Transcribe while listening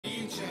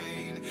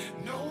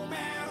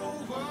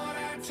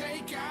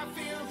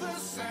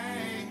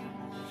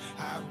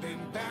been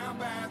bound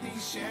by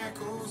these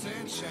shackles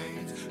and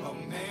chains, a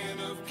man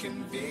of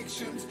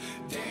convictions.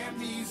 Damn,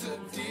 these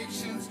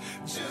addictions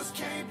just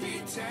can't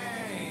be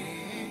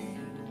tamed.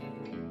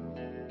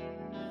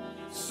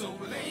 So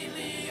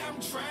lately I'm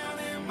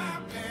drowning my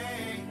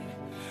pain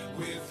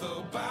with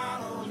a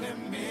bottle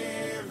and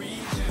Mary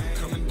Jane.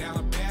 Coming down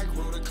a back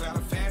road, a cloud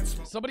of fat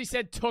smoke. Somebody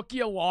said took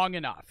you long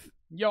enough.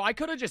 Yo, I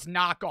could have just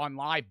knocked on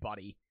live,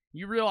 buddy.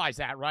 You realize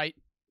that, right?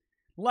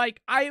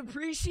 Like, I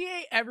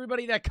appreciate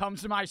everybody that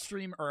comes to my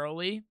stream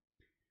early,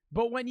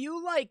 but when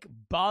you, like,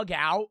 bug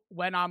out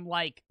when I'm,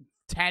 like,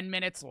 10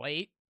 minutes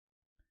late,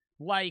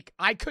 like,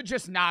 I could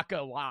just not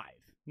go live.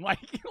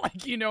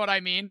 Like, you know what I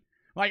mean?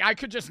 Like, I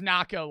could just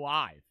not go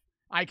live.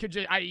 I could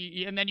just,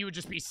 and then you would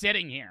just be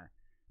sitting here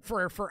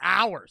for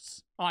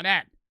hours on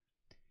end.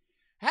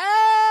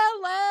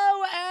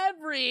 Hello,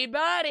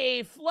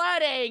 everybody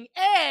flooding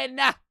in.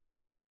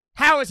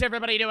 How is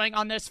everybody doing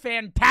on this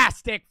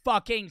fantastic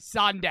fucking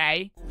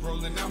Sunday?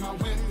 Rolling out my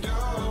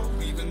window,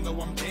 even though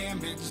I'm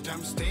damaged,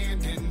 I'm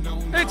standing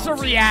on. It's a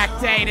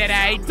react day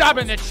today. Dub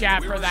in the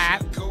chat for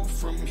that. Go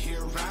from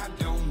here, I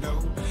don't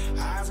know.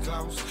 Eyes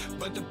closed,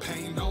 but the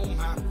pain on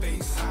my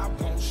face I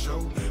won't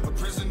show. A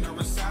prisoner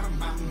inside of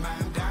my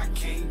mind, I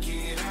can't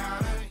get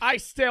out of. I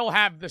still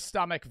have the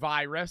stomach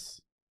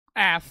virus.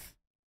 F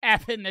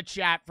in the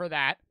chat for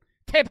that.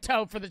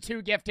 Tiptoe for the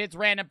 2 gifteds,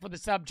 Random for the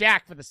sub,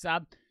 Jack for the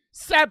sub,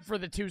 Seb for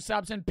the 2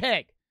 subs, and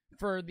Pig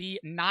for the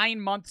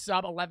 9-month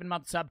sub,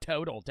 11-month sub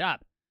total.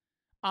 Dub.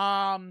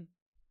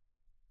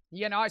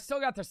 You know, I still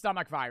got the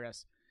stomach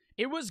virus.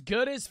 It was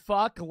good as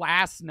fuck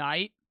last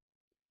night.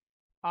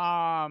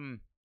 I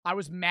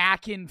was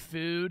macking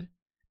food,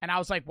 and I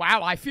was like,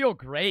 wow, I feel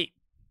great.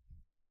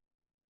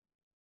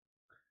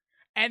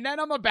 And then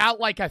I'm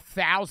about, like,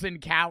 1,000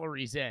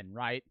 calories in,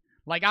 right?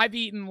 Like, I've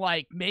eaten,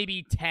 like,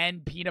 maybe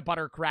 10 peanut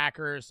butter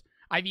crackers.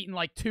 I've eaten,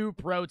 like, 2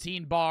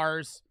 protein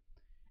bars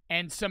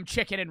and some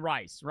chicken and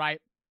rice,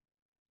 right?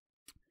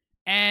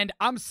 And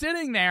I'm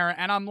sitting there,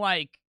 and I'm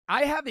like,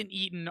 I haven't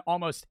eaten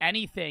almost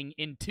anything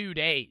in 2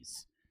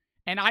 days.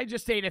 And I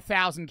just ate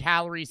 1,000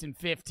 calories in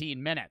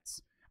 15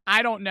 minutes.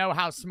 I don't know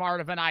how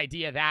smart of an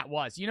idea that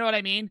was. You know what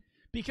I mean?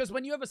 Because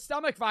when you have a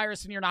stomach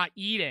virus and you're not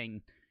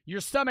eating, your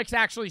stomach's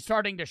actually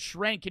starting to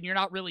shrink and you're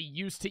not really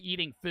used to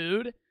eating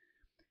food.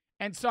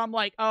 And so I'm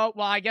like, oh,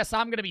 well, I guess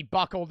I'm going to be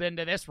buckled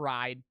into this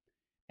ride.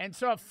 And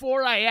so at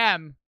 4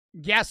 a.m.,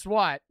 guess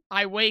what?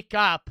 I wake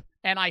up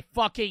and I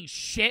fucking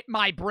shit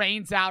my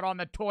brains out on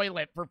the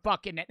toilet for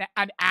fucking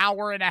an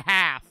hour and a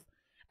half.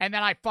 And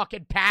then I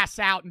fucking pass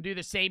out and do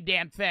the same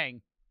damn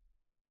thing.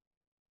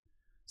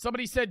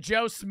 Somebody said,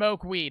 Joe,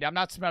 smoke weed. I'm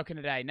not smoking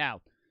today,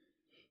 no.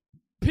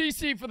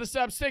 PC for the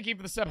sub, Sticky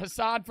for the sub,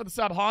 Hassan for the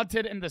sub,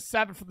 Haunted in the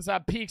 7 for the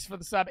sub, Peaks for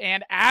the sub,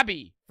 and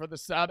Abby for the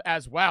sub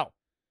as well.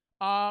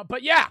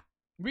 But yeah,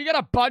 we got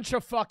a bunch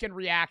of fucking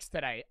reacts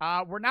today.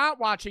 We're not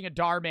watching a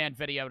Darman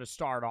video to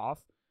start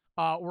off.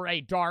 Or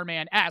a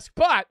Darman-esque,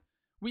 but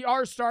we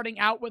are starting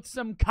out with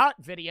some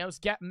cut videos.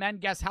 Men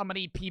guess how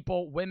many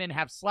people women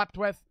have slept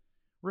with.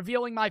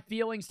 Revealing my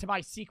feelings to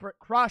my secret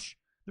crush.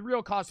 The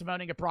real cost of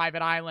owning a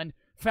private island.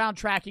 Found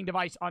tracking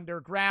device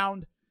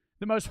underground.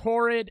 The most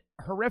horrid,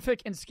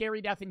 horrific, and scary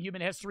death in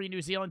human history.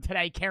 New Zealand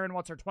today. Karen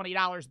wants her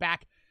 $20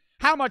 back.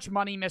 How much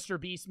money Mr.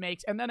 Beast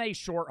makes. And then a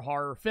short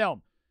horror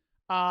film.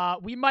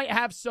 We might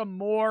have some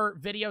more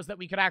videos that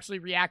we could actually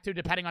react to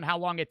depending on how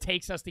long it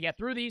takes us to get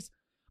through these.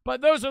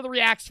 But those are the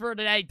reacts for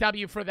today.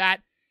 W for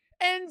that.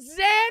 And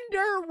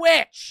Xander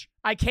Witch.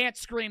 I can't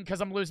scream because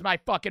I'm losing my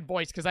fucking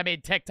voice because I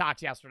made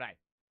TikToks yesterday.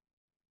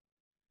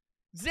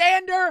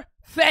 Xander,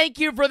 thank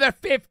you for the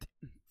 5th.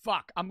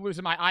 Fuck, I'm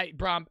losing my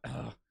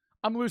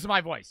I'm losing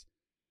my voice.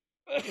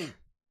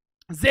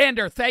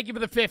 Xander, thank you for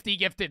the 50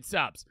 gifted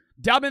subs.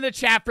 Dub in the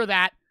chat for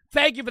that.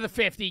 Thank you for the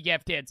 50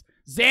 gifteds.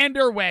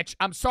 Xander Witch,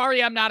 I'm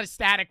sorry I'm not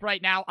ecstatic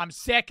right now. I'm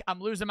sick. I'm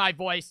losing my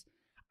voice.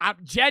 I'm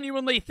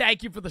genuinely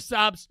thank you for the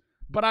subs.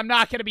 But I'm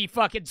not going to be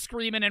fucking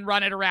screaming and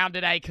running around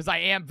today because I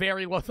am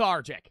very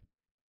lethargic.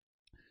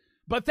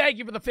 But thank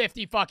you for the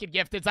 50 fucking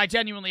gifteds. I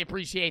genuinely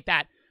appreciate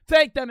that.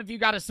 Thank them if you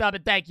got a sub,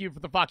 and thank you for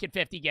the fucking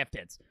 50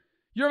 gifteds.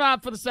 Your mom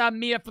for the sub,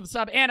 Mia for the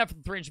sub, Anna for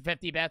the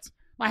 350 bits.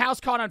 My house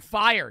caught on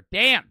fire.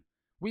 Damn.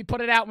 We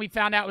put it out and we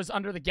found out it was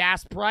under the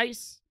gas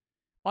price.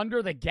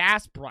 Under the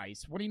gas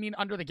price? What do you mean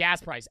under the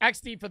gas price?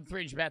 XD for the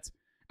 300 bits.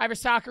 I have a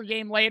soccer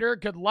game later.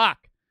 Good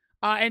luck.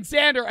 And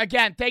Xander,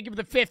 again, thank you for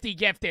the 50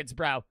 gifteds,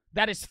 bro.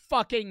 That is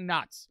fucking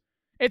nuts.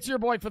 It's your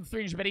boy for the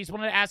 300 biddies.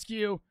 Wanted to ask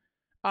you,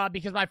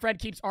 because my friend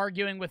keeps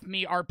arguing with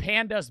me, are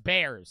pandas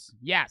bears?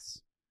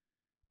 Yes.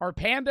 Are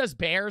pandas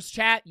bears,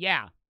 chat?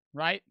 Yeah.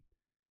 Right?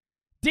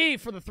 D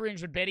for the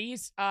 300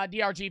 biddies.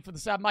 DRG for the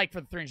sub. Mike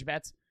for the 300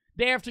 bits.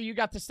 Day after you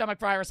got the stomach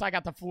virus, I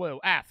got the flu.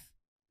 F.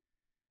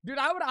 Dude,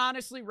 I would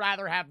honestly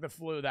rather have the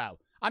flu, though.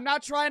 I'm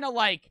not trying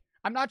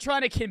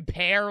to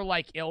compare,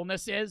 like,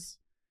 illnesses.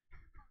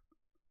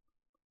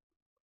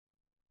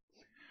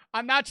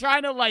 I'm not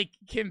trying to, like,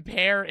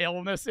 compare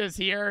illnesses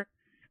here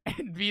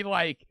and be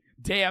like,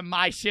 damn,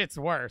 my shit's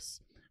worse.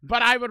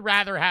 But I would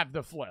rather have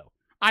the flu.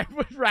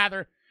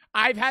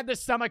 I've had the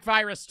stomach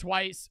virus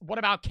twice. What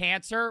about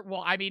cancer?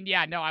 Well, I mean,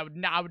 yeah, no,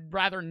 I would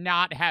rather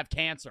not have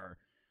cancer.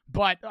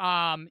 But,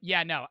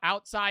 yeah, no,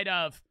 outside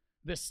of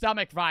the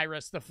stomach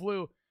virus, the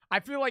flu, I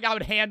feel like I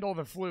would handle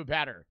the flu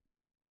better.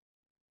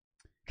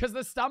 Because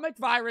the stomach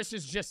virus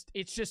is just,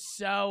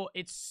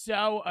 it's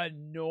so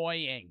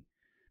annoying.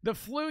 The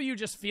flu, you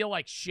just feel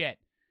like shit.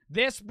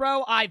 This,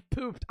 bro, I've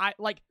pooped.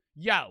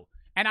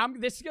 And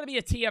this is going to be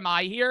a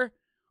TMI here,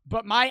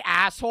 but my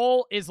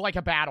asshole is like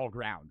a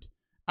battleground.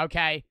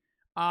 Okay?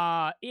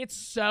 It's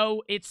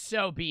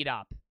so beat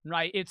up,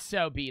 right? It's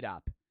so beat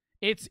up.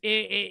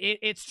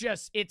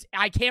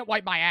 I can't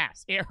wipe my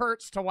ass. It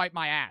hurts to wipe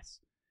my ass.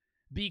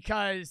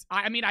 Because,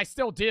 I mean, I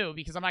still do,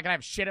 because I'm not going to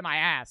have shit in my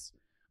ass.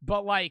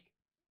 But, like,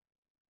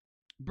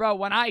 bro,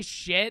 when I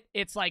shit,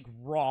 it's like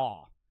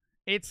raw.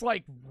 It's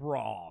like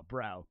raw,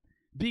 bro.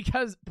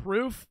 Because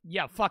proof?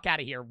 Yeah, fuck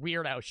out of here.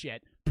 Weirdo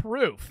shit.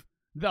 Proof?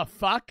 The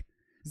fuck?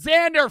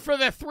 Xander for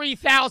the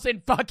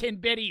 3,000 fucking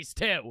biddies,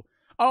 too.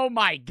 Oh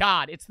my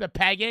god. It's the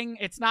pegging?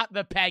 It's not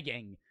the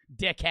pegging,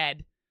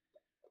 dickhead.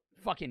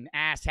 Fucking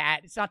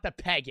asshat. It's not the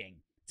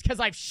pegging. It's because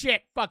I've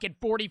shit fucking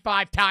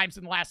 45 times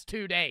in the last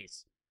 2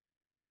 days.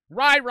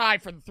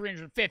 Ride for the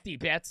 350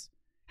 bits.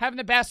 Having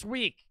the best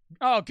week.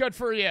 Oh, good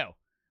for you.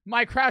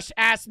 My crush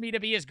asked me to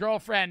be his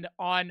girlfriend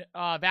on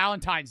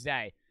Valentine's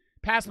Day.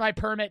 Passed my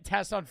permit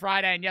test on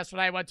Friday, and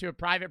yesterday I went to a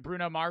private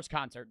Bruno Mars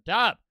concert.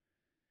 Dub.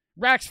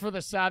 Rex for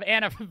the sub.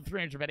 Anna for the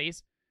 300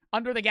 bits.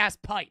 Under the gas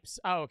pipes.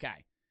 Oh,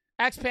 okay.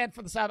 Xpan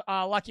for the sub.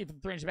 Lucky for the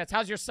 300 bits.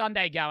 How's your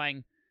Sunday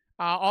going?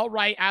 All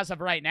right as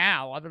of right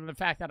now, other than the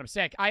fact that I'm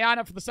sick.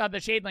 Ayana for the sub. The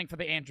Shadling for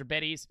the Andrew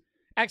biddies.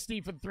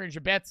 XD for the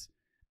 300 bits.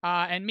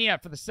 And Mia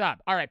for the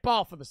sub. All right,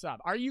 Ball for the sub.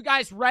 Are you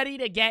guys ready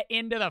to get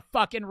into the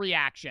fucking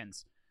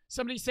reactions?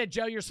 Somebody said,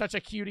 Joe, you're such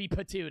a cutie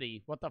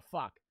patootie. What the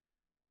fuck?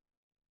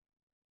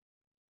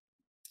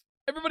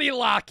 Everybody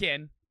lock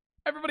in.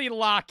 Everybody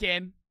lock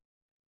in.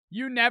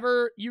 You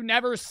never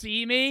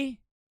see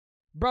me?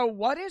 Bro,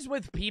 what is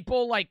with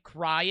people, like,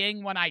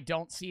 crying when I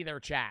don't see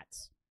their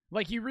chats?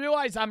 Like, you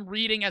realize I'm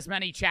reading as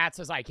many chats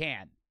as I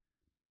can.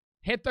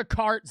 Hit the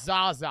cart,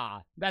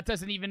 Zaza. That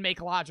doesn't even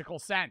make logical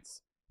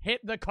sense.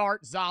 Hit the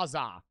cart,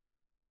 Zaza.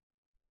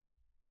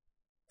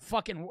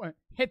 Fucking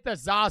hit the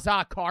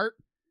Zaza cart.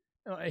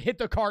 Hit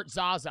the cart,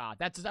 Zaza.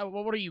 That's,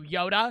 what are you,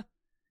 Yoda?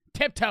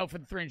 Tiptoe for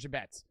the 300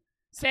 bits.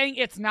 Saying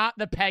it's not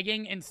the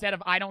pegging instead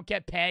of I don't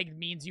get pegged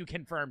means you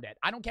confirmed it.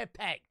 I don't get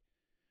pegged.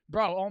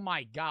 Bro, oh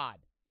my god.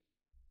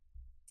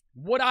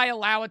 Would I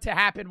allow it to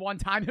happen one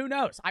time? Who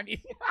knows? I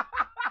mean...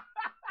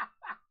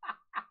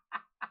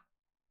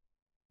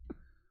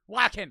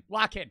 Lock in.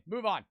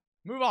 Move on.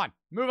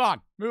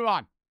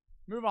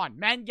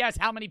 Men, guess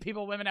how many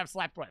people women have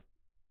slept with.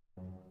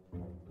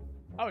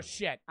 Oh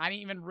shit! I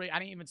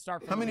didn't even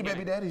start. From how many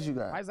baby daddies you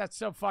got? Why is that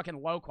so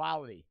fucking low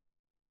quality?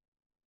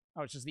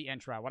 Oh, it's just the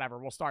intro. Whatever.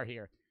 We'll start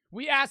here.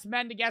 We asked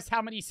men to guess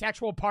how many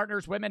sexual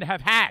partners women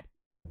have had.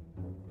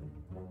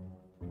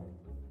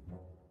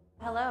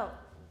 Hello.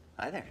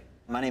 Hi there.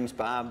 My name's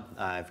Bob.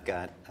 I've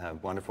got a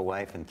wonderful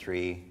wife and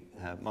 3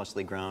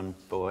 mostly grown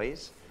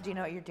boys. Do you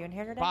know what you're doing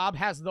here today? Bob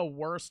has the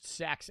worst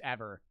sex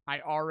ever.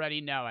 I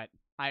already know it.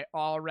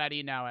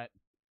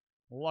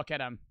 Look at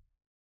him.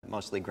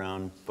 Mostly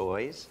grown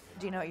boys.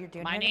 Do you know what you're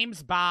doing My here?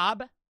 name's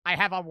Bob. I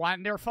have a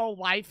wonderful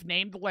wife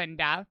named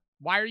Linda.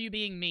 Why are you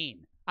being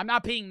mean? I'm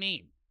not being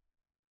mean.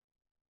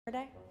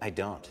 Today? I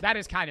don't. That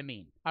is kind of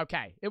mean.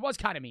 Okay. It was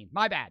kind of mean.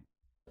 My bad.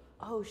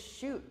 Oh,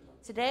 shoot.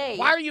 Today.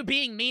 Why are you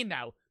being mean,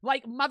 though?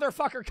 Like,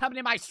 motherfucker, coming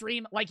to my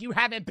stream like you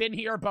haven't been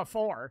here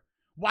before.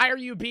 Why are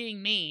you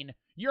being mean?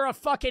 You're a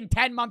fucking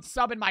 10-month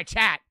sub in my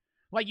chat.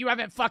 Like you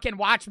haven't fucking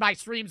watched my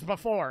streams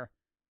before.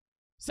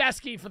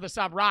 Seski for the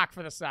sub. Rock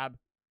for the sub.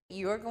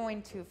 You're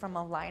going to, from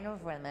a line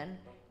of women,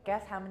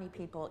 guess how many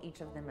people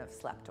each of them have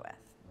slept with.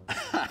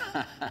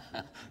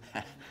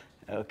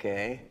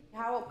 Okay.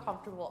 How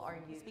comfortable are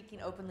you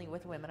speaking openly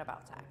with women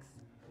about sex?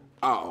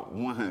 Oh,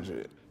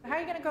 100. How are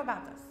you going to go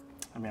about this?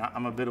 I mean,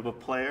 I'm a bit of a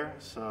player,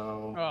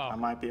 so I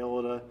might be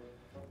able to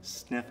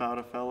sniff out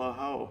a fellow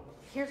hoe.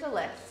 Here's a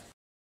list.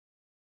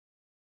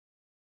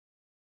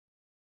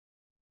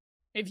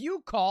 If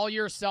you call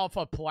yourself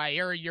a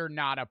player, you're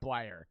not a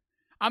player.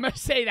 I'm going to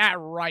say that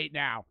right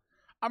now.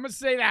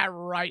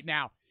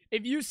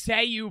 If you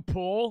say you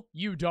pull,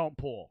 you don't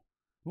pull.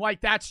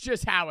 Like, that's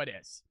just how it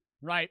is,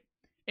 right?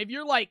 If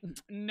you're like,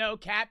 no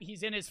cap,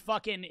 he's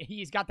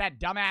got that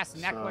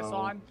dumbass necklace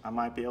on. I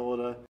might be able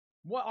to.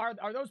 What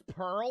are those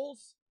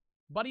pearls?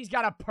 Buddy's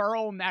got a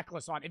pearl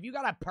necklace on. If you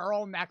got a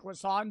pearl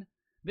necklace on,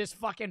 this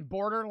fucking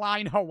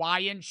borderline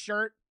Hawaiian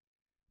shirt,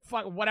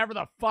 whatever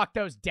the fuck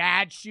those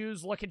dad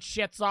shoes looking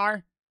shits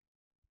are,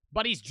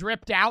 Buddy's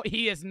dripped out.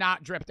 He is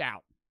not dripped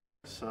out.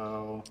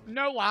 So.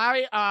 No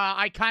lie,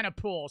 I kind of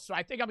pull, so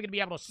I think I'm going to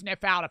be able to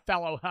sniff out a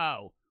fellow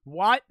hoe.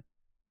 What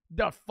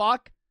the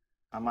fuck?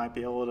 I might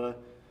be able to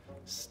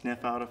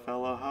sniff out a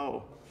fellow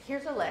hoe.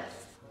 Here's a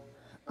list.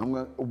 I'm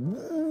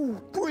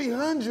going,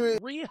 300.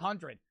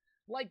 300.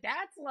 Like,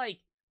 that's like,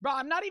 bro,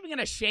 I'm not even going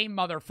to shame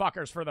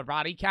motherfuckers for the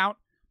body count,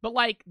 but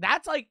like,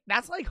 that's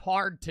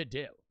hard to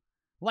do.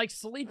 Like,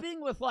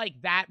 sleeping with,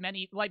 like, that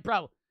many, like,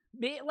 bro,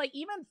 like,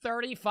 even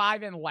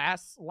 35 and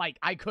less, like,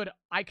 I could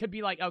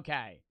be like,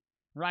 okay,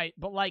 right?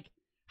 But, like,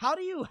 how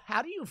do you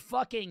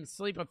fucking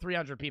sleep with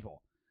 300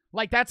 people?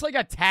 Like, that's like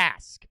a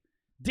task.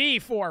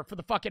 D4 for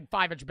the fucking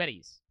 5-inch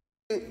bitties.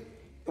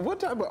 What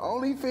type of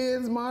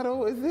OnlyFans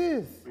model is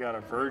this? We got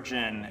a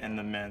virgin in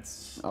the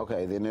midst.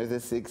 Okay, then there's a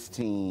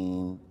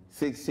 16.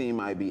 16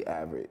 might be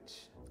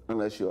average,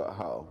 unless you're a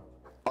hoe.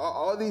 Are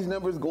all these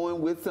numbers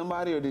going with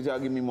somebody, or did y'all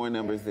give me more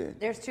numbers then?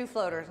 There's 2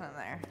 floaters in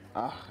there.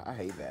 I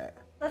hate that.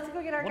 Let's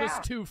go get our What does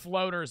 2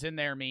 floaters in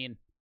there mean?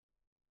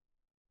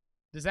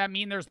 Does that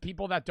mean there's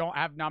people that don't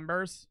have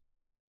numbers?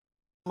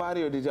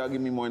 Somebody, or did y'all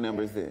give me more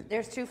numbers then?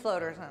 There's 2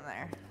 floaters in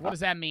there. What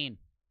does that mean?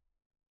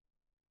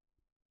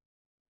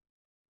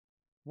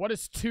 What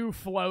does 2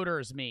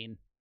 floaters mean?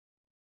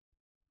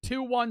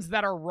 2 ones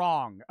that are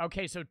wrong.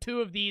 Okay, so 2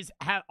 of these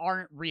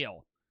aren't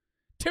real.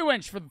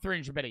 2-inch for the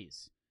 3-inch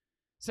bitties.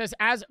 Says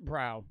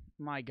bro,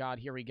 my God,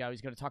 here we go.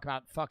 He's going to talk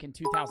about fucking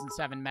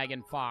 2007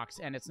 Megan Fox,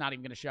 and it's not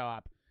even going to show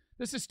up.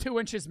 This is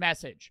 2-inch's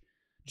message.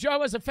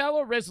 Joe, as a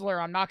fellow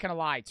Rizzler, I'm not going to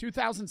lie.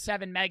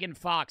 2007 Megan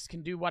Fox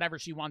can do whatever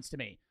she wants to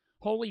me.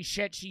 Holy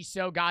shit, she's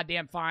so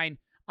goddamn fine.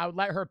 I would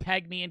let her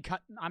peg me and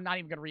cut. I'm not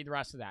even going to read the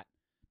rest of that.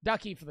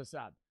 Ducky for the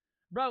sub.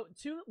 Bro,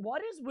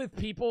 what is with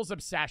people's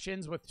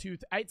obsessions with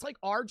it's like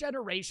our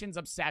generation's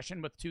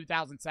obsession with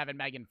 2007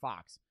 Megan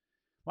Fox.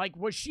 Like,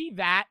 was she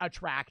that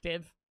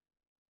attractive?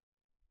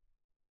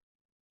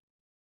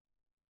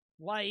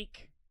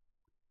 Like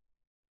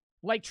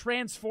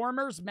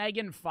Transformers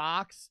Megan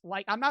Fox.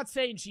 Like, I'm not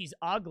saying she's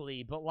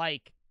ugly, but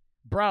like,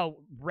 bro,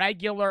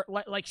 regular,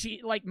 like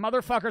she, like,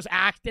 motherfuckers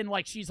acting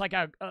like she's like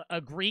a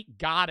Greek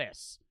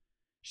goddess.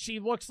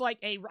 She looks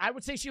like I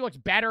would say she looks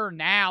better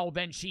now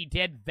than she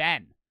did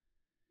then.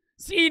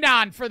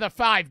 Xenon for the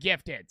 5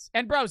 gifteds.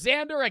 And, bro,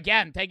 Xander,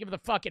 again, thank you for the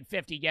fucking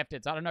 50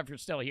 gifteds. I don't know if you're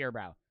still here,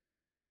 bro.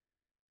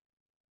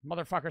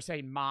 Motherfucker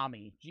say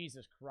mommy.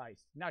 Jesus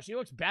Christ. No, she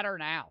looks better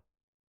now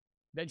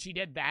than she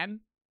did then.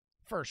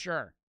 For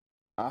sure.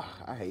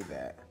 I hate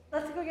that.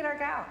 Let's go get our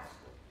gals.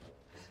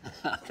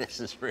 This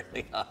is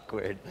really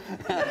awkward.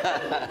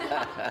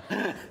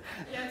 Yeah,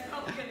 it's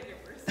probably gonna get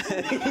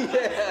worse.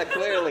 Yeah,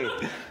 clearly.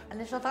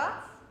 Initial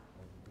thoughts?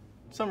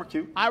 Some are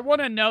cute. I want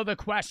to know the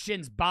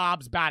questions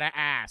Bob's about to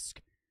ask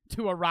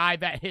to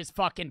arrive at his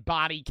fucking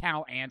body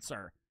count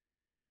answer.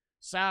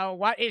 So,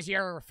 what is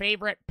your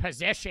favorite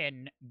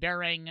position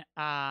during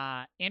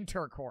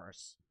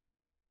intercourse?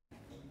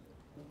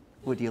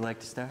 Would you like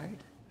to start?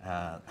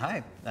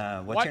 Hi.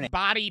 What's What your name?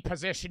 body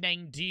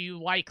positioning do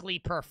you likely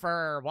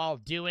prefer while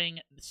doing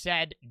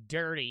said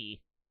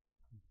dirty?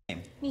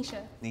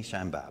 Nisha. Nisha,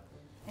 I'm Bob.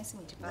 Nice to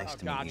meet you. Nice Oh,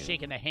 to God, meet you.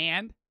 shaking the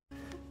hand.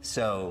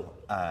 So,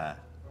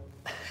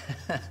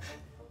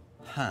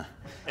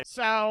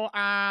 So,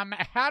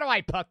 how do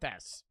I put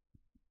this?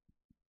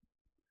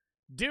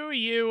 Do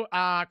you,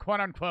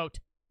 quote-unquote,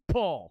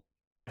 pull?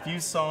 If you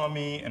saw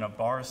me in a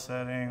bar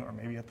setting or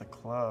maybe at the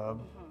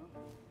club,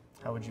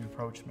 how would you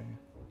approach me?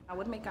 I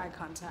would make eye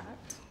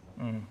contact.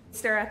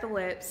 Stare at the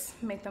lips,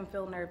 make them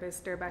feel nervous,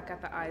 stare back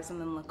at the eyes, and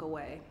then look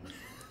away.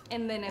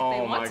 And then if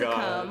they want to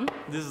come,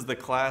 This is the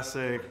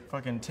classic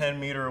fucking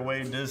 10-meter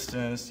away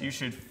distance. You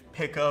should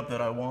pick up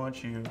that I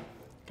want you.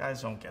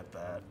 Guys don't get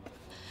that.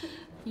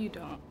 you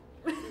don't.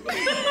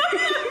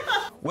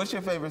 What's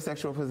your favorite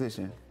sexual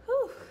position?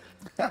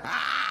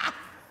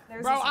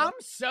 Bro, I'm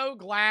so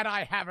glad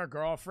I have a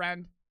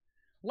girlfriend.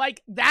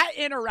 Like, that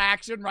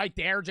interaction right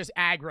there just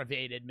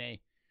aggravated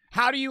me.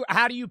 How do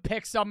you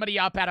pick somebody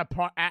up at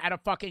a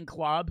fucking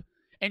club?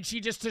 And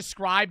she just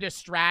described a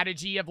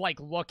strategy of, like,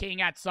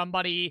 looking at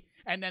somebody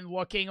and then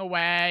looking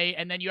away,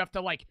 and then you have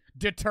to, like,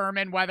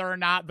 determine whether or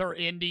not they're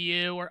into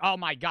you, or, oh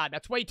my God,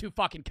 that's way too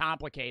fucking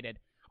complicated.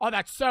 Oh,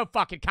 that's so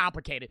fucking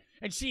complicated.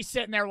 And she's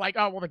sitting there like,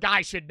 oh, well, the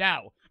guy should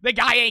know. The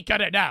guy ain't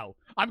gonna know.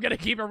 I'm gonna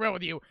keep it real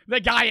with you.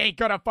 The guy ain't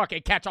gonna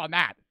fucking catch on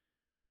that.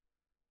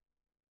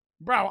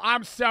 Bro,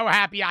 I'm so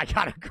happy I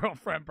got a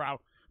girlfriend,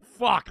 bro.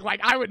 Fuck, like,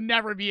 I would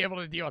never be able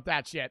to deal with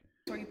that shit.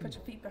 Where you put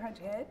your feet behind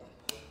your head.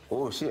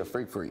 Oh, she a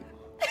freak.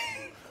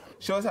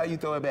 Show us how you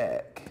throw it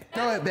back.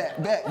 Throw it back.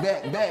 Throw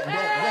it back.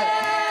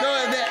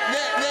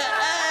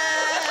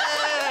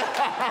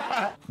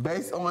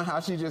 Based on how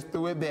she just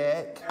threw it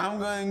back, I'm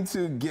going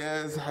to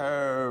guess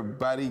her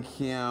body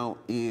count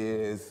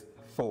is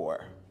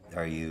 4.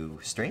 are you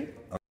straight?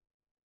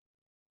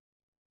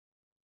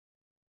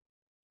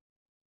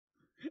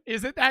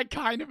 Isn't that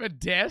kind of a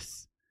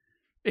diss?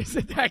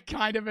 Isn't that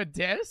kind of a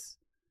diss?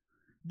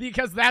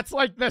 Because that's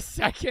like the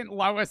second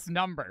lowest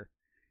number.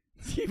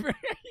 He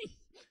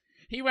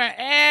went,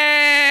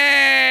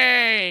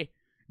 hey!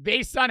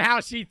 Based on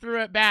how she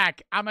threw it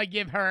back, I'm going to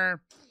give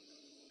her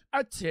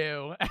a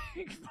 2.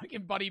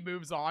 Fucking buddy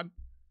moves on.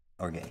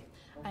 Or gay?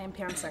 I am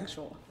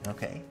pansexual.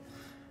 Okay.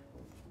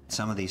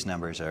 Some of these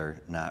numbers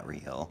are not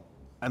real.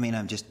 I mean,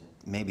 I'm just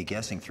maybe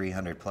guessing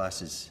 300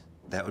 plus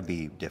that would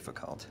be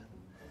difficult.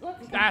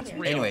 That's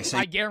real. Anyway, so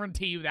I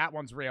guarantee you that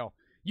one's real.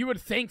 You would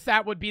think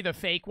that would be the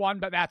fake one,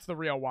 but that's the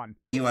real one.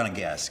 you want to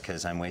guess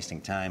because I'm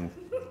wasting time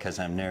because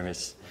I'm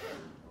nervous.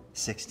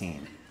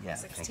 16. Yeah.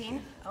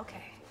 16?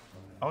 Okay.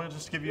 I'll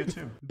just give you a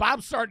 2.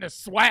 Bob's starting to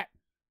sweat.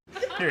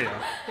 Here you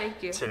go.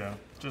 Thank you. 2.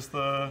 Just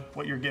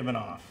what you're giving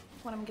off.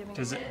 What I'm giving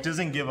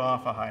Doesn't give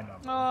off a high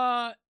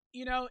number.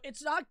 You know,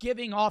 it's not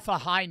giving off a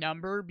high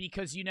number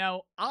because, you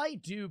know, I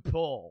do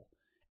pull.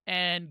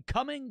 And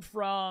coming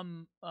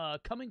from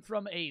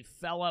a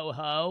fellow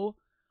hoe,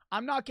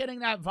 I'm not getting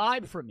that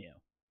vibe from you.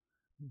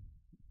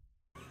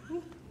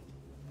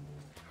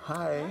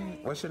 Hi,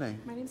 what's your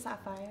name? My name's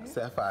Sapphire.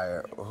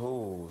 Sapphire.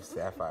 Oh,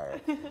 Sapphire.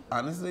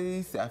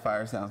 Honestly,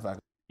 Sapphire sounds like.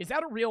 Is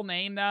that a real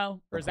name, though?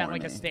 Or is that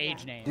like a name.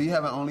 stage name? Do you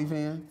have an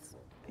OnlyFans?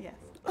 Yes.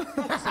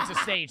 It's a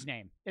stage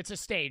name. It's a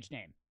stage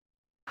name.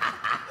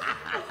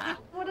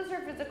 What does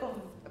her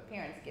physical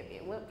appearance give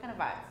you? What kind of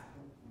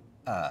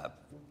vibes?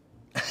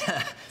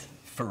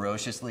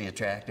 Ferociously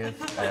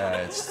attractive.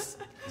 Is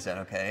that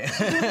okay?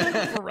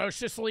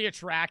 Ferociously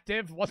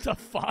attractive? What the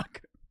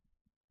fuck?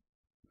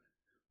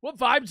 What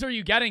vibes are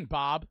you getting,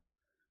 Bob?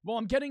 Well,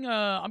 I'm getting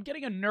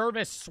a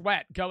nervous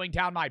sweat going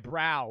down my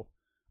brow.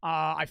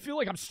 I feel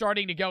like I'm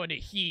starting to go into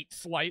heat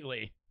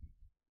slightly.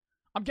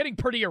 I'm getting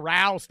pretty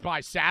aroused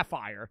by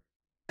Sapphire.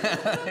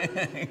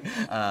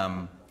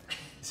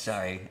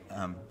 Sorry.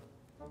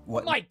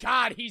 What? Oh my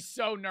God, he's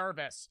so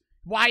nervous.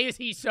 Why is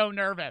he so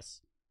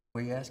nervous?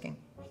 Were you asking?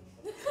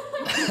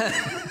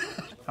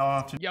 How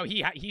often Yo,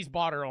 he's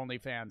bought her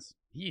OnlyFans.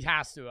 He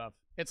has to have.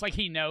 It's like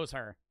he knows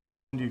her.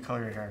 do you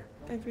color your hair?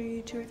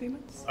 Every 2 or 3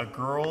 months. A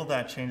girl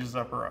that changes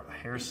up her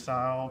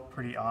hairstyle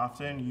pretty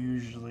often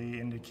usually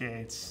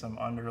indicates some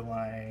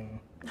underlying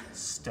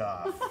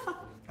stuff.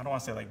 I don't want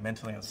to say like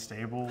mentally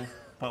unstable,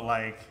 but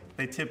like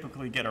they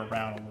typically get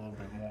around a little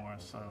bit more,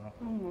 so.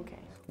 Okay.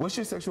 What's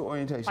your sexual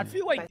orientation?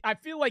 I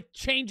feel like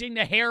changing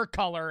the hair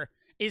color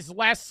is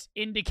less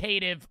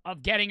indicative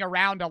of getting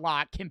around a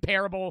lot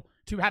comparable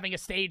to having a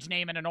stage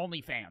name and an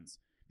OnlyFans.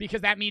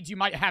 Because that means you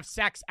might have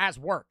sex as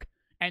work.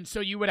 And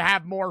so you would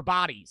have more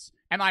bodies.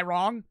 Am I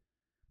wrong?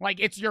 Like,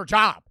 it's your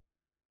job.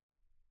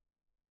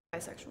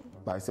 Bisexual.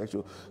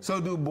 Bisexual. So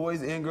do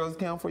boys and girls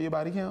count for your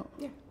body count?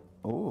 Yeah.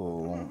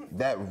 Ooh,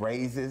 that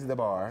raises the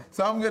bar.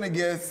 So I'm gonna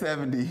guess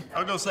 70.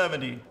 I'll go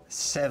 70.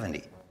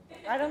 70.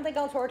 I don't think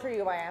I'll torture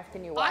you by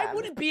asking you why. I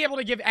wouldn't be able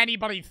to give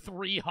anybody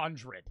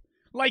 300.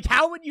 Like,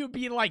 how would you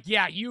be like,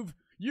 yeah, you've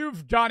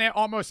done it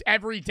almost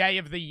every day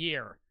of the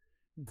year?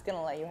 It's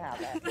gonna let you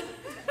have it.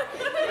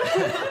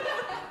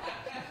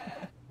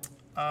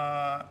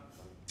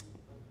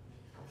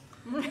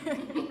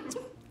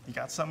 You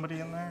got somebody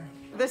in there?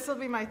 This will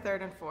be my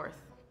 3rd and 4th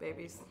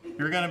babies.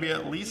 You're gonna be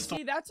at least.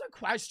 See, that's a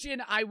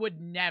question I would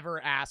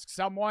never ask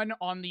someone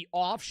on the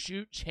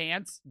offshoot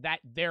chance that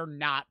they're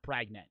not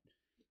pregnant.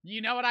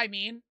 You know what I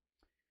mean?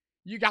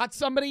 You got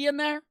somebody in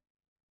there?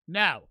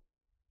 No.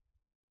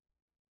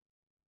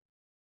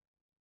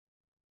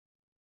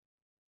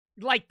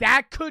 Like,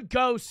 that could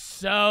go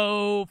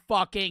so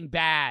fucking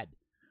bad.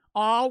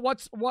 Oh,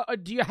 what,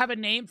 do you have a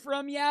name for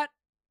him yet?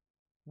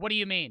 What do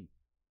you mean?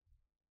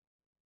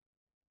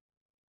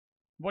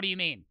 What do you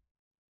mean?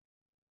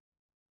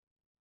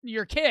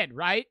 Your kid,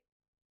 right?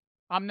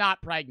 I'm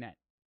not pregnant.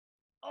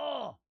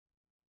 Oh.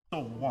 The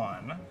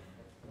one.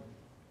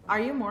 Are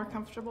you more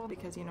comfortable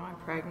because you know I'm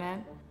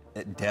pregnant?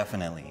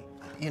 Definitely.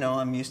 You know,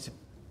 I'm used to.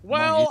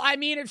 Well, I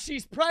mean, if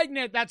she's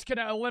pregnant, that's going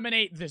to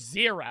eliminate the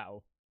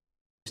 0.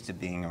 Used to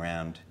being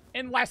around.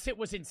 Unless it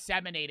was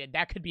inseminated.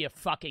 That could be a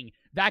curveball.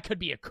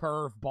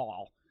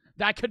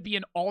 That could be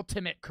an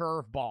ultimate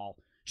curveball.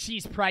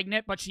 She's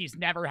pregnant, but she's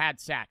never had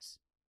sex.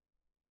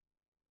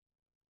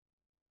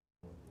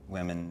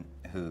 Women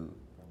who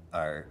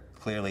are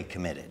clearly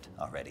committed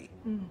already.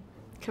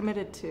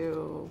 Committed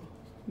to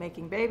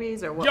making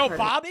babies or what? Yo,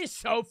 Bob is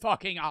so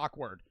fucking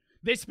awkward.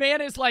 This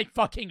man is like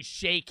fucking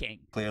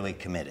shaking. Clearly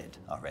committed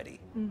already.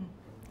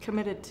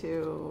 Committed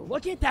to.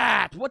 Look at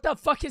that. What the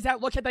fuck is that?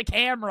 Look at the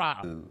camera.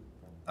 Who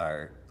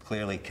are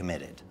clearly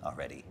committed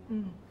already.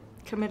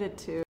 Committed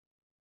to.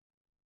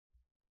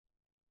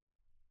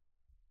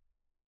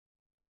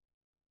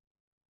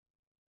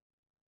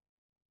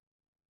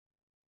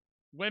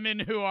 Women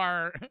who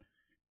are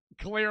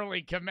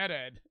clearly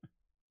committed.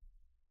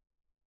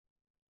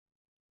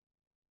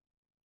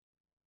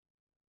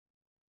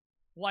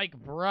 Like,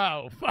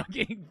 bro,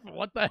 fucking,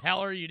 what the hell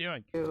are you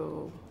doing?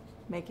 To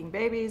making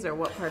babies or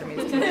what part of me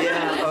is committed?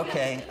 Yeah,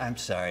 okay, I'm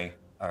sorry.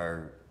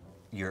 Are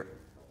your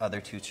other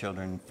 2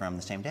 children from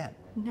the same dad?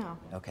 No.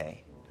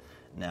 Okay.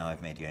 Now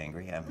I've made you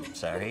angry. I'm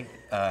sorry.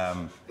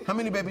 How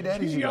many baby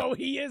daddies you got? Yo,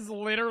 he is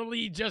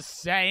literally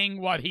just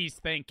saying what he's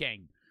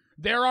thinking.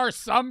 There are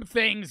some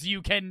things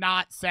you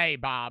cannot say,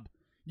 Bob.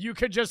 You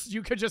could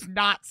just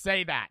not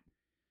say that.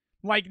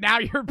 Like, now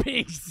you're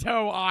being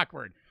so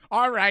awkward.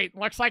 All right,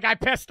 looks like I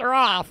pissed her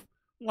off.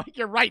 Like,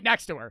 you're right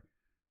next to her.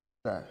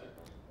 Okay.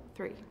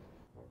 3.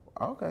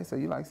 Okay, so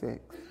you like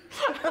sex.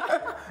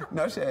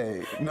 No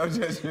shade, no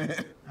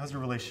judgment. How's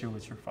your relationship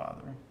with your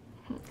father?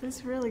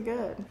 It's really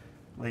good.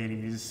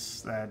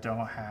 Ladies that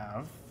don't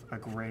have a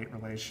great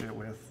relationship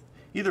with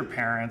either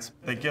parents,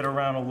 they get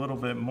around a little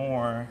bit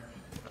more.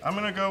 I'm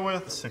gonna go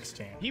with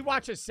 16. He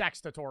watches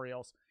sex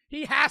tutorials.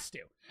 He has to.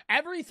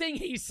 Everything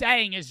he's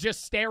saying is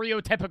just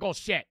stereotypical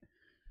shit.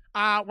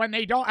 When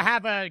they don't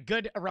have a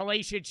good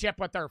relationship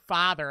with their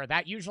father,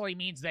 that usually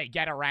means they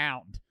get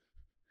around.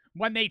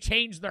 When they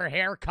change their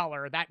hair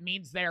color, that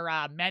means they're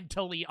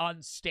mentally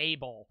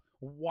unstable.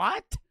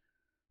 What?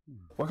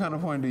 What kind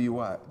of porn do you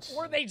watch?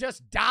 Or they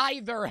just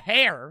dye their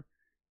hair.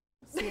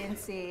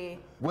 CNC.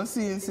 What's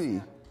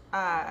CNC?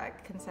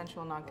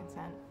 Consensual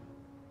non-consent.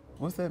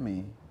 What's that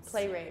mean?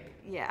 Play rape.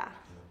 Yeah.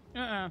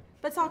 Uh-uh.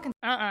 But it's all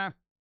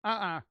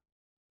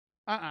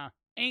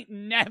Ain't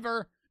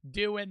never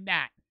doing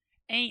that.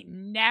 Ain't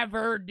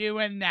never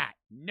doing that.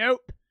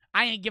 Nope.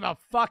 I ain't give a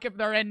fuck if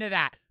they're into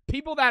that.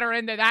 People that are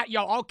into that,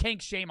 yo, I'll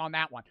kink shame on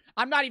that one.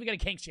 I'm not even gonna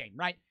kink shame,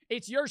 right?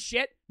 It's your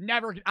shit.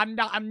 Never. I'm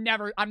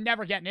never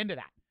getting into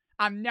that.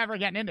 I'm never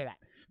getting into that.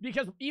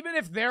 Because even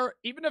if they're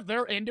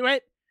into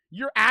it,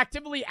 you're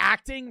actively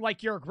acting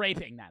like you're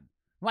raping them.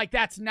 Like,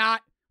 that's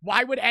not.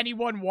 Why would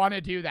anyone want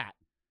to do that?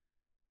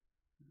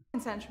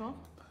 consensual.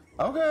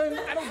 Okay.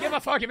 I don't give a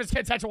fuck if it's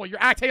consensual.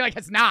 You're acting like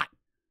it's not.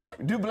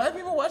 Do black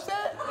people watch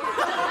that?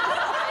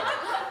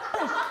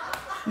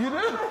 You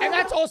do? And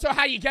that's also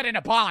how you get in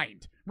a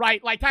bind,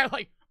 right? Like that,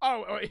 like,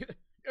 oh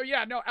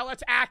yeah, no,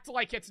 let's act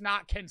like it's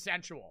not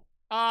consensual.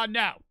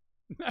 No.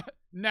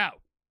 No.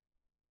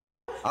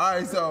 All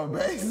right, so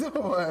based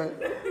on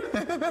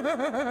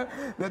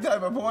the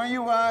type of porn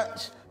you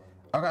watch,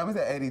 okay, I'm gonna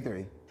say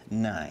 83.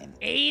 9.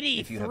 83.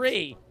 If you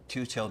have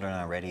 2 children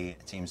already,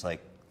 it seems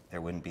like there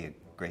wouldn't be a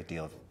great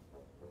deal of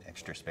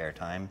extra spare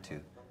time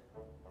to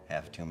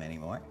have too many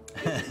more.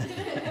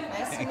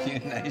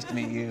 Nice to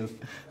meet you.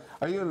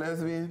 Are you a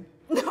lesbian?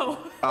 No.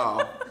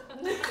 Oh.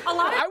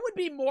 I would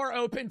be more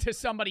open to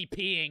somebody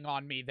peeing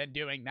on me than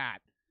doing that.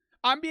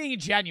 I'm being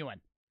genuine.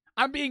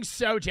 I'm being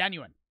so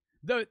genuine.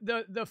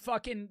 The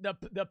fucking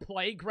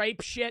plague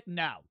rape shit,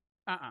 no.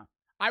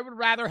 I would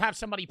rather have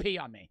somebody pee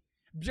on me.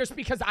 Just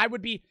because I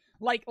would be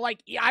like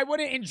I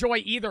wouldn't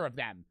enjoy either of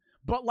them.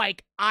 But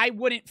like I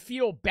wouldn't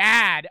feel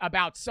bad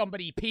about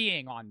somebody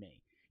peeing on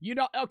me. You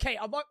know, okay,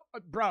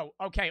 bro,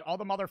 okay, all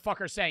the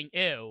motherfuckers saying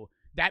ew,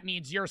 that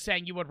means you're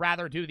saying you would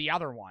rather do the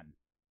other one.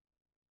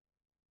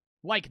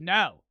 Like,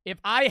 no. If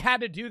I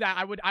had to do that,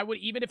 I would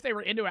even if they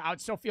were into it, I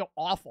would still feel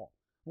awful.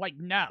 Like,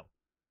 no.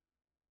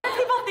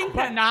 People think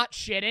But that. not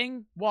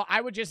shitting? Well,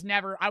 I would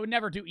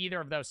never do either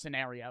of those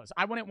scenarios.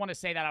 I wouldn't want to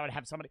say that I would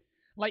have somebody,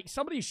 like,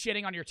 somebody's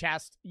shitting on your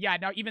chest. Yeah,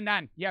 no, even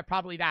then. Yeah,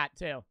 probably that,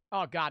 too.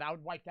 Oh, God, I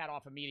would wipe that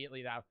off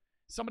immediately, though.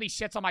 Somebody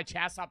shits on my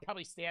chest, I'd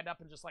probably stand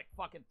up and just, like,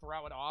 fucking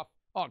throw it off.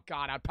 Oh,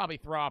 God, I'd probably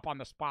throw up on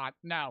the spot.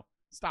 No,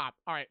 stop.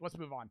 All right, let's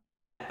move on.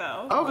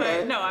 Though.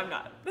 Okay. No, I'm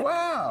not.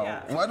 Wow.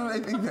 Yeah. Why do they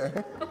think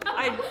that?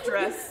 I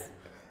dress.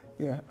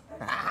 Yeah.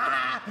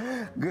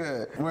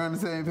 Good. We're on the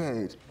same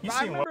page.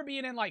 I remember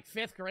being in, like,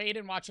 5th grade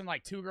and watching,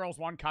 like, 2 Girls,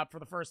 1 Cup for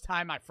the first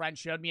time. My friend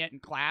showed me it in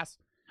class.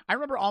 I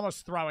remember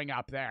almost throwing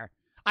up there.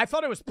 I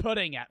thought it was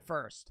pudding at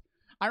first.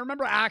 I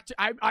remember I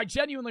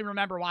genuinely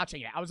remember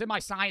watching it. I was in my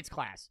science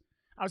class.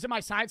 I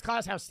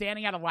was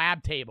standing at a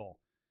lab table.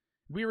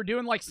 We were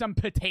doing, like, some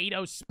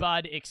potato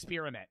spud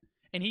experiment.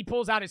 And he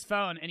pulls out his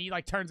phone, and he,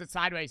 like, turns it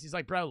sideways. He's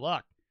like, bro,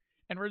 look.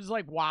 And we're just,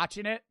 like,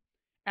 watching it.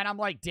 And I'm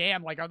like,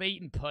 damn, like, are they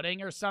eating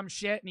pudding or some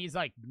shit? And he's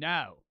like,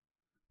 no.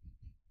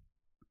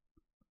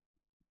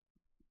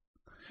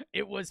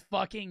 It was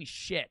fucking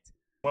shit.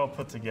 Well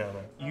put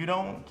together. You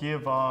don't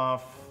give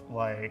off,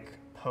 like,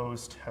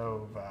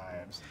 post-ho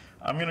vibes.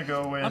 I'm gonna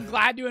go with... I'm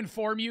glad to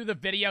inform you the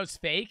video's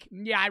fake.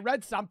 Yeah, I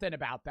read something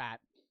about that.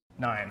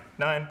 9.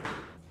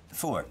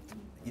 4.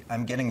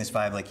 I'm getting this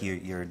vibe like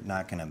you're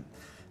not gonna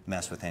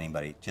mess with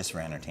anybody just for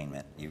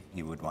entertainment.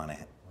 You would want to,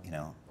 you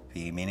know,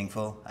 be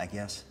meaningful, I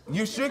guess.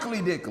 You're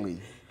strictly dickly.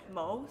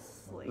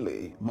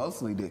 Mostly.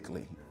 Mostly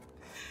dickly.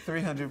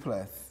 300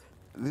 plus.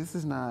 This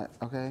is not,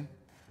 okay?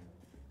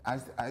 I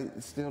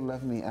still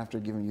love me after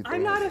giving you 300.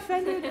 I'm not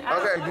offended.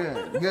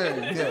 Okay,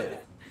 good.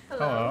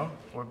 Hello.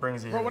 What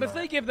brings you Bro, here what if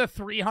tonight? they give the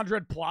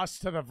 300 plus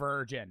to the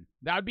virgin?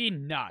 That would be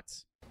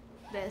nuts.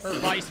 This. Or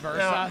vice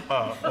versa.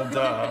 Oh, well,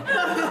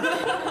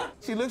 duh.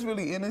 She looks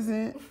really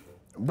innocent,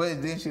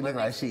 but then she looks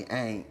like she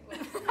ain't.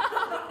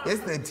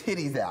 It's the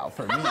titties out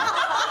for me.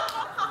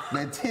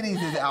 The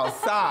titties is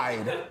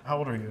outside. How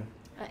old are you?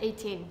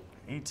 18.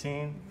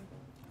 18.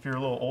 If you're a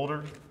little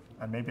older,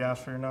 I'd maybe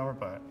ask for your number,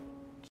 but...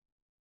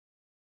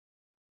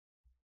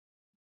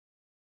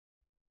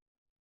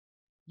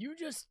 You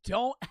just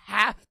don't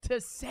have to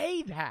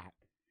say that.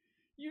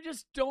 You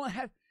just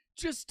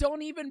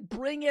don't even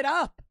bring it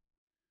up.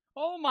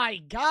 Oh my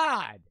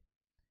God.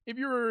 If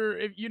you're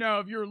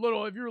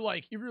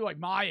like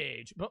my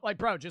age, but like,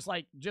 bro, just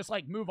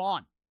move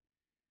on.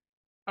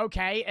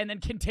 Okay, and then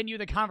continue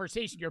the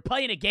conversation. You're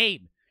playing a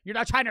game. You're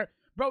not trying to,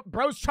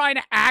 bro's trying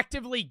to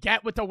actively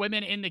get with the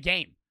women in the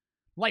game.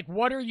 Like,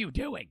 what are you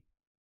doing?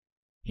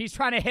 He's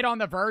trying to hit on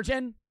the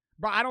virgin?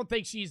 Bro, I don't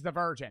think she's the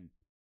virgin.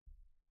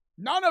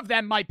 None of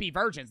them might be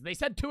virgins. They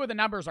said 2 of the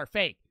numbers are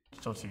fake.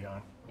 Still too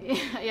young.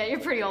 Yeah, you're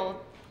pretty old.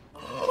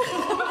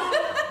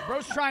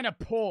 Bro's trying to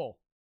pull,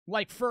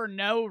 like, for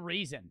no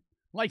reason.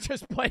 Like,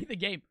 just play the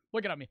game.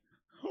 Look at me.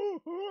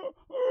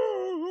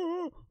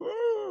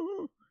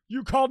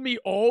 You called me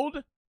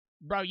old?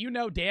 Bro, you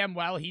know damn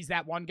well he's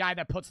that one guy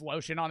that puts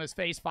lotion on his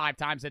face 5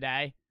 times a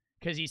day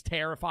because he's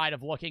terrified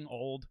of looking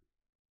old.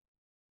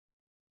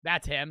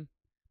 That's him.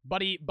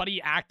 But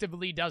he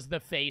actively does the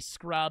face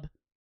scrub.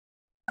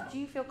 Do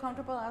you feel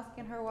comfortable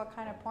asking her what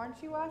kind of porn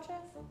she watches?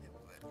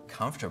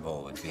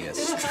 Comfortable would be a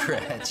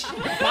stretch.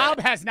 Bob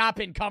has not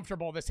been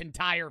comfortable this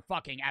entire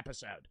fucking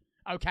episode,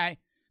 okay?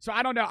 So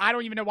I don't know. I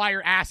don't even know why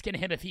you're asking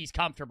him if he's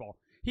comfortable.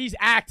 He's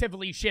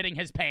actively shitting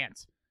his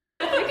pants.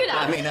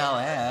 I mean, I'll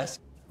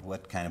ask.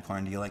 What kind of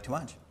porn do you like to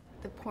watch?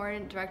 The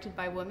porn directed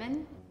by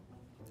women?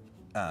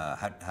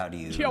 How do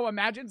you... Yo,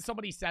 imagine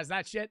somebody says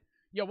that shit.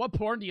 Yo, what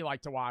porn do you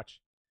like to watch?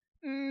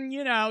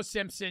 You know,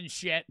 Simpson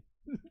shit.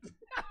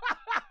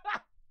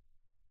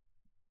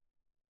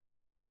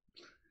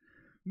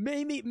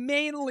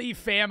 Mainly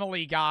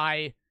Family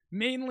Guy.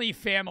 Mainly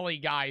Family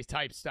Guy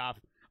type stuff.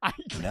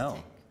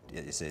 No.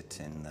 Is it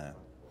in the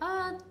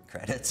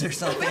credits or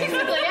something? Basically,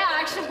 yeah,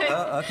 actually.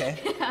 Oh, okay.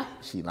 Yeah.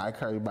 She like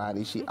her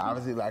body. She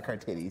obviously like her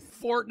titties.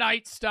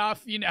 Fortnite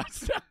stuff, you know.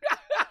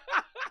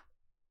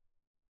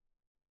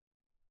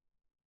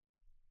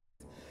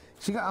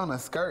 She got on a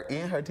skirt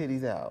and her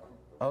titties out.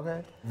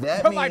 Okay.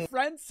 But my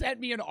friend sent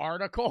me an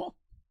article.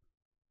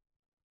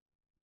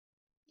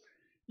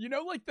 You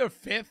know, like the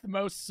 5th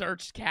most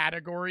searched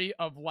category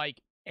of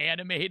like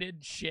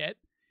animated shit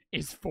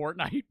is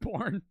Fortnite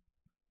porn.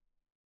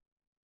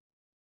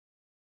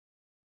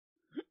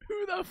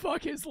 Who the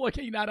fuck is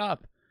looking that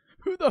up?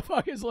 Who the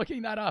fuck is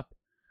looking that up?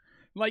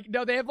 Like,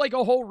 no, they have like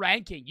a whole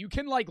ranking. You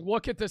can like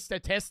look at the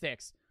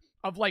statistics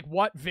of like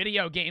what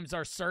video games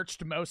are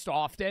searched most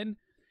often.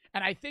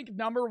 And I think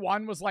number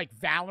 1 was like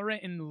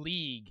Valorant and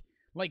League.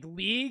 Like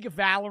League,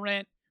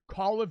 Valorant,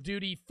 Call of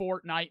Duty,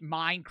 Fortnite,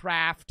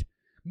 Minecraft.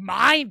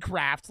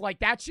 Minecraft! Like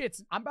that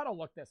shit's... I'm about to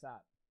look this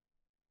up.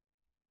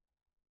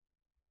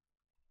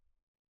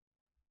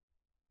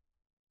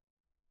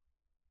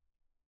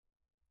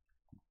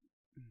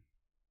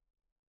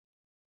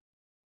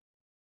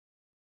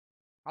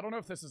 I don't know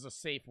if this is a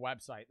safe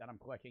website that I'm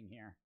clicking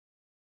here.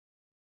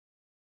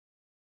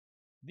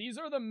 These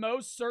are the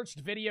most searched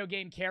video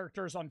game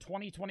characters on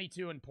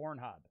 2022 in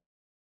Pornhub.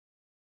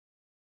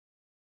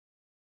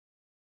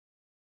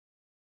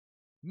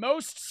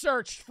 Most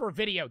searched for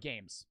video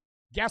games.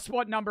 Guess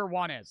what number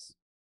 1 is?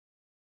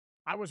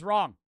 I was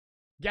wrong.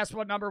 Guess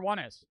what number 1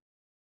 is?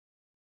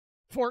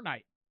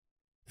 Fortnite.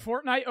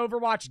 Fortnite,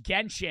 Overwatch,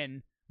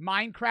 Genshin,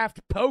 Minecraft,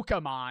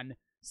 Pokemon,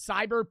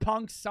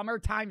 Cyberpunk,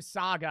 Summertime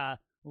Saga,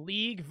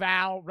 League,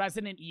 Val,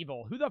 Resident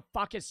Evil. Who the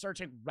fuck is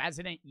searching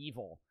Resident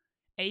Evil?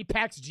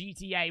 Apex,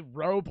 GTA,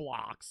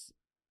 Roblox,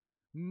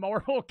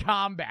 Mortal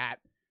Kombat,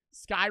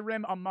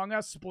 Skyrim, Among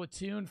Us,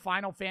 Splatoon,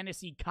 Final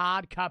Fantasy,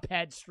 COD,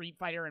 Cuphead, Street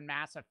Fighter, and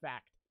Mass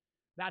Effect.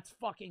 That's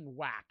fucking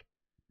whack.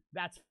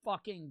 That's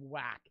fucking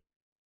whack.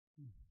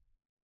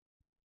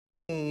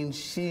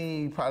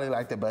 She probably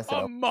like the best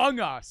of Among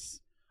Us.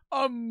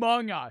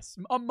 Among Us.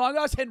 Among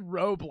Us and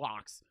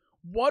Roblox.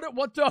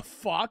 What the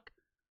fuck?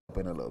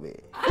 in a little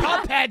bit.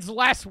 Cuphead's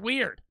less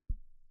weird.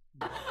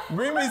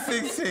 Bring me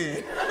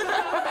 16.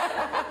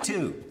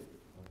 2.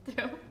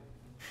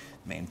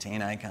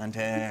 Maintain eye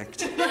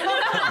contact.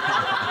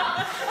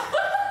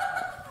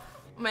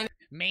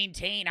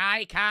 Maintain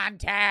eye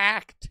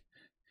contact.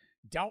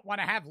 Don't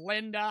want to have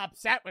Linda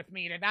upset with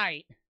me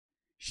tonight.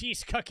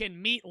 She's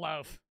cooking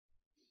meatloaf.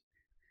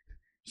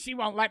 She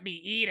won't let me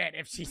eat it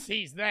if she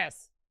sees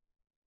this.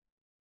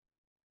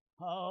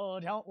 Oh,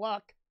 don't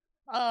look.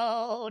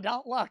 Oh,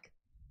 don't look.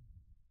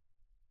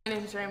 My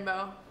name's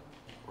Rainbow.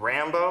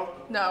 Rambo?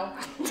 No.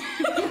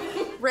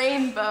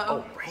 Rainbow.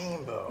 Oh,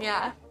 Rainbow.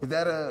 Yeah. Is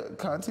that a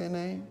content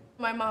name?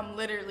 My mom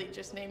literally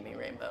just named me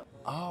Rainbow.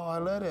 Oh, I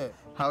love it.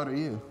 How old are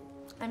you?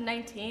 I'm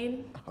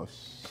 19. Oh,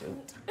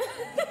 shoot.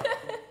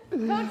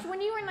 Coach,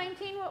 when you were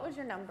 19, what was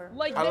your number?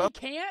 Like, they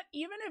can't,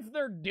 even if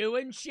they're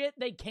doing shit,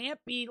 they can't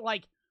be,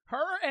 like,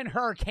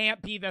 her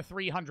can't be the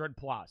 300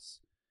 plus.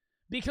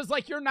 Because,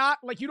 like, you're not,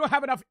 like, you don't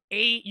have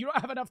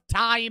enough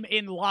time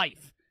in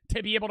life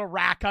to be able to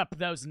rack up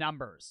those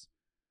numbers.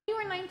 When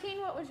you were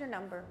 19, what was your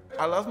number?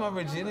 I lost my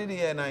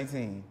virginity at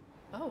 19.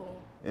 Oh.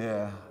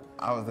 Yeah,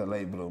 I was a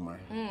late bloomer.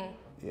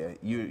 Yeah,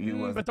 you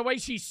was. But the way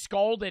she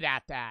scolded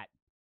at that.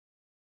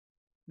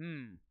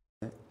 You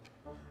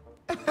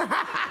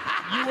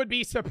would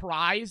be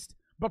surprised.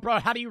 But, bro,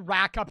 how do you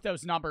rack up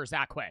those numbers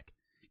that quick?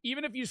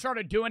 Even if you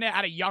started doing it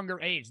at a younger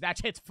age, that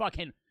shit's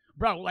fucking,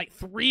 bro, like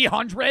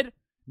 300?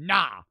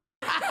 Nah.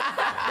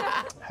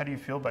 How do you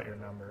feel about your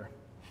number?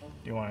 Do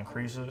you want to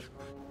increase it?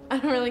 I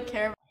don't really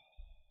care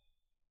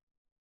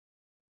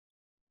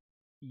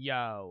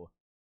Yo.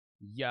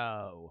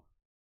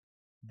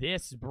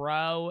 This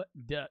bro,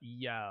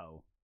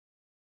 yo.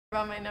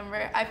 about my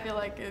number. I feel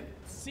like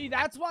it's... See,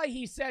 that's why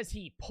he says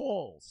he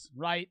pulls,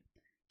 right?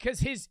 Because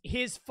his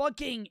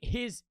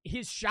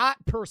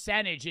shot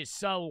percentage is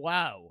so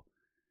low,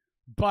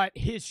 but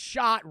his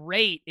shot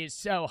rate is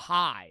so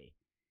high.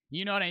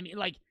 You know what I mean?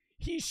 Like,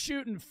 he's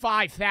shooting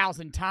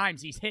 5,000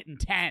 times, he's hitting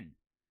 10.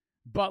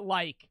 But,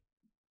 like,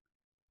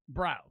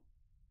 bro.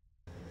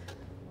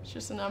 It's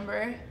just a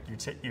number.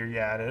 You're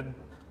yadded.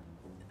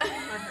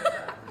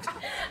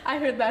 I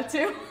heard that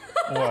too.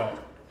 What?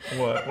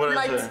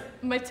 What is it?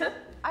 My tip?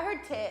 I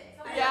heard tit.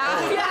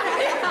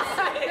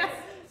 Yeah.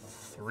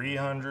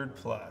 300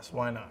 plus.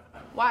 Why not?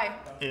 Why?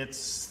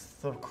 It's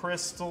the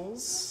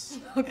crystals.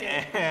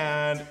 Okay.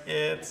 And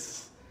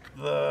it's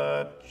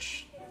the.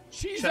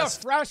 She's a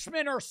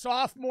freshman or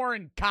sophomore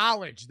in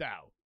college,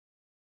 though.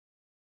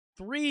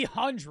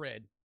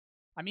 300.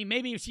 I mean,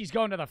 maybe if she's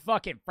going to the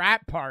fucking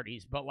frat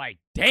parties, but like,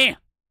 damn.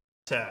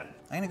 Sad.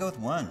 I'm gonna go with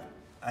 1.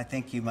 I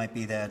think you might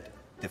be that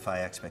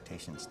defy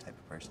expectations type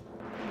of person.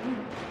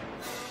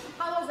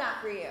 How was that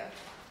for you?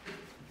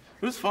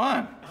 It was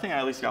fun. I think I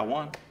at least got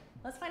 1.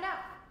 Let's find out.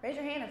 Raise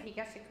your hand if he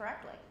guessed it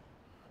correctly.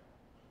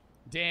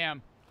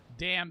 Damn,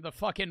 the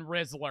fucking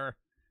Rizzler.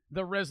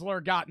 The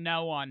Rizzler got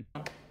no one.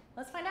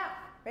 Let's find out.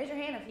 Raise your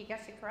hand if he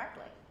guessed it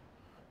correctly.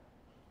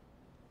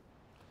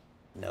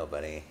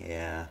 Nobody,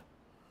 yeah.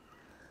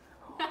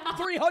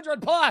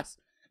 300 plus.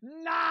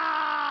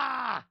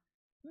 Nah.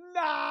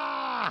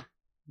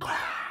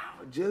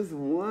 Just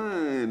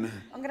 1.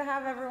 I'm gonna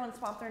have everyone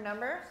swap their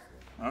numbers.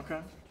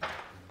 Okay.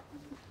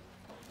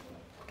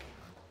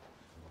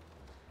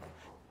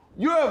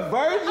 You're a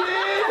virgin?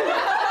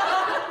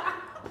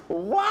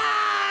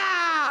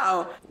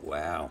 Wow!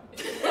 Wow.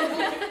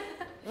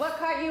 What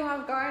caught you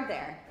off guard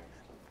there?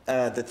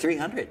 The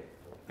 300.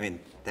 I mean,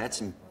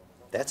 that's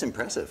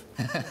impressive.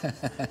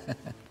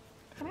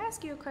 Can I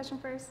ask you a question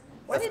first?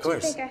 Why Of did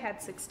course. you think I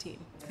had 16?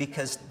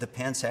 Because the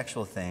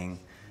pansexual thing,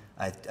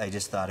 I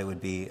just thought it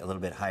would be a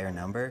little bit higher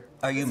number.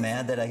 Are you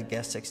mad that I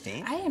guessed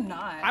 16? I am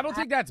not. I don't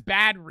think that's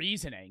bad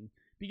reasoning,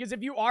 because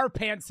if you are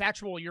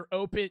pansexual, you're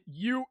open.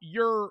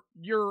 Your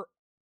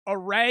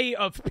array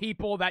of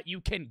people that you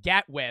can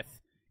get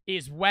with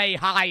is way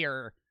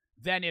higher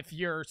than if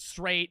you're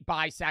straight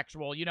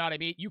bisexual. You know what I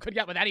mean? You could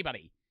get with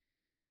anybody.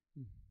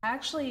 I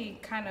actually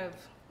kind of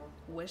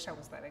wish I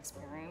was that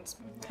experienced.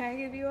 Can I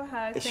give you a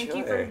hug? Sure. Thank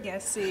you for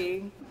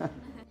guessing.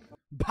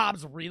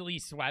 Bob's really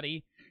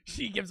sweaty.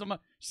 She gives him a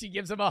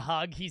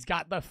hug. He's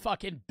got the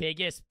fucking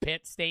biggest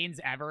pit stains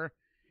ever.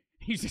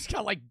 He's just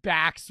got like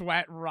back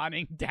sweat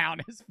running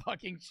down his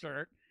fucking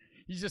shirt.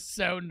 He's just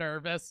so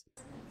nervous.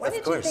 Why Of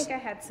did course. you think I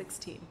had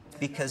 16?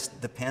 Because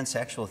the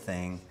pansexual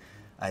thing,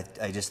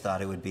 I just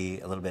thought it would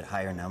be a little bit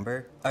higher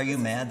number. Are you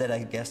mad that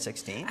I guessed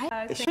 16?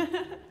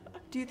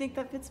 Do you think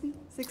that fits me?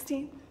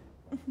 16?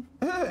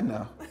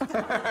 No.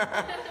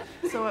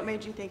 So what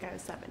made you think I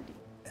was 70?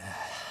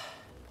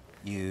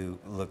 You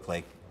look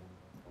like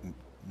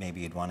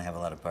maybe you'd want to have a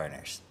lot of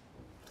partners.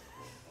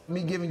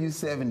 Me giving you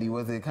 70,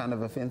 was it kind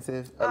of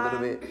offensive a little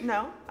bit?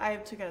 No, I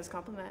took it as a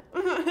compliment.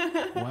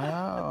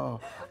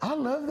 Wow. I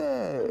love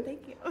that.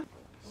 Thank you.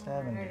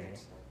 70.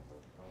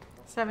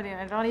 70,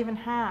 and I don't even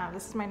have.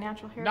 This is my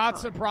natural hair Not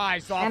color.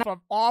 surprised.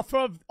 Off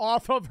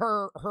of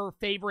her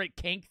favorite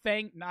kink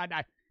thing. Nah.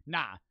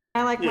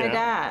 I like my Yeah.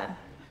 dad.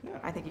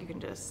 I think you can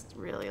just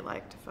really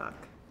like to fuck.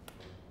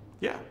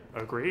 Yeah,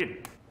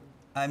 agreed.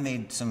 I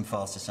made some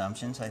false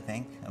assumptions, I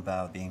think,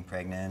 about being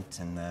pregnant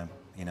and the,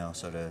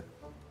 sort of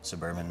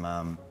suburban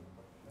mom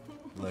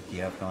look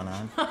you have going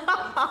on.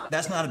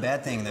 That's not a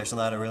bad thing. There's a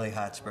lot of really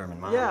hot suburban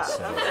moms. Yeah.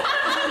 So.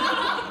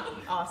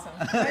 Awesome.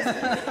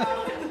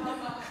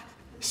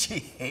 She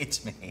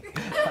hates me.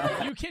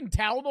 You can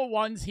tell the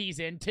ones he's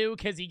into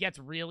because he gets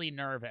really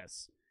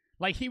nervous.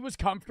 Like, he was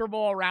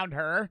comfortable around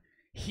her.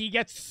 He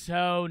gets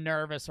so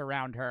nervous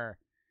around her.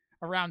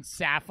 Around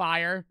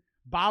Sapphire,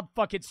 Bob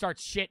fucking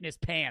starts shitting his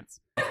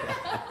pants.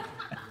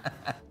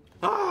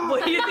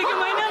 What do you think of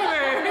my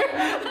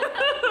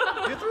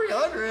number? You're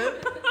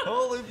 300.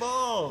 Holy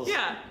balls.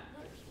 Yeah.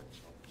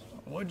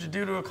 What'd you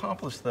do to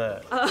accomplish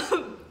that?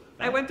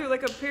 I went through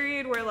like a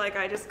period where like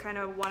I just kind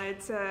of wanted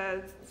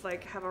to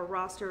like have a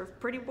roster of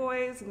pretty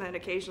boys, and then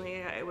occasionally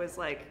it was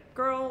like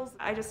girls.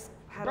 I just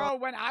had Bro,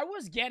 when I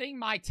was getting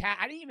my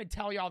I didn't even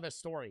tell y'all this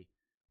story.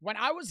 When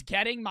I was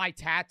getting my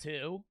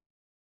tattoo,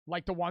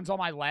 like the ones on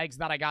my legs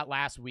that I got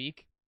last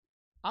week,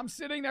 I'm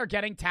sitting there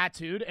getting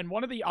tattooed, and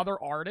one of the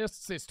other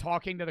artists is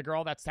talking to the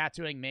girl that's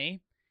tattooing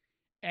me,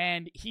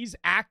 and he's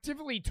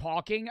actively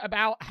talking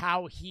about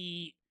how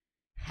he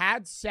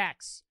had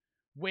sex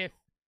with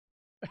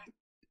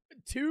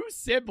 2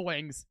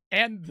 siblings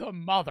and the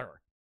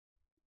mother.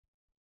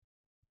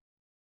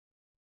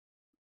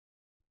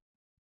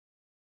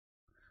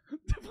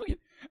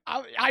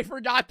 I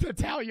forgot to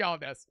tell y'all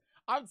this.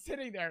 I'm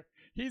sitting there.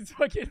 He's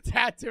fucking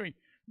tattooing.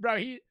 Bro,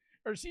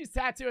 she's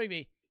tattooing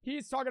me.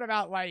 He's talking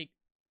about like,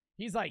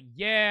 he's like,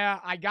 yeah,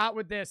 I got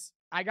with this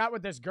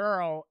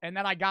girl, and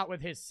then I got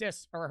with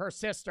her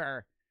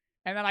sister,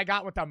 and then I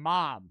got with the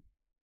mom.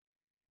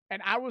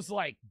 And I was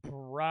like,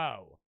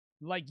 bro,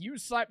 like you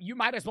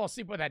might as well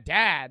sleep with a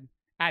dad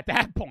at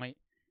that point.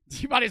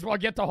 You might as well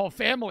get the whole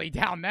family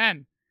down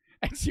then.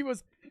 And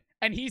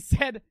he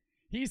said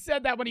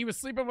that when he was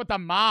sleeping with the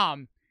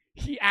mom,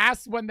 he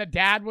asked when the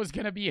dad was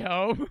going to be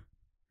home.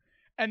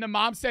 And the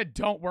mom said,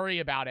 don't worry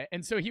about it.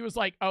 And so he was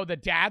like, oh, the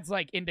dad's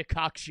like into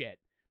cuck shit.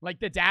 Like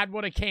the dad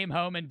would have came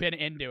home and been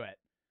into it.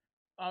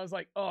 I was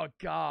like, oh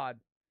God.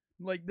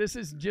 Like, this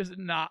is just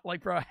not,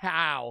 like, bro,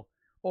 how?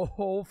 A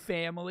whole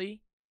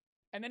family?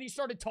 And then he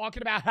started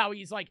talking about how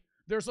he's, like,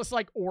 there's this,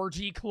 like,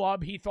 orgy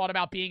club he thought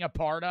about being a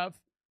part of.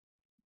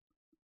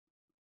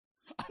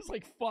 I was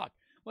like, fuck.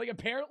 Like,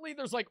 apparently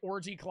there's, like,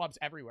 orgy clubs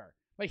everywhere.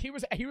 Like, he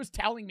was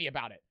telling me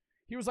about it.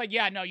 He was like,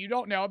 yeah, no, you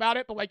don't know about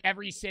it, but, like,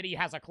 every city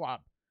has a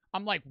club.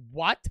 I'm like,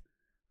 what?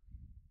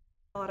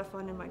 A lot of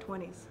fun in my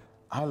 20s.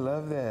 I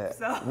love that.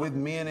 So- With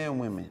men and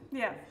women.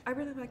 Yeah, I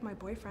really like my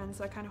boyfriend,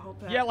 so I kind of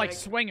hope that. Yeah, like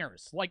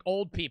swingers. Like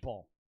old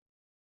people.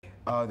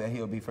 Oh, that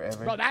he'll be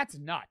forever? Bro, that's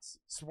nuts.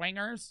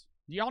 Swingers?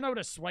 Do y'all know what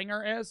a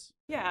swinger is?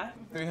 Yeah.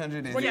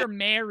 300 is... When you're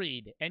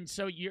married, and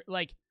so you're,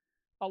 like,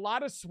 a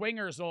lot of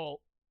swingers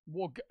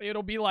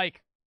it'll be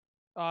like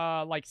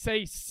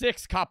say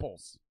 6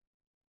 couples,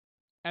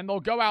 and they'll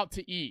go out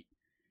to eat,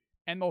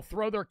 and they'll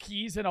throw their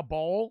keys in a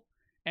bowl,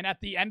 and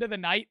at the end of the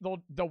night,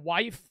 the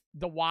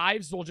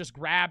wives will just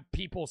grab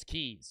people's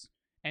keys,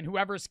 and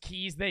whoever's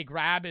keys they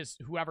grab is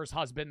whoever's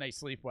husband they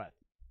sleep with.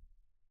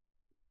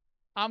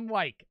 I'm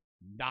like,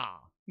 nah.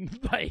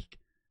 Like,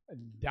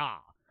 nah.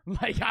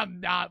 Like,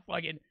 I'm not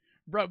fucking,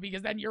 bro,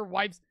 because then your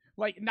wife's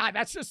like, nah,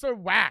 that's just so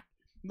whack.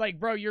 Like,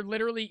 bro,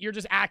 you're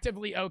just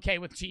actively okay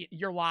with cheating.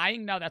 You're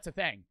lying? No, that's a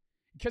thing.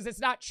 Because it's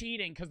not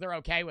cheating because they're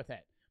okay with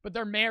it. But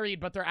they're married,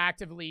 but they're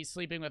actively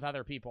sleeping with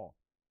other people.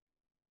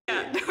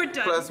 Yeah, we're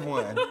done.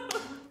 +1.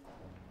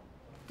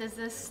 Does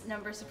this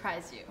number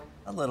surprise you?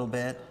 A little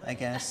bit, I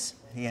guess.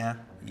 Yeah,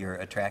 you're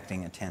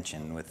attracting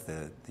attention with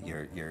the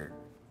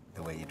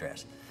way you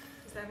dress.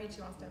 Does that mean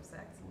she wants to have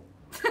sex?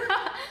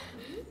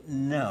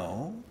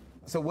 No.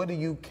 So what do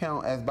you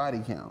count as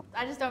body count?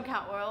 I just don't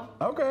count oral.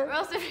 Okay. Or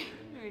else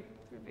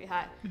it'd be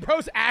hot.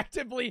 Bro's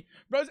actively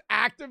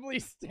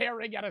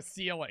staring at a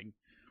ceiling.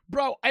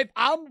 Bro, if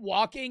I'm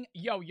walking,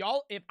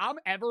 y'all, if I'm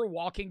ever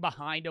walking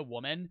behind a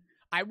woman,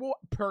 I will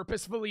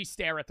purposefully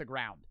stare at the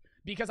ground.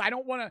 Because I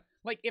don't want to,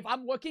 like, if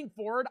I'm looking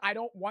forward, I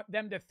don't want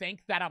them to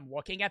think that I'm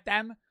looking at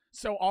them.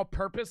 So I'll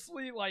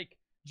purposely, like,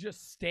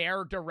 just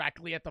stare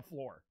directly at the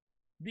floor.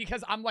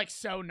 Because I'm, like,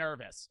 so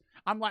nervous.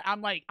 I'm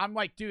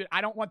like, dude, I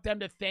don't want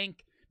them to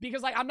think,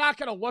 because, like, I'm not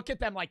going to look at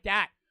them like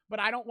that. But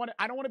I don't want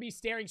to be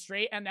staring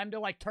straight and them to,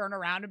 like, turn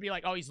around and be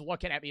like, oh, he's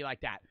looking at me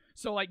like that.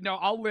 So, like, no,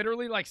 I'll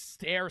literally, like,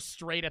 stare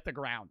straight at the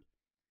ground.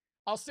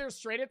 I'll stare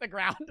straight at the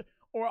ground,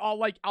 or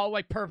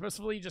I'll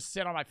purposefully just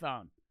sit on my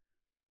phone.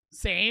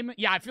 Same.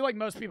 Yeah, I feel like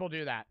most people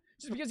do that.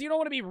 Just because you don't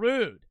want to be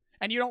rude.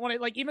 And you don't want to,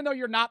 like, even though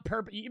you're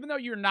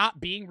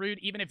not being rude,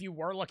 even if you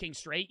were looking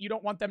straight, you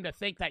don't want them to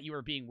think that you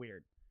were being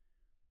weird.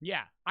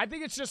 Yeah, I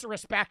think it's just a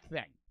respect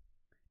thing.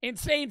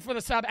 Insane for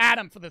the sub.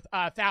 Adam for the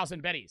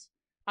 1,000 biddies.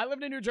 I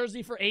lived in New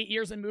Jersey for 8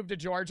 years and moved to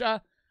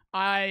Georgia.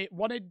 I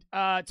wanted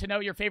to know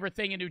your favorite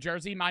thing in New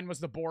Jersey. Mine was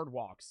the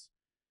boardwalks.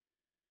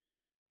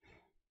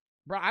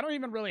 Bro, I don't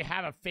even really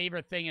have a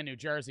favorite thing in New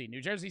Jersey.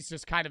 New Jersey's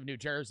just kind of New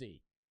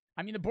Jersey.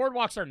 I mean, the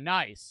boardwalks are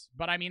nice,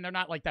 but I mean, they're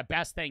not like the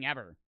best thing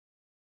ever.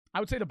 I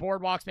would say the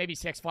boardwalks, maybe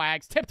Six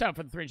Flags. Tiptoe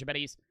for the 300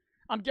 biddies.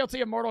 I'm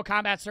guilty of Mortal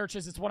Kombat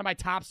searches. It's one of my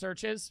top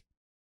searches.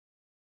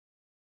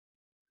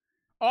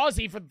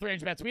 Aussie for the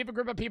 300 bets. We have a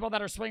group of people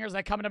that are swingers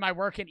that come into my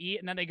work and eat,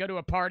 and then they go to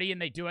a party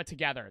and they do it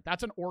together.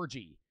 That's an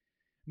orgy.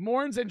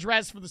 Morns and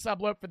Dress for the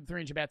subloop for the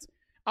 300 bets.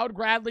 I would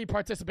gladly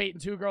participate in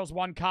 2 Girls,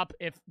 1 Cup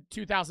if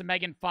 2000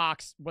 Megan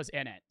Fox was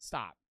in it.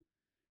 Stop.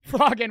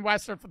 Frog and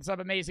Western for the sub.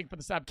 Amazing for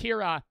the sub.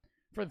 Kira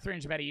for the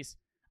 300 betties.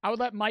 I would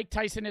let Mike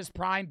Tyson his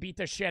prime beat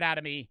the shit out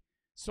of me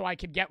so I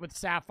could get with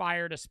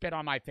Sapphire to spit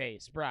on my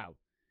face. Bro.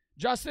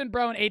 Justin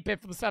Bro and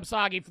 8-Bit for the sub.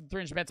 Soggy for the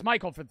 300 bets.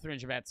 Michael for the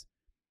 300 bets.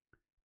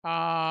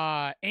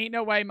 Ain't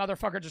no way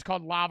motherfucker just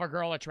called Lava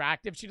Girl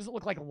attractive. She doesn't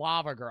look like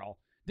Lava Girl.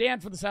 Dan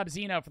for the sub.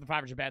 Zeno for the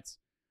 500 bets.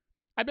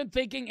 I've been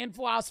thinking in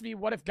philosophy,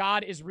 what if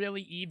God is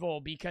really evil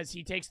because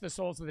he takes the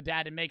souls of the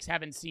dead and makes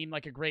heaven seem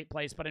like a great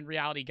place, but in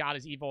reality, God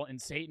is evil, and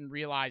Satan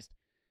realized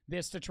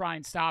this to try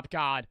and stop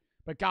God,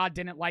 but God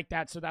didn't like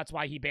that, so that's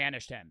why he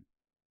banished him.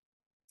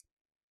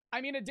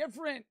 I mean,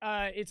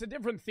 it's a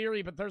different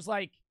theory, but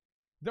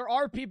there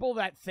are people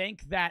that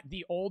think that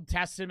the Old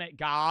Testament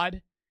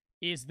God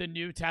is the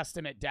New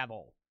Testament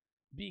devil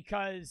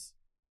because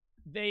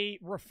they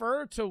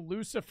refer to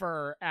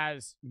Lucifer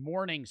as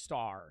morning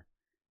star.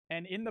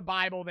 And in the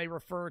Bible, they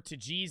refer to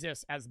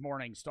Jesus as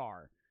morning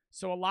star.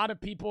 So a lot of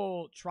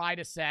people try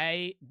to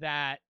say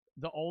that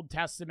the Old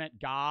Testament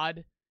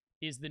God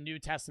is the New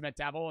Testament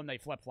devil, and they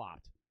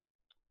flip-flopped.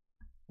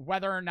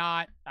 Whether or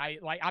not,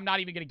 I'm not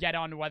even going to get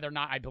on to whether or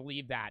not I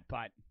believe that,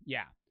 but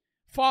yeah.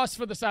 Foss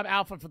for the sub,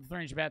 Alpha for the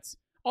 300 bets.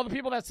 All the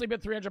people that sleep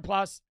at 300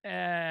 plus,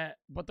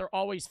 but they're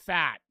always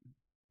fat.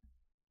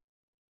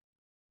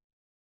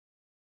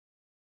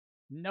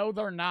 No,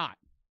 they're not.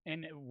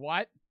 And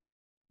what?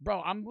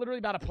 Bro, I'm literally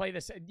about to play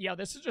this. Yo,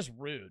 this is just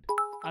rude.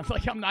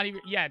 I'm not even,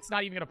 yeah, it's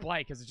not even going to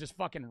play because it's just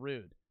fucking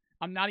rude.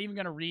 I'm not even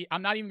going to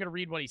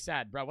read what he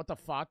said, bro. What the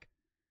fuck?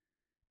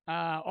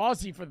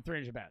 Aussie for the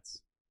 300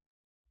 bets.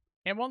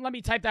 And won't let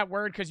me type that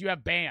word because you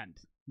have banned.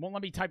 Won't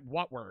let me type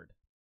what word?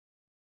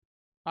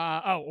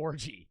 Oh,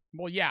 orgy.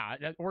 Well, yeah,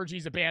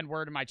 orgy's a banned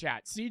word in my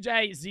chat.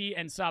 CJ, Z,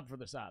 and sub for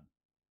the sub.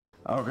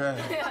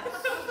 Okay.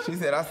 She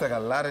said I suck a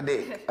lot of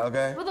dick.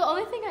 Okay. Well, the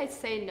only thing I'd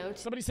say no to.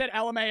 Somebody said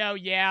LMAO,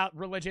 yeah,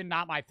 religion,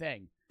 not my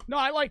thing. No,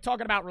 I like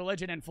talking about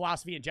religion and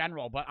philosophy in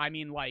general, but I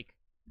mean, like,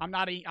 I'm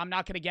not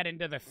going to get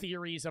into the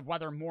theories of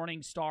whether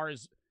Morning Star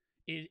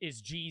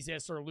is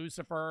Jesus or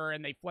Lucifer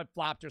and they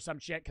flip-flopped or some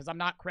shit, because I'm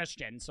not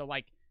Christian, so,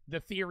 like, the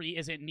theory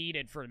isn't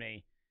needed for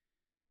me.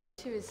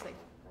 Two is, like,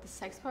 the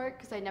sex part,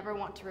 because I never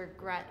want to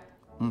regret.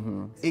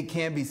 It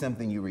can be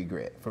something you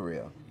regret, for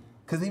real.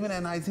 Because even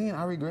at 19,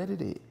 I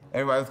regretted it.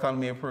 Everybody was calling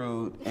me a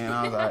prude, and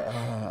I was like,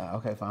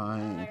 okay,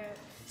 fine.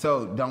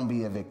 So don't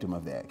be a victim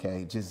of that,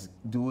 okay? Just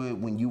do it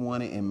when you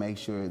want it and make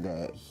sure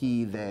that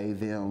he, they,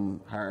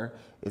 them, her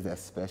is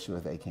as special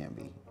as they can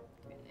be.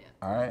 Yeah.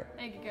 All right?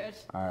 Thank you, Coach.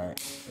 All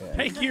right. Yeah.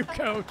 Thank you,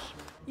 Coach.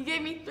 You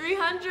gave me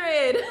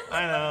 300.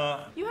 I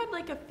know. You had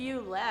like a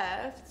few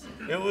left.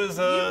 It was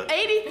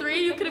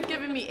 83. You could have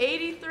given me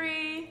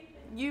 83.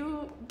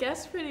 You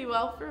guessed pretty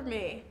well for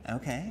me.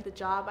 Okay. The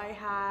job I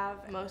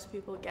have, most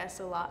people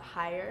guess a lot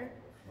higher.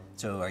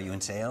 So are you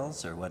in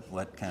sales or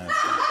what kind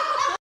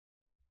of?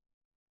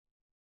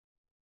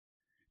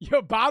 Yo,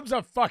 Bob's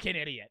a fucking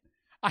idiot.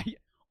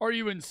 Are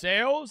you in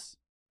sales?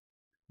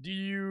 Do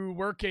you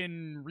work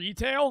in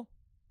retail?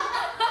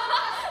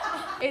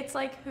 It's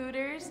like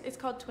Hooters. It's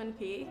called Twin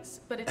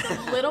Peaks, but it's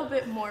a little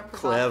bit more provocative.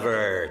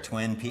 Clever.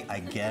 Twin Peaks. I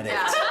get it.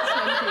 Yeah,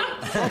 Twin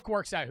Peaks. Brooke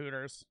works at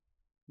Hooters.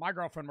 My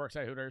girlfriend works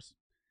at Hooters.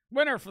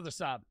 Winner for the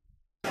sub.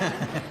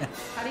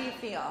 How do you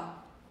feel?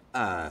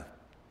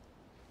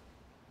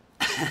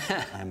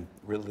 I'm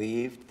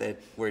relieved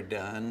that we're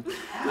done. If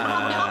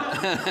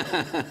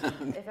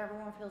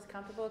everyone feels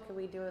comfortable, could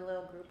we do a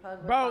little group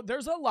hug? Bro,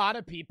 there's a lot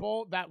of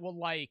people that will,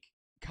 like,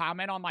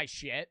 comment on my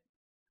shit,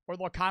 or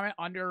they'll comment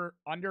under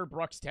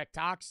Brooke's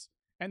TikToks,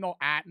 and they'll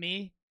at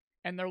me,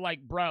 and they're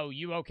like, bro,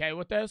 you okay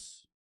with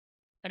this?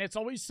 And it's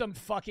always some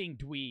fucking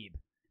dweeb.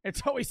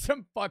 It's always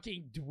some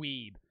fucking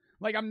dweeb.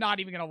 Like, I'm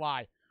not even gonna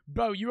lie.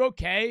 Bro, you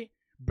okay?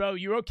 Bro,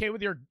 you okay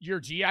with your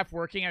GF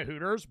working at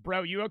Hooters?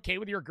 Bro, you okay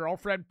with your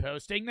girlfriend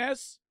posting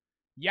this?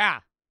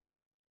 Yeah.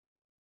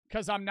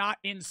 Because I'm not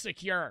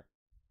insecure.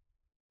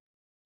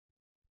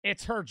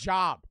 It's her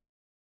job.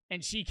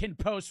 And she can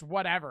post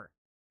whatever.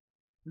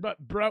 But,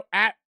 bro,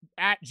 at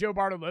Joe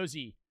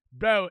Bartolozzi,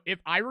 bro, if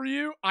I were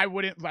you, I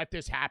wouldn't let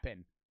this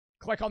happen.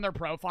 Click on their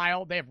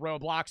profile. They have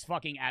Roblox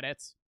fucking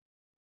edits.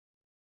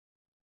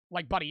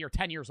 Like, buddy, you're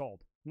 10 years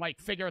old. Like,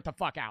 figure it the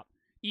fuck out.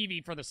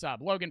 Evie for the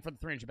sub. Logan for the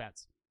 300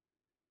 bets.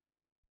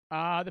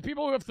 The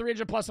people who have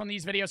 300 plus on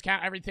these videos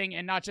count everything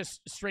and not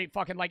just straight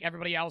fucking like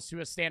everybody else who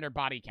has standard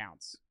body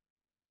counts.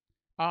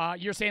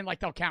 You're saying like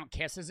they'll count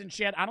kisses and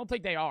shit? I don't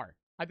think they are.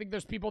 I think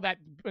there's people that,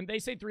 when they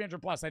say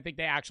 300 plus, I think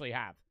they actually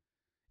have.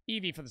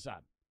 Evie for the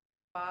sub.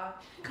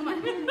 Come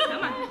on,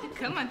 come on,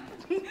 come on.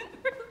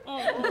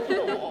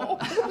 Oh.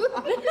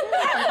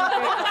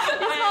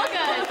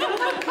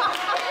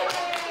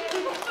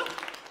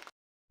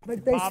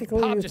 But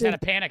basically, Bob you just had a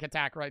think, panic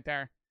attack right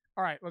there.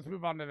 All right, let's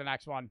move on to the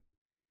next one.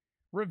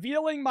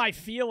 Revealing my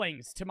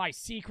feelings to my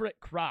secret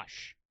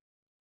crush.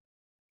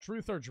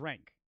 Truth or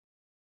drink?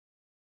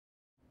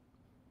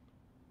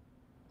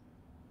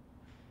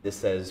 This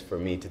says for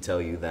me to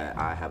tell you that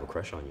I have a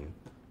crush on you.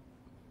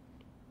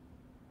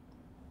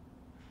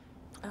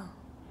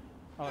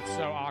 Oh, it's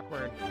so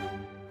awkward.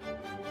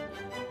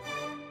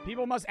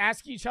 People must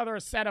ask each other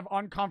a set of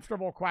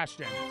uncomfortable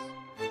questions.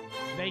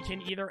 They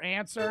can either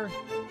answer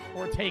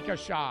or take a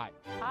shot.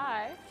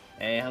 Hi.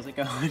 Hey, how's it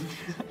going?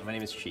 My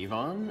name is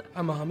Shivon.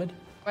 I'm Mohammed.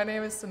 My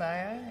name is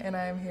Sanaya, and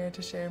I'm here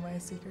to share my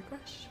secret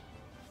crush.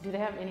 Do they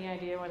have any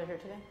idea why they're here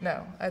today?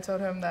 No, I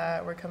told him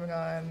that we're coming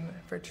on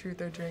for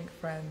Truth or Drink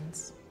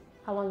Friends.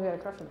 How long have you had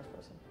a crush on this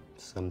person?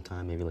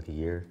 Sometime, maybe like a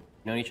year.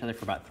 Known each other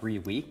for about 3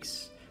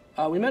 weeks.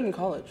 We met in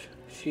college.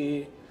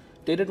 She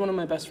dated one of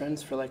my best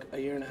friends for like a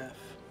year and a half.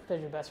 Does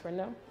your best friend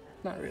know?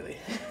 Not really.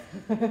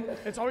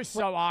 It's always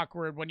so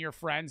awkward when your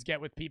friends get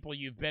with people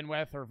you've been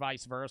with or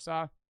vice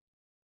versa.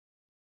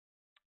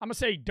 I'm going to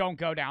say don't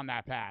go down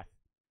that path.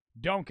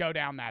 Don't go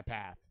down that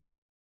path.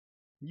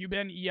 You've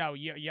been,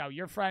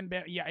 your friend,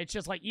 it's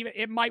just like, even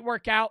it might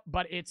work out,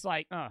 but it's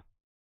like,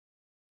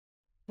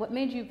 What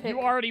made you pick? You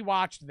already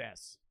watched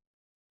this.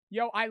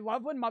 Yo, I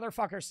love when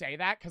motherfuckers say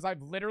that because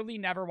I've literally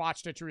never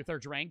watched a Truth or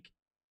Drink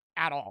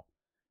at all.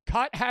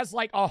 Cut has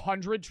like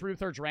 100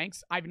 Truth or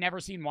Drinks. I've never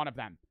seen one of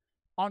them.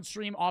 On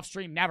stream, off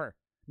stream, never.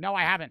 No,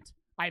 I haven't.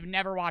 I've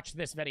never watched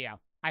this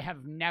video. I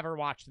have never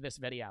watched this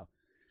video.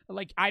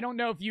 Like, I don't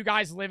know if you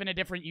guys live in a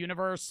different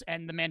universe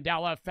and the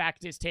Mandela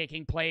effect is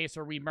taking place,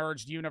 or we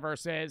merged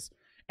universes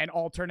and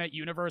alternate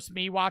universe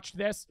me watched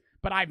this,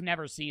 but I've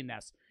never seen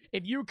this.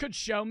 If you could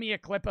show me a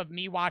clip of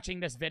me watching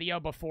this video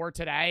before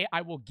today,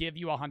 I will give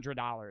you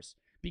 $100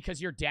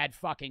 because you're dead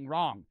fucking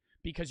wrong,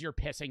 because you're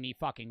pissing me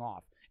fucking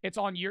off. It's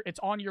on your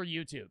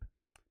YouTube.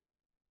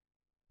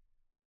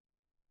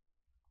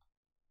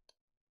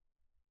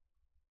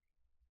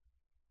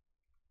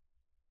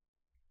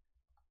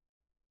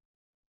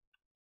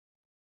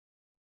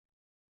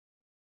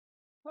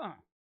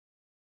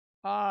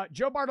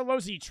 Joe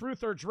Bartolozzi,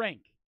 truth or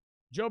drink?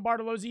 Joe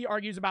Bartolozzi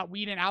argues about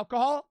weed and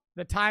alcohol.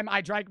 The time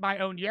I drank my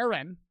own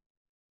urine.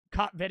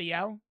 Cut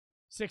video.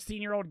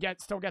 16-year-old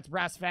still gets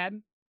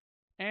breastfed.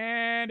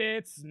 And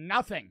it's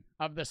nothing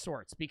of the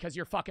sorts because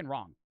you're fucking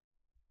wrong.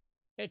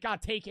 It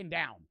got taken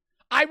down.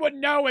 I would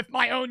know if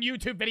my own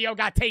YouTube video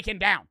got taken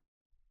down.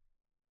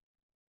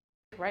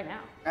 Right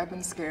now. I've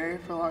been scary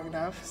for long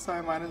enough, so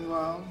I might as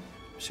well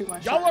shoot my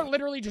Y'all shot. are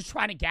literally just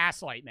trying to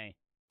gaslight me.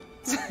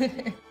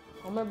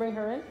 I'm gonna bring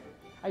her in.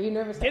 Are you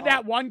nervous? Did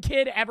that one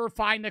kid ever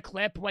find the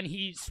clip when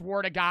he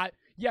swore to God?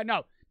 Yeah,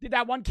 no. Did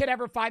that one kid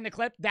ever find the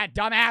clip? That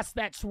dumbass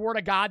that swore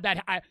to God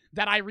that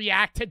I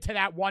reacted to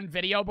that one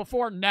video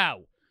before?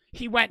 No.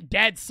 He went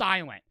dead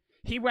silent.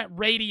 He went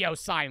radio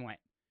silent.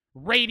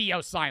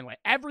 Radio silent.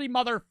 Every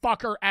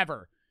motherfucker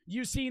ever.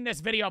 You seen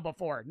this video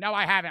before? No,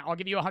 I haven't. I'll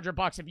give you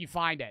 $100 if you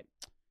find it.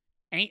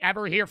 Ain't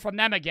ever hear from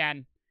them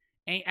again.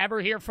 Ain't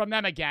ever hear from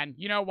them again.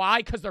 You know why?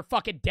 Because they're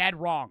fucking dead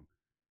wrong.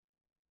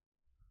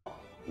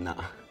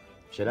 Nah.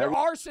 There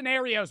are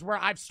scenarios where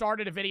I've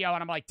started a video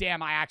and I'm like,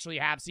 damn, I actually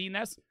have seen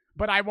this,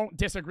 but I won't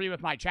disagree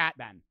with my chat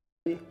then.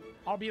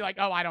 I'll be like,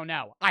 oh, I don't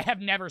know. I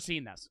have never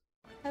seen this.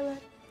 Hello.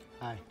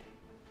 Hi.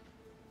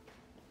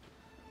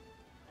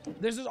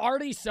 This is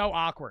already so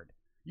awkward.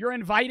 You're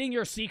inviting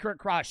your secret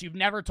crush. You've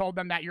never told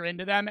them that you're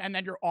into them, and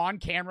then you're on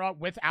camera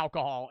with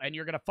alcohol, and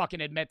you're going to fucking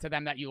admit to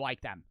them that you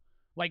like them.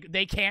 Like,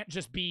 they can't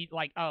just be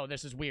like, oh,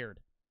 this is weird.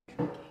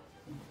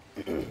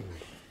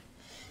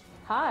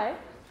 Hi.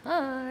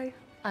 Hi.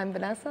 I'm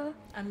Vanessa.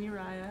 I'm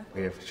Uriah.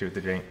 We have Truth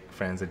or Drink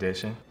Friends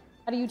Edition.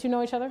 How do you two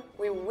know each other?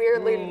 We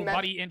weirdly Ooh, met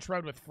buddy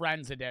introed with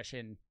Friends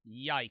Edition.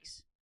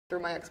 Yikes. through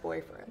my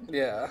ex-boyfriend.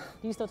 Yeah.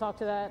 Do you still talk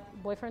to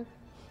that boyfriend?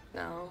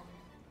 No.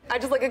 I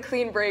just like a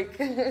clean break.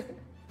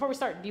 Before we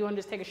start, do you want to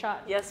just take a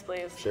shot? Yes,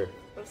 please. Sure.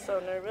 I'm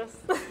so nervous.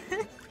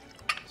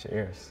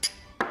 Cheers.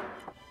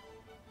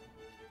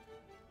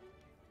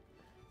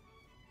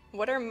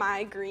 What are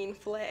my green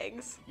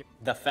flags?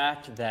 The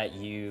fact that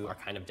you are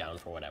kind of down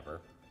for whatever,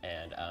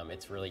 and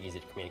it's really easy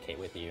to communicate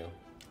with you.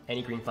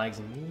 Any green flags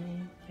in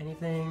me?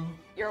 Anything?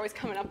 You're always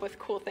coming up with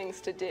cool things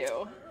to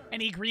do.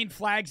 Any green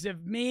flags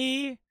of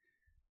me?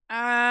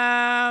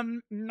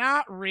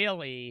 Not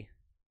really.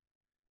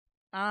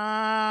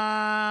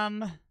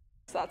 So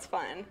that's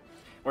fun.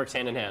 Works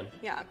hand in hand.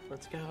 Yeah.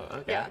 Let's go.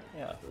 Okay.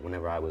 Yeah.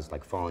 Whenever I was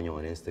like following you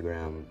on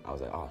Instagram, I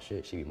was like, oh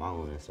shit, she be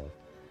modeling and stuff.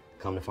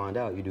 Come to find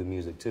out, you do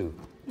music too.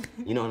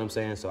 You know what I'm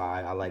saying? So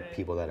I like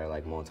people that are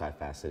like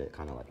multifaceted,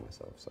 kind of like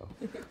myself. So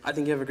I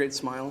think you have a great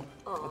smile.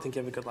 I think you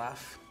have a good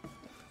laugh.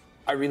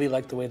 I really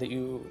like the way that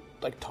you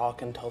like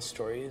talk and tell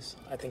stories.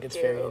 I think it's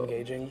very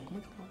engaging. Oh my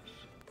gosh,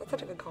 that's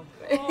such a good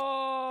compliment.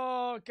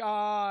 Oh,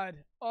 God.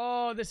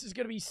 Oh, this is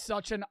going to be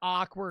such an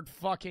awkward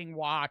fucking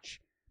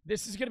watch.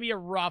 This is going to be a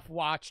rough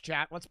watch,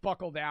 chat. Let's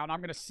buckle down. I'm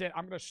going to sit.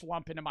 I'm going to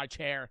slump into my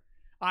chair.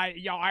 I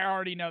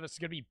already know this is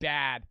going to be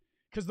bad.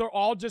 Because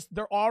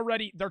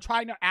they're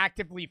trying to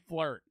actively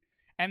flirt.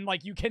 And,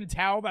 like, you can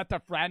tell that the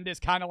friend is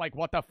kind of like,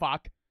 what the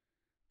fuck?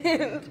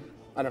 I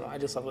don't know. I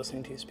just love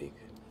listening to you speak.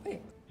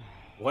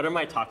 What are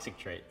my toxic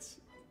traits?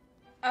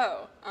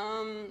 Oh,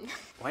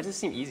 Why does this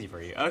seem easy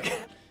for you? Okay.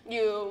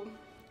 you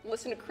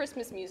listen to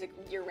Christmas music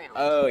year round.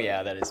 Oh,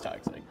 yeah, that is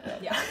toxic.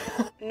 Yeah.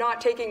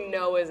 Not taking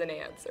no as an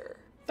answer.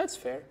 That's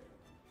fair.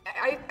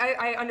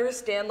 I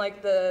understand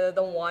like the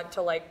want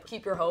to like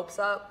keep your hopes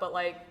up, but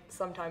like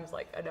sometimes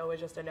like a no is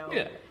just a no.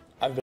 Yeah.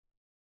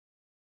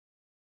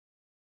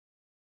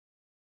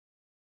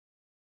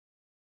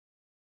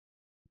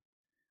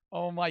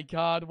 Oh my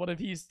God, what if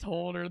he's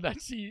told her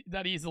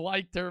that he's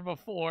liked her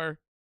before?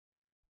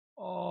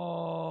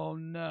 Oh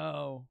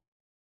no.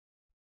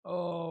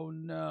 Oh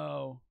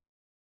no.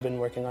 I've been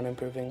working on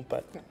improving,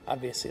 but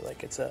obviously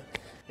like it's a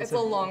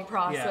long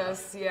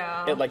process,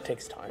 yeah. It like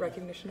takes time.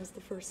 Recognition is the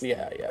first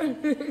step.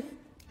 Yeah.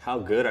 How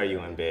good are you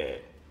in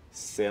bed?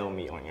 Sell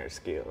me on your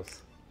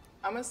skills.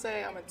 I'm gonna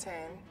say I'm a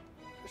 10,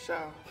 for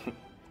sure.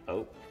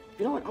 Oh.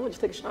 You know what? I'm gonna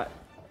just take a shot.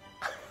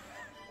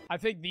 I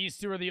think these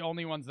two are the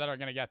only ones that are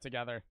gonna get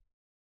together.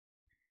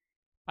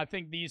 I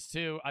think these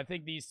two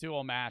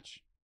will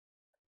match.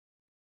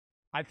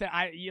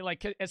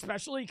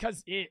 Especially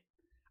because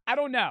I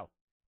don't know.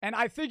 And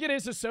I think it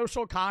is a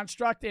social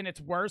construct and it's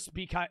worse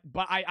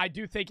but I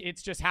do think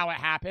it's just how it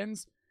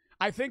happens.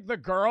 I think the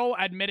girl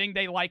admitting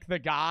they like the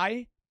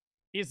guy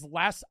is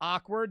less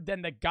awkward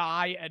than the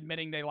guy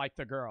admitting they like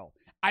the girl.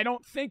 I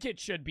don't think it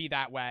should be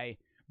that way,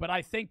 but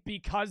I think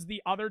because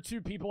the other two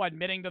people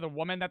admitting to the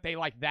woman that they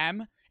like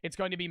them, it's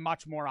going to be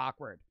much more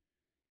awkward.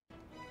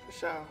 For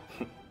sure.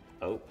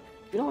 Oh.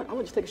 You know what? I'm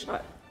gonna just take a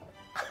shot.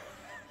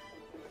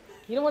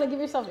 You don't want to give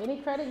yourself any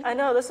credit? I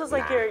know, this was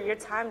like your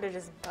time to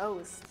just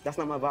boast. That's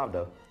not my vibe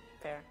though.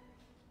 Fair.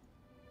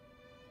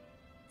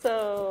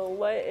 So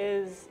what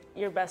is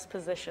your best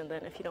position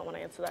then, if you don't want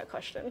to answer that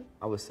question?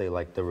 I would say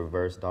like the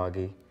reverse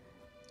doggy.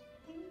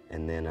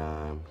 And then,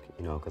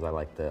 you know, because I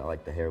like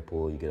the hair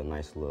pull, you get a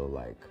nice little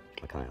like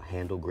kind of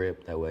handle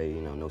grip. That way,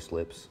 you know, no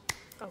slips.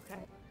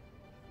 Okay.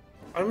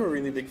 I'm a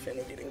really big fan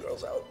of eating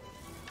girls out.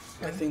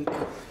 I think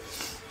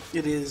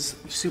it is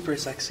super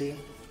sexy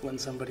when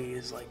somebody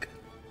is like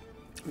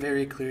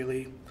very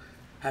clearly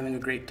having a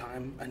great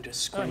time and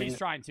just Oh, screaming. he's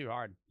trying too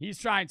hard. He's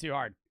trying too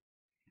hard.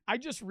 I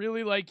just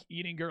really like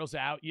eating girls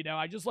out, you know.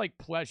 I just like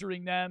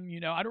pleasuring them, you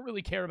know. I don't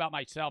really care about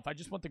myself. I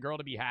just want the girl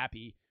to be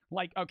happy.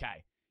 Like,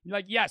 okay.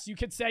 Like, yes, you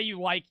could say you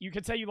like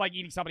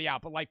eating somebody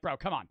out, but like, bro,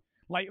 come on.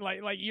 Like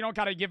you don't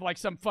gotta give like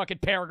some fucking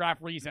paragraph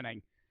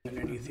reasoning.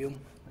 Underneath you,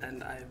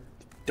 and I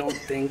don't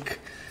think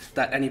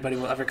that anybody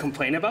will ever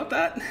complain about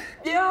that.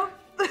 Yeah.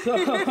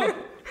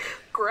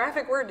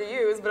 Graphic word to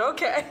use, but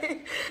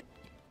okay.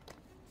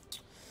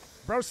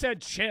 Bro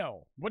said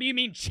chill. What do you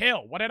mean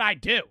chill? What did I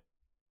do?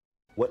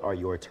 What are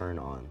your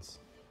turn-ons?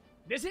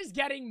 This is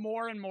getting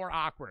more and more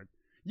awkward.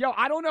 Yo,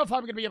 I don't know if I'm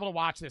gonna be able to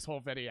watch this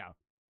whole video.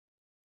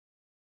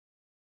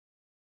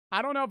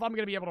 I don't know if I'm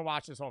gonna be able to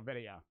watch this whole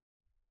video.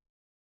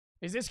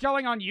 Is this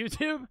going on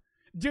YouTube?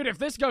 Dude, if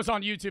this goes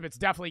on YouTube, it's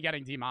definitely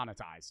getting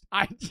demonetized.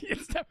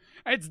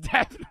 It's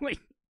definitely...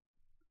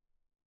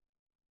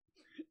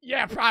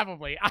 Yeah,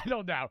 probably. I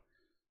don't know.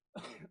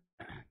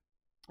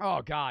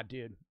 Oh, God,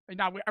 dude.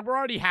 Now, we're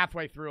already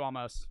halfway through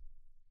almost.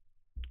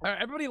 All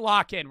right, everybody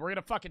lock in. We're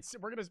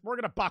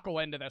gonna buckle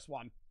into this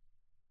one.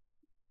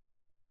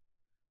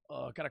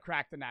 Oh, gotta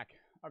crack the neck.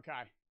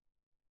 Okay.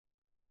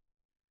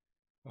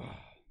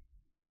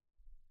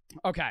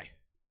 Okay.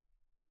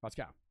 Let's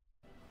go.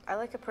 I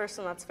like a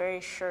person that's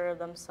very sure of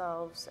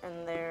themselves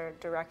and their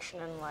direction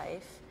in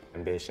life.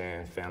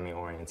 Ambition,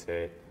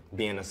 family-oriented,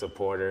 being a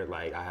supporter.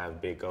 Like, I have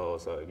big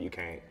goals, so if you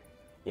can't,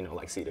 you know,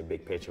 like, see the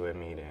big picture with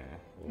me, then,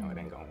 you know, it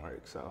ain't gonna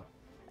work, so.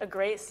 A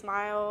great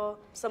smile,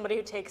 somebody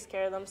who takes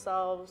care of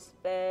themselves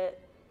a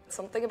bit.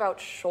 Something about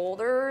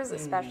shoulders,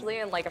 especially,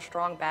 and like a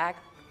strong back.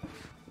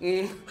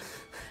 Woo.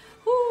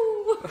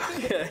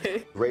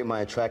 Okay. Rate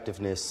my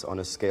attractiveness on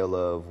a scale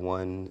of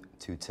 1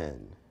 to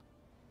 10.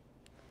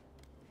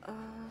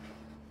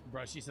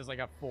 Bro, she says like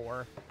a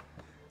 4.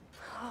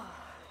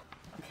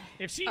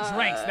 If she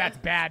drinks, that's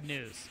bad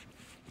news.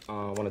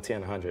 1 to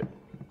 10, 100.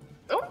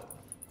 Oh.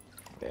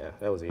 Yeah,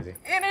 that was easy.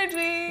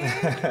 Energy.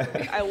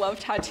 I love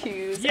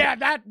tattoos. Yeah,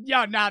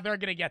 they're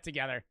gonna get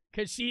together.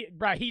 Cause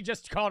he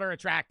just called her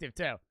attractive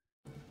too.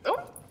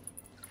 Oh.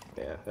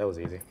 Yeah, that was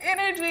easy.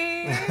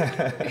 Energy.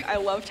 I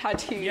love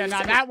tattoos. Yeah,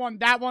 nah,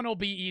 that one will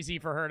be easy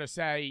for her to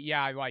say,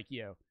 yeah, I like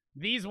you.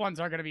 These ones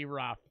are gonna be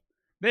rough.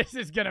 This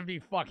is gonna be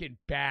fucking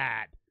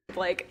bad.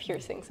 Like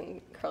piercings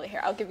and curly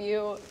hair. I'll give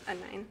you a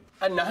 9.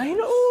 A 9?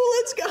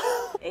 Oh, let's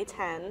go. A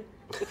 10,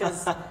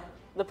 because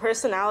the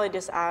personality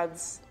just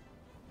adds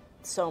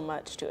so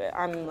much to it.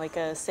 I'm like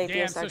a sapiosexual.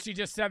 Damn, so she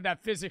just said that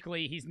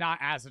physically he's not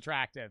as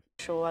attractive.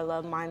 I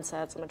love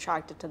mindsets. I'm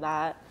attracted to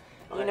that.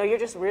 You know, you're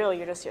just real.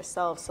 You're just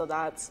yourself. So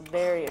that's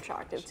very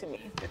attractive to me.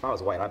 If I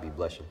was white, I'd be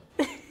blushing.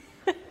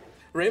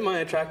 Rate my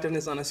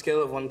attractiveness on a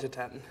scale of 1 to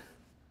 10.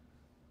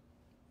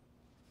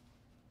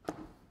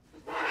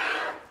 Yeah,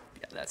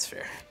 that's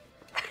fair.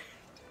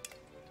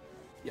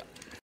 Yeah.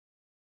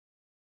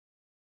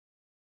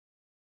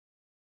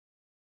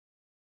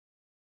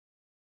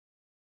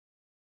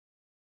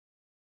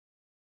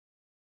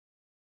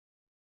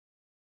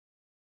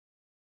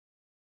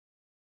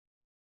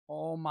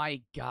 Oh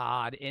my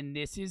God. And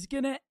this is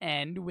gonna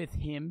end with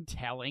him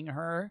telling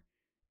her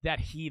that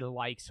he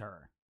likes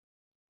her.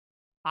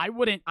 I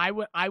wouldn't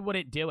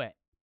do it.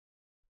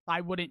 I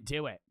wouldn't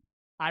do it.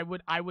 I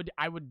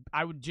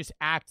would just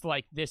act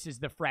like this is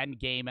the friend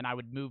game and I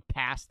would move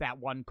past that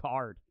one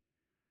card.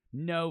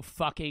 No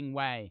fucking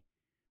way.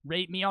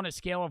 Rate me on a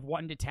scale of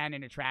 1 to 10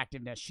 in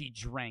attractiveness. She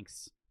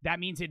drinks. That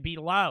means it'd be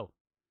low.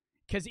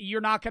 Cause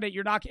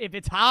if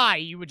it's high,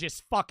 you would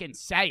just fucking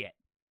say it.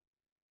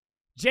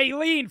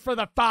 Jaylene for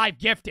the 5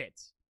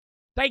 gifteds.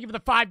 Thank you for the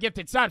 5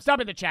 gifted subs.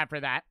 Sub in the chat for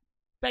that.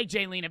 Thank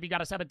Jaylene if you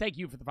got a sub, and thank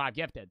you for the 5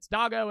 gifteds.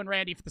 Doggo and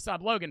Randy for the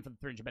sub. Logan for the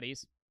 300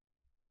 biddies.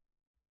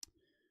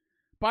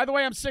 By the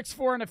way, I'm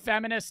 6'4" and a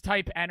feminist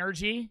type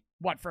energy.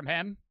 What, from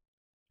him?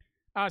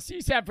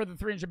 CSAB for the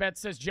 300 bits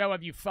says, Joe,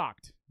 have you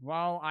fucked?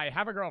 Well, I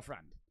have a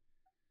girlfriend.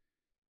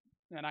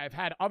 And I've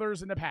had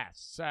others in the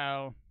past.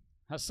 So,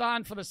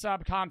 Hassan for the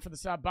sub, Khan for the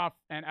sub, Buff,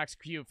 and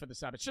XQ for the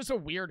sub. It's just a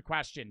weird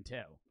question,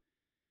 too.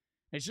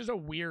 It's just a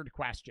weird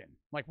question.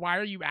 Like, why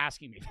are you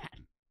asking me that?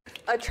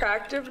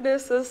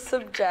 Attractiveness is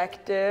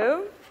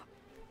subjective,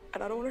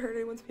 and I don't want to hurt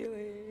anyone's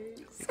feelings.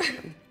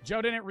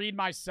 Joe didn't read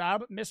my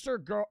sub. Mr.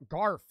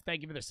 Garf,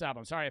 thank you for the sub.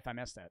 I'm sorry if I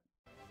missed it.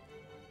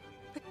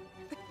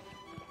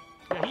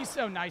 Yeah, he's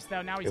so nice,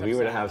 though. Now he's If we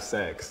were to have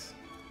sex,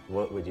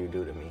 what would you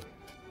do to me?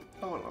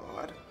 Oh,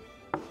 Lord.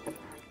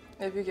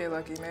 If you get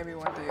lucky, maybe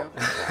one day.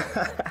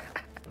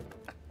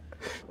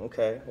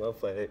 Okay, well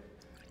played.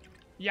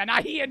 Yeah,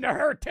 now he into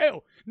her,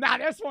 too. Nah,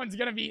 this one's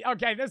gonna be...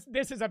 Okay,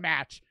 this is a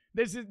match.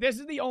 This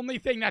is the only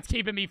thing that's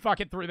keeping me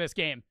fucking through this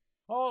game.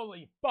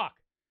 Holy fuck.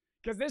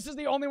 Because this is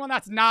the only one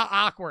that's not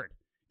awkward.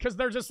 Because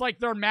they're just like,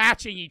 they're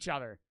matching each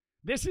other.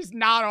 This is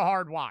not a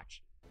hard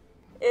watch.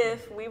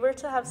 If we were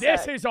to have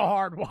sex... This is a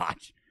hard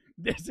watch.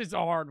 This is a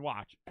hard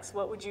watch.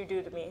 What would you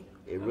do to me?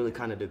 It really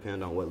kind of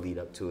depends on what lead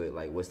up to it,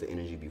 like what's the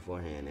energy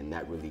beforehand, and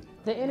that really.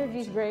 The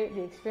energy's great.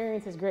 The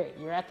experience is great.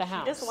 You're at the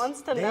house. Just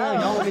wants to Damn,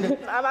 know. y'all want me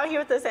to- I'm out here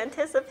with this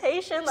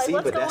anticipation. Like, See,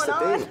 what's but going that's the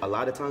on? thing. A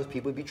lot of times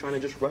people be trying to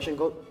just rush and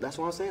go. That's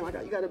what I'm saying. Like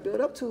you got to build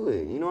up to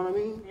it. You know what I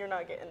mean? You're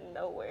not getting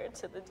nowhere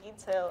to the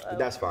detail of.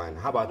 That's fine.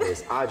 How about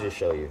this? I'll just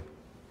show you.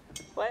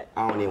 What?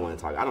 I don't even want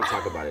to talk. I don't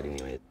talk about it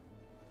anyway.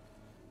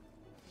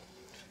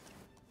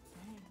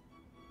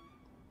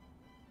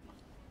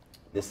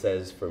 This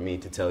says for me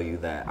to tell you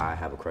that I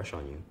have a crush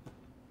on you.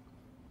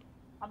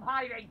 I'm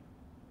hiding.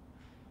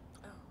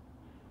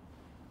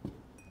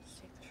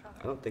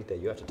 I don't think that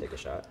you have to take a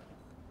shot.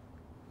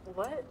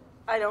 What?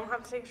 I don't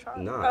have to take a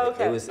shot? Nah, Oh,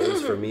 okay. it was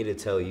for me to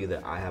tell you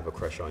that I have a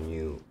crush on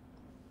you.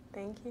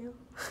 Thank you.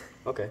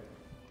 Okay,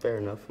 fair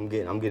enough. I'm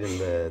getting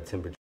the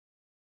temperature.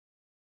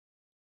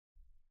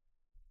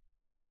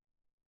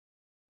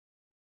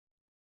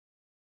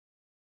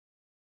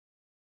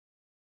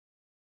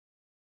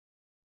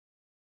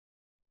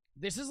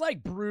 This is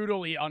like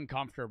brutally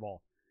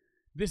uncomfortable.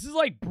 This is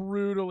like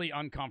brutally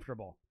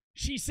uncomfortable.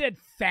 She said,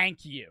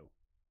 thank you.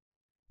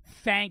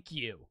 Thank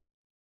you.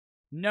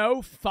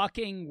 No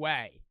fucking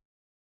way.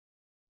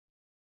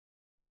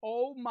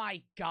 Oh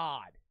my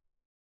God.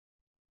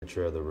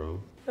 Temperature of the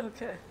room.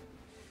 Okay.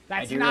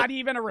 That's not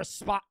even a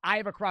response. I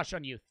have a crush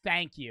on you.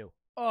 Thank you.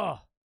 Ugh.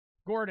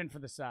 Gordon for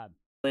the sub.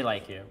 Really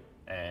like you,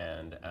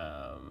 and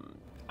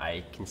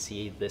I can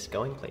see this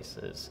going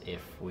places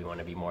if we want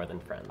to be more than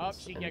friends. Oh,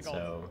 she and giggled.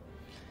 So,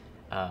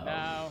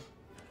 No.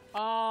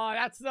 Oh,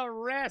 that's the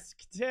risk,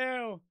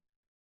 too.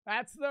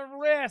 That's the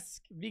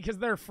risk, because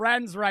they're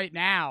friends right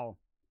now.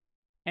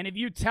 And if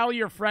you tell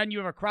your friend you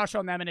have a crush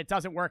on them and it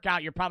doesn't work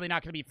out, you're probably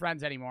not going to be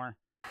friends anymore.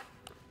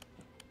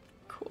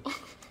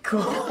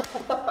 Cool.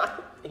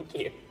 Thank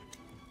you.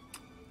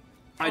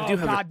 I do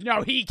have God,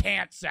 no, he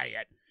can't say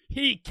it.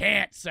 He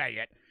can't say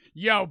it.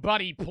 Yo,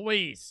 buddy,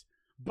 please.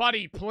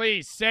 Buddy,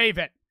 please, save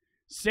it.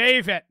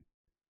 Save it.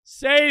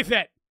 Save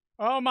it.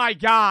 Oh, my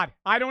God.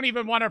 I don't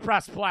even want to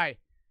press play.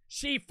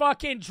 She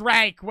fucking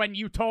drank when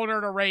you told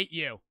her to rate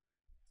you.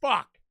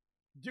 Fuck.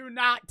 Do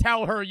not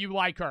tell her you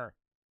like her.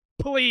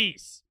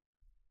 Please.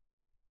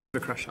 I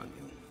have a crush on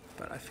you,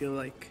 but I feel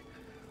like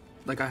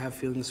I have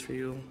feelings for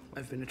you.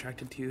 I've been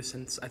attracted to you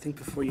since, I think,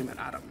 before you met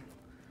Adam.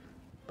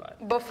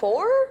 But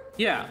Before?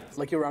 yeah,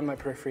 like you were on my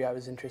periphery, I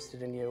was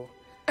interested in you.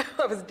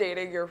 I was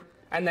dating your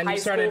And then high you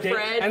started school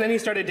friend. and then you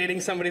started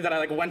dating somebody that I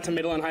like went to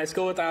middle and high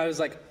school with, and I was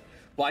like,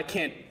 well, I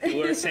can't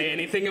do or say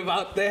anything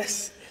about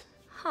this.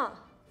 Huh.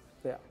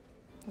 Yeah.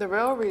 The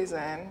real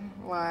reason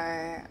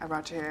why I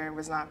brought you here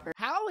was not for.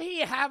 How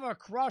he have a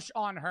crush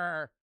on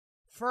her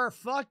for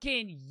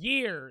fucking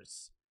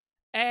years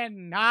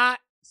and not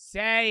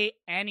say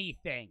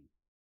anything?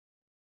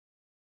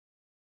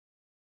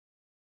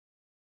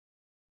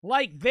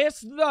 Like,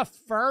 this the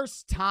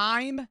first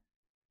time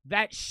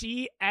that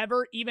she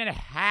ever even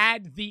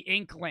had the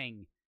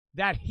inkling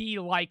that he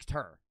liked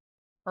her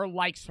or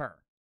likes her.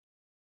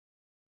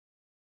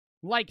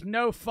 Like,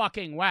 no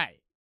fucking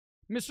way.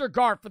 Mr.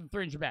 Garf for the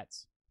 300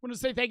 bets. Want to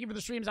say thank you for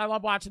the streams. I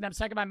love watching them.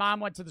 Second, my mom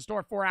went to the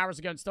store 4 hours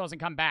ago and still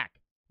hasn't come back.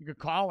 You could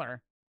call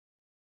her.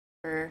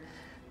 For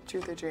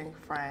Truth or Drink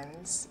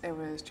friends, it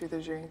was Truth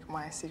or Drink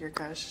my secret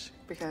crush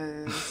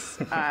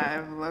because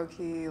I've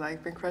low-key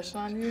like been crushing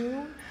on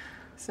you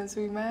since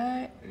we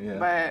met, Yeah.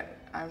 but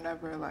I've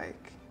never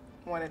like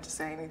wanted to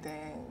say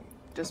anything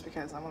just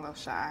because I'm a little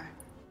shy.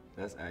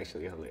 That's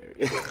actually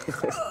hilarious.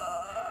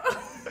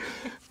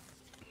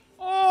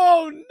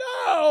 Oh,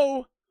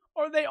 no!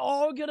 Are they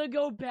all gonna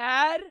go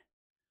bad?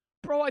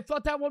 Bro, I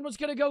thought that one was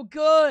gonna go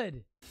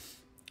good.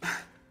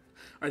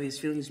 Are these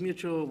feelings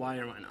mutual? Why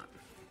or why not?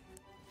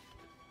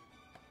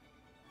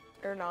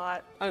 Or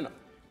not. I don't know.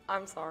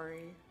 I'm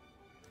sorry.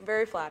 I'm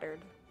very flattered.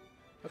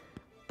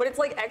 But it's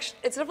like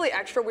it's definitely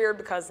extra weird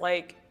because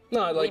like,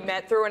 we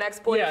met through an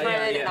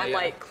ex-boyfriend and I'm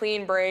like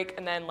clean break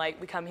and then like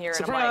we come here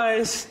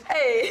Surprise! and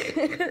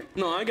I'm like, hey.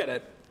 No, I get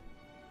it.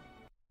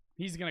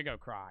 He's gonna go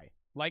cry.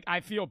 Like, I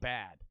feel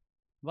bad.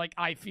 Like,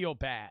 I feel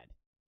bad.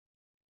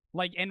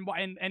 Like,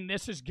 and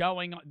this is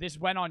this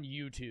went on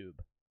YouTube.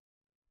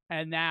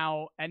 And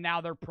now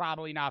they're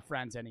probably not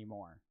friends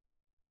anymore.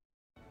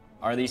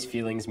 Are these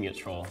feelings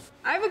mutual?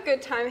 I have a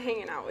good time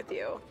hanging out with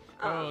you.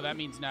 Oh, that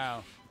means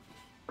no.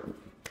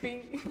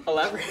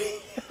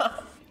 Elaborate.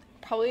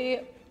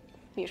 Probably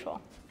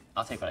mutual.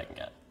 I'll take what I can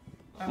get.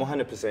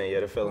 100%,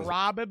 yeah, the feelings.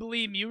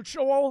 Probably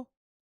mutual?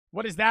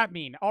 What does that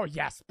mean? Oh,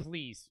 yes,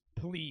 please.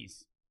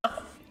 Please.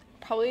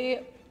 Probably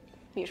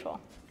mutual.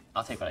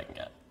 I'll take what I can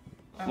get.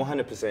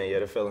 100%, yeah,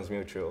 the feelings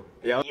mutual.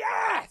 Yeah.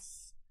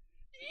 Yes!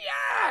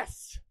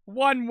 Yes!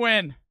 One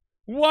win.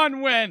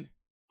 One win.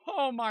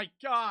 Oh, my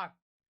God.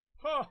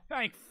 Oh,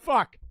 thank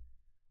fuck.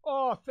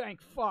 Oh,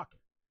 thank fuck.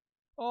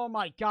 Oh,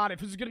 my God.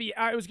 If it was going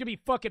to be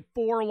fucking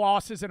 4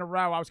 losses in a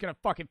row, I was going to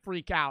fucking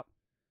freak out.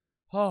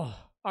 Oh,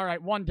 all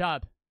right. One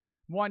dub.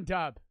 One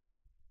dub.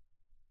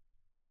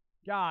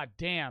 God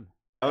damn.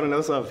 I want to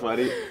know something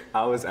funny.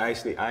 I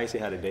actually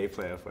had a day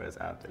plan for us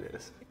after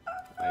this.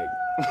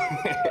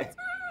 Like,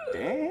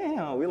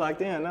 Damn, we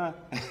locked in, huh?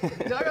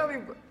 Y'all gotta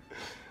be.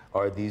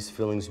 Are these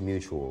feelings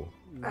mutual?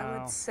 I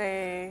would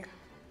say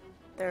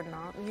they're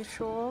not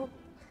mutual.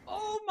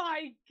 Oh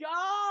my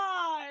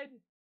God!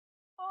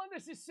 Oh,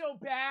 this is so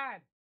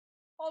bad.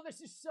 Oh,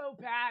 this is so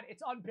bad.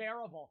 It's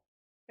unbearable.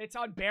 It's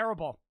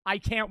unbearable. I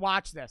can't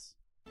watch this.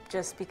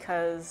 Just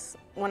because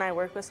when I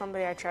work with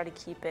somebody, I try to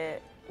keep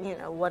it, you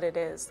know, what it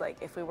is. Like,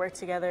 if we work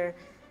together,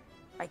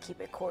 I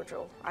keep it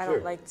cordial. I Sure.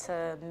 don't like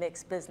to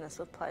mix business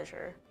with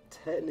pleasure.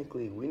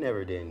 Technically, we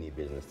never did any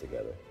business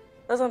together.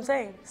 That's what I'm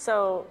saying.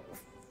 So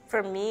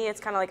for me, it's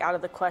kind of like out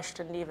of the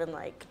question to even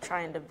like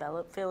try and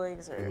develop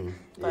feelings. Or,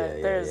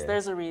 but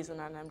there's a reason,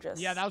 and I'm just.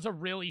 Yeah, that was a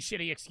really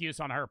shitty excuse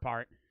on her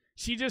part.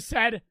 She just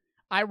said,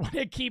 I want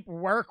to keep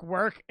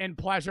work, and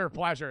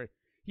pleasure.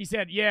 He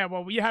said, yeah,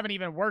 well, we haven't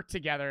even worked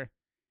together.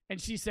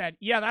 And she said,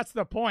 yeah, that's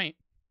the point.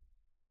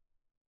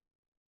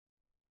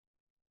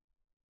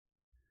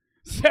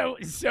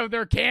 So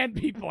there can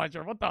be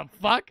pleasure. What the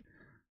fuck?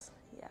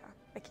 Yeah,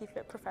 I keep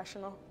it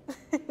professional.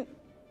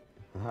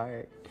 All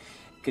right.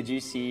 Could you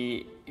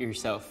see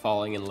yourself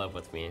falling in love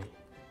with me?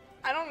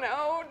 I don't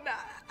know.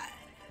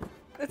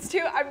 That's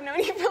too. I've known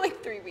you for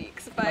like 3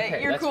 weeks, but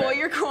Okay, you're that's cool. fair.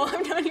 You're cool.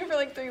 I've known you for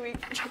like 3 weeks.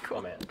 But you're cool.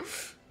 Oh, man.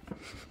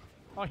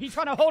 Oh, he's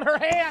trying to hold her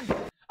hand.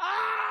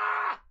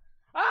 Ah!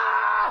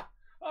 Ah!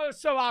 Oh,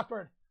 it's so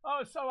awkward. Oh,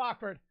 it's so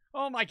awkward.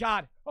 Oh, my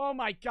God. Oh,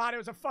 my God. It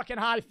was a fucking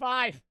high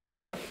five.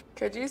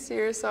 Could you see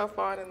yourself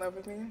falling in love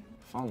with me?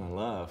 Fall in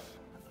love.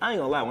 I ain't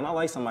gonna lie, when I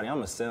like somebody,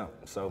 I'm a simp,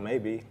 so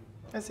maybe.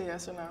 It's a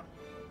yes or no.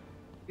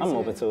 I'm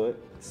open to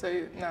it.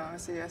 So no,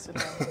 it's a yes or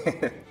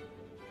no.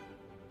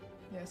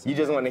 Yes. You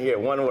just want to hear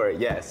one word,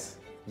 yes.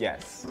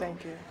 Yes.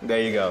 Thank you.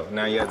 There you go,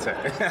 now your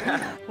turn.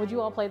 Would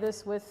you all play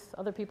this with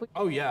other people?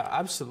 Oh yeah,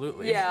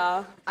 absolutely.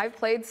 Yeah, I've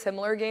played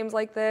similar games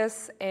like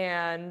this,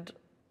 and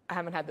I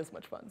haven't had this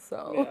much fun.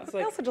 So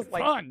I also just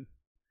like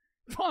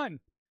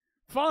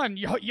fun.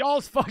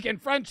 Y'all's fucking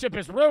friendship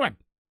is ruined.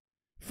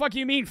 Fuck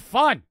you mean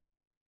fun?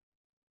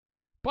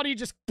 Buddy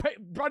just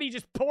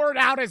poured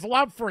out his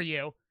love for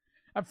you.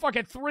 And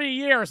fucking 3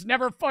 years,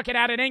 never fucking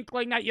had an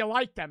inkling that you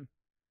liked him.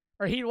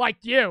 Or he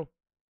liked you.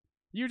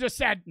 You just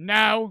said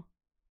no.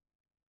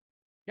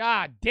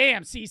 God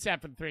damn,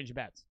 CSAT for the 300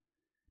 bets.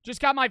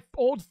 Just got my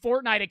old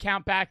Fortnite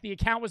account back. The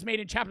account was made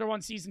in Chapter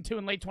 1, Season 2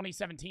 in late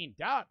 2017.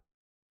 Duh.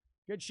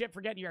 Good shit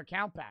for getting your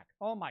account back.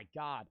 Oh my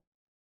God.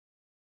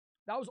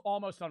 That was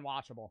almost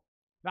unwatchable.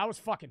 That was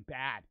fucking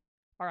bad.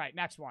 All right,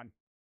 next one.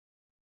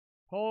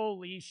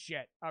 Holy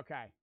shit.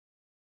 Okay.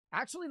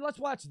 Actually, let's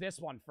watch this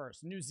one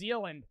first. New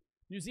Zealand.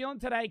 New Zealand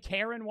today,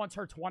 Karen wants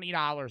her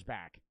 $20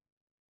 back.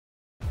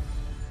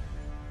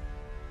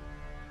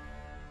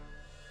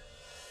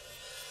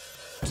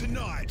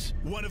 Tonight,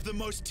 one of the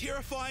most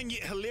terrifying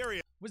yet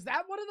hilarious. Was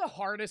that one of the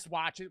hardest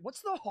watches?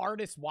 What's the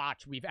hardest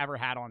watch we've ever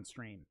had on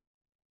stream?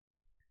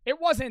 It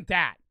wasn't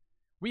that.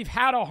 We've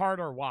had a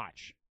harder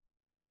watch.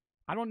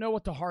 I don't know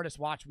what the hardest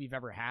watch we've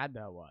ever had,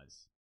 though,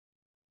 was.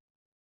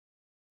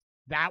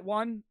 That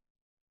one?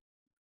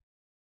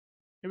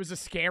 It was a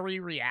scary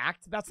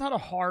react. That's not a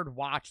hard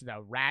watch,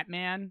 though.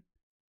 Ratman.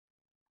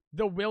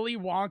 The Willy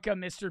Wonka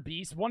Mr.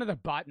 Beast. One of the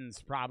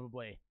buttons,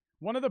 probably.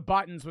 One of the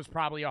buttons was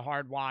probably a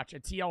hard watch. A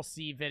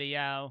TLC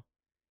video.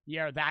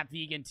 Yeah, that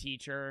vegan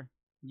teacher.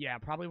 Yeah,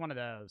 probably one of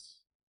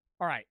those.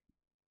 All right.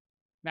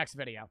 Next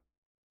video.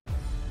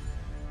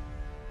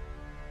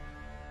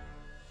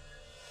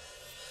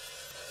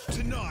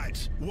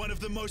 Tonight, one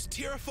of the most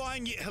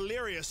terrifying yet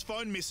hilarious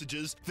phone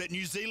messages that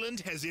New Zealand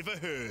has ever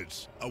heard.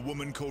 A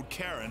woman called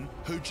Karen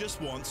who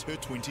just wants her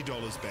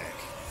 $20 back.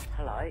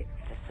 Hello,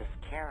 this is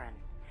Karen.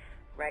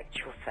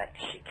 Rachel thinks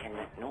she can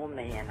ignore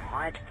me and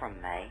hide from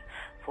me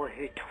for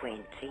her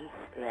 20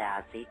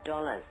 lousy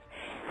dollars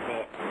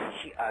that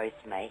she owes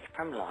me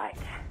from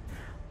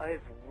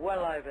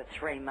well over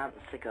 3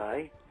 months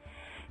ago.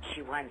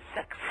 She won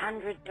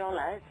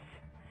 $600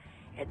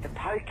 at the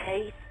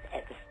Pokies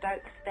at the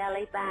Stokes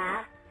Valley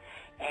Bar,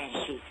 and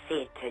she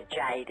said to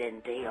Jade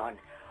and Dion,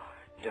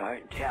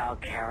 "Don't tell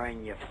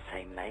Karen you've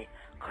seen me,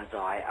 'cause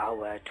I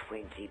owe her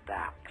 $20.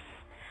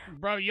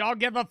 Bro, y'all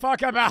give a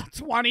fuck about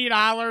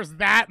 $20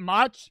 that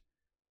much?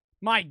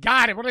 My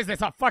God, what is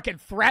this, a fucking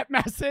threat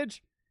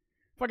message?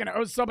 Fucking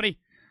owe somebody,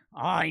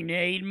 I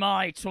need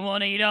my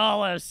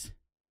 $20.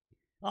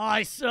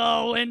 I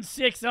saw in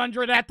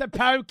 600 at the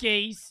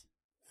Pokies.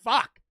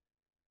 Fuck.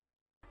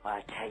 Well,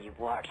 I tell you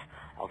what,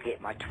 I'll get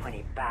my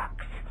 $20,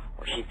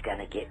 or she's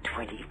gonna get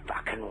 20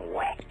 fucking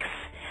whacks.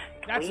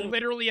 That's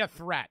literally a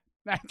threat.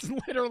 That's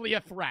literally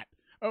a threat.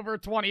 Over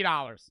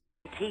 $20.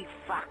 20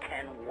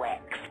 fucking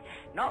whacks.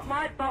 Not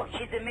my fault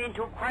she's a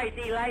mental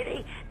crazy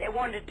lady that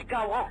wanted to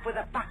go off with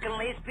a fucking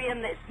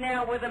lesbian that's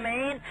now with a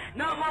man.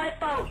 Not my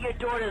fault your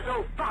daughter's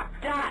all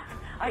fucked up,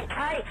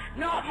 okay?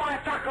 Not my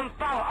fucking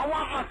fault. I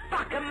want my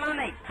fucking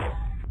money.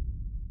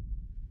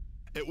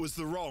 It was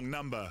the wrong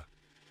number.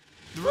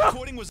 The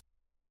recording was...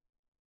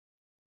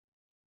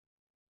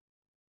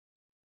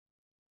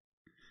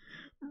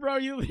 Bro,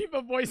 you leave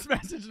a voice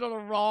message to the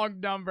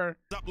wrong number.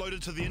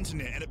 uploaded to the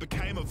internet and it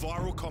became a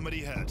viral comedy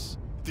hit.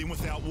 Then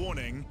without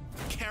warning,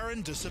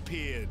 Karen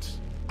disappeared.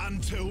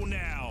 Until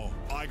now,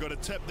 I got a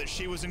tip that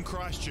she was in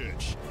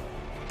Christchurch.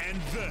 And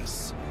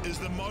this is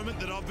the moment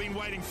that I've been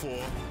waiting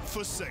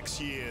for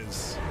 6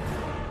 years.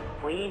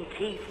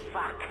 20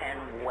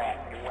 fucking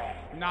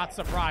whack. Not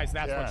surprised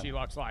that's Yeah. what she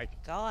looks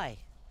like. Guy,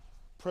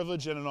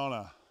 Privilege and an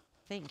honour.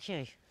 thank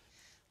you.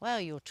 Wow,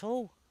 you're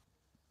tall.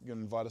 You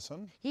gonna invite us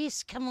in?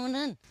 Yes, come on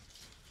in.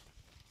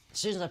 As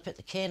soon as I put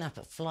the can up,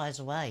 it flies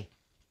away.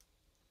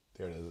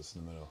 There it is, it's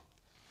in the middle.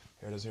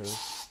 Here it is, here it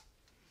is.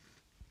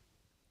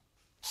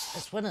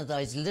 It's one of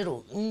those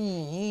little.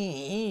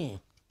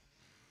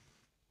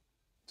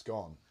 It's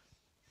gone.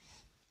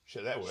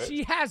 Shit, that worked.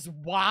 She has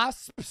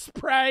wasp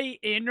spray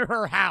in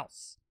her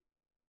house.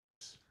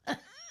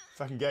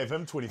 Fucking gave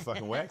him 20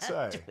 fucking whacks,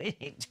 eh?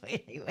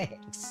 20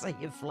 whacks, so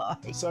you fly.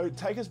 So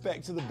take us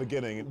back to the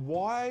beginning.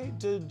 Why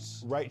did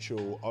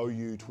Rachel owe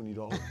you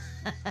 $20?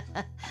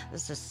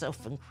 This is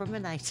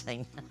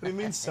self-incriminating. What do you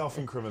mean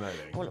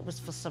self-incriminating? Well, it was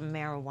for some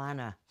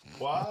marijuana.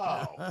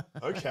 Wow,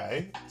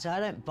 okay. So I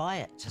don't buy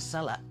it to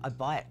sell it, I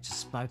buy it to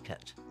smoke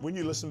it. When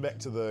you listen back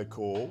to the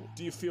call,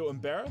 do you feel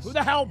embarrassed? Who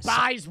the hell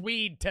buys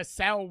weed to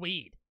sell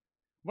weed?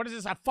 What is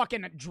this, a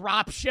fucking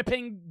drop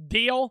shipping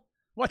deal?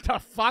 What the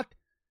fuck?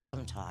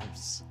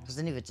 Sometimes, because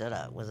I never did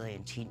it with the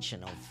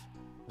intention of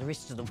the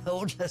rest of the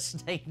world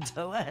listening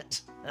to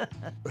it.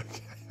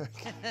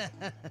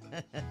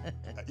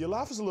 Your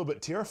laugh is a little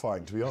bit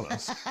terrifying, to be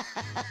honest.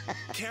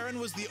 Karen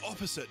was the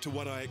opposite to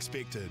what I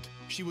expected.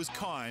 She was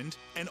kind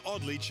and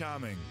oddly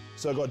charming.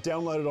 So it got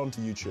downloaded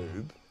onto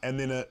YouTube, and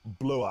then it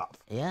blew up.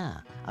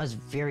 Yeah, I was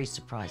very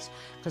surprised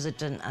because it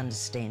didn't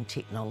understand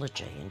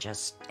technology and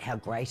just how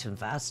great and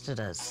vast it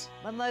is.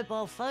 My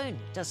mobile phone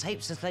does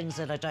heaps of things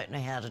that I don't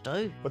know how to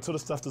do. What sort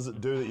of stuff does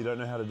it do that you don't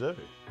know how to do?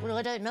 Well,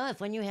 I don't know.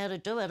 If I knew how to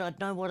do it, I'd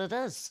know what it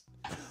is.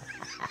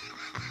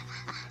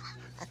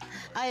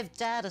 I have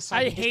data. So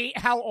I hate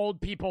how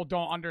old people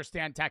don't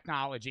understand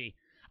technology.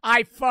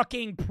 I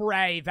fucking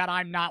pray that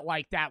I'm not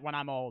like that when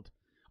I'm old.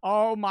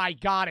 Oh my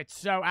God, it's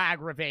so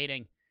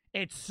aggravating.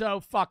 It's so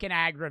fucking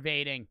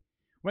aggravating.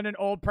 When an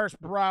old person,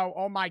 bro,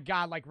 oh my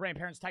God, like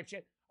grandparents type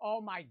shit. Oh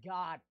my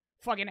God.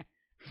 Fucking,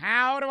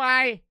 how do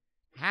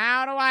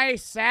I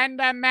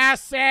send a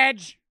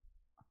message?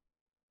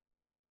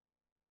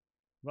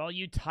 Well,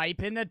 you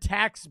type in the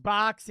text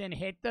box and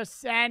hit the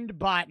send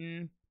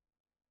button.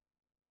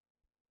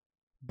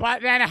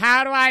 But then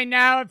how do I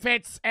know if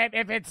it's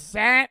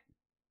sent?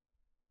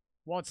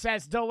 Well, it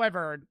says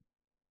delivered.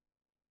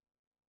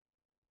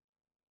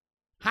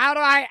 How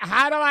do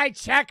I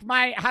check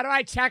my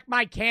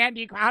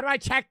candy? How do I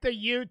check the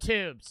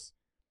YouTubes?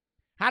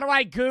 How do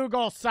I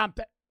Google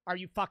something? Are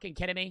you fucking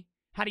kidding me?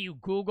 How do you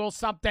Google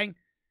something?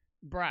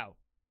 Bro.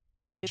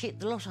 Check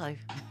the lotto.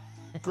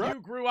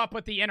 You grew up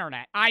with the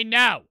internet. I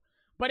know.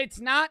 But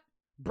it's not,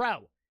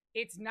 bro,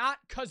 it's not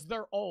because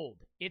they're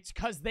old. It's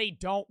because they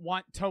don't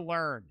want to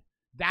learn.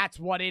 That's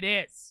what it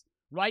is,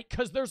 right?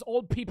 Because there's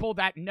old people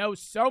that know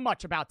so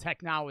much about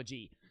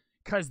technology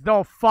because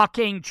they'll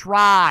fucking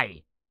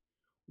try.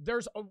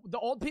 There's the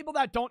old people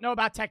that don't know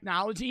about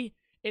technology.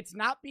 It's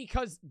not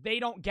because they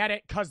don't get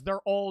it because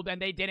they're old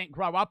and they didn't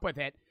grow up with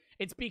it.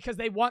 It's because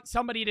they want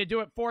somebody to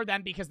do it for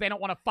them because they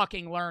don't want to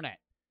fucking learn it.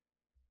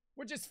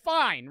 Which is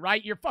fine,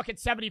 right? You're fucking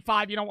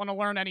 75. You don't want to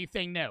learn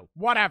anything new.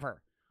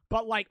 Whatever.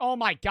 But like, oh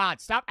my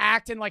God, stop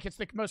acting like it's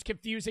the most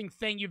confusing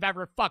thing you've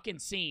ever fucking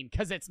seen,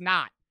 because it's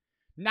not.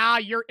 Nah,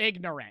 you're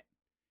ignorant.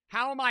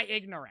 How am I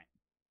ignorant?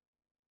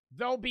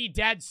 They'll be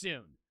dead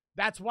soon.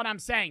 That's what I'm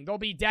saying. They'll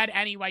be dead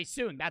anyway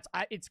soon.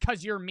 It's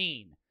because you're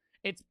mean.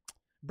 It's,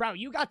 bro,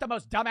 you got the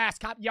most dumbass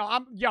cop.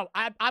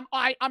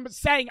 I'm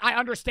saying I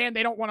understand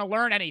they don't want to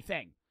learn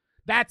anything.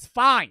 That's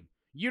fine.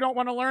 You don't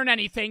want to learn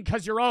anything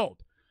because you're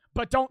old.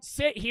 But don't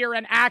sit here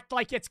and act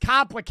like it's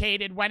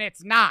complicated when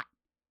it's not.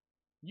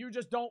 You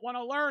just don't want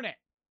to learn it.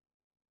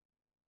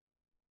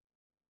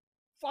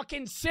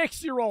 Fucking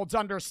 6-year-olds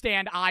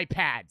understand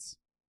iPads.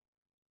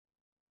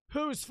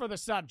 Who's for the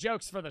sub?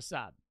 Jokes for the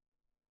sub.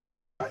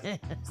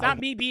 It's not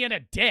me being a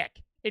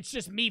dick. It's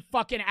just me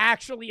fucking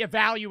actually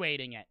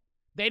evaluating it.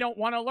 They don't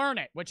want to learn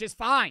it, which is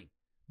fine.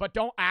 But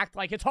don't act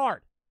like it's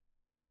hard.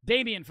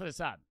 Damien for the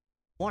sub.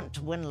 Want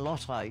to win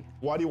lotto.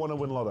 Why do you want to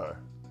win lotto?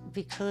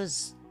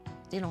 Because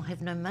then I'll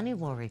have no money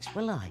worries,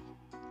 will I?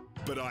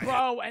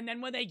 Bro, and then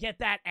when they get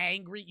that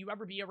angry, you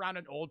ever be around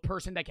an old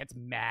person that gets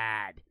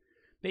mad?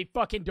 They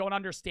fucking don't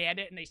understand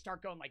it, and they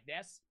start going like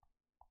this.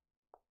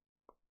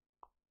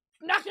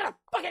 Not gonna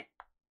fuck it!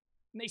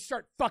 And they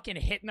start fucking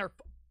hitting their...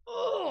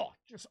 Ugh!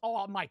 Just,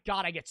 oh my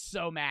God, I get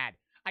so mad.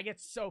 I get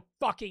so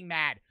fucking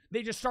mad.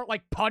 They just start,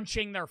 like,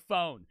 punching their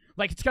phone.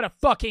 Like it's gonna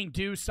fucking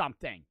do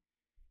something.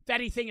 If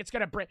anything, it's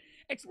gonna break...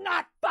 It's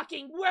not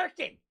fucking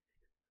working!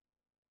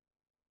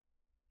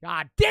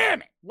 God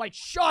damn it! Like,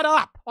 shut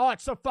up! Oh,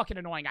 it's so fucking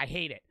annoying. I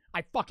hate it.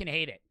 I fucking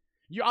hate it.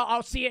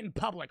 I'll see it in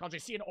public. I'll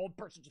just see an old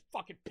person just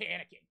fucking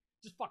panicking.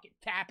 Just fucking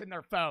tapping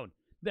their phone.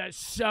 That's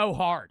so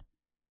hard.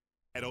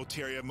 Had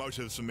ulterior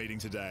motives for meeting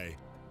today.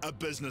 A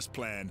business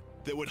plan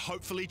that would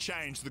hopefully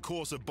change the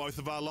course of both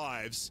of our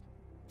lives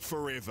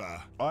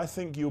forever. I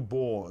think you're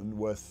born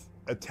with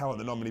a talent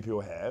that not many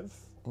people have.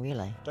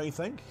 Really? Don't you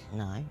think?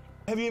 No.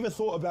 Have you ever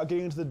thought about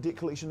getting into the debt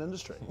collection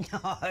industry? No.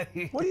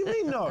 What do you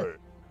mean, no?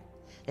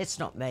 That's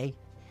not me.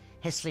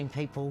 Hassling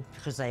people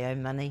because they owe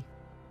money.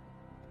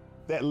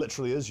 That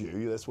literally is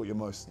you. That's what you're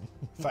most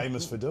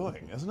famous for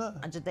doing, isn't it?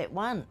 I did that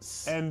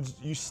once. And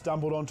you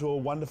stumbled onto a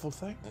wonderful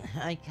thing.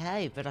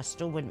 Okay, but I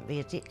still wouldn't be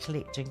a debt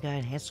collector and go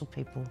and hassle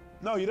people.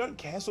 No, you don't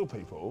hassle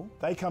people.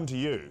 They come to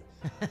you.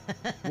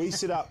 We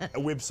set up a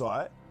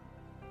website.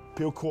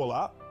 People call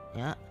up.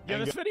 Yeah.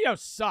 Yo, this video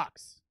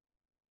sucks.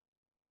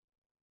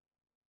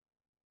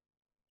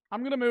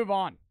 I'm gonna move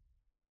on.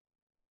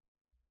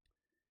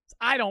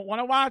 I don't want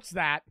to watch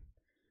that.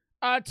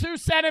 2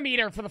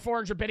 centimeter for the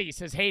 400 biddies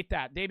says hate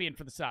that. Damien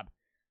for the sub.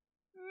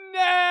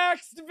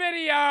 Next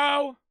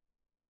video.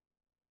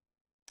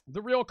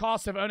 The real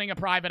cost of owning a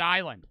private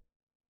island.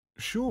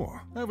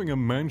 Sure, having a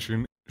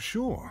mansion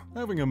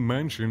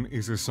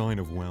is a sign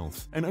of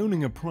wealth, and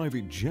owning a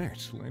private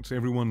jet lets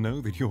everyone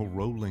know that you're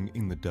rolling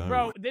in the dough.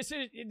 Bro, this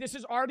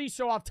is already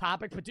so off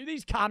topic, but do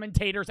these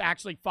commentators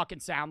actually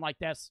fucking sound like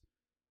this?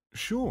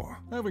 Sure,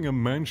 having a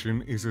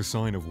mansion is a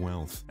sign of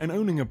wealth, and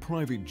owning a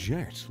private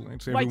jet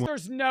lets everyone— Like,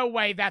 there's no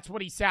way that's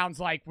what he sounds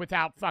like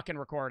without fucking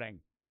recording.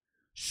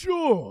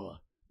 Sure,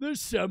 there's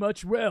so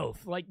much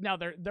wealth. Like, no,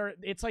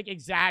 it's like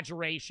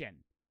exaggeration.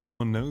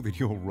 know that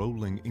you're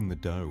rolling in the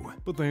dough.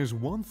 But there's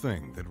one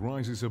thing that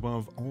rises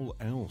above all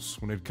else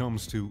when it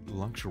comes to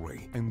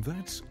luxury, and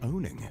that's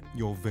owning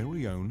your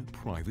very own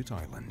private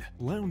island.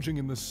 Lounging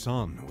in the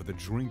sun with a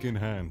drink in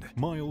hand,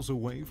 miles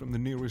away from the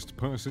nearest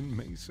person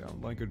may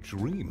sound like a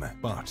dream,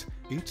 but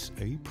it's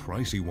a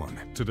pricey one.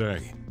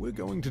 Today, we're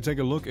going to take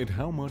a look at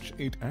how much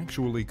it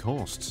actually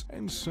costs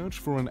and search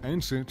for an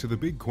answer to the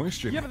big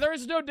question. Yeah, but there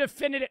is no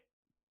definitive—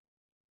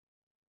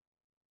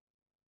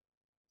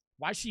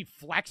 Why is she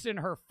flexing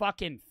her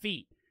fucking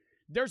feet?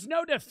 There's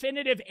no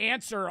definitive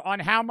answer on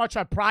how much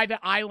a private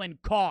island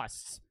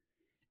costs.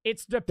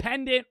 It's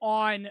dependent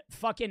on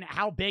fucking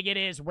how big it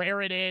is,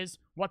 where it is,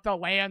 what the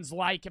land's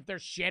like, if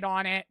there's shit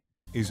on it.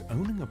 Is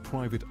owning a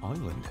private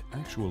island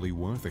actually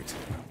worth it?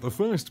 The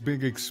first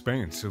big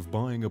expense of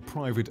buying a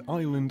private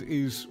island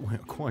is, well,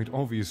 quite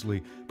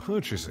obviously,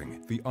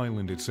 purchasing the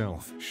island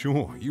itself.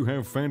 Sure, you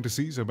have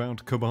fantasies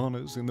about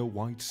cabanas in the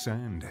white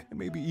sand, and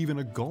maybe even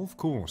a golf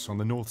course on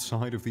the north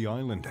side of the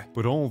island.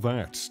 But all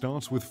that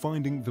starts with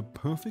finding the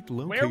perfect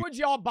location. Where would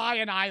y'all buy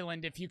an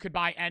island if you could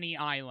buy any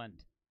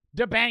island?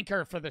 The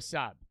banker for the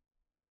sub.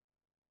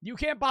 You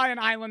can't buy an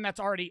island that's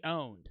already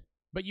owned,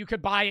 but you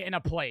could buy it in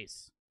a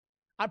place.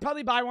 I'd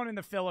probably buy one in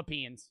the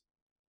Philippines.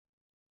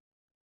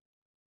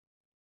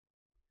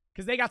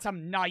 Because they got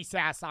some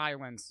nice-ass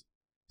islands.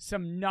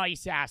 Some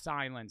nice-ass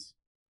islands.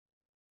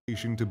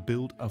 To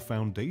build a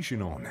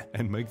foundation on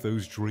and make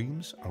those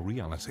dreams a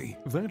reality.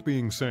 That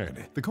being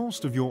said, the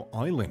cost of your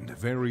island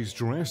varies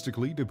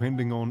drastically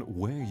depending on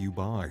where you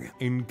buy.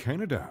 In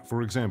Canada,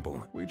 for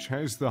example, which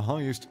has the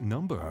highest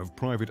number of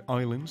private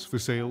islands for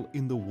sale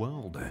in the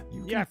world.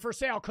 Yeah, for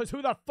sale, because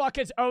who the fuck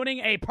is owning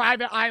a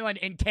private island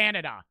in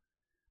Canada?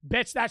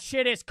 Bitch, that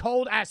shit is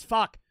cold as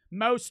fuck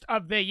most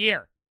of the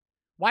year.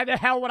 Why the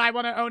hell would I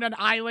want to own an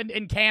island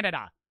in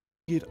Canada?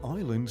 Get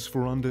islands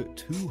for under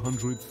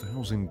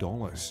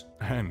 $200,000.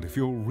 And if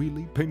you're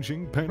really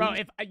pinching pennies— Bro,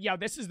 if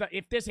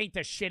this ain't the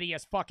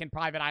shittiest fucking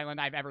private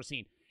island I've ever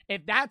seen.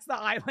 If that's the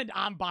island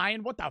I'm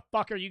buying, what the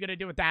fuck are you gonna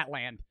do with that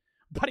land?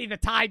 Buddy, the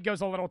tide goes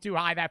a little too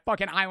high. That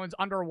fucking island's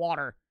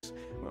underwater.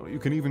 Well, you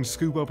can even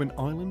scoop up an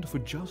island for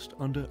just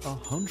under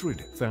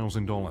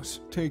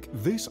 $100,000. Take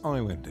this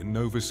island in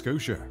Nova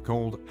Scotia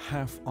called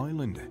Half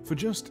Island for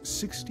just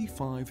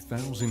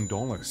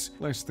 $65,000,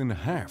 less than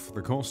half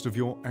the cost of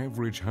your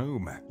average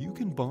home. You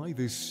can buy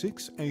this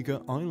 6-acre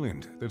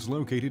island that's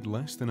located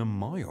less than a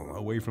mile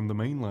away from the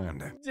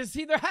mainland.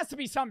 See, there has to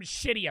be something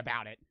shitty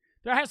about it.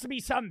 There has to be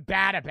something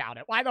bad about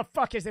it. Why the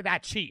fuck is it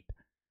that cheap?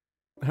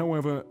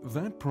 However,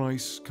 that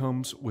price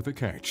comes with a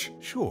catch.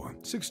 Sure,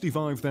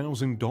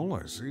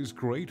 $65,000 is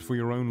great for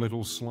your own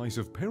little slice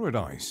of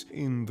paradise,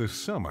 in the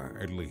summer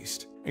at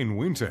least. In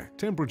winter,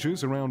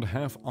 temperatures around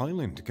Half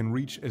Island can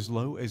reach as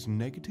low as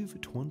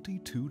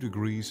 -22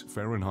 degrees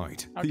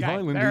Fahrenheit. Okay, the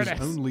island there is it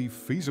is. only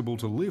feasible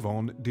to live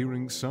on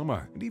during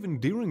summer, and even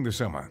during the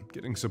summer,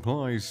 getting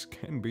supplies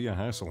can be a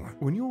hassle.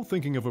 When you're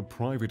thinking of a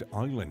private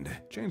island,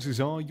 chances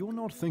are you're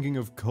not thinking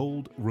of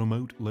cold,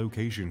 remote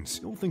locations.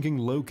 You're thinking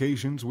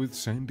locations with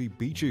sandy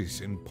beaches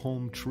and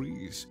palm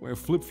trees, where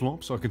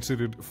flip-flops are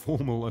considered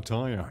formal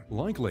attire.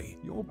 Likely,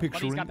 you're But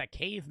picturing— he's got the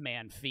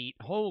caveman feet.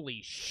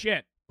 Holy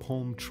shit.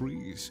 Palm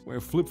trees, where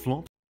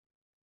flip-flops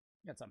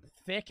Got some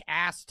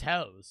thick-ass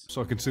toes.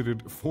 are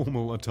considered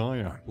formal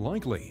attire.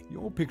 Likely,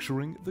 you're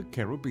picturing the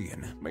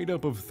Caribbean, made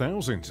up of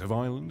thousands of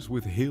islands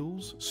with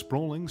hills,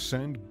 sprawling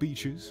sand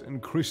beaches,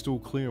 and crystal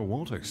clear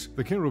waters.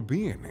 The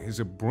Caribbean is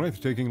a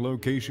breathtaking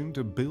location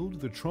to build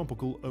the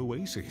tropical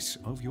oasis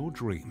of your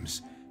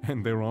dreams.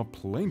 And there are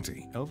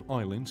plenty of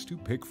islands to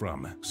pick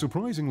from.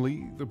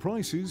 Surprisingly, the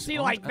prices— See,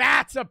 like,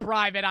 that's a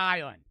private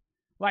island.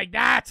 Like,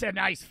 that's a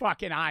nice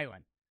fucking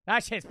island.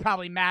 That shit's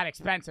probably mad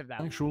expensive,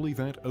 though. Actually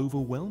that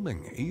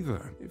overwhelming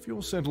either. If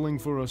you're settling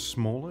for a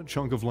smaller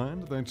chunk of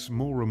land that's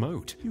more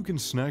remote, you can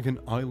snag an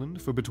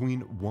island for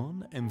between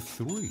 $1 and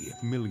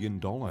 $3 million.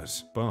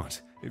 But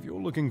if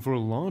you're looking for a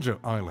larger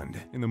island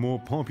in the more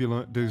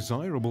popular,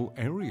 desirable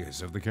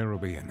areas of the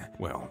Caribbean,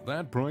 well,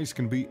 that price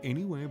can be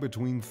anywhere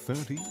between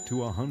 $30 to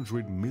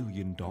 $100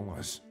 million.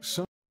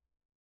 So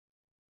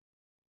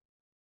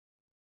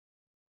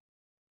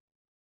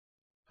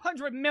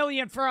 100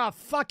 million for a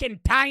fucking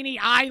tiny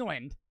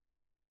island?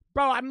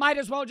 Bro, I might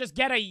as well just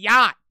get a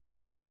yacht.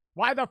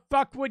 Why the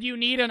fuck would you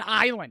need an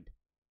island?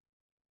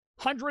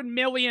 $100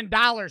 million.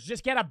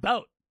 Just get a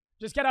boat.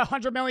 Just get a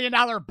 $100 million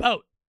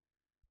boat.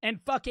 And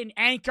fucking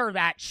anchor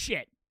that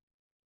shit.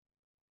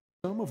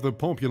 some of the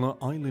popular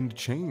island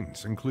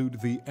chains include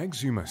the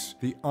Exumus,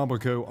 the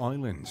Abaco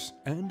Islands,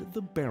 and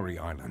the Berry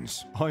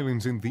Islands.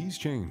 Islands in these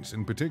chains,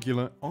 in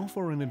particular,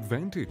 offer an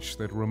advantage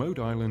that remote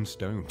islands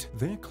don't.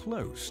 They're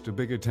close to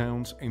bigger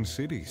towns and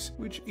cities,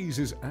 which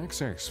eases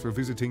access for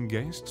visiting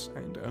guests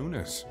and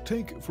owners.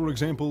 Take, for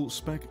example,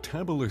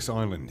 Spectabulas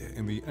Island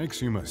in the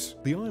Exumus.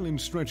 The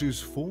island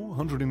stretches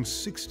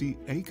 460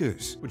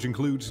 acres, which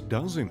includes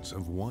dozens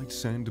of white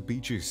sand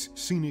beaches,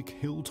 scenic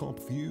hilltop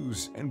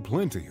views, and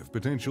plenty of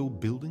potential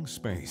building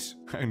space.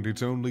 And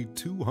it's only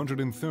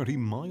 230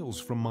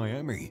 miles from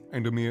Miami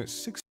and a mere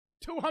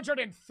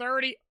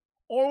 230?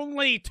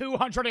 Only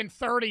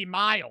 230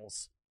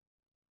 miles.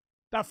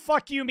 The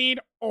fuck you mean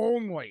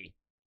only?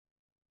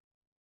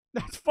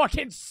 That's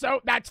fucking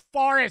that's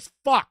far as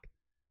fuck.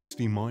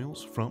 60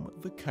 miles from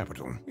the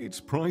capital.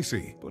 It's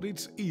pricey, but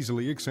it's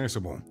easily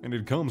accessible, and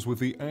it comes with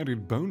the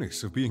added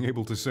bonus of being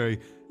able to say,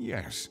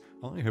 yes,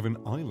 I have an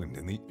island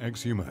in the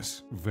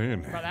Exumus.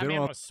 Then Bro, that there man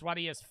are was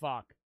sweaty as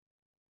fuck.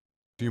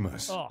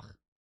 Exumus. Ugh.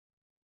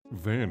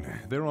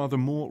 Then there are the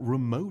more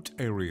remote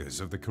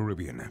areas of the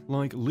Caribbean,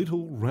 like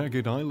Little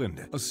Ragged Island,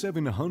 a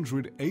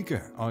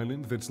 700-acre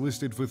island that's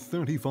listed for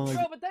 35.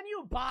 Bro, but then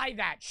you buy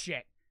that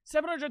shit.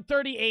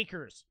 730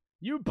 acres.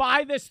 You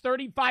buy this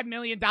 $35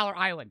 million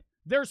island.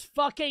 There's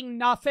fucking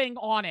nothing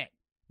on it.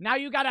 Now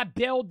you gotta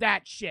build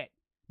that shit.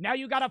 Now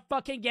you gotta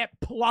fucking get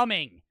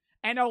plumbing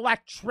and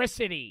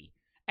electricity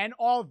and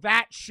all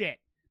that shit.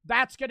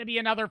 That's gonna be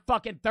another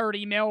fucking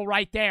 30 mil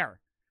right there.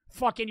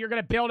 Fucking, you're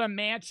gonna build a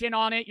mansion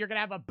on it. You're gonna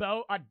have a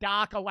boat, a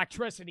dock,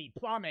 electricity,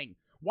 plumbing,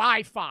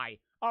 Wi-Fi.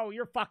 Oh,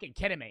 you're fucking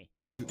kidding me.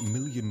 $1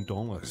 million.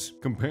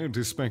 Compared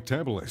to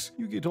Spectabulas,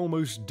 you get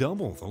almost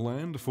double the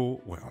land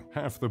for, well,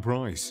 half the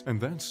price.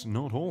 And that's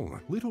not all.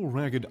 Little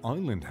Ragged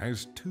Island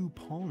has 2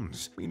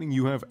 ponds, meaning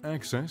you have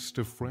access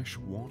to fresh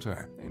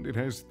water. And it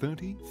has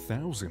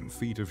 30,000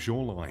 feet of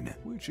shoreline,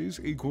 which is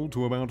equal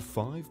to about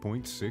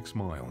 5.6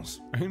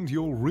 miles. And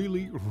you'll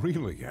really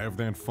have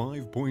that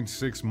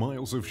 5.6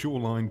 miles of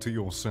shoreline to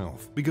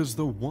yourself, because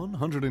the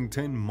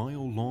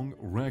 110-mile-long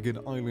Ragged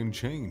Island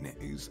chain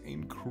is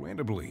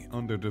incredibly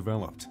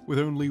underdeveloped,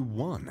 with only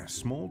one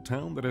small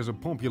town that has a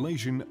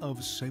population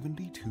of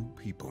 72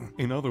 people.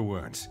 In other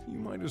words, you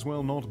might as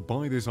well not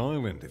buy this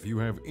island if you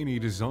have any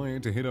desire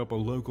to hit up a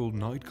local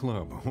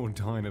nightclub or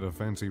dine at a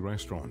fancy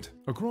restaurant.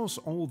 Across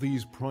all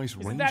these price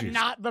ranges... Isn't that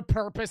not the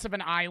purpose of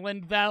an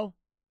island, though?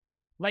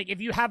 Like, if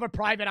you have a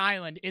private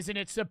island, isn't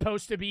it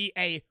supposed to be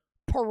a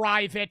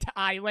private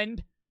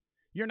island?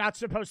 You're not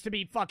supposed to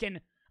be fucking,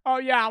 oh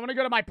yeah, I want to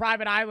go to my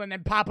private island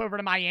and pop over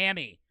to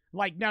Miami.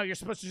 Like, no, you're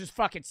supposed to just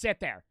fucking sit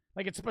there.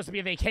 Like it's supposed to be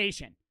a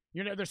vacation.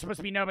 There's supposed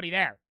to be nobody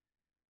there.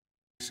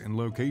 And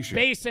location.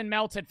 Basin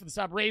Melted for the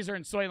sub. Razor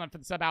and Soylent for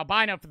the sub.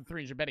 Albino for the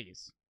 300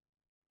 biddies.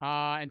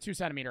 And 2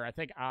 centimeter.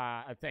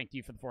 I thank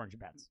you for the 400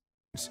 bets.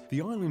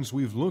 The islands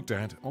we've looked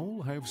at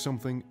all have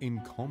something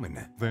in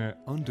common. They're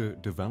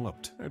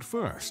underdeveloped. At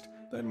first,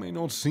 that may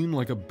not seem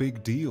like a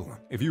big deal.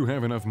 If you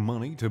have enough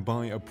money to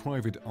buy a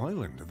private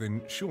island,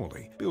 then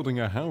surely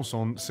building a house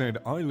on said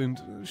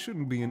island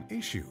shouldn't be an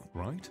issue,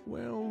 right?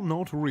 Well,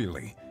 not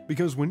really.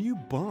 Because when you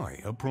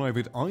buy a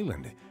private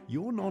island,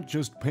 you're not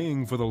just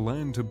paying for the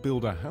land to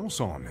build a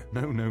house on.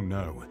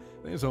 No.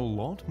 There's a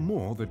lot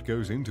more that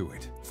goes into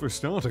it. For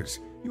starters,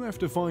 you have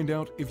to find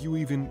out if you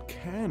even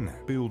can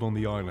build on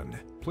the island.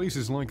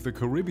 Places like the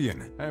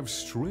Caribbean have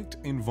strict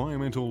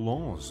environmental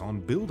laws on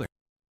building.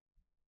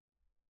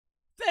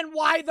 Then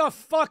why the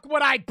fuck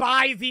would I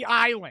buy the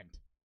island?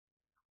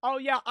 Oh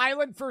yeah,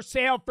 island for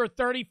sale for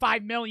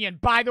 $35 million.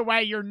 By the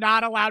way, you're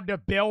not allowed to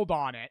build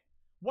on it.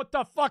 What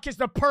the fuck is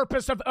the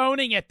purpose of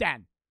owning it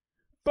then?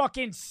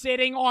 Fucking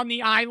sitting on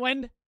the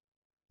island?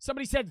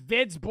 Somebody said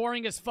vid's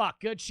boring as fuck.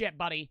 Good shit,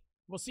 buddy.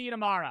 We'll see you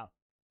tomorrow.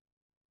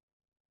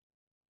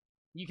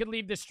 You can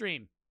leave the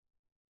stream.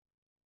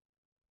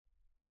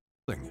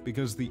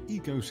 Because the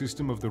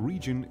ecosystem of the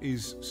region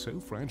is so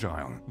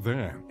fragile.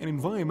 There, an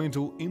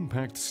environmental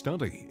impact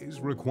study is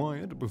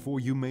required before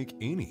you make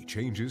any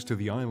changes to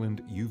the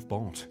island you've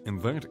bought.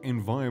 And that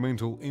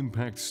environmental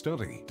impact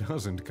study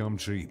doesn't come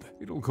cheap.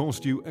 It'll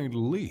cost you at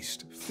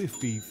least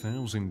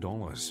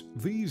 $50,000.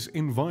 These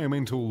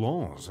environmental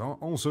laws are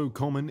also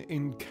common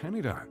in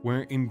Canada,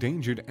 where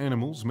endangered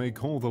animals may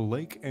call the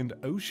lake and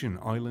ocean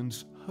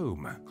islands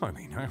home. I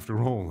mean,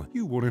 after all,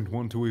 you wouldn't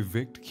want to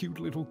evict cute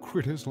little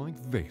critters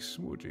like this,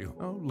 would you?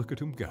 Oh, look at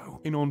them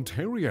go. In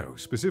Ontario,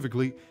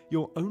 specifically,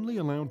 you're only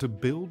allowed to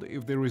build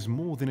if there is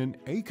more than an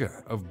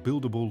acre of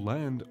buildable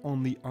land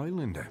on the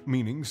island,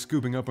 meaning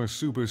scooping up a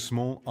super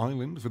small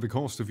island for the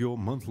cost of your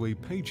monthly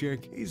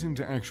paycheck isn't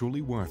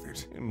actually worth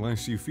it,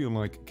 unless you feel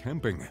like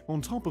camping.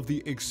 On top of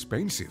the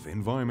expensive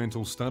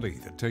environmental study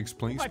that takes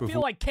place I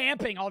feel like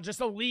camping, I'll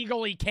just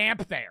illegally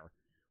camp there.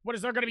 What,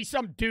 is there going to be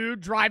some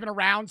dude driving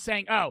around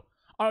saying, oh,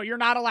 you're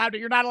not allowed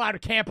to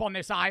camp on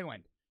this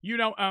island. You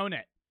don't own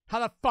it. How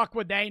the fuck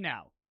would they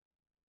know?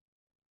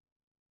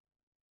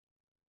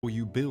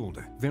 You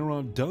build. There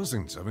are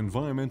dozens of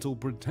environmental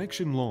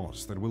protection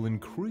laws that will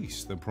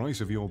increase the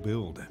price of your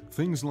build.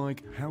 Things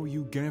like how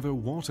you gather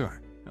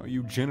water, how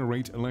you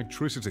generate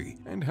electricity,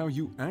 and how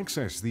you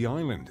access the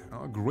island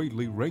are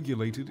greatly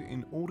regulated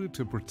in order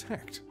to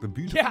protect the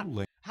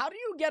beautiful How do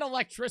you get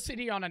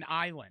electricity on an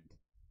island?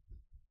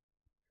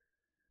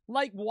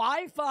 Like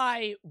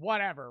Wi-Fi,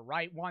 whatever,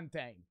 right? One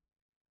thing.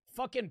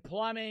 Fucking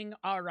plumbing,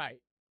 all right.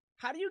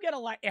 How do you get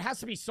it has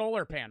to be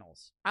solar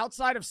panels.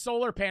 Outside of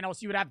solar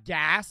panels, you would have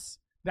gas.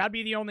 That'd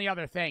be the only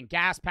other thing.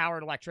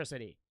 Gas-powered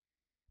electricity.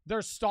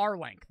 There's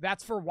Starlink.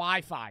 That's for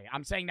Wi-Fi.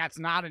 I'm saying that's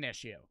not an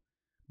issue.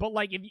 But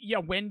like,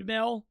 if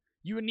windmill,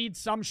 you would need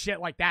some shit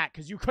like that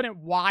because you couldn't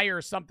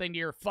wire something to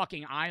your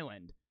fucking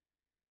island.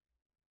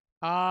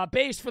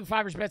 Base for the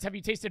 5 bets. Have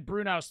you tasted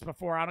Brunos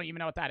before? I don't even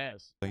know what that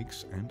is.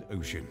 Lakes and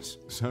oceans.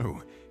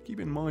 So, keep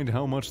in mind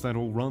how much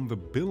that'll run the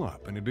bill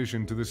up in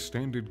addition to the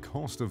standard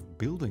cost of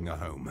building a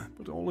home.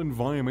 But all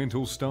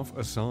environmental stuff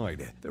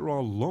aside, there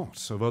are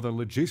lots of other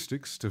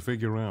logistics to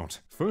figure out.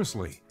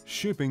 Firstly,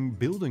 shipping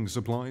building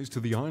supplies to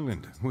the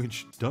island,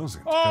 which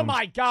doesn't Oh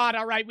my god,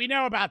 all right, we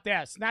know about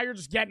this. Now you're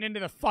just getting into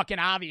the fucking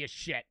obvious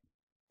shit.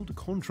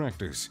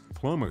 Contractors,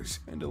 plumbers,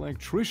 and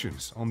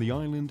electricians on the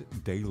island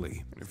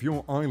daily. And if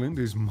your island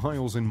is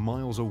miles and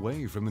miles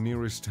away from the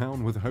nearest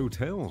town with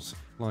hotels,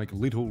 like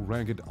Little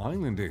Ragged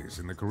Island is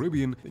in the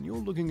Caribbean, then you're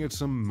looking at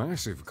some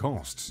massive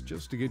costs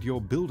just to get your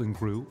building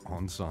crew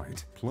on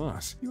site.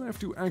 Plus, you have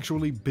to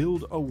actually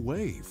build a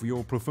way for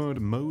your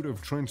preferred mode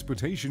of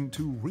transportation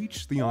to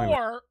reach the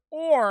island.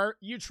 Or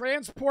you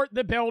transport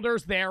the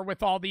builders there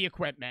with all the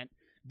equipment.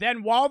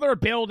 Then while they're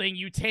building,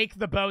 you take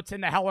the boats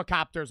and the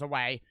helicopters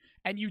away.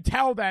 And you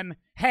tell them,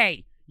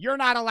 hey, you're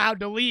not allowed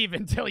to leave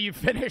until you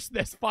finish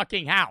this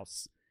fucking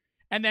house.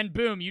 And then,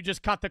 boom, you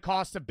just cut the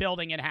cost of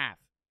building in half.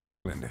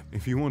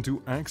 If you want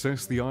to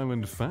access the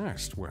island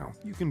fast, well,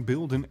 you can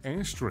build an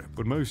airstrip,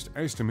 but most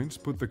estimates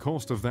put the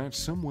cost of that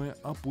somewhere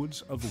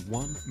upwards of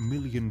 $1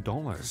 million.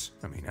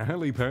 I mean, a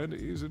helipad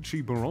is a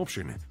cheaper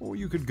option, or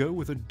you could go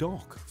with a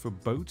dock for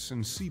boats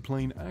and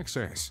seaplane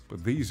access,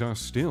 but these are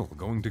still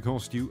going to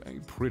cost you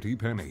a pretty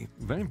penny.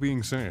 That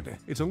being said,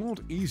 it's a lot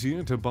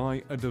easier to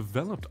buy a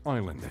developed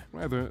island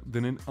rather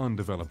than an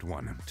undeveloped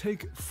one.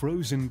 Take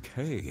Frozen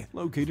Cay,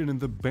 located in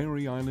the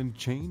Berry Island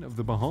chain of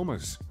the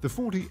Bahamas. The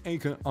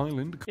 40-acre island.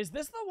 Is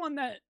this the one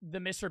that the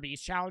Mr.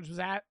 Beast challenge was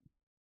at?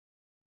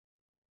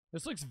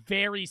 This looks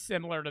very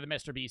similar to the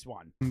Mr. Beast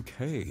one.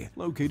 Cay,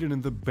 located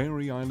in the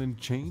Berry Island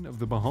chain of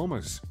the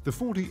Bahamas. The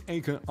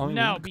 40-acre island...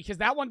 No, because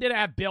that one didn't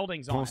have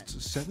buildings on it.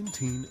 ...costs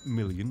 $17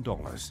 million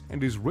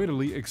and is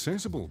readily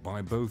accessible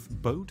by both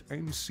boat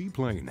and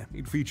seaplane.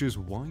 It features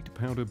white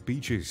powder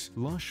beaches,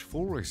 lush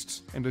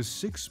forests, and a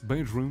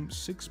 6-bedroom,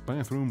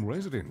 6-bathroom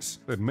residence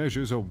that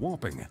measures a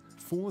whopping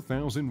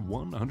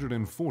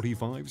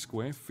 4,145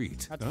 square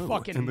feet. That's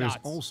fucking and there's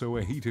nuts. also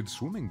a heated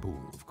swimming pool,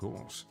 of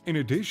course. In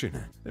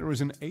addition, there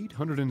is an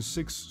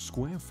 806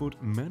 square foot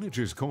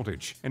manager's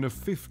cottage and a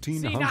 1,500... See,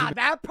 nah,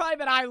 that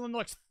private island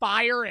looks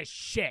fire as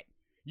shit.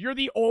 You're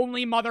the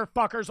only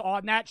motherfuckers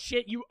on that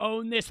shit. You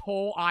own this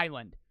whole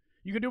island.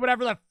 You can do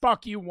whatever the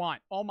fuck you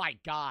want. Oh my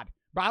god.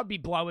 Bro, I'd be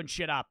blowing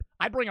shit up.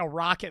 I'd bring a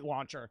rocket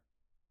launcher.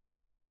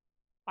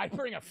 I'd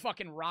bring a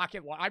fucking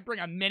rocket launcher. I'd bring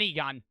a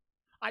minigun.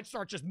 I'd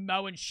start just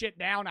mowing shit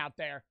down out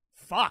there.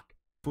 Fuck.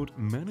 Foot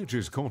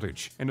manager's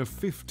cottage and a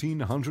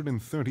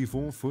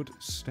 1,534-foot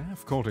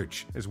staff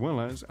cottage, as well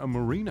as a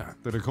marina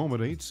that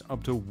accommodates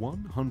up to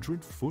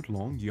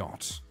 100-foot-long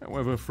yachts.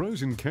 However,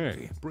 Frozen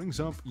Cay brings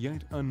up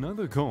yet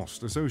another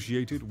cost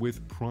associated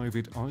with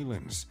private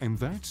islands, and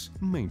that's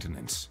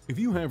maintenance. If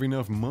you have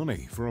enough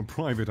money for a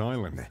private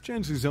island,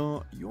 chances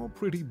are you're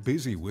pretty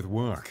busy with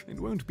work and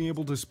won't be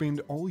able to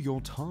spend all your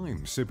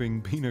time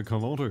sipping pina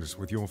coladas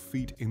with your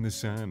feet in the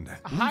sand.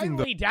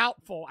 Highly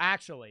doubtful,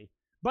 actually.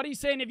 But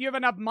he's saying if you have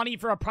enough money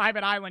for a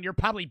private island, you're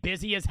probably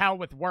busy as hell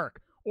with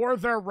work. Or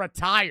they're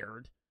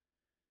retired.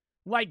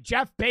 Like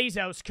Jeff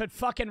Bezos could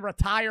fucking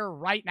retire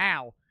right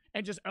now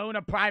and just own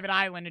a private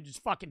island and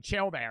just fucking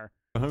chill there.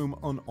 A home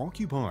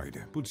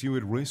unoccupied puts you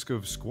at risk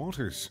of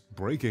squatters,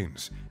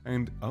 break-ins,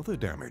 and other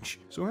damage.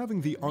 So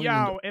having the island...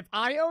 Yo, if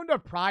I owned a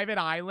private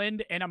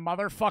island and a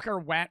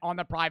motherfucker went on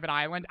the private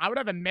island, I would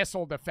have a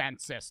missile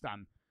defense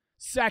system.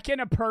 Second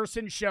a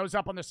person shows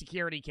up on the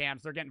security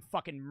cams, they're getting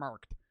fucking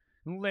murked.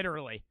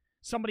 Literally.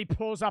 Somebody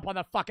pulls up on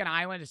the fucking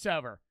island, it's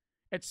over.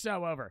 It's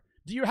so over.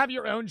 Do you have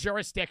your own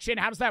jurisdiction?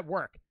 How does that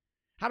work?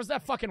 How does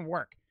that fucking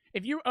work?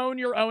 If you own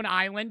your own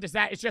island,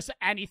 it's just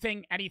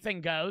anything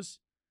goes?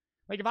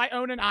 Like, if I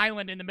own an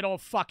island in the middle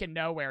of fucking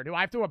nowhere, do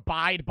I have to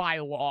abide by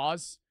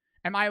laws?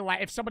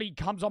 If somebody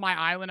comes on my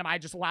island, am I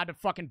just allowed to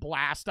fucking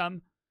blast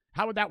them?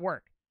 How would that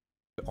work?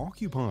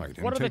 Occupied.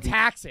 What are the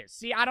taxes?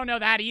 See, I don't know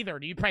that either.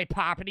 Do you pay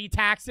property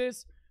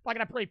taxes? If I'm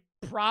gonna pay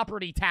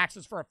property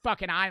taxes for a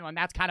fucking island,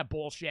 that's kind of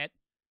bullshit.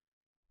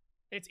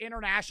 It's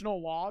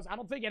international laws. I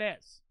don't think it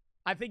is.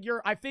 I think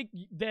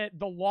that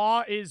the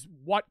law is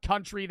what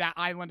country that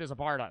island is a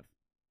part of.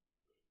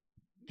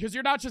 Because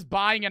you're not just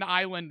buying an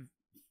island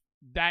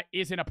that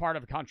isn't a part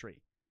of a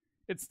country.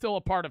 It's still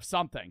a part of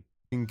something.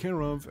 Taking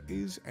care of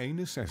is a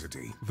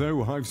necessity.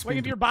 Though I've spent... Like,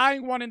 if you're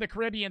buying one in the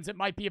Caribbeans, it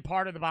might be a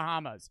part of the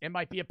Bahamas. It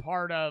might be a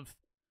part of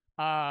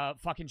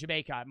fucking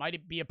Jamaica. It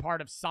might be a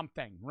part of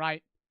something,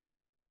 right?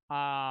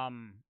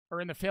 Or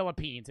in the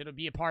Philippines, it would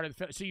be a part of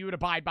so you would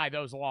abide by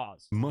those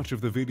laws. Much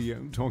of the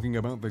video talking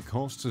about the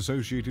costs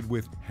associated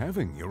with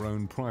having your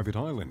own private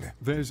island.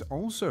 There's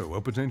also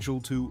a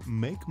potential to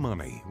make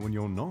money when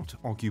you're not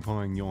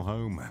occupying your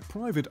home.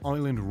 Private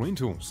island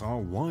rentals are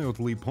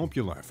wildly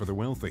popular for the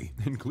wealthy,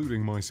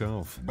 including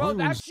myself. Bro,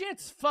 that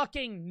shit's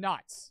fucking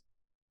nuts.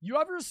 You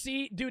ever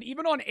see, dude,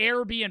 even on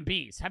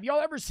Airbnbs, have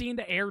y'all ever seen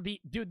the Airbnb?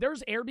 Dude,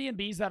 there's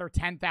Airbnbs that are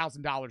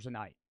 $10,000 a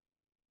night.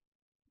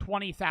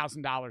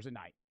 $20,000 a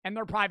night. And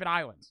they're private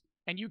islands.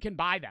 And you can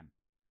buy them.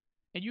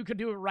 And you can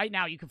do it right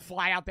now. You can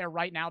fly out there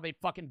right now. They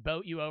fucking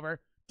boat you over.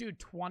 Dude,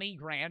 20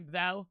 grand,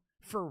 though,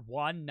 for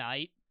one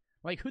night?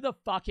 Like, who the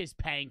fuck is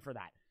paying for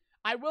that?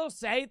 I will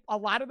say, a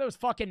lot of those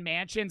fucking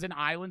mansions and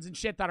islands and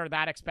shit that are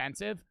that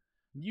expensive,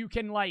 you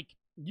can, like,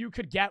 you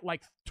could get,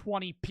 like,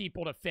 20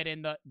 people to fit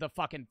in the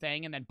fucking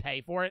thing and then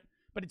pay for it.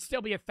 But it'd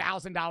still be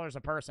 $1,000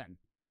 a person.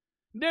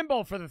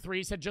 Nimble for the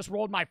 3 said, just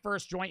rolled my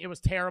first joint. It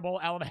was terrible.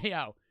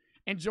 LMAO.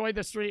 Enjoying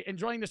the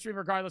stream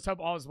regardless. Hope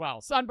all is well.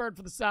 Sunbird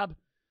for the sub.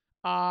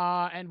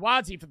 And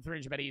Wadsy for the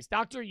 300 biddies.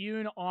 Dr.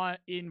 Yoon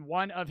in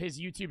one of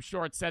his YouTube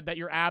shorts said that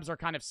your abs are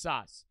kind of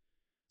sus.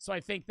 So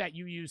I think that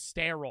you use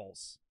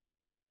sterols.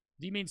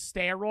 Do you mean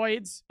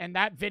steroids? And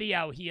that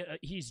video,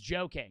 he's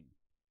joking.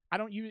 I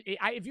don't use...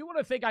 if you want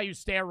to think I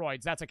use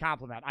steroids, that's a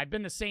compliment. I've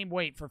been the same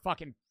weight for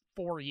fucking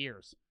 4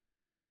 years.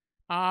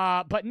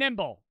 But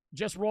Nimble,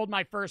 just rolled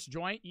my first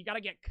joint. You got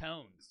to get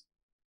cones.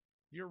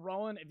 If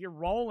you're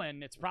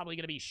rolling, it's probably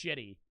going to be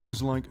shitty.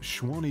 Like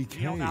Shwani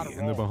K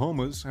in the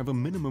Bahamas have a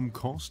minimum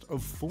cost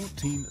of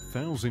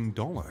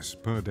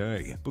 $14,000 per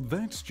day. But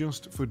that's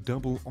just for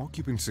double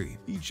occupancy.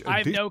 I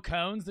have no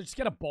cones. Just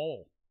get a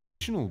bowl.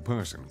 Additional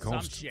person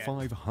costs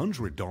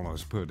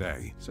 $500 per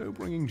day. So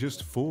bringing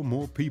just 4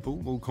 more people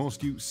will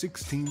cost you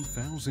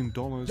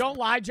 $16,000. Don't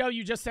lie, Joe.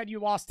 You just said you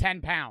lost 10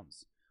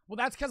 pounds. Well,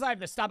 that's because I have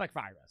the stomach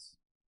virus.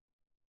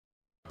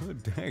 Per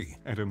day,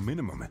 at a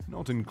minimum,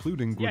 not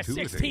including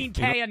gratuity. Yeah,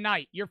 $16K a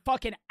night. You're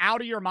fucking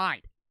out of your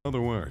mind. In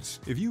other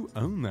words, if you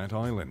own that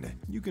island,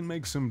 you can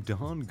make some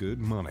darn good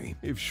money.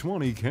 If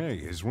Shwani K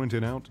is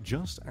rented out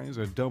just as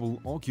a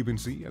double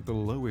occupancy at the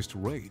lowest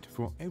rate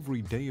for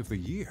every day of the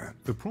year,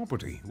 the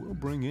property will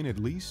bring in at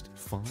least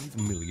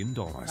 $5 million.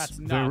 That's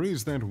nuts. There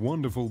is that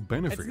wonderful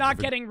benefit. It's not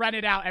getting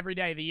rented out every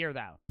day of the year,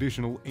 though.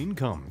 Additional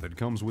income that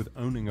comes with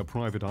owning a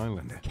private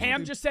island.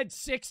 Cam just said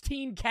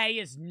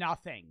 $16K is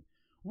nothing.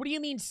 What do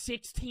you mean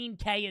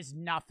 16K is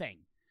nothing?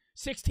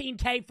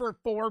 16K for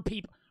 4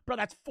 people. Bro,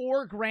 that's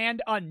 $4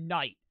 grand a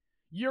night.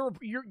 You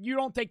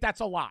don't think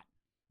that's a lot.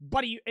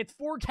 Buddy, it's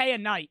 $4K a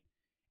night.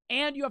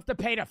 And you have to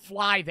pay to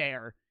fly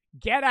there.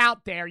 Get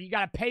out there. You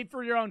got to pay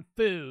for your own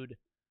food.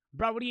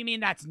 Bro, what do you mean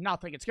that's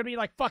nothing? It's going to be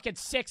like fucking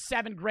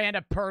 $6-7 grand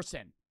a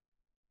person.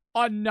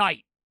 A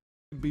night.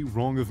 It'd be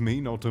wrong of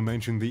me not to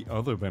mention the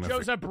other benefit.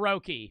 Joe's a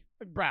brokey.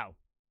 Bro.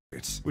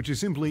 Which is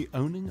simply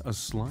owning a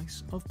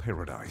slice of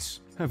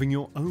paradise. Having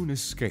your own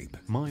escape,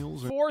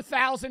 miles...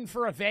 $4,000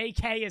 for a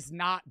vacay is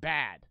not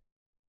bad.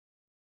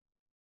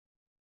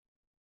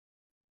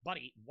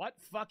 Buddy, what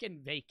fucking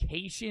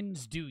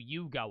vacations do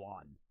you go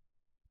on?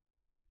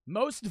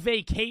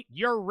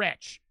 You're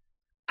rich.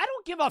 I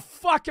don't give a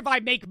fuck if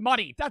I make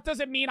money. That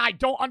doesn't mean I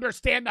don't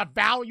understand the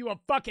value of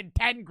fucking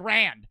 10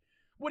 grand.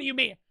 What do you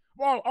mean?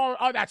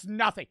 Oh, that's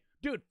nothing.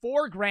 Dude,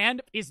 4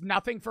 grand is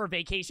nothing for a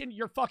vacation?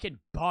 You're fucking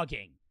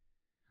bugging.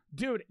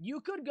 Dude, you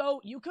could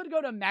go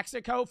to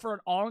Mexico for an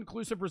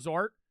all-inclusive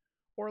resort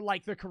or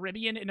like the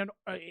Caribbean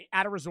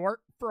at a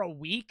resort for a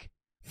week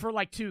for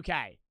like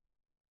 $2K.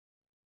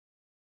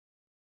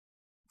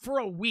 For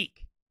a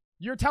week.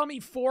 You're telling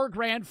me 4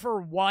 grand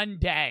for one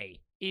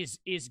day is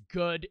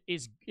good,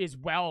 is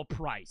well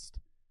priced.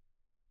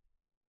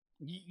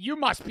 You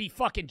must be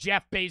fucking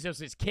Jeff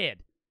Bezos'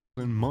 kid.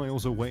 And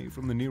miles away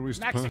from the nearest...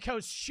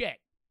 Mexico's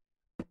shit.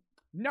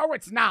 No,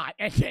 it's not.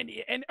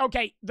 And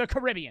okay, the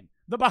Caribbean,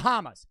 the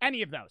Bahamas,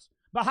 any of those.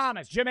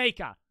 Bahamas,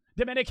 Jamaica,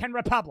 Dominican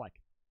Republic,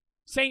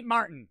 St.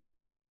 Martin,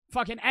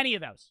 fucking any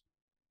of those.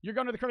 You're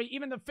going to the Caribbean,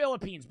 even the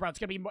Philippines, bro. It's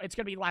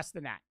gonna be less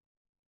than that.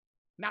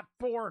 Not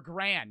 4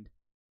 grand.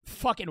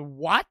 Fucking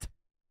what?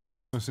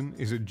 person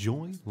is a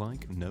joy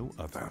like no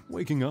other.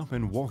 Waking up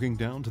and walking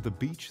down to the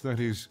beach that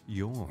is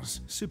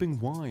yours. Sipping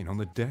wine on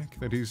the deck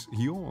that is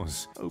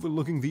yours.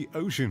 Overlooking the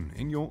ocean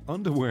in your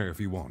underwear if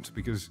you want,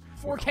 because...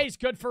 4K is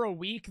good for a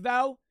week,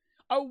 though.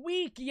 A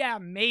week, yeah,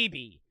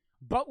 maybe.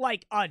 But,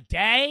 like, a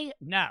day?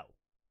 No.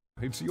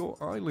 It's your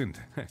island.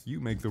 You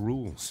make the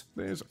rules.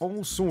 There's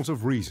all sorts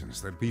of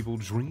reasons that people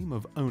dream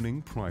of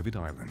owning private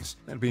islands.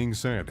 That being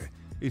said,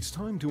 it's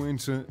time to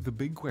answer the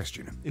big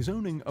question. Is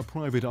owning a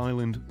private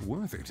island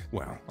worth it?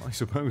 Well, I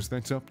suppose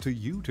that's up to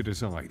you to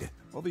decide.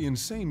 Are the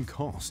insane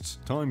costs,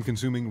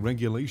 time-consuming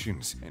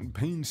regulations, and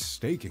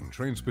painstaking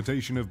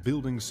transportation of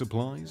building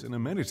supplies and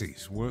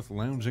amenities worth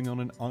lounging on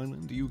an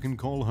island you can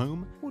call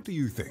home? What do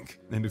you think?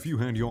 And if you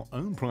had your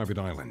own private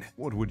island,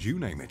 what would you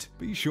name it?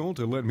 Be sure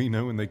to let me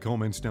know in the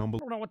comments down below.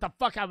 I don't know what the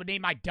fuck I would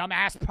name my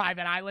dumbass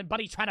private island.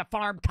 Buddy's trying to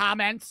farm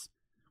comments.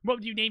 What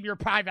would you name your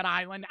private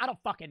island? I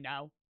don't fucking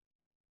know.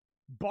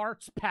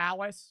 Bart's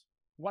Palace.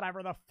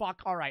 Whatever the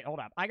fuck. All right, hold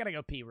up. I gotta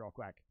go pee real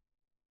quick.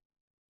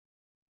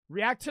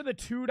 React to the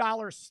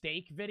 $2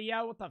 steak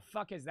video. What the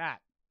fuck is that?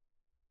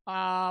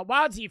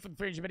 Wild Z for the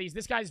Fringe Biddies.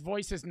 This guy's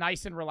voice is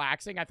nice and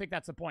relaxing. I think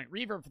that's the point.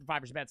 Reverb for the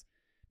 5 bets.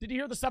 Did you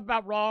hear the stuff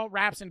about Raw,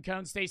 Wraps, and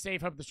Cones? Stay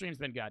safe. Hope the stream's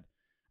been good.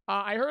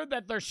 I heard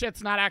that their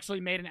shit's not actually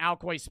made in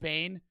Alcoy,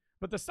 Spain.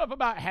 But the stuff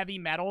about heavy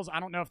metals, I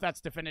don't know if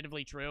that's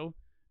definitively true.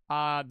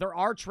 There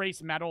are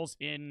trace metals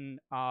in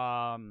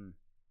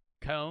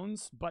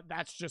cones, but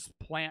that's just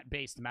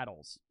plant-based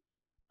metals.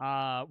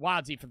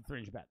 Wild Z for the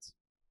 3 bets.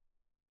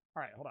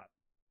 All right, hold up.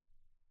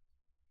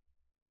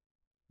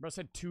 Bro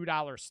said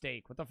 $2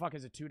 steak. What the fuck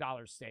is a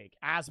 $2 steak?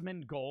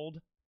 Asmund Gold.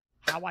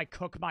 How I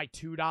cook my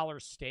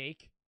 $2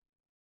 steak.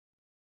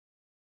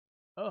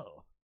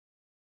 Oh.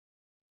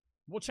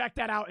 We'll check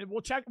that out.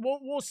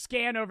 We'll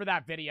scan over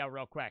that video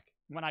real quick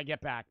when I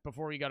get back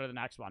before we go to the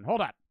next one. Hold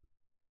up.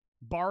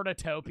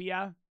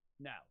 Bartotopia?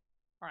 No.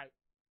 All right.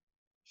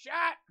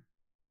 Shot.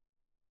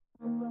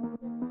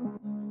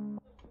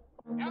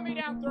 Count me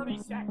down 30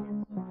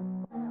 seconds.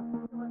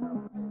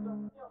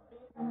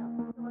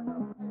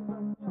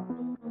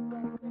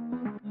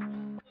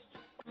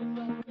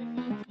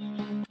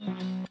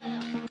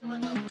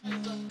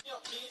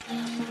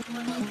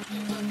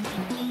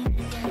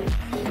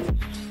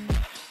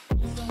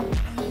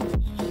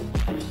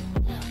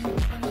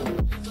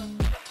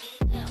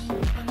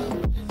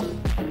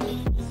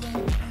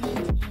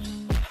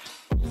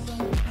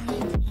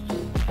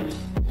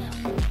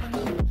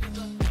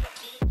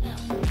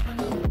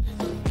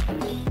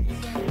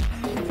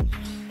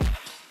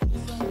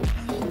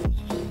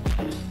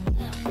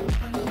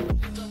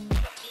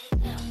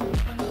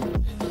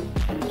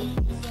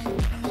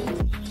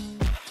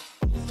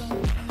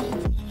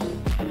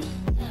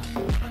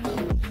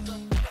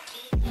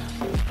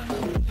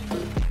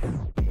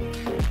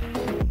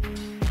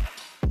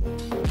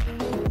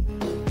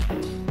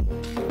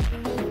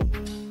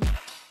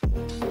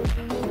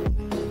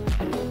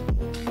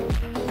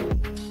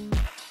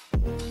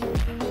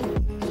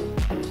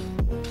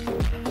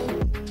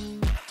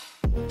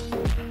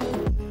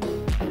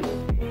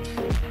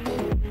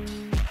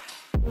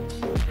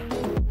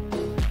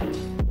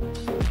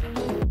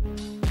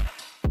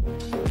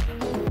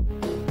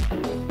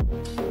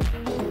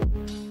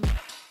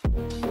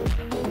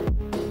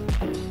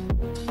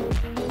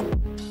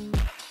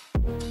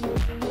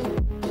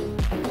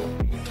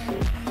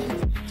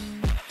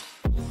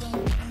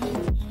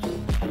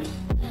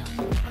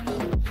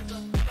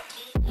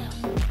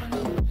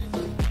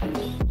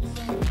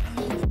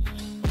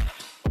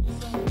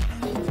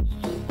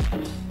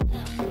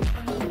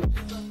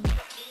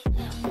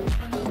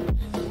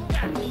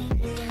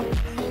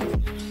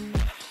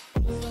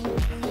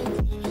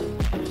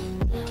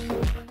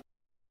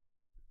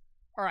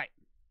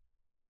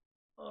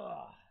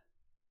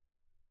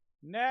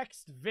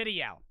 Next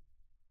video.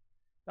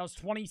 That was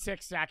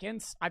 26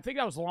 seconds. I think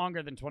that was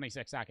longer than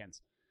 26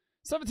 seconds.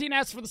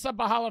 17S for the sub,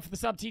 Bahala for the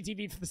sub,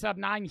 TTV for the sub,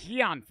 9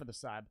 Hyun for the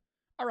sub.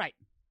 All right.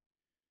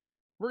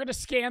 We're going to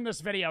scan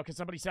this video because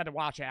somebody said to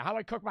watch it. How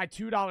I cook my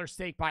 $2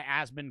 steak by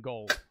Asmund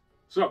Gold.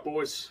 What's up,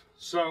 boys?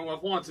 So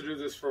I've wanted to do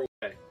this for a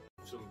while.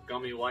 Some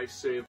gummy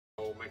lifesaver.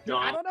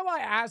 McDonald's. I don't know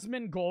why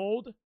Asmund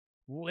Gold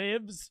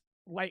lives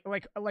like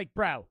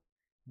bro.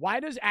 Why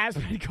does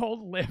Asmund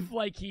Gold live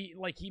like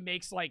he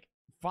makes like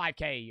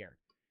 5K a year?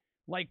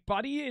 Like,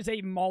 Buddy is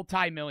a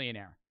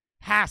multi-millionaire.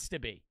 Has to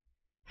be.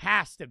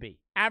 Has to be.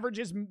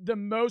 Averages the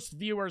most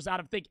viewers out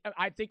of,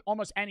 I think,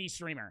 almost any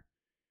streamer.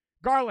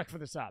 Garlic for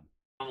the sub.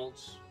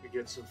 We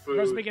get some food.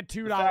 Goes make a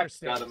 $2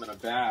 steak. Got him in a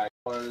bag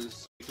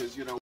was because,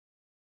 you know,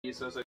 he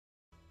says it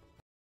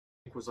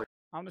was like.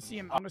 I'm gonna see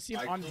him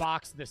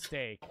unbox the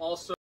steak.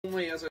 Also,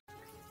 only as a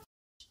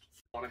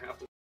want to have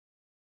to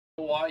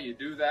why you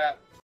do that.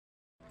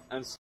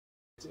 And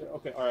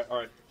okay, all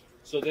right.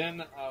 So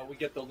then we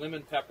get the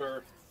lemon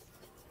pepper,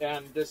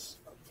 and this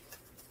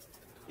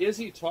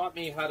Izzy taught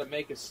me how to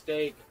make a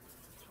steak,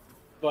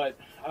 but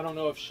I don't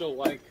know if she'll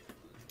like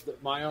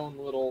my own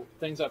little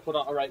things I put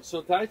on. All right,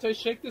 so did I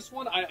shake this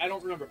one? I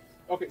don't remember.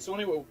 Okay, so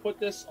anyway, we'll put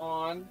this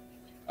on.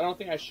 I don't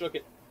think I shook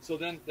it. So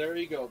then there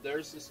you go.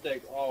 There's the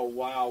steak. Oh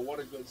wow, what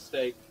a good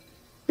steak.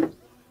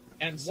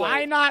 And so,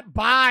 why not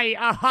buy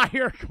a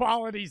higher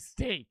quality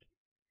steak?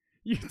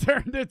 You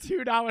turned a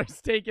 $2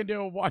 steak into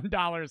a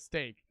 $1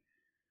 steak.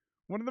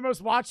 One of the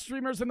most watched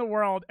streamers in the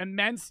world,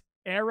 immense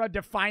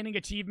era-defining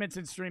achievements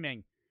in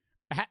streaming.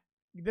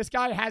 This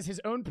guy has his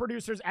own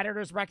producers,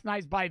 editors,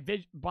 recognized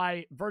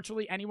by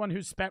virtually anyone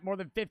who's spent more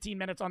than 15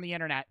 minutes on the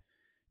internet.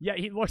 Yet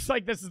he looks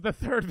like this is the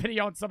third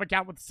video on some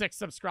account with 6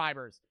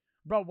 subscribers.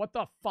 Bro, what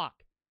the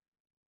fuck?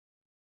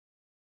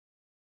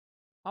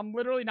 I'm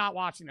literally not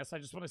watching this. I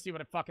just want to see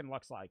what it fucking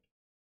looks like.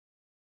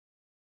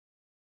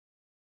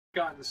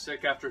 Gotten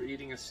sick after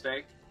eating a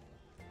steak.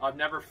 I've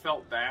never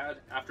felt bad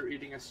after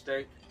eating a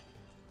steak.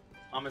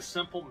 I'm a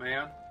simple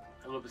man.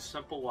 I live a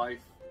simple life.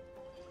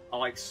 I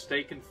like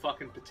steak and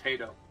fucking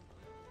potato.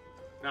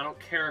 And I don't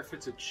care if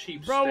it's a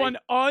cheap Bro, steak. an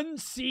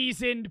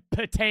unseasoned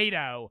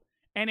potato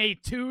and a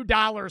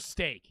 $2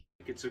 steak.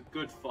 It's a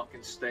good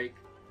fucking steak.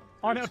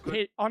 On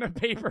a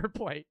paper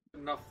plate.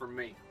 Enough for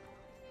me.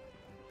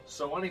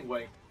 So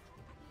anyway,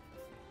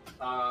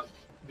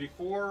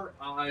 before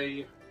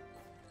I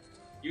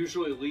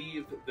usually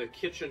leave the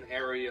kitchen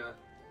area,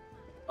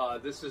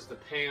 this is the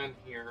pan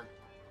here.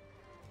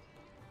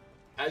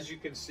 As you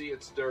can see,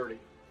 it's dirty.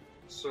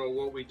 So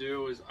what we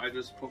do is I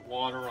just put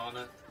water on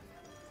it.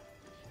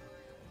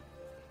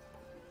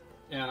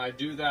 And I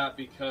do that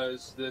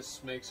because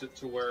this makes it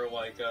to where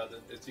like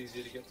it's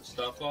easy to get the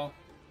stuff off.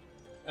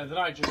 And then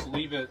I just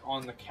leave it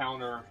on the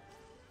counter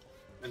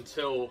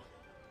until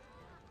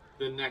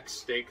the next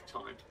steak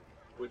time,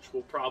 which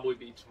will probably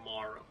be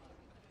tomorrow.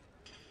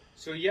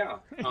 So yeah.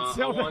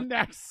 Until the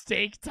next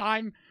steak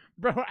time?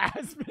 Bro,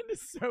 Asmund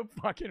is so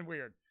fucking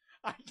weird.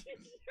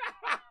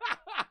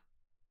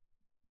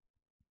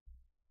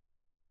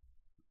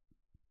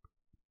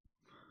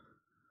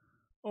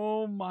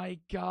 Oh my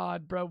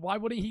god, bro. Why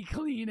wouldn't he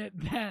clean it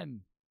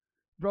then?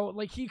 Bro,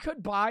 like he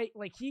could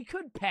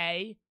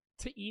pay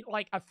to eat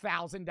like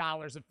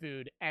 $1,000 of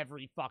food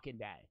every fucking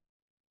day.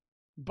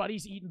 But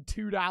he's eating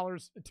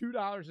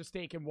 $2 a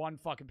steak and 1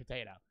 fucking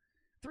potato.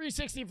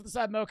 360 for the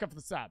sub, Mocha for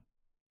the sub.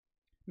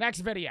 Next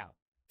video.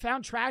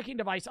 Found tracking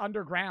device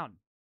underground.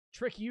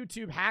 Trick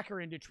YouTube hacker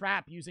into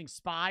trap using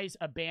spies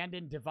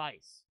abandoned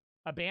device.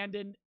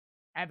 Abandoned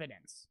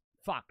evidence.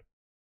 Fuck.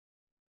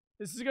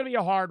 This is going to be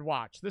a hard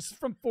watch. This is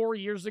from 4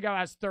 years ago,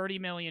 has 30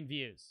 million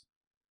views.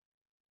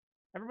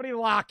 Everybody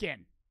lock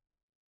in.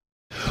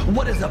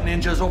 What is up,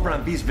 ninjas? Over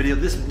on V's video,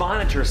 this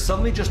monitor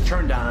suddenly just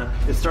turned on.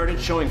 It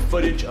started showing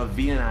footage of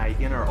V and I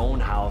in our own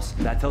house.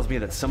 That tells me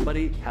that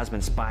somebody has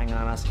been spying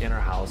on us in our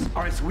house.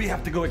 All right, so we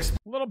have to go A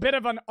little bit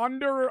of an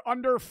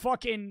under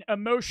fucking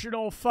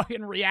emotional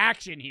fucking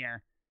reaction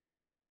here.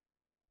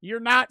 You're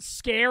not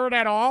scared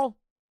at all?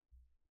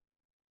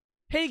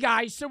 Hey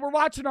guys, so we're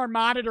watching our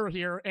monitor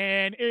here,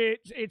 and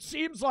it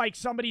seems like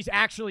somebody's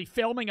actually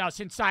filming us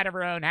inside of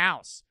our own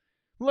house.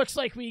 Looks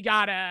like we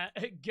gotta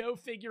go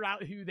figure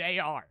out who they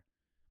are.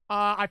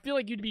 I feel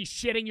like you'd be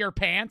shitting your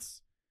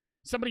pants.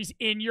 Somebody's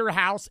in your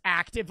house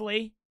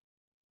actively.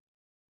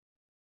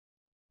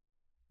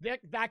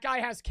 That guy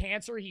has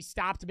cancer. He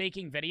stopped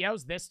making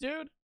videos. This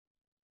dude?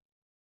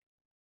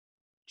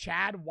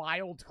 Chad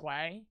Wild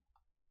Clay?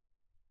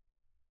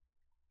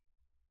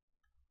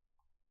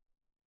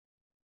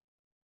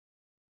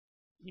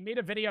 He made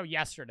a video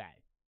yesterday.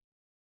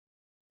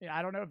 Yeah,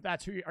 I don't know if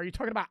that's who are you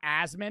talking about,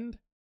 Asmund?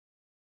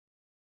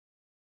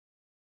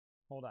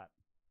 Hold up.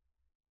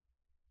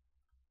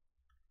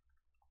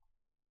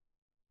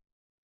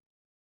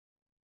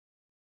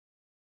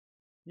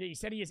 Yeah, he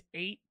said he has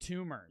 8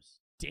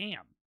 tumors.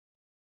 Damn.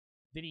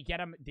 Did he get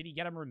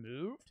him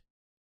removed?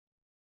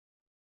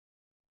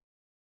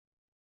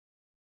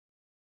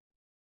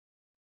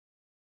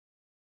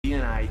 V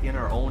and I in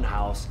our own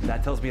house.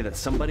 That tells me that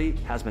somebody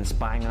has been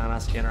spying on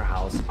us in our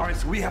house. All right,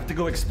 so we have to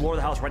go explore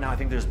the house right now. I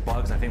think there's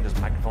bugs. I think there's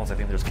microphones. I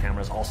think there's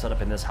cameras all set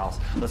up in this house.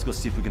 Let's go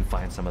see if we can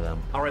find some of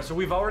them. All right, so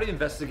we've already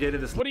investigated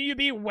this. Wouldn't you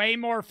be way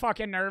more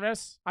fucking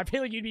nervous? I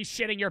feel like you'd be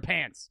shitting your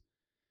pants.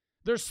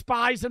 There's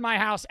spies in my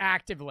house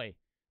actively.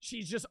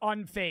 She's just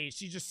unfazed.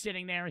 She's just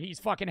sitting there. He's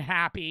fucking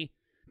happy.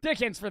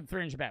 Dickens for the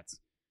 300 bets.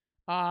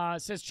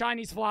 Says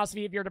Chinese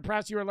philosophy, if you're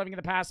depressed, you are living in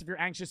the past. If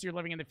you're anxious, you're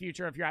living in the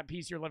future. If you're at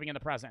peace, you're living in the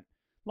present.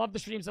 Love the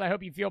streams, and I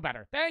hope you feel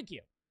better. Thank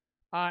you.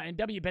 And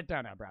W-Bit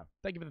down now, bro.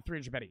 Thank you for the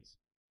 300 betties.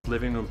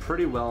 Living room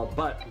pretty well,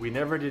 but we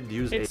never did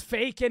use It's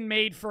fake and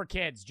made for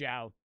kids,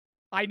 Joe.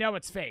 I know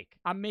it's fake.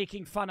 I'm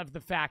making fun of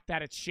the fact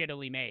that it's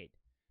shittily made.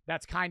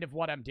 That's kind of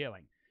what I'm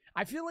doing.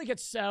 I feel like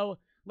it's so...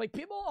 Like,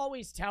 people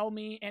always tell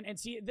me, and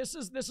see, this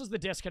is the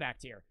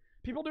disconnect here.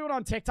 People do it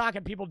on TikTok,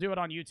 and people do it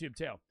on YouTube,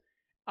 too.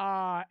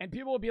 And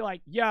people will be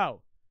like,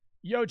 yo,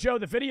 Joe,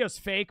 the video's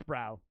fake,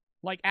 bro.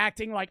 Like,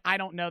 acting like I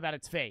don't know that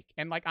it's fake,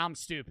 and like I'm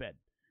stupid.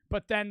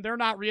 But then they're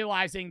not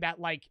realizing that,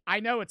 like,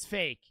 I know it's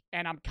fake,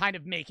 and I'm kind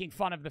of making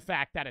fun of the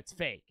fact that it's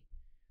fake.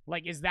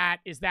 Like, is that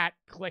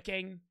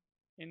clicking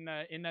in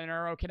the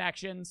neuro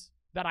connections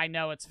that I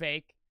know it's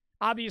fake?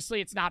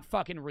 Obviously, it's not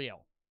fucking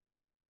real.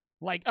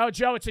 Like, oh,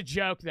 Joe, it's a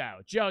joke,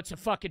 though. Joe, it's a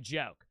fucking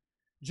joke.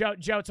 Joe,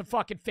 it's a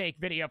fucking fake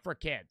video for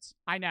kids.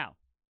 I know.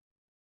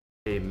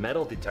 A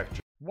metal detector.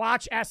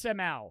 Watch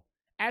SML.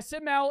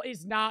 SML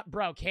is not,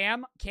 bro.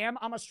 Cam,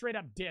 I'm a straight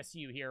up diss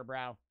you here,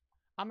 bro.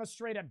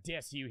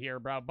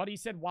 But he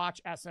said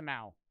watch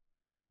SML.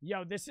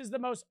 Yo, this is the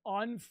most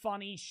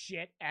unfunny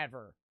shit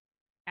ever.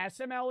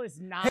 SML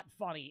is not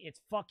funny. It's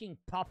fucking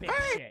puppet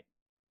shit.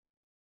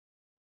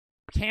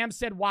 Cam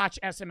said watch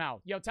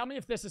SML. Yo, tell me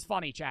if this is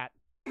funny, chat.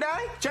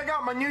 Daddy, check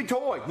out my new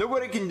toy. Look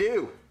what it can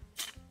do.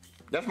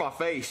 That's my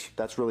face.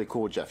 That's really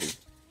cool, Jeffy.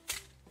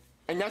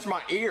 And that's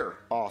my ear.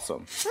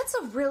 Awesome. That's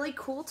a really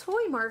cool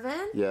toy,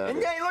 Marvin. Yeah.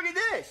 And Daddy, look at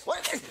this. Look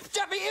at this.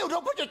 Jeffy, ew,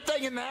 don't put your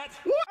thing in that.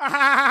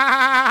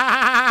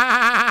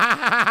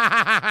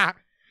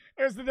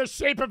 It's in the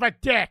shape of a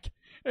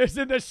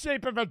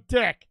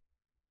dick.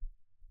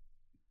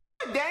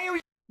 Daniel.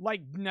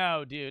 Like,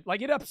 no, dude.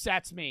 Like, it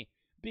upsets me.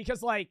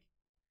 Because, like,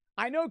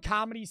 I know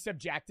comedy's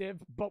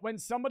subjective, but when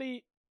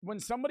somebody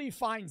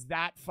finds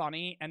that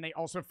funny and they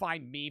also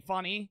find me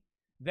funny,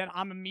 then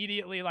I'm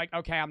immediately like,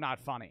 okay, I'm not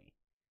funny.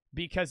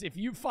 Because if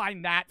you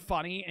find that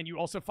funny and you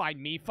also find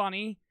me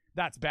funny,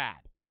 that's bad.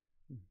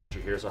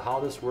 Here, so how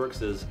this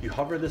works is you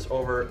hover this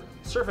over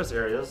surface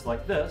areas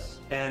like this,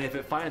 and if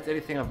it finds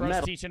anything of Bro's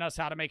metal, teaching us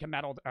how to make a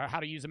metal, or how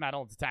to use a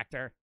metal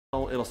detector.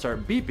 It'll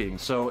start beeping.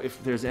 So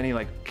if there's any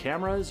like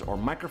cameras or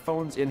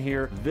microphones in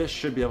here, this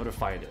should be able to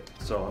find it.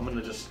 So I'm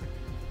gonna just,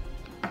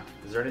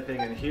 is there anything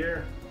in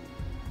here?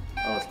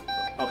 Oh,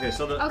 okay,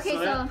 so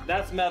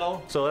that's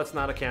metal. So that's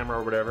not a camera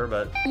or whatever,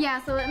 but.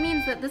 Yeah, so it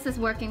means that this is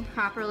working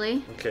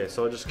properly. Okay,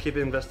 so just keep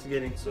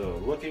investigating.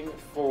 So looking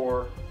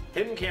for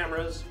hidden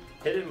cameras,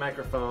 hidden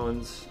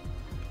microphones,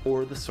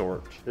 or the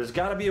sort. There's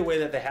gotta be a way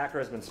that the hacker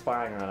has been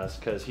spying on us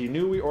because he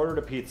knew we ordered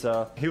a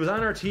pizza. He was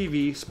on our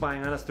TV,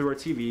 spying on us through our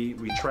TV.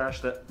 We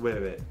trashed that,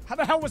 wait. How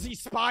the hell was he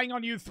spying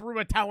on you through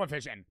a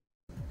television?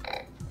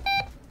 I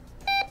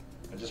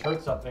just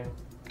heard something.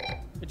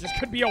 It just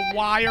could be a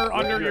wire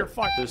under your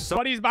fuck.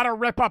 Somebody's about to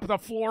rip up the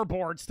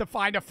floorboards to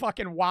find a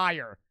fucking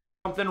wire.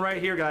 Something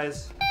right here,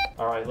 guys.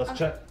 All right, let's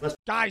check.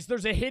 Guys,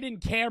 there's a hidden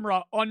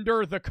camera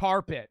under the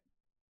carpet.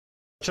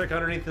 Check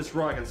underneath this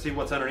rug and see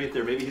what's underneath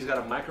there. Maybe he's got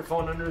a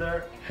microphone under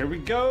there. Here we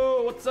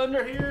go. What's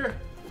under here?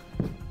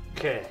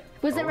 Okay.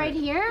 Was it right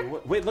here?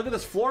 Wait, look at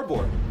this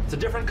floorboard. It's a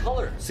different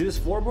color. See this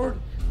floorboard?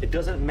 It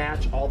doesn't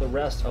match all the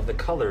rest of the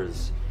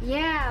colors.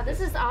 Yeah,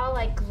 this is all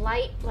like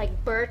light,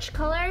 like birch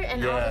color,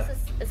 and all this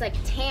is like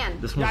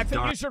tan. I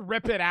think you should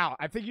rip it out.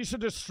 I think you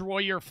should destroy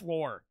your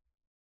floor.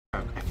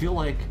 I feel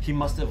like he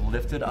must have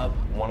lifted up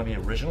one of the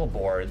original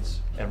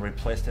boards and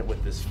replaced it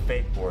with this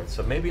fake board.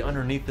 So maybe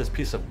underneath this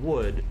piece of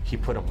wood, he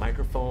put a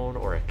microphone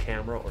or a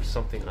camera or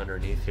something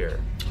underneath here.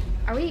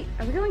 Are we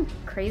going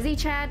crazy,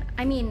 Chad?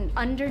 I mean,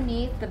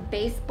 underneath the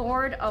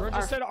baseboard of I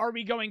just said, are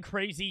we going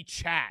crazy,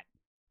 chat?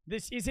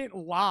 This isn't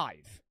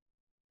live.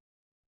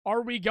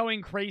 Are we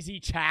going crazy,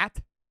 chat?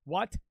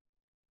 What?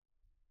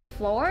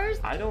 Floors?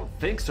 I don't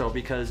think so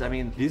because, I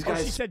mean, these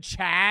guys... Oh, she said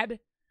Chad?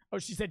 Oh,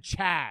 she said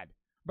Chad.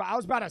 But I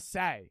was about to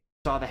say.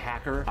 Saw the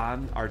hacker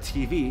on our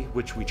TV,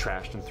 which we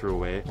trashed and threw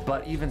away.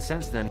 But even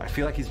since then, I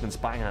feel like he's been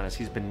spying on us.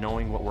 He's been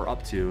knowing what we're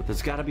up to.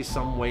 There's got to be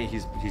some way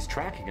he's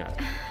tracking us.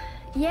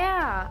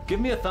 Yeah. Give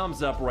me a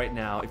thumbs up right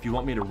now if you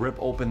want me to rip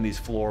open these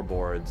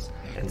floorboards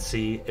and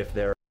see if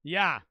they're...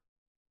 Yeah.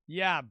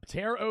 Yeah,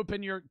 tear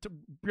open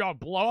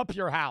blow up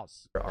your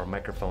house. There are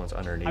microphones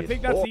underneath. I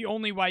think that's the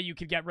only way you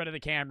could get rid of the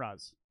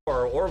cameras.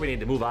 Or we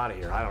need to move out of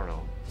here. I don't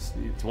know.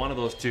 It's one of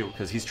those two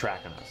because he's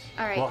tracking us.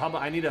 All right. Well, how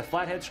about I need a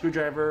flathead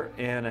screwdriver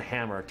and a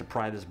hammer to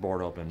pry this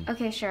board open.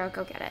 Okay, sure. I'll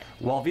go get it.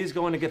 While V's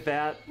going to get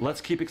that,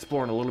 let's keep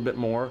exploring a little bit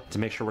more to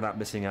make sure we're not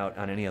missing out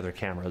on any other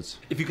cameras.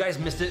 If you guys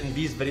missed it in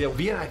V's video,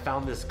 V and I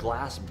found this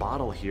glass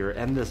bottle here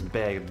and this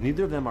bag.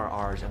 Neither of them are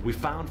ours. And we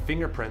found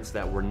fingerprints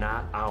that were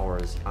not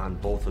ours on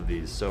both of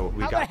these. So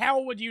How the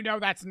hell would you know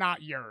that's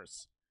not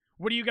yours?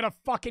 What, are you gonna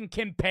fucking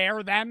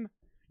compare them?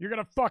 You're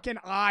gonna fucking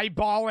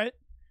eyeball it?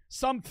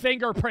 Some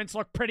fingerprints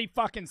look pretty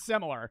fucking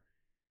similar.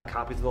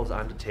 Copies of those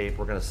onto tape.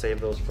 We're gonna save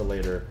those for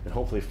later and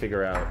hopefully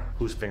figure out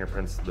whose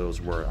fingerprints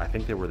those were. I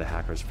think they were the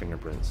hacker's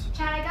fingerprints.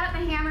 Chad, I got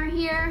the hammer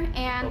here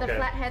and the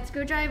flathead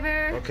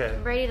screwdriver. Okay.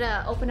 I'm ready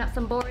to open up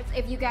some boards.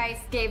 If you guys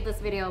gave this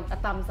video a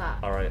thumbs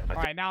up. All right. All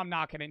right. Now I'm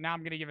not gonna. Now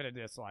I'm gonna give it a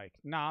dislike.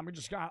 No, I'm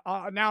just gonna.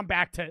 Now I'm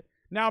back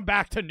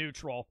to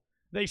neutral.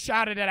 They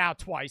shouted it out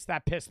twice.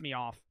 That pissed me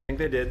off. I think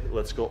they did.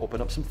 Let's go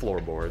open up some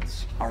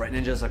floorboards. All right,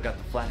 ninjas, I've got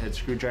the flathead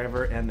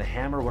screwdriver and the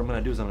hammer. What I'm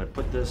gonna do is I'm gonna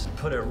put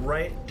it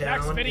right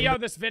down. Next video,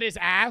 this vid is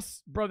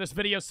ass. Bro, this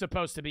video's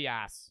supposed to be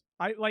ass.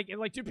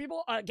 Do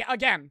people,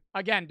 again,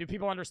 do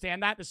people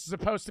understand that? This is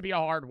supposed to be a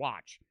hard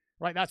watch,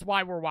 right? That's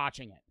why we're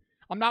watching it.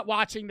 I'm not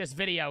watching this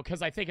video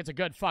because I think it's a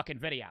good fucking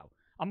video.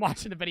 I'm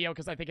watching the video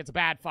because I think it's a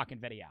bad fucking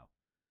video.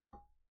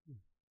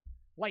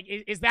 Like,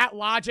 is that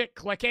logic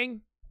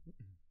clicking?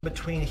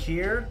 Between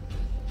here,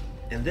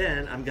 and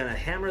then I'm gonna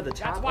hammer the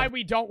top. That's why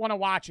we don't want to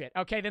watch it.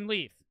 Okay, then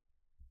leave.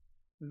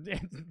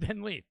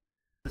 Then leave.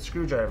 The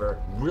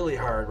screwdriver really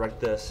hard, like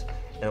this,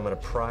 and I'm gonna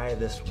pry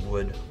this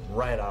wood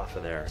right off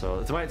of there. So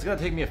it's gonna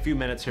take me a few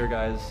minutes here,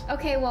 guys.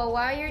 Okay, well,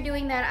 while you're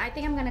doing that, I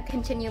think I'm gonna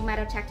continue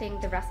metal detecting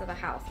the rest of the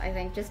house, I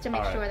think, just to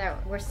make sure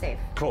that we're safe.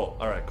 Cool,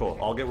 all right, cool.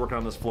 I'll get working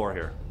on this floor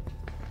here.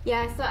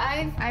 Yeah, so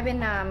I've been,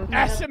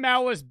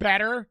 SML is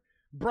better?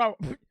 Bro,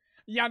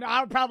 yeah, no,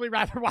 I would probably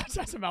rather watch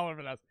SML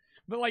over this.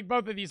 But, like,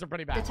 both of these are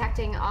pretty bad.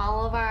 detecting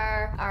all of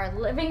our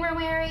living room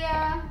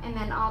area and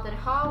then all the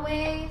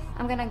hallways.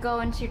 I'm gonna go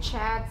into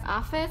Chad's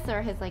office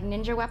or his, like,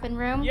 ninja weapon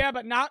room. Yeah,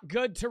 but not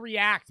good to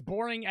react.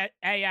 Boring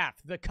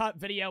AF. The cut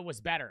video was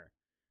better.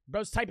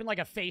 Bro's typing like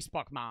a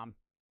Facebook mom.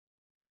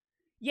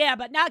 Yeah,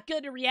 but not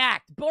good to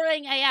react.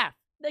 Boring AF.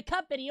 The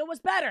cut video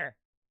was better.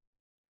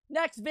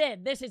 Next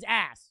vid. This is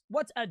ass.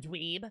 What's a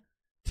dweeb?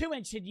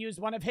 2-inch should use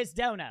one of his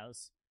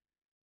donos.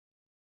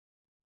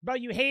 Bro,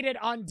 you hated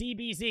on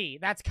DBZ.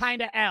 That's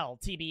kinda L,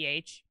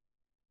 TBH.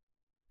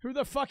 Who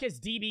the fuck is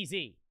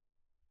DBZ?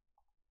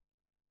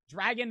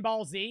 Dragon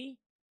Ball Z?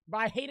 But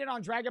I hated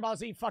on Dragon Ball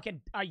Z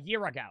fucking a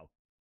year ago.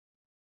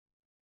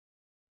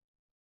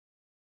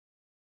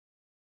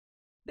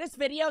 This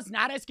video's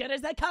not as good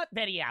as the cut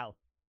video.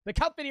 The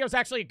cut video is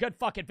actually a good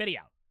fucking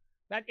video.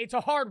 It's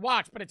a hard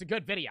watch, but it's a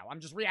good video.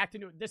 I'm just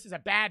reacting to it. This is a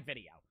bad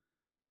video.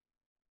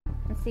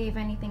 Let's see if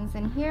anything's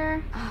in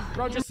here.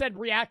 Bro just said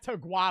react to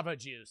guava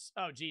juice.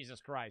 Oh,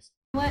 Jesus Christ.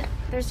 What?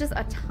 There's just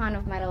a ton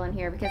of metal in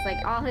here because,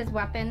 like, all his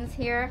weapons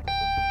here.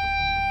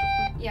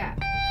 Yeah,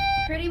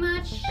 pretty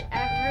much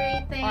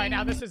everything. All right,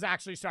 now this is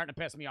actually starting to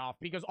piss me off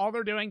because all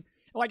they're doing,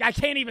 like, I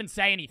can't even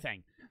say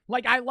anything.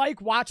 Like, I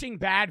like watching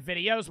bad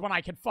videos when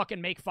I can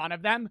fucking make fun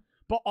of them,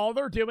 but all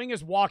they're doing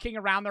is walking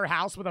around their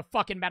house with a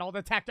fucking metal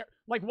detector.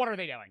 Like, what are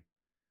they doing?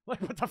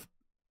 Like, what the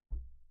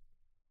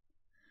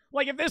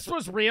Like, if this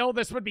was real,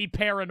 this would be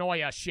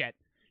paranoia shit.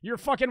 You're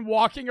fucking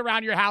walking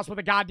around your house with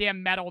a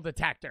goddamn metal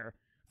detector,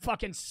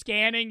 fucking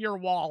scanning your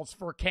walls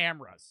for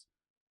cameras.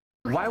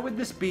 Why would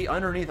this be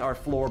underneath our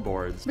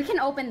floorboards? We can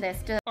open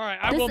this. All right,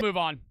 I will move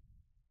on.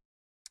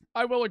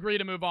 I will agree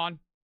to move on.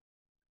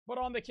 But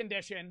on the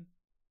condition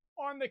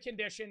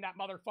that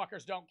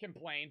motherfuckers don't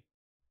complain.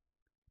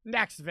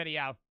 Next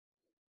video.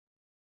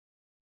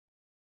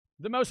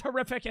 The most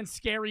horrific and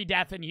scary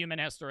death in human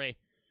history.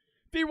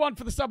 V1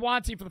 for the sub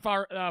Wanty for the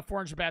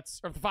 400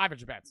 bets, or the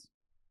 500 bets.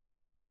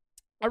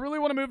 I really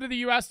want to move to the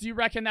U.S. Do you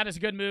reckon that is a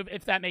good move?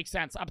 If that makes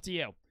sense, up to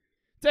you.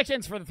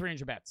 Dickens for the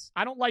 300 bets.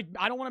 I don't want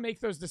to make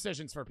those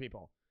decisions for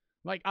people.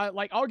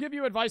 I'll give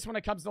you advice when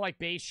it comes to, like,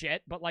 base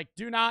shit, but, like,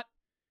 I'm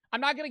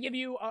not going to give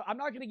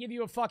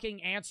you a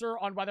fucking answer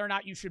on whether or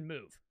not you should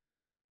move.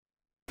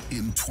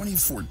 In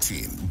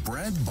 2014,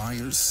 Brad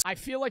Byers... I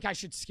feel like I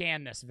should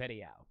scan this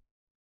video.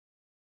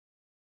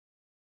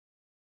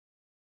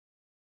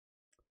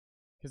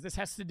 Because this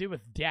has to do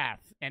with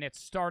death, and it's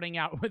starting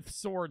out with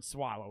sword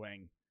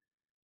swallowing.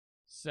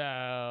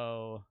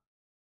 So...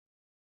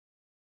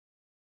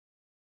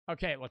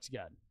 okay, it looks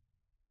good.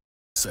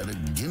 Set a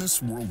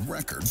Guinness World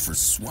Record for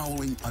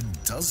swallowing a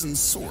dozen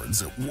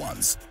swords at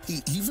once. He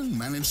even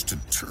managed to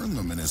turn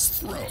them in his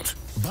throat.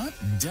 But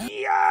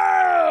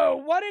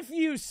yo! What if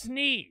you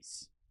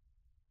sneeze?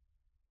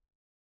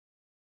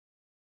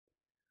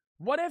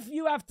 What if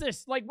you have to,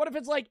 like, what if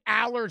it's, like,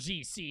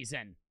 allergy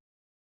season?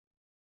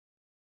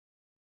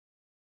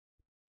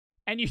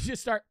 And you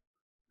just start...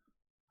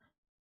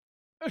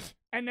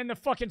 and then the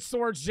fucking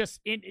swords just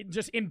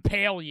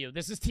impale you.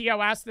 This is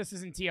TOS. This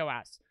isn't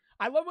TOS.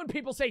 I love when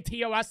people say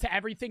TOS to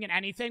everything and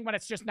anything when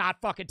it's just not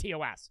fucking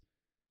TOS.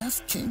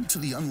 Death came to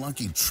the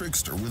unlucky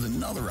trickster with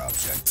another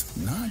object,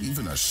 not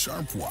even a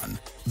sharp one.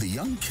 The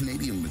young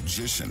Canadian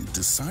magician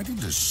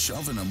decided to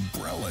shove an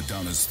umbrella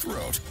down his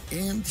throat,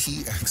 and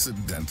he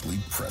accidentally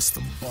pressed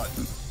the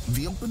button.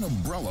 The open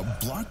umbrella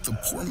blocked the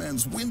poor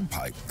man's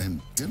windpipe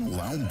and didn't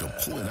allow him to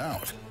pull it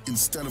out.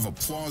 Instead of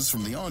applause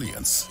from the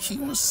audience, he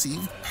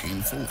received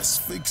painful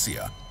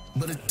asphyxia.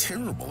 But a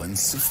terrible and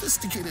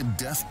sophisticated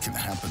death can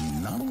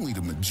happen not only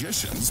to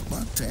magicians,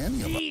 but to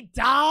any of us. He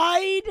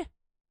died?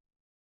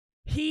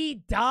 He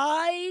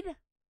died?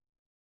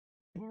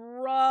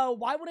 Bro,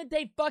 why wouldn't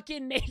they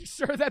fucking make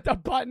sure that the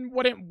button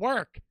wouldn't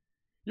work?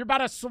 You're about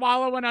to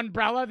swallow an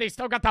umbrella, they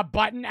still got the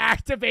button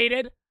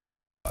activated?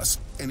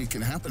 And it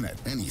can happen at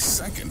any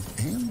second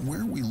and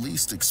where we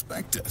least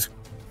expect it.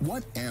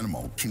 What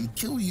animal can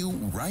kill you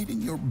right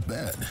in your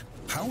bed?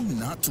 How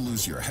not to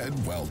lose your head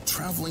while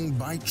traveling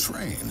by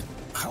train?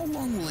 How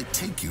long will it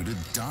take you to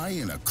die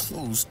in a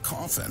closed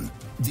coffin?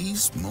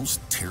 These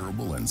most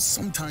terrible and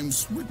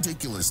sometimes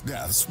ridiculous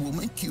deaths will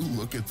make you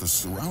look at the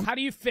surroundings. How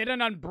do you fit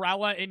an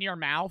umbrella in your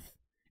mouth?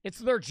 It's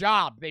their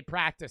job. They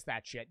practice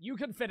that shit. You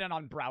can fit an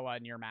umbrella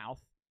in your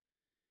mouth.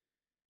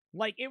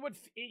 Like, it would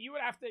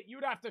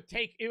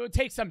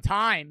take some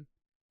time,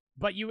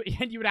 but you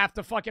would have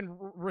to fucking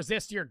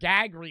resist your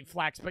gag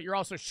reflex, but you're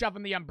also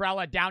shoving the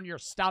umbrella down your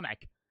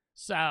stomach.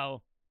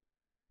 So,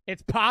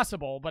 it's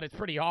possible, but it's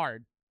pretty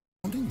hard.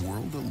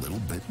 World a little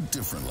bit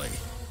differently.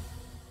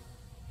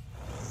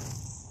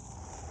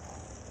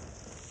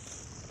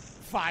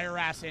 Fire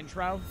ass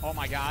intro. Oh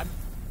my god.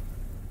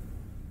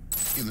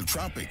 In the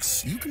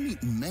tropics, you can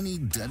meet many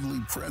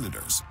deadly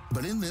predators,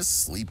 but in this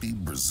sleepy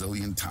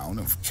Brazilian town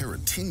of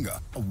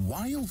Caratinga, a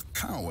wild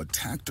cow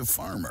attacked a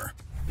farmer.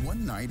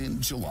 One night in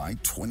July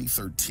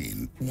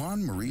 2013,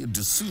 Juan Maria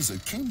de Souza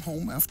came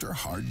home after a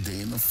hard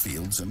day in the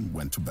fields and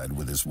went to bed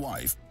with his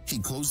wife. He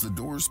closed the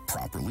doors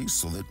properly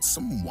so that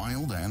some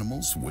wild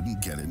animals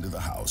wouldn't get into the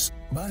house,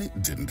 but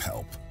it didn't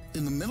help.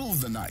 In the middle of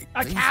the night,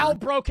 a cow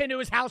broke into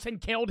his house and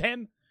killed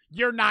him?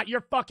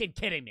 You're fucking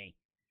kidding me.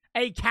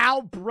 A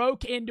cow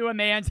broke into a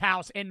man's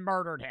house and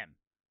murdered him.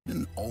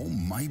 An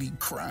almighty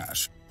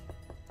crash.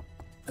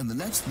 And the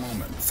next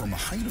moment, from a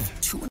height of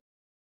 2.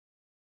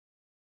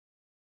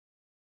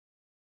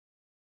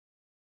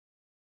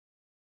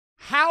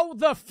 How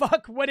the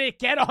fuck would it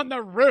get on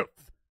the roof?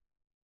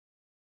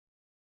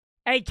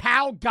 A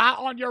cow got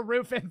on your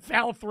roof and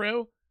fell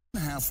through?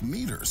 1.5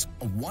 meters,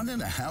 a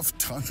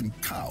 1.5-ton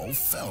cow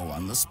fell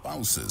on the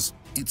spouses.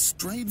 It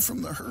strayed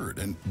from the herd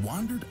and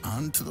wandered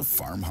onto the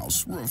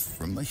farmhouse roof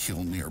from the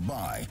hill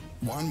nearby.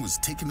 Juan was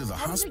taken to the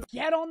hospital. How did it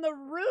get on the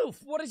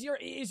roof? What is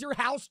your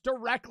house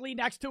directly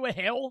next to a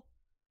hill?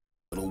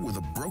 With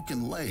a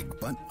broken leg,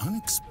 but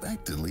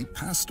unexpectedly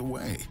passed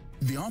away.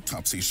 The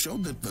autopsy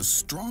showed that the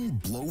strong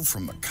blow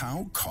from the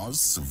cow caused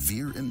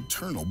severe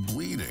internal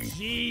bleeding.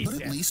 Jesus.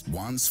 But at least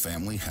Juan's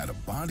family had a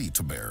body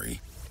to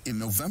bury. In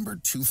November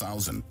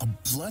 2000, a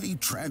bloody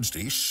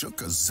tragedy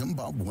shook a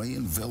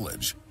Zimbabwean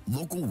village.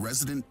 Local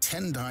resident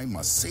Tendai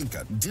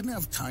Maseka didn't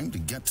have time to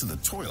get to the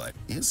toilet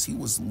as he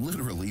was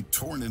literally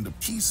torn into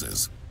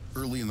pieces.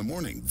 Early in the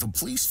morning, the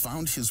police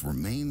found his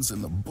remains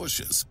in the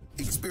bushes.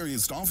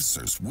 Experienced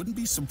officers wouldn't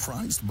be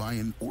surprised by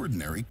an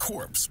ordinary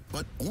corpse,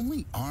 but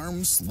only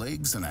arms,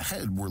 legs, and a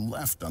head were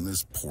left on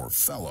this poor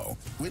fellow.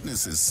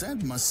 Witnesses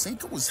said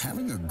Maseka was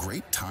having a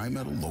great time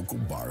at a local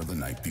bar the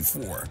night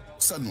before.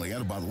 Suddenly,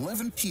 at about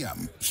 11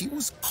 p.m., he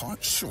was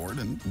caught short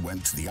and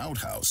went to the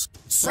outhouse.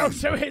 Bro,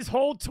 so his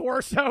whole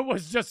torso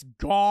was just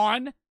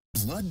gone?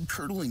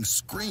 Blood-curdling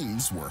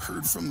screams were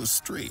heard from the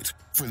street.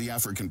 For the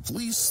African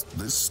police,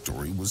 this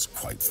story was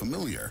quite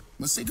familiar.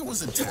 Maseka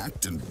was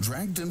attacked and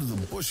dragged into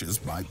the bushes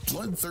by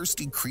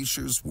bloodthirsty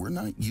creatures we're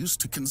not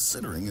used to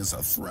considering as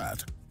a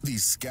threat.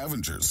 These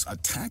scavengers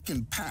attack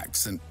in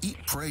packs and eat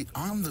prey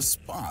on the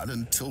spot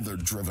until they're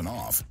driven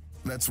off.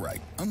 That's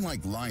right,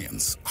 unlike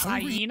lions,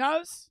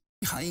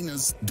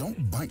 hyenas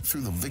don't bite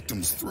through the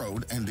victim's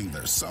throat, ending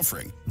their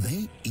suffering.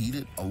 They eat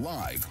it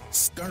alive,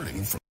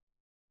 starting from...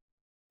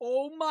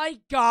 Oh my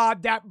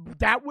god,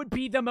 that would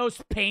be the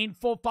most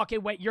painful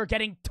fucking way. You're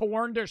getting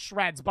torn to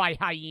shreds by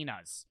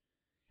hyenas.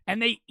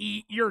 And they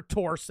eat your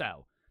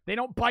torso. They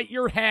don't bite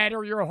your head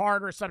or your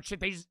heart or some shit.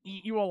 They just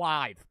eat you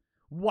alive.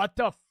 What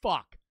the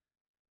fuck?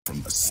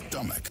 From the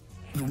stomach.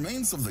 The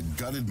remains of the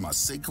gutted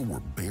Maseka were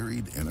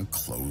buried in a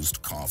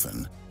closed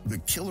coffin. The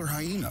killer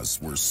hyenas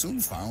were soon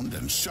found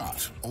and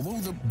shot, although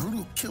the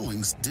brutal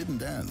killings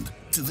didn't end.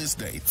 To this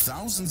day,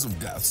 thousands of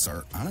deaths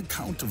are on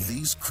account of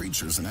these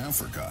creatures in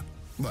Africa.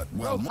 But,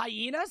 well, bro,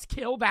 hyenas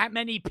kill that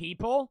many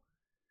people?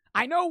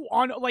 I know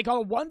on a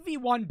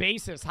 1v1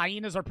 basis,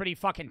 hyenas are pretty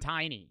fucking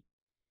tiny.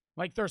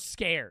 Like, they're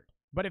scared.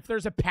 But if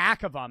there's a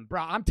pack of them,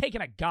 bro, I'm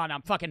taking a gun.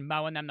 I'm fucking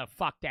mowing them the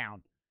fuck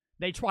down.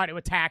 They try to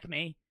attack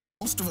me.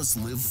 Most of us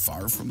live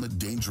far from the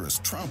dangerous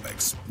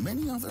tropics.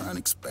 Many other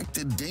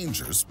unexpected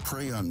dangers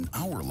prey on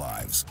our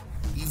lives.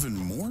 Even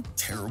more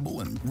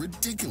terrible and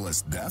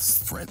ridiculous deaths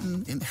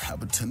threaten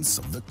inhabitants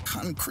of the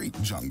concrete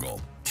jungle.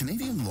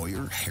 Canadian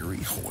lawyer Harry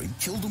Hoy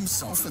killed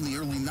himself in the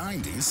early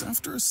 90s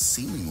after a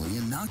seemingly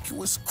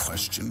innocuous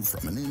question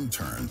from an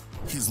intern.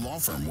 His law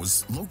firm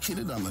was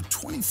located on the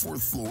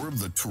 24th floor of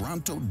the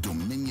Toronto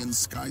Dominion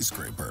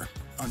skyscraper.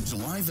 On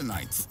July the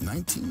 9th,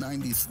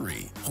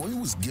 1993, Hoy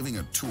was giving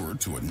a tour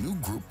to a new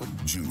group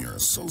of junior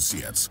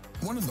associates.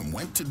 One of them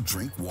went to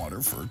drink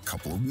water for a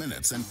couple of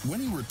minutes, and when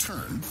he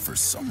returned, for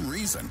some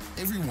reason,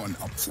 everyone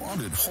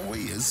applauded Hoy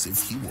as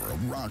if he were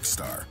a rock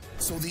star.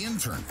 So the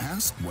intern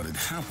asked what had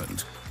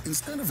happened.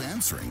 Instead of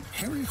answering,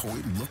 Harry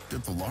Hoy looked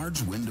at the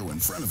large window in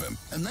front of him,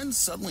 and then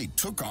suddenly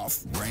took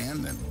off,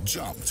 ran, and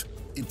jumped.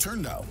 It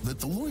turned out that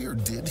the lawyer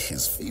did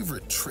his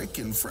favorite trick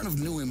in front of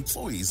new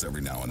employees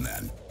every now and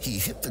then. He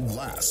hit the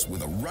glass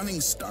with a running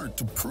start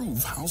to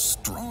prove how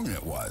strong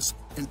it was.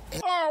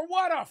 Oh,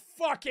 what a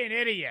fucking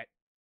idiot.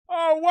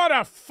 Oh, what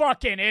a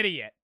fucking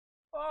idiot.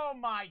 Oh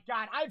my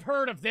god, I've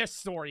heard of this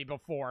story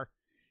before.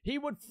 He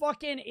would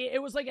fucking,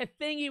 it was like a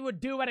thing he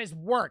would do at his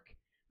work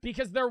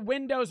because their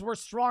windows were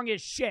strong as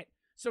shit.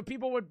 So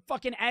people would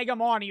fucking egg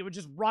him on. He would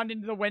just run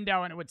into the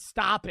window and it would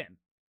stop him.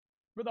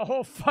 Where the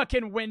whole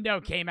fucking window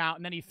came out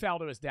and then he fell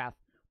to his death.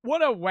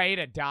 What a way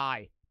to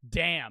die.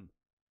 Damn.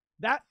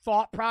 That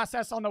thought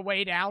process on the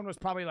way down was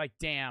probably like,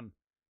 damn,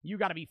 you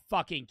gotta be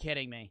fucking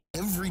kidding me.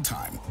 Every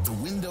time, the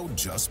window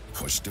just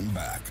pushed him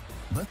back.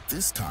 But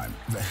this time,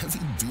 the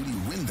heavy-duty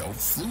window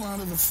flew out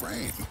of the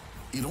frame.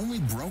 It only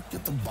broke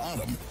at the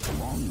bottom,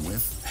 along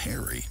with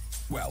Harry.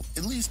 Well,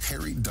 at least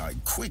Harry died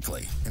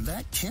quickly, and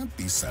that can't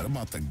be said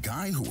about the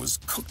guy who was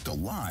cooked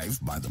alive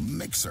by the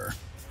mixer.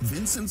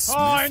 Vincent Smith.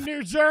 Oh, in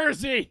New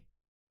Jersey!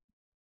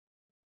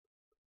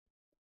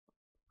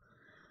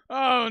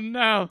 Oh,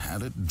 no.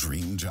 Had a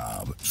dream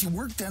job. He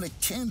worked at a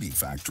candy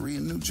factory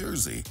in New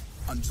Jersey.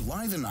 On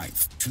July the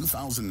 9th,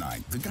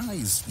 2009, the guy,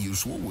 as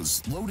usual,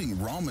 was loading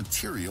raw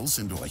materials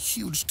into a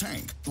huge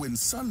tank when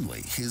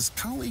suddenly his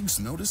colleagues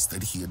noticed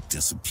that he had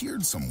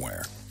disappeared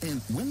somewhere.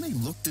 And when they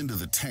looked into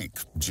the tank,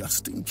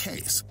 just in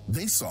case,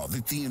 they saw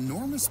that the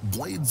enormous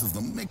blades of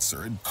the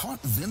mixer had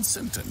caught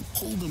Vincent and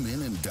pulled him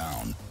in and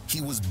down.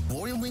 He was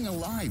boiling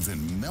alive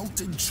in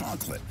melted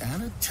chocolate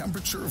at a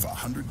temperature of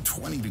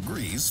 120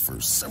 degrees for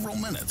several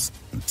minutes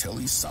until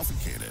he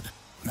suffocated.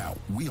 Now,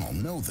 we all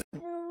know that.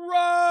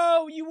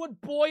 Bro, you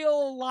would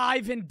boil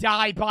alive and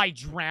die by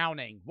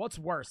drowning. What's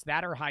worse,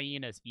 that or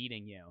hyenas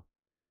eating you?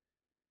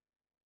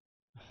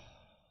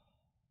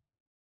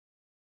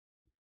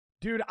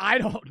 Dude, I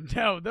don't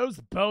know. Those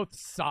both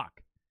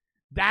suck.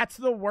 That's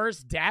the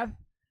worst death?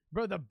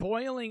 Bro, the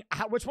boiling...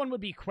 Which one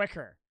would be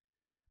quicker?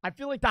 I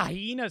feel like the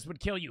hyenas would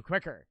kill you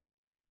quicker.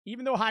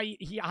 Even though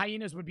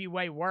hyenas would be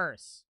way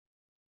worse.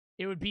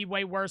 It would be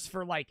way worse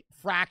for, like,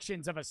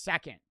 fractions of a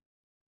second.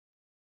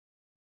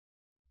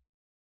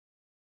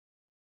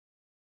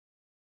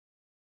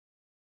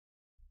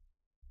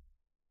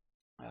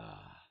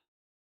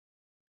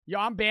 Yo,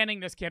 I'm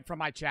banning this kid from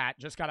my chat.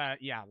 Just gotta,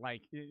 yeah,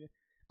 like,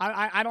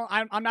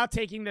 I'm not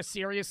taking this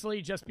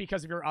seriously just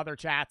because of your other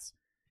chats.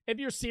 If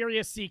you're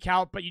serious, seek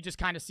help, but you just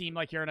kind of seem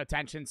like you're an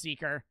attention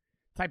seeker.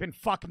 Type in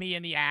fuck me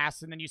in the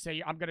ass, and then you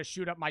say, I'm gonna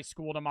shoot up my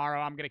school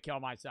tomorrow, I'm gonna kill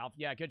myself.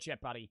 Yeah, good shit,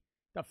 buddy.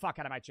 The fuck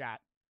out of my chat.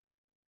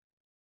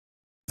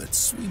 That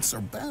sweets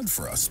are bad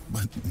for us,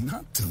 but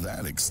not to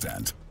that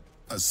extent.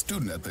 A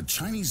student at the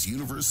Chinese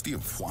University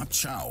of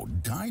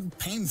Huaqiao died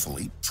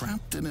painfully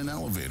trapped in an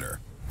elevator.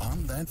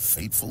 On that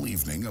fateful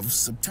evening of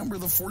September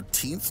the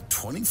 14th,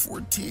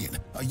 2014,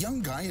 a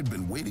young guy had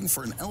been waiting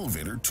for an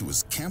elevator to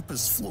his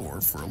campus floor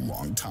for a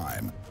long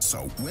time.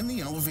 So when the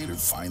elevator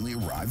finally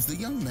arrived, the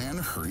young man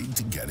hurried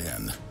to get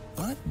in.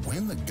 But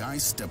when the guy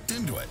stepped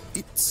into it,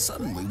 it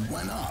suddenly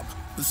went up.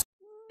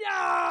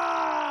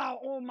 No!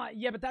 Oh my,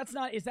 yeah, but that's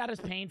not, is that as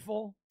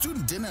painful? The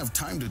student didn't have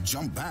time to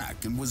jump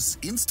back and was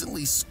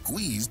instantly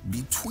squeezed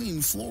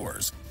between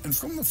floors. And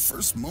from the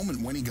first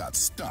moment when he got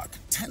stuck,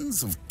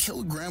 tens of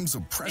kilograms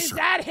of pressure... Is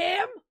that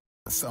him?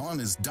 ...fell on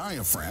his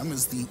diaphragm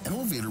as the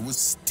elevator was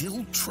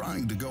still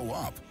trying to go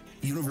up.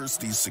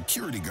 University's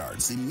security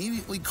guards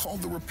immediately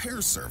called the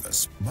repair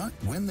service, but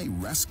when they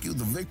rescued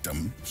the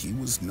victim, he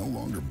was no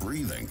longer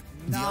breathing.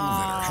 The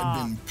elevator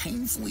had been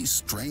painfully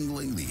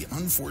strangling the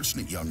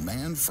unfortunate young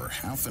man for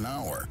half an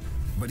hour.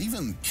 But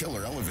even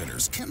killer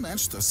elevators can't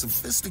match the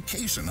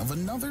sophistication of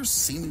another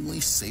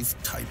seemingly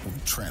safe type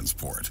of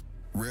transport.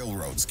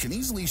 Railroads can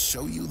easily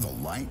show you the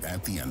light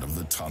at the end of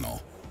the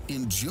tunnel.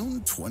 In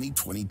June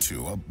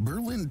 2022, a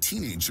Berlin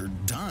teenager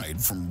died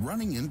from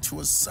running into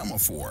a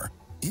semaphore.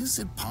 Is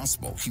it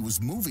possible he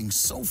was moving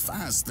so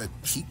fast that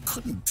he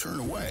couldn't turn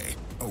away?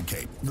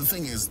 Okay, the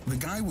thing is, the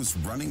guy was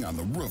running on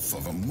the roof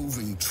of a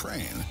moving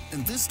train.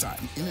 And this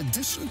time, in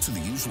addition to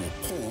the usual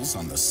poles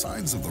on the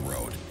sides of the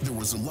road, there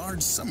was a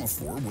large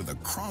semaphore with a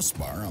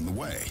crossbar on the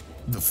way.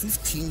 The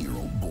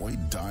 15-year-old boy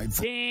died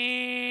from...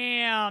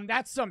 Damn,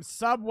 that's some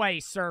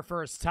Subway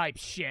Surfers type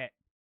shit.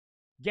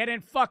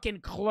 Getting fucking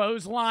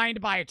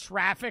clotheslined by a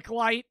traffic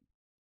light?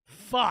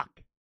 Fuck.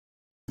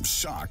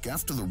 Shock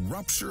after the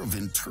rupture of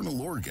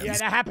internal organs. Yeah,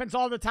 that happens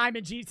all the time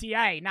in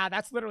GTA. Nah,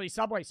 that's literally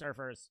Subway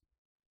Surfers.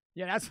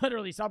 Yeah, that's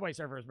literally Subway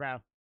Surfers, bro.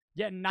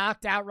 Getting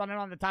knocked out running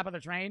on the top of the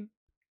train.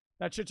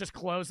 That shit just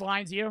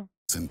clotheslines you.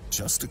 In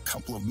just a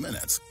couple of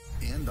minutes.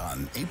 And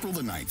on April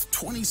the 9th,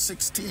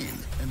 2016,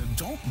 an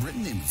adult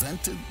Briton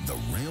invented the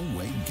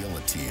railway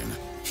guillotine.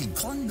 He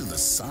clung to the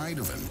side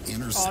of an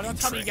inner city don't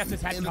tell me train he gets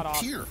his head and cut a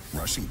off. pier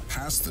rushing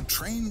past the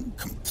train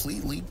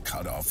completely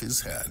cut off his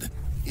head.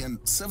 And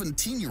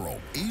 17-year-old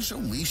Asia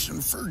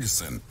Leishan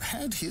Ferguson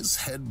had his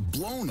head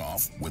blown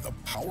off with a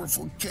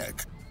powerful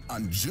kick.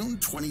 On June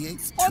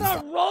 28th, on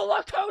a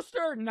roller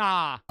coaster?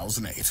 Nah.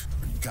 2008,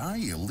 a guy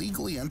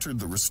illegally entered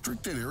the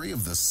restricted area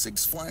of the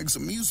Six Flags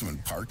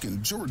amusement park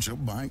in Georgia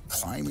by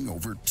climbing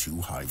over two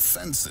high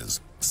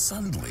fences.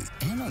 Suddenly,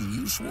 an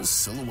unusual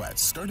silhouette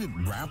started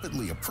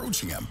rapidly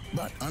approaching him,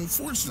 but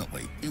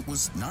unfortunately, it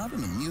was not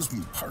an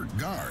amusement park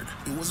guard.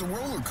 It was a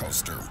roller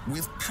coaster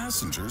with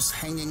passengers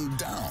hanging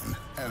down.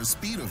 At a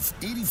speed of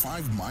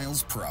 85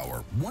 miles per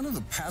hour, one of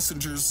the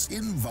passengers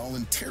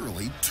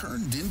involuntarily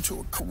turned into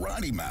a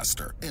karate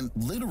master and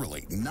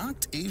literally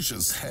knocked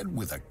Asia's head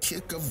with a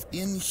kick of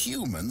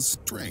inhuman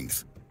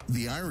strength.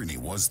 The irony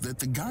was that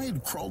the guy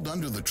had crawled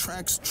under the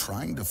tracks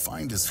trying to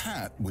find his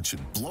hat, which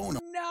had blown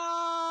up.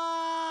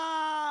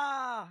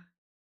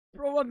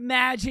 Bro,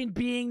 imagine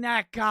being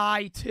that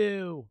guy,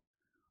 too.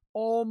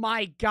 Oh,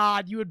 my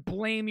God. You would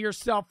blame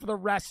yourself for the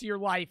rest of your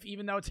life,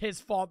 even though it's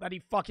his fault that he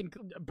fucking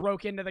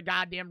broke into the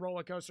goddamn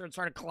roller coaster and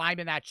started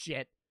climbing that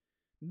shit.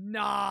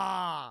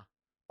 Nah.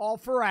 All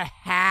for a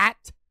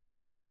hat?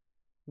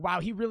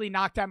 Wow, he really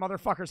knocked that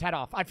motherfucker's head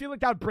off. I feel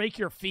like that would break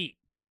your feet.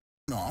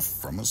 Off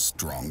from a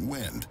strong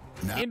wind.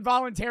 Now,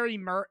 involuntary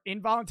murder,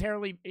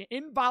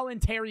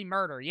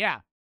 yeah.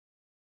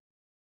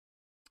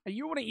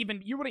 You wouldn't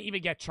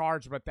even get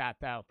charged with that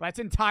though. That's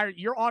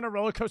you're on a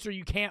roller coaster,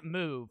 you can't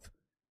move.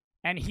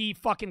 And he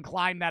fucking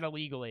climbed that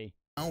illegally.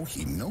 Now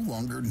he no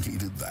longer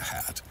needed the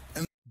hat.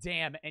 And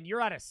damn, and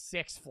you're at a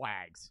Six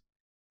Flags.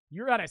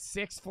 You're at a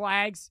Six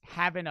Flags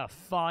having a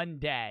fun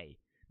day.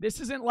 This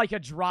isn't like a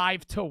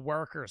drive to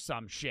work or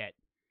some shit.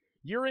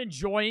 You're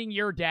enjoying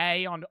your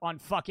day on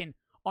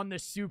the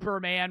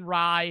Superman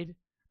ride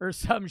or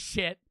some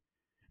shit.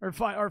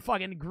 Or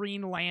fucking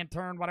Green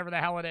Lantern, whatever the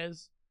hell it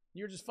is.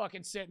 You're just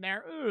fucking sitting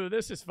there. Ooh,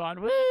 this is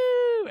fun. Woo!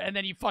 And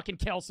then you fucking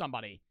kill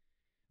somebody.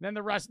 Then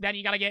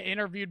you gotta get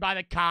interviewed by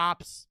the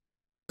cops.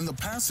 And the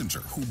passenger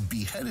who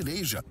beheaded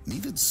Asia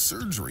needed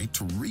surgery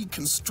to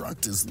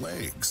reconstruct his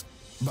legs.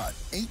 But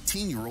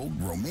 18-year-old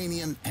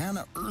Romanian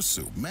Anna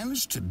Ursu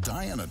managed to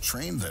die on a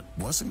train that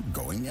wasn't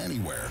going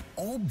anywhere,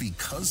 all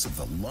because of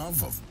the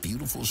love of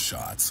beautiful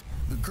shots.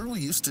 The girl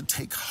used to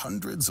take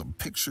hundreds of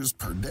pictures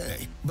per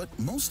day, but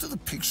most of the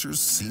pictures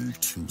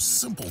seemed too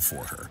simple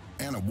for her.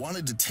 Anna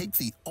wanted to take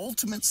the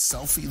ultimate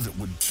selfie that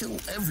would kill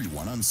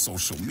everyone on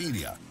social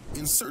media.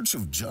 In search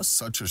of just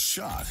such a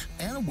shot,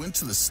 Anna went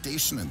to the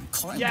station and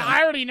climbed Yeah, out.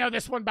 I already know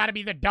this one about to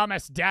be the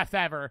dumbest death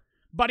ever,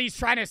 but he's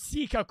trying to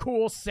seek a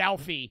cool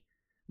selfie.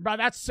 Bro,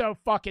 that's so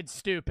fucking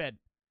stupid.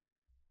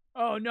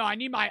 Oh no, I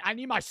need my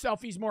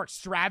selfies more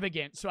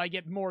extravagant so I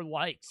get more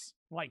likes.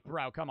 Like,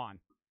 bro, come on.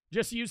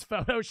 Just use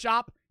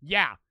Photoshop?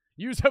 Yeah.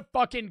 Use a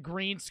fucking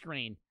green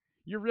screen.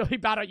 You're really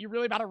about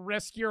to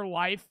risk your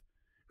life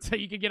so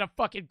you can get a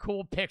fucking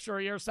cool picture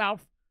of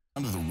yourself?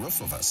 Under the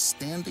roof of a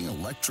standing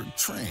electric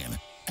train,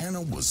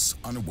 Anna was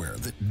unaware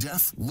that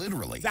death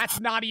literally... That's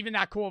not even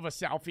that cool of a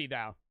selfie,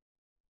 though.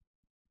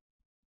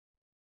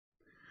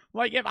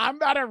 Like, if I'm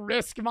about to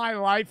risk my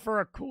life for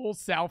a cool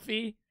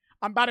selfie,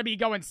 I'm about to be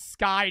going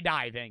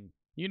skydiving.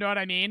 You know what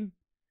I mean?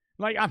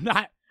 Like, I'm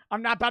not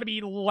about to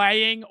be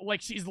laying,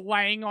 like she's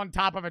laying on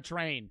top of a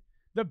train.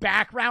 The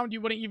background,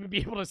 you wouldn't even be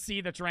able to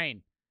see the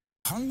train.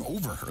 Hung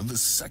over her the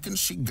second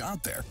she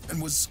got there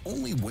and was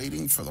only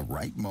waiting for the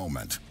right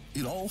moment.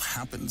 It all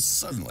happened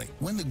suddenly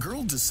when the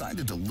girl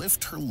decided to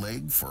lift her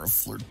leg for a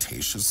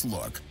flirtatious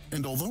look.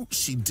 And although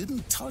she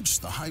didn't touch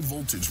the high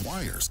voltage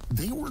wires,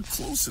 they were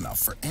close enough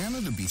for Anna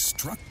to be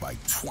struck by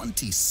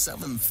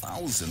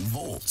 27,000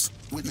 volts.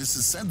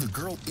 Witnesses said the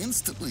girl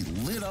instantly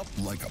lit up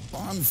like a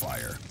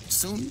bonfire.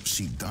 Soon,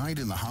 she died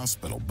in the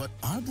hospital, but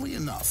oddly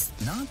enough,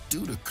 not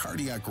due to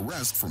cardiac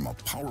arrest from a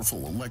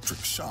powerful electric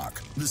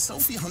shock. The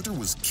selfie hunter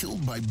was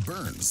killed by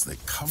burns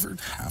that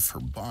covered half her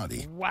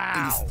body.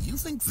 Wow. And if you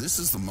think this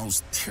is the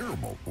most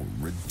terrible or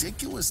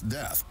ridiculous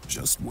death,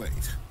 just wait.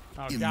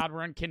 Oh, God,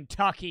 we're in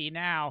Kentucky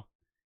now.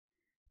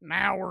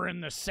 Now we're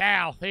in the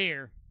South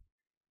here.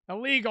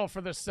 Illegal for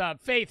the sub.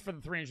 Faith for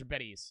the 300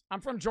 biddies. I'm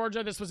from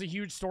Georgia. This was a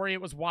huge story.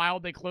 It was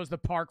wild. They closed the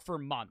park for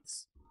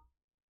months.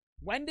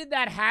 When did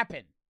that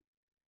happen?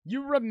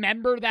 You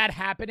remember that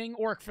happening?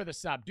 Orc for the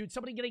sub. Dude,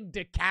 somebody getting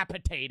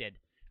decapitated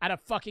at a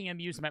fucking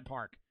amusement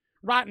park.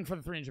 Rotten for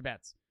the 300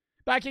 bets.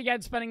 Back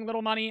again, spending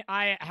little money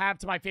I have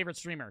to my favorite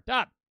streamer.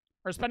 Dub.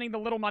 Or spending the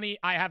little money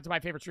I have to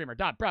my favorite streamer.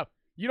 Dub. Bro,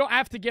 you don't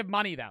have to give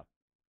money, though.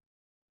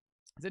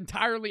 It's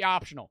entirely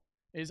optional.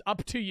 It is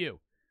up to you.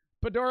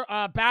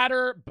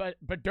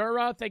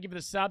 Badura, thank you for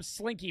the sub.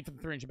 Slinky for the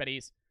 300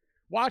 biddies.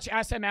 Watch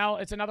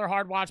SML. It's another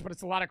hard watch, but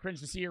it's a lot of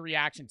cringe to see your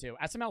reaction to.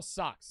 SML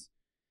sucks.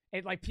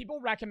 Like, people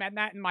recommend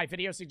that in my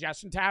video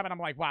suggestion tab, and I'm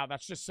like, wow,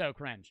 that's just so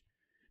cringe.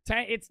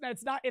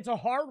 It's a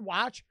hard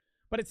watch,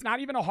 but it's not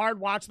even a hard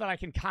watch that I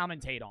can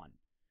commentate on.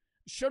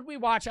 Should we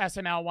watch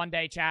SML one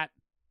day, chat?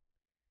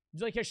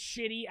 Like a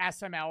shitty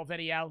SML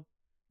video?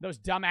 Those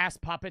dumbass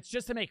puppets,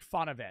 just to make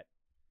fun of it.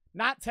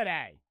 Not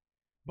today.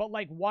 But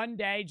like one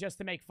day just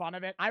to make fun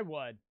of it, I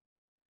would.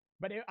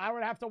 But I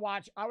would have to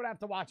watch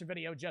a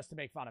video just to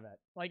make fun of it.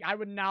 Like, I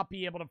would not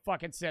be able to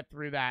fucking sit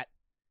through that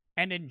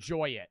and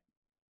enjoy it.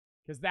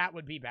 Because that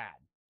would be bad.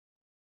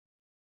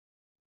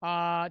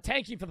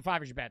 Thank you for the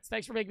 500 bets.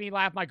 Thanks for making me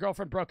laugh. My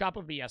girlfriend broke up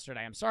with me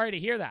yesterday. I'm sorry to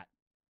hear that.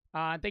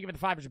 And thank you for the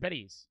 500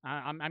 biddies.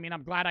 I mean,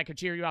 I'm glad I could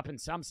cheer you up in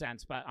some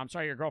sense, but I'm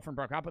sorry your girlfriend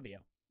broke up with you.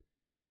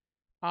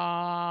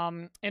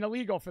 And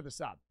illegal for the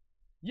sub.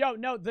 Yo,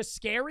 no, the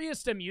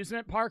scariest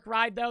amusement park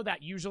ride, though,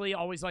 that usually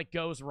always, like,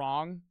 goes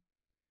wrong,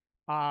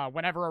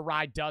 whenever a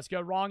ride does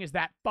go wrong, is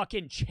that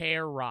fucking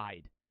chair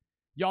ride.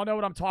 Y'all know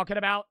what I'm talking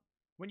about?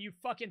 When you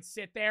fucking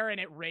sit there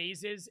and it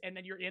raises, and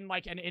then you're in,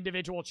 like, an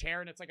individual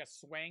chair, and it's like a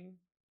swing,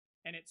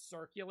 and it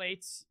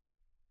circulates.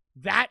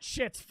 That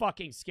shit's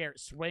fucking scary.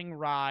 Swing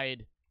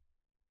ride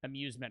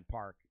amusement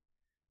park.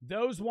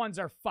 Those ones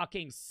are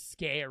fucking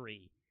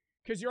scary.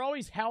 Because you're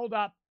always held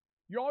up.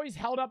 You're always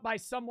held up by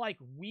some, like,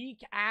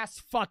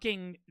 weak-ass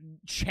fucking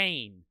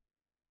chain.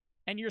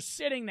 And you're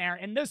sitting there,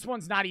 and this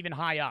one's not even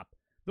high up.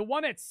 The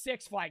one at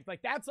Six Flags,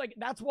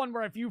 that's one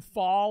where if you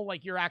fall,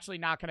 like, you're actually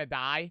not going to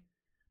die.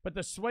 But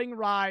the swing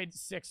ride,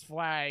 Six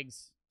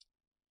Flags,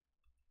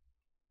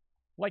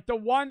 like, the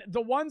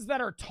ones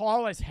that are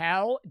tall as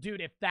hell,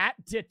 dude, if that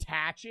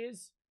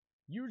detaches,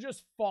 you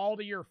just fall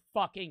to your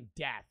fucking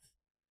death.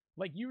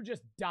 Like, you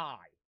just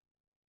die.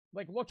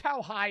 Like, look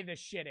how high this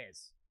shit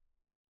is.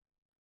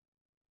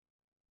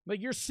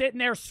 Like, you're sitting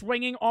there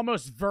swinging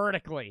almost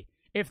vertically.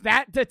 If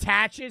that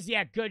detaches,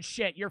 yeah, good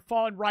shit. You're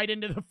falling right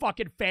into the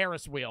fucking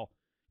Ferris wheel.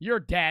 You're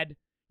dead.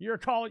 Your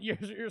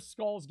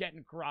skull's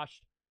getting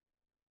crushed.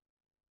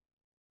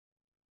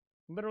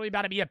 Literally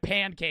about to be a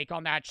pancake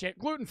on that shit.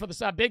 Gluten for the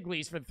sub. Big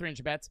Lee's for the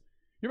 300 bets.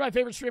 You're my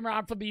favorite streamer.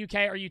 I'm from the UK.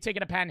 Are you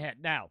taking a pen hit?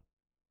 No.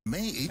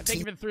 May 18th. Thank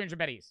you for the 300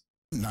 betties.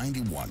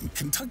 91,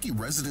 Kentucky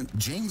resident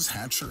James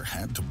Hatcher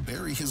had to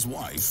bury his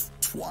wife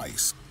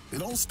twice.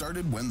 It all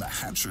started when the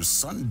Hatcher's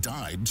son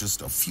died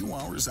just a few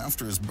hours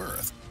after his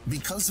birth.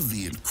 Because of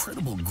the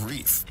incredible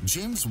grief,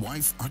 James'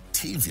 wife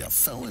Octavia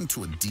fell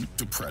into a deep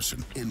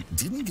depression and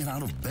didn't get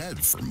out of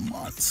bed for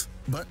months.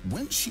 But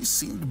when she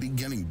seemed to be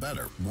getting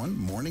better, one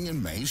morning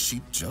in May,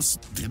 she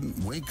just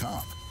didn't wake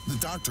up. The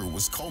doctor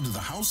was called to the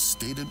house,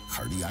 stated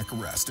cardiac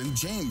arrest, and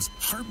James,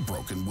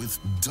 heartbroken with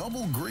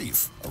double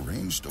grief,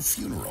 arranged a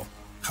funeral.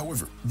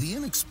 However, the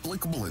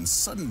inexplicable and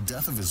sudden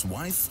death of his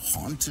wife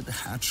haunted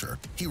Hatcher.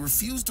 He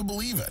refused to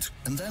believe it,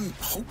 and then,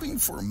 hoping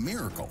for a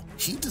miracle,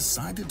 he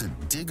decided to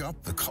dig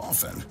up the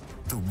coffin.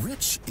 The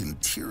rich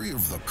interior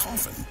of the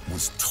coffin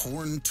was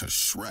torn to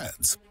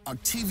shreds.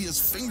 Octavia's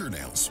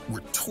fingernails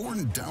were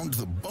torn down to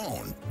the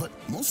bone, but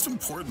most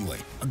importantly,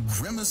 a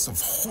grimace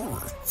of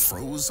horror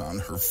froze on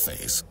her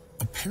face.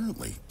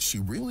 Apparently, she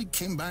really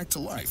came back to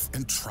life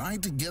and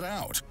tried to get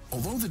out.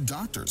 Although the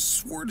doctors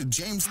swore to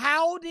James...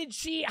 How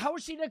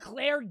was she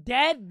declared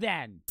dead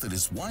then? ...that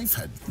his wife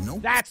had no...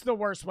 That's the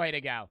worst way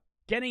to go.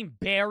 Getting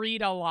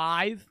buried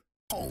alive?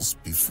 ...pulse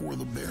before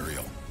the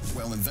burial.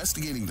 While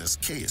investigating this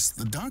case,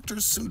 the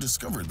doctors soon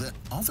discovered that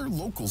other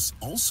locals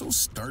also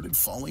started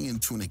falling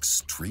into an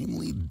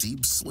extremely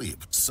deep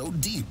sleep. So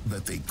deep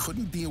that they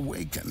couldn't be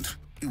awakened.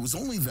 It was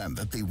only then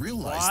that they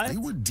realized they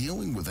were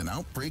dealing with an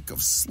outbreak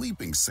of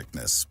sleeping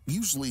sickness,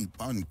 usually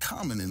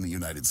uncommon in the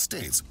United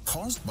States,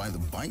 caused by the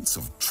bites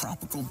of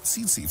tropical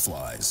tsetse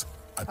flies.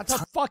 That's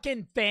a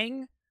fucking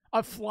thing?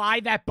 A fly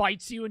that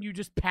bites you and you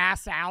just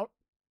pass out?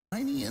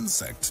 Tiny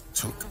insect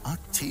took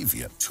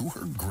Octavia to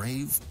her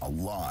grave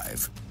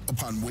alive.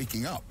 Upon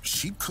waking up,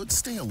 she could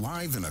stay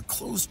alive in a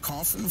closed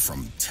coffin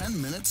from 10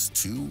 minutes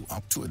to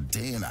up to a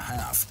day and a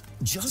half.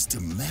 Just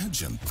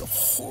imagine the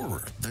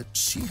horror that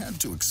she had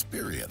to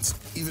experience,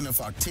 even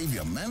if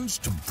Octavia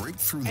managed to break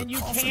through the coffin.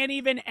 And you can't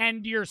even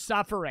end your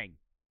suffering.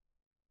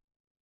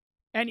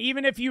 And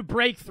even if you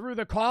break through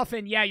the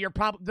coffin, yeah,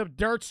 the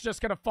dirt's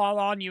just gonna fall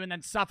on you and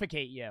then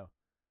suffocate you.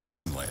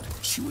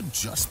 She would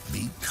just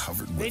be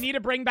covered with... They need to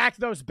bring back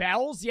those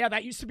bells? Yeah,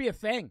 that used to be a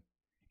thing.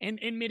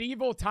 In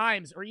medieval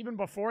times, or even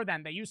before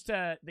then, they used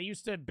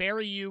to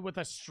bury you with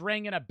a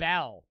string and a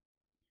bell.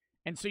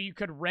 And so you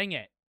could ring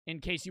it in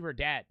case you were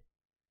dead.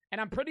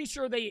 And I'm pretty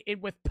sure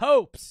with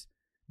popes,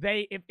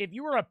 if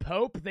you were a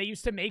pope, they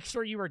used to make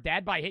sure you were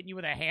dead by hitting you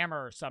with a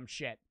hammer or some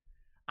shit.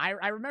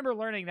 I remember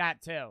learning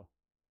that too.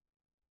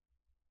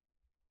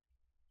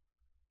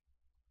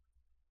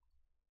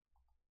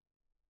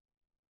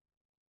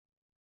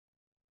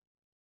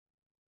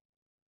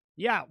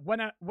 Yeah, when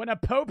a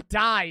pope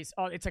dies,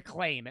 oh, it's a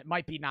claim. It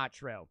might be not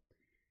true.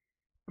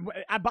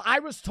 But I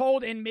was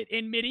told in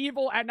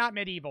medieval, not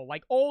medieval,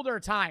 like older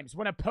times,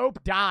 when a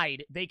pope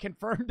died, they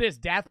confirmed his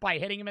death by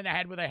hitting him in the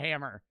head with a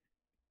hammer.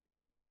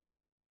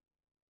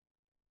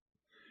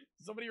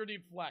 Somebody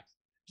redeemed Flex.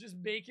 Just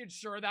making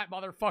sure that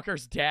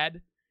motherfucker's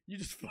dead. You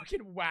just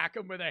fucking whack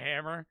him with a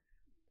hammer.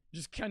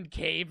 Just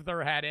concave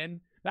their head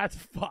in. That's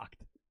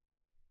fucked.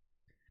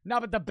 No,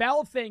 but the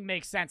bell thing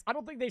makes sense. I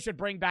don't think they should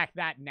bring back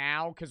that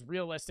now, because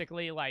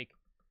realistically, like,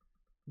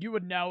 you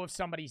would know if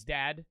somebody's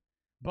dead.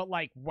 But,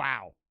 like,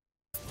 wow.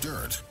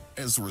 Dirt.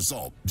 As a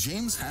result,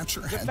 James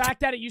Hatcher had the fact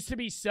that it used to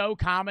be so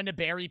common to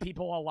bury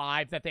people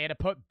alive that they had to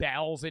put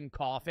bells in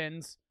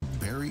coffins.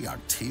 Bury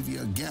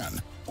Octavia again.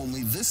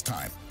 Only this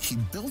time, he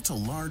built a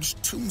large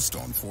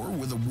tombstone for her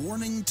with a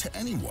warning to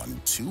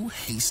anyone too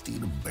hasty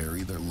to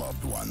bury their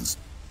loved ones.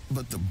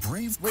 But the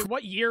brave... Wait,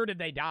 what year did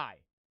they die?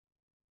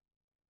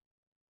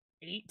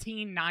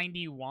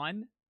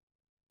 1891?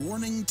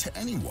 Warning to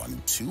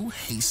anyone too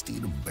hasty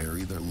to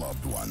bury their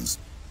loved ones.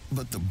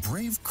 But the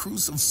brave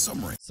crews of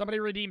submarines... Somebody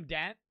redeemed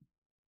debt?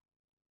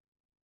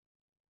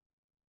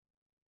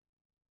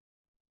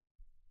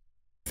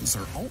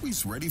 ...are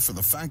always ready for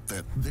the fact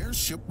that their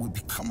ship would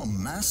become a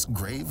mass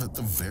grave at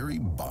the very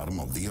bottom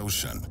of the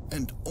ocean.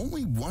 And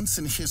only once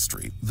in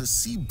history, the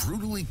sea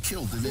brutally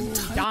killed an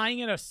entire... Dying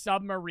in a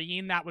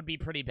submarine, that would be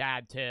pretty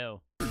bad,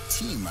 too.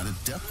 ...team at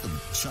a depth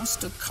of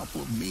just a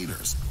couple of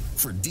meters.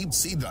 For deep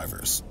sea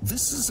divers,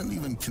 this isn't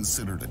even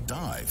considered a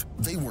dive.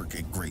 They work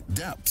at great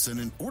depths, and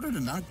in order to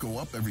not go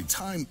up every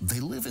time, they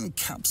live in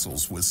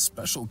capsules with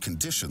special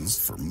conditions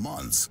for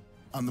months.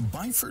 On the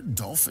Byford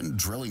Dolphin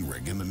drilling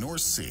rig in the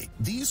North Sea,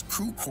 these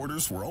crew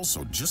quarters were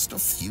also just a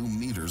few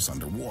meters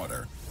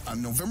underwater.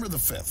 On November the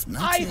 5th,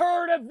 I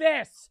heard of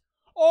this!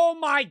 Oh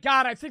my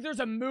god, I think there's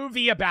a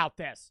movie about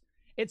this.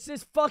 It's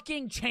this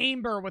fucking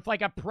chamber with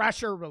like a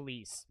pressure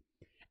release.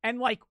 And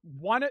like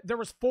there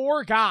was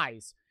 4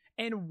 guys,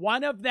 and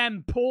one of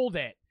them pulled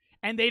it,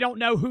 and they don't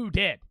know who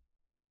did.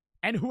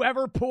 And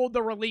whoever pulled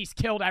the release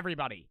killed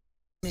everybody.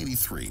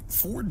 1983,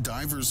 4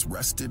 divers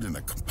rested in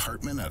a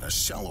compartment at a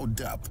shallow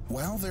depth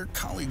while their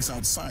colleagues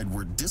outside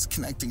were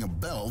disconnecting a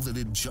bell that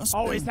had just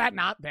been is that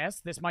not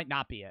this? This might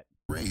not be it.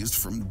 raised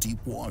from deep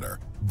water.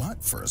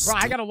 But for a Bro,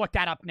 I gotta look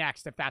that up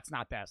next if that's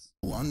not this.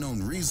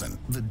 unknown reason,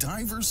 the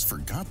divers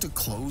forgot to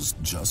close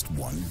just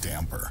one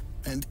damper.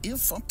 And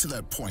if up to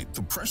that point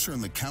the pressure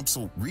in the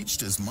capsule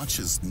reached as much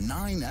as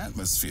 9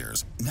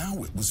 atmospheres,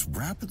 now it was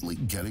rapidly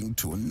getting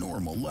to a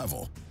normal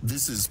level.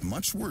 This is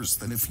much worse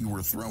than if you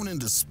were thrown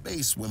into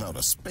space without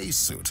a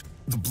spacesuit.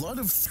 The blood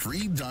of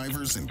 3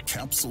 divers in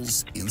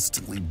capsules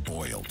instantly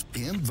boiled,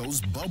 and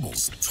those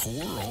bubbles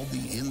tore all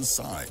the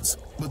insides.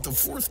 But the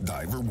 4th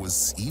diver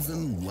was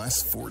even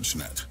less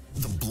fortunate.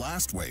 The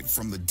blast wave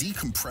from the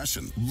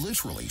decompression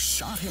literally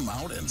shot him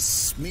out and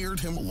smeared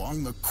him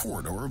along the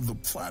corridor of the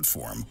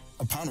platform.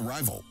 Upon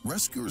arrival,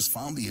 rescuers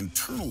found the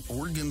internal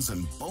organs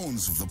and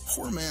bones of the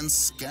poor man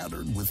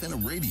scattered within a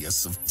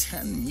radius of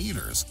 10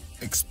 meters.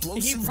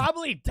 Explosive. He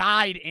probably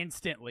died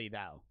instantly,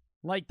 though.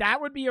 Like, that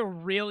would be a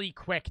really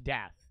quick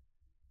death.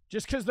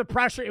 Just because the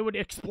pressure, it would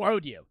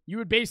explode you. You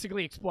would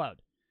basically explode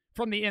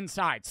from the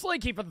inside.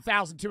 Slinky for the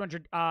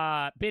 1,200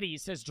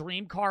 biddies says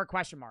dream car,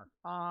 question mark.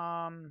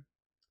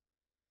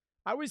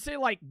 I would say,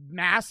 like,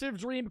 massive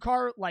dream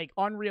car, like,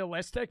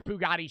 unrealistic.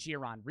 Bugatti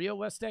Chiron.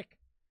 Realistic,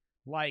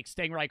 like,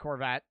 Stingray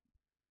Corvette.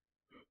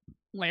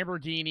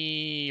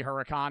 Lamborghini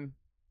Huracan.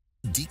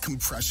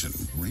 Decompression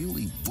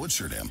really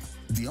butchered him.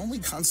 The only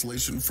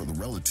consolation for the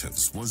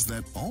relatives was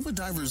that all the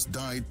divers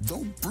died,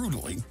 though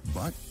brutally,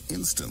 but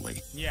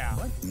instantly. Yeah.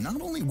 But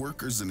not only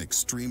workers in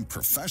extreme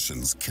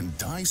professions can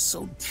die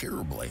so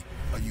terribly.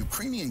 A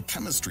Ukrainian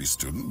chemistry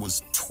student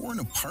was torn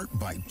apart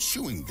by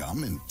chewing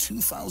gum in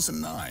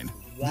 2009.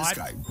 This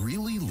guy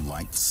really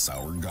liked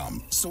sour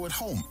gum. So at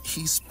home,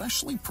 he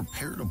specially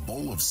prepared a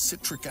bowl of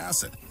citric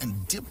acid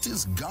and dipped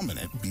his gum in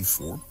it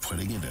before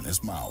putting it in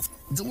his mouth.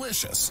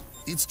 Delicious.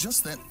 It's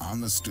just that on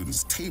the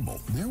student's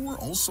table, there were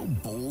also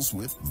bowls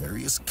with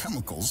various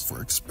chemicals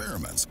for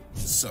experiments.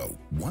 So,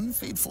 one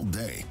fateful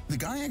day, the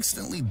guy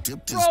accidentally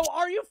dipped his... Bro,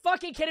 are you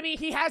fucking kidding me?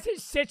 He has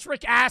his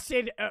citric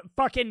acid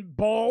fucking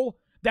bowl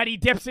that he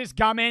dips his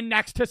gum in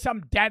next to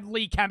some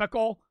deadly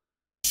chemical.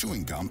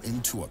 Chewing gum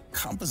into a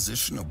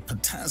composition of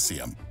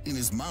potassium in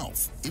his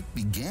mouth. It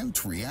began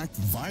to react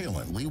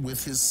violently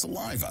with his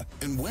saliva,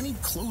 and when he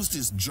closed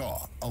his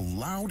jaw, a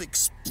loud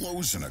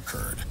explosion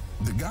occurred.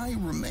 The guy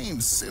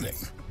remained sitting,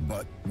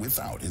 but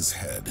without his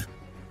head.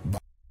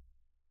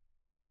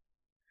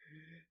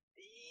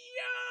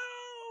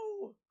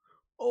 Yo!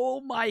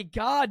 Oh my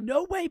god,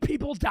 no way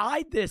people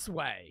died this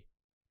way.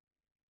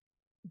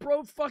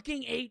 Bro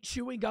fucking ate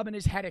chewing gum and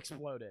his head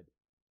exploded.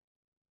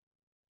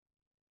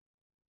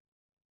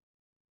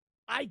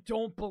 I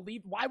don't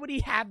believe... Why would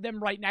he have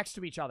them right next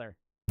to each other?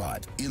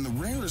 But in the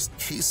rarest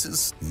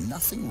cases,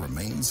 nothing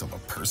remains of a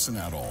person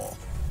at all.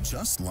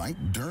 Just like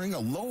during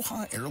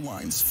Aloha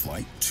Airlines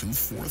Flight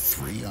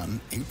 243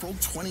 on April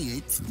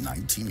 28,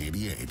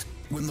 1988.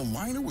 When the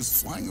liner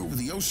was flying over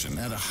the ocean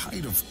at a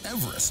height of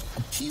Everest,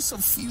 a piece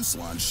of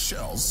fuselage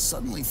shells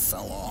suddenly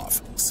fell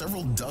off.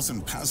 Several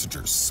dozen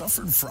passengers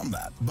suffered from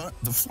that, but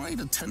the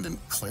flight attendant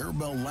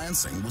Clarabelle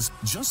Lansing was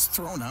just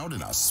thrown out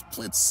in a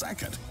split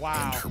second.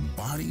 Wow. And her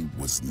body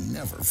was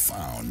never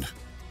found.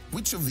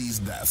 Which of these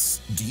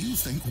deaths do you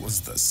think was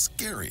the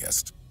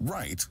scariest?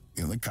 Write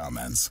in the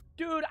comments.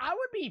 Dude, I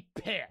would be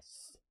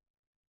pissed.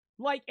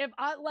 Like, if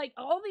I, like,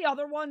 all the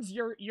other ones,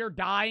 you're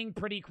dying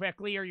pretty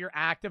quickly or you're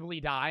actively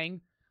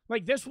dying.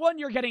 Like, this one,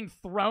 you're getting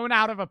thrown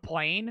out of a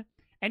plane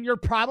and you're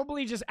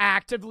probably just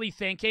actively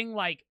thinking,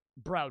 like,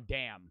 bro,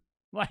 damn.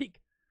 Like,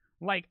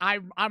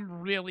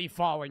 I'm really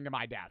falling to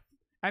my death.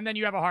 And then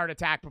you have a heart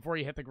attack before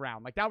you hit the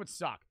ground. Like, that would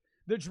suck.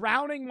 The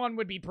drowning one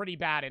would be pretty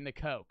bad in the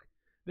Coke.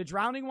 The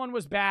drowning one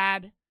was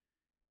bad.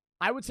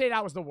 I would say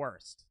that was the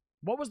worst.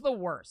 What was the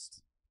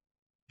worst?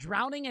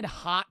 Drowning in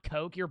hot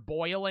Coke, you're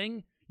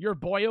boiling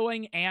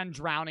and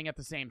drowning at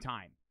the same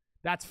time.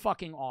 That's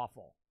fucking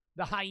awful.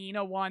 The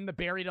hyena one, the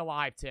buried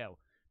alive too.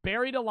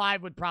 Buried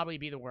alive would probably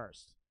be the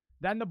worst.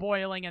 Then the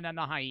boiling and then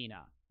the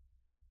hyena.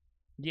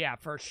 Yeah,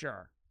 for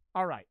sure.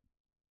 All right.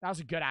 That was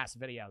a good-ass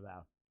video,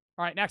 though.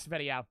 All right, next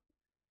video.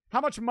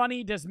 How much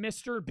money does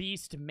Mr.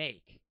 Beast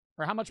make?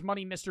 Or how much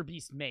money Mr.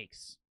 Beast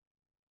makes?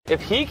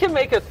 If he can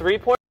make a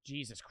three-pointer,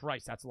 Jesus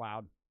Christ, that's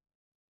loud.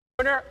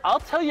 I'll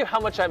tell you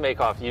how much I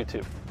make off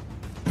YouTube.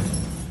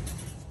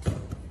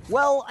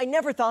 Well, I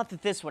never thought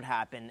that this would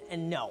happen,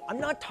 and no, I'm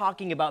not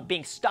talking about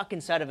being stuck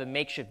inside of a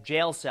makeshift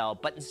jail cell,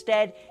 but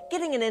instead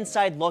getting an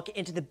inside look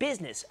into the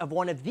business of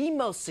one of the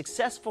most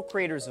successful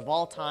creators of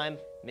all time,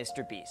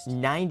 Mr. Beast.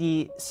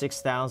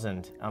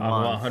 96,000 a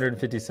month.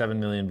 157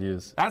 million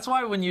views. That's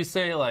why when you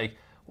say, like,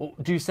 well,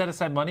 do you set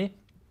aside money?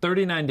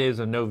 39 days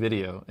of no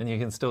video, and you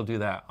can still do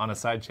that on a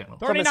side channel.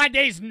 39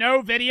 days,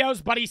 no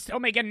videos, but he's still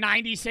making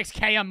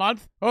 96K a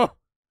month? Oh.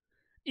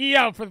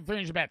 EO for the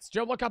 300 bets.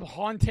 Joe, look up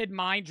Haunted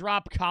Mine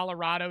Drop,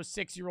 Colorado.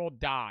 6-year-old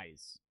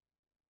dies.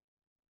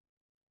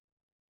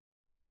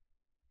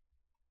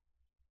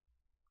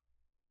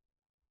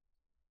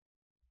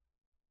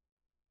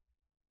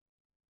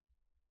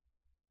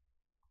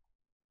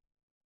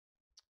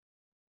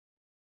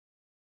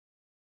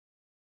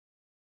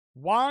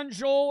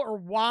 Wangel or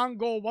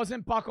Wangel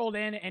wasn't buckled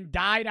in and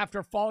died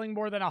after falling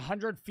more than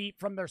 100 feet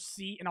from their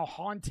seat in a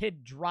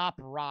haunted drop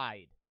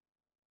ride.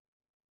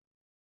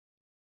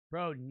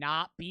 Bro,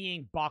 not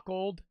being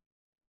buckled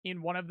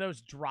in one of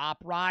those drop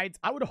rides,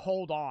 I would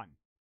hold on.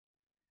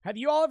 Have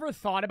you all ever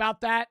thought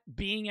about that?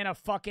 Being in a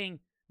fucking,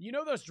 you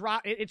know those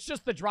drop, it's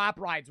just the drop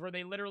rides where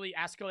they literally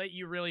escalate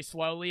you really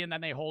slowly and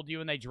then they hold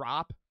you and they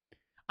drop.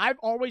 I've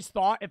always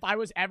thought if I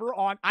was ever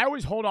on, I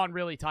always hold on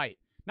really tight.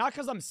 Not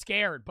because I'm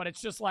scared, but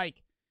it's just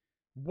like,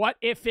 what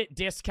if it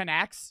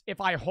disconnects? If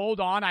I hold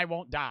on, I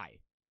won't die.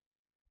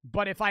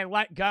 But if I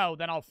let go,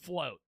 then I'll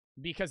float.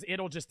 Because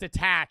it'll just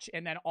detach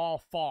and then all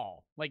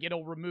fall. Like,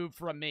 it'll remove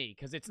from me.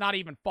 Because it's not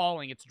even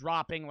falling. It's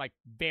dropping, like,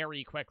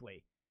 very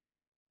quickly.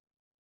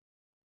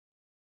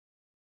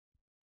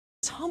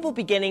 His humble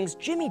beginnings,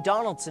 Jimmy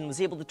Donaldson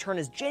was able to turn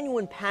his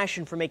genuine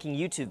passion for making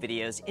YouTube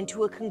videos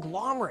into a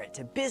conglomerate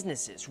to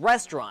businesses,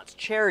 restaurants,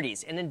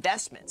 charities, and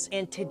investments.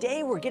 And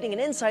today we're getting an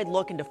inside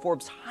look into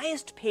Forbes'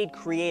 highest paid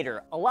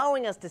creator,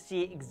 allowing us to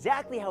see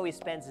exactly how he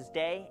spends his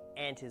day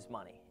and his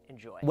money.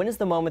 Enjoy. When is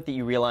the moment that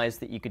you realized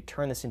that you could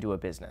turn this into a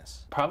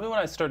business? Probably when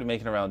I started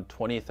making around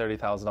 $20,000,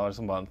 $30,000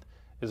 a month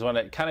is when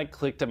it kind of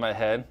clicked in my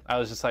head. I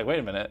was just like, wait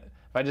a minute.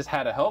 If I just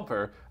had a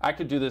helper, I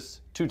could do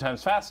this 2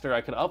 times faster. I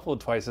could upload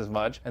twice as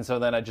much. And so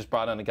then I just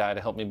brought in a guy to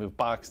help me move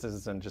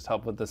boxes and just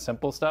help with the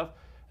simple stuff.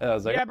 And I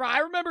was like, yeah, bro, I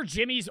remember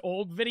Jimmy's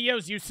old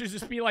videos used to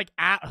just be like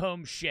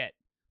at-home shit.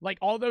 Like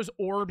all those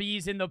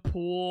Orbeez in the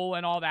pool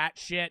and all that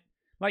shit.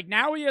 Like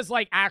now he has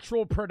like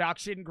actual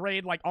production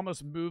grade, like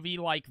almost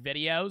movie-like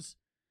videos.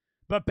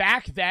 But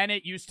back then,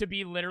 it used to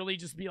be literally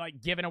just be like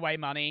giving away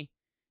money,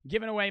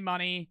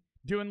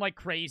 doing like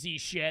crazy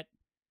shit,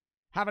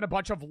 having a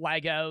bunch of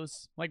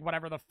Legos, like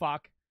whatever the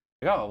fuck.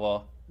 Oh,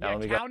 well. Yeah,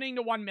 counting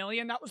to 1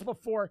 million, that was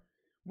before,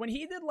 when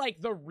he did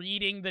like the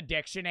reading the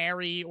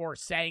dictionary or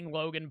saying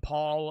Logan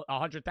Paul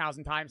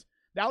 100,000 times,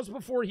 that was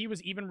before he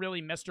was even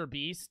really Mr.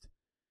 Beast,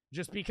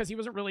 just because he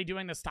wasn't really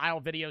doing the style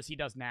videos he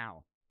does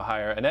now.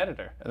 Hire an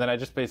editor. And then I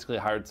just basically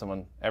hired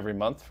someone every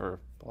month for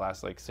the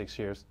last like 6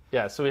 years.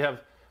 Yeah, so we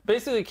have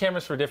basically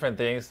cameras for different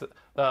things.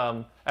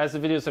 As the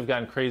videos have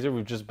gotten crazier,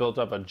 we've just built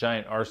up a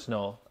giant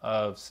arsenal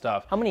of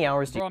stuff. How many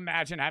hours do you... Bro,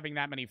 imagine having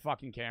that many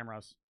fucking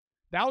cameras.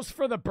 That was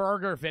for the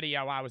burger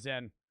video I was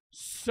in.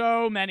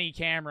 So many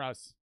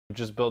cameras. We've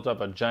just built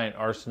up a giant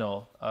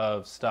arsenal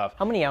of stuff.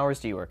 How many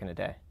hours do you work in a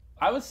day?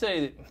 I would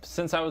say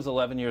since I was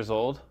 11 years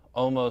old,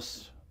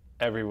 almost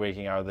every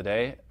waking hour of the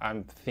day,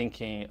 I'm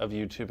thinking of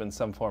YouTube in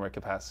some form or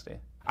capacity.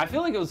 I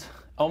feel like it was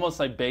almost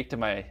like baked in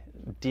my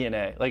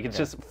DNA. Like it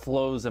just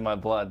flows in my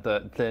blood.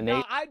 The innate.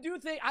 No, I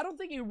don't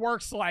think he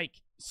works like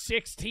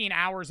 16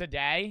 hours a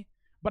day,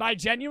 but I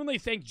genuinely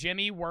think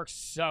Jimmy works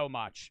so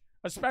much,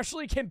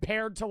 especially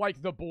compared to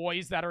like the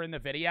boys that are in the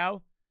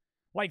video.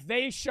 Like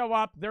they show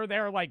up, they're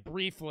there like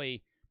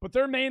briefly, but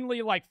they're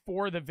mainly like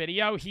for the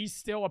video. He's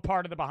still a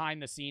part of the behind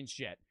the scenes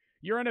shit.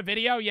 You're in a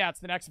video? Yeah, it's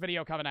the next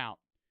video coming out.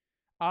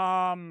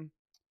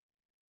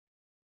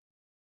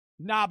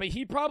 Nah, but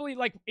he probably,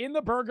 like, in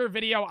the burger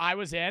video I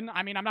was in,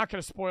 I mean, I'm not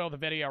going to spoil the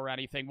video or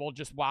anything. We'll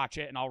just watch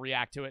it, and I'll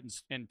react to it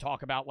and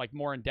talk about, like,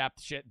 more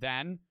in-depth shit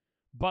then.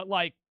 But,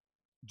 like,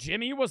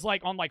 Jimmy was,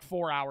 like, on, like,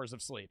 4 hours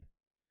of sleep.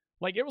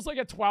 Like, it was, like,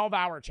 a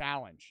 12-hour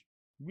challenge.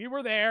 We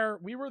were there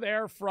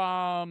for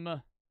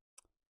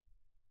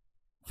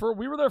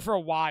a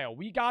while.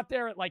 We got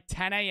there at, like,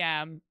 10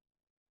 a.m.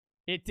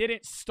 It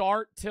didn't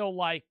start till,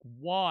 like,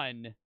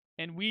 1,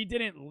 and we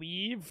didn't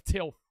leave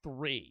till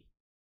 3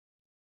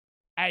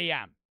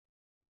 a.m.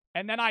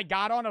 And then I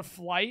got on a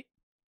flight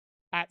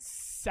at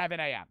 7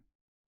 a.m.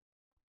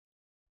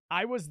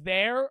 I was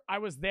there.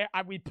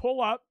 We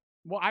pull up.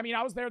 Well, I mean,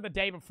 I was there the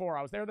day before.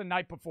 I was there the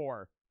night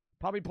before.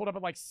 Probably pulled up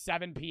at like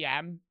 7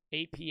 p.m.,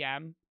 8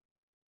 p.m.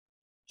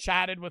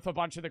 Chatted with a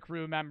bunch of the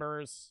crew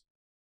members.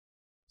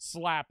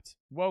 Slept.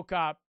 Woke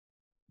up.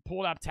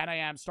 Pulled up 10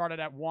 a.m.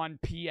 Started at 1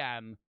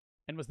 p.m.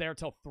 And was there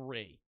till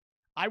 3.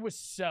 I was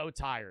so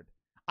tired.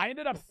 I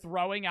ended up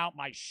throwing out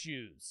my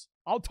shoes.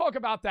 I'll talk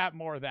about that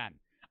more then.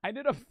 I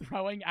ended up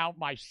throwing out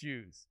my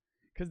shoes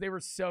because they were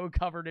so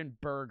covered in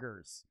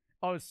burgers.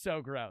 Oh, it was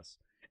so gross.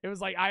 It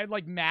was like I had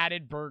like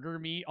matted burger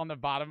meat on the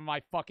bottom of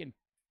my fucking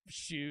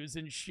shoes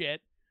and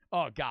shit.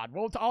 Oh, God.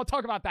 Well, I'll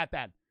talk about that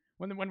then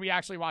when we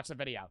actually watch the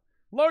video.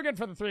 Logan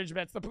for the 300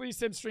 bits. The Police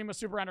Sim stream was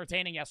super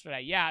entertaining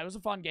yesterday. Yeah, it was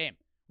a fun game.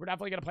 We're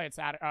definitely going to play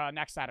it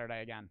next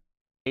Saturday again.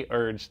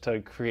 Urge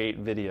to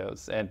create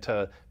videos and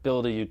to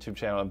build a YouTube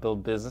channel and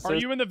build businesses. Are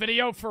you in the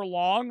video for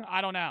long?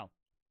 I don't know.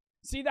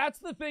 See, that's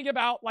the thing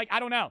about, like,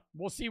 I don't know.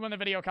 We'll see when the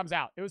video comes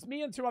out. It was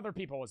me and 2 other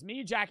people. It was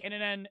me, Jack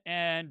Inanen,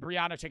 and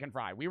Brianna Chicken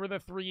Fry. We were the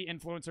 3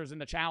 influencers in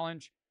the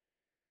challenge.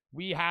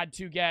 We had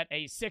to get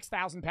a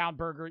 6,000-pound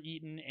burger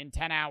eaten in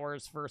 10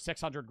 hours for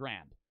 600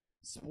 grand,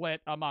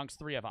 split amongst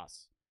 3 of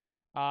us.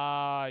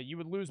 You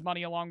would lose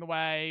money along the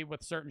way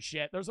with certain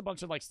shit. There's a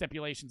bunch of, like,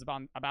 stipulations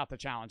about the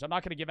challenge. I'm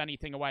not going to give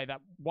anything away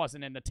that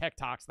wasn't in the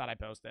TikToks that I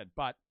posted,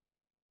 but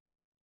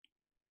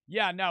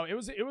yeah, no, it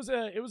was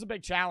a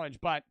big challenge,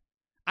 but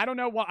I don't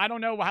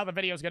know how the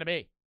video is going to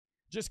be.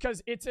 Just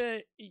because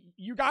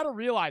you got to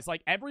realize,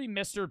 like, every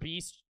Mr.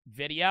 Beast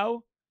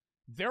video,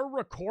 they're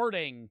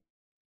recording,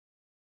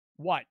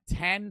 what,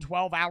 10,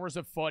 12 hours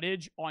of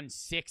footage on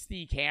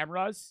 60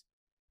 cameras,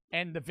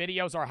 and the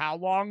videos are how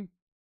long?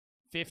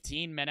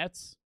 15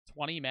 minutes?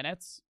 20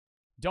 minutes?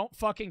 Don't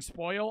fucking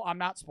spoil. I'm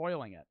not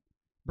spoiling it.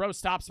 Bro,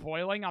 stop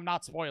spoiling. I'm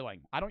not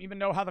spoiling. I don't even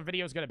know how the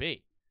video's going to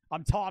be.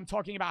 I'm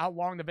talking about how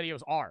long the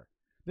videos are.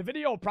 The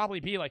video will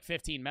probably be like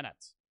 15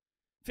 minutes.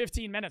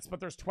 15 minutes, but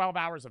there's 12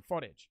 hours of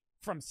footage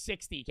from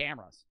 60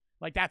 cameras.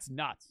 Like, that's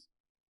nuts.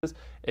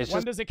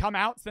 When does it come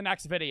out? It's the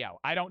next video.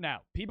 I don't know.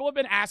 People have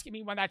been asking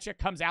me when that shit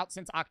comes out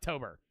since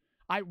October.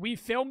 We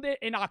filmed it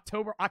in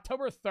October.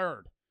 October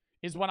 3rd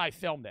is when I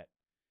filmed it.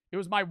 It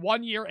was my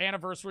 1-year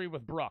anniversary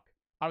with Brooke.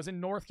 I was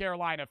in North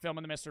Carolina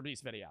filming the Mr.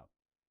 Beast video.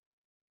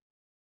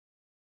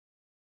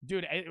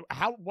 Dude,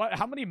 how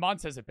many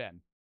months has it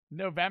been?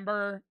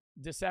 November,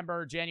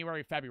 December,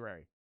 January,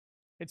 February.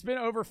 It's been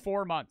over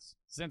 4 months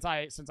since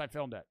I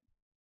filmed it.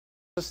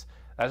 That's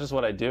just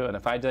what I do, and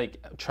if I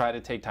try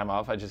to take time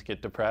off, I just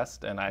get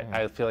depressed, and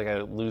I feel like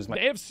I lose my.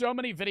 They have so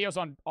many videos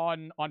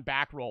on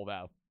Backroll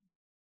though.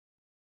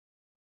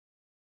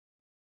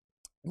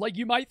 Like,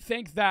 you might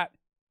think that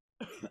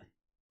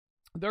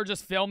they're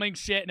just filming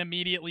shit and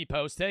immediately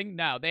posting.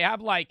 No, they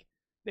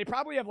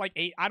probably have like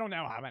 8. I don't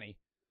know how many.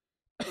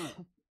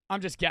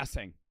 I'm just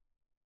guessing.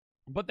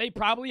 But they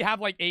probably have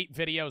like 8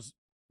 videos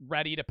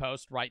ready to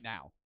post right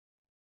now.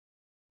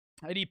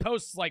 And he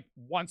posts like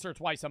once or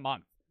twice a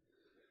month.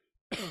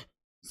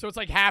 So it's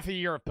like half a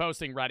year of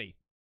posting ready.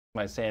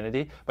 My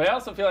sanity. But I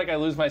also feel like I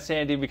lose my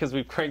sanity because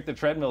we've cranked the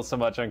treadmill so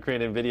much on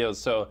creating videos.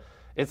 So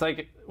it's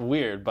like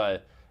weird,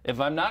 but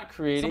if I'm not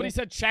creating... Somebody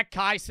said check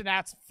Kai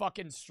Cenat's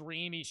fucking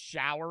stream. He's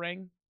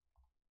showering.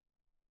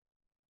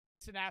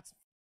 Cenat's...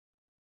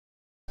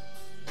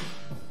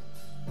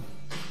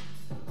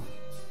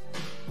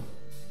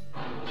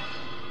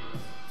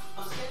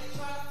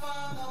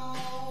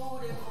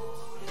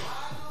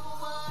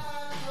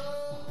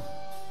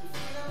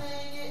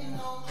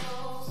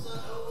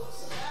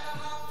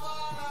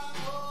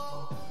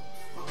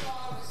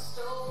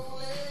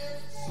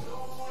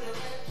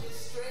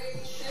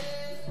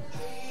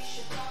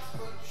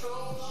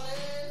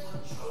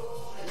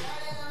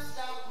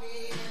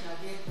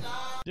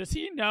 Does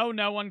he know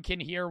no one can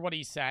hear what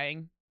he's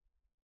saying?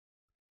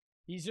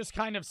 He's just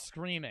kind of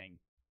screaming.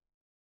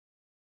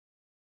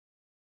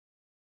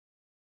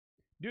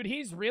 Dude,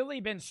 he's really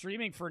been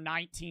streaming for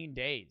 19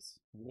 days.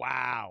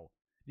 Wow.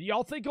 Do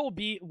y'all think he'll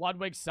beat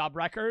Ludwig's sub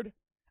record?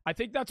 I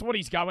think that's what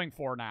he's going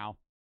for now.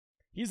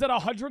 He's at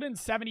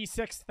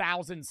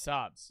 176,000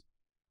 subs.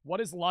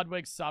 What is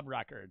Ludwig's sub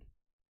record?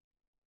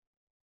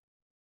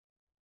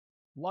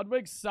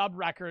 Ludwig's sub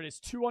record is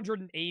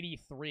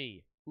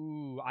 283.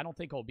 Ooh, I don't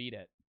think he'll beat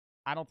it.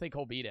 I don't think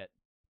he'll beat it.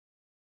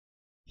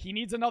 He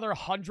needs another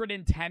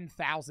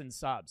 110,000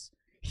 subs.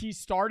 He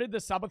started the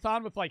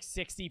subathon with like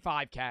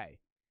 65K.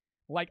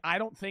 Like, I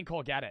don't think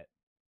he'll get it.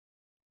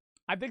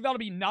 I think that'll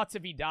be nuts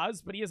if he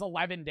does, but he has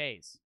 11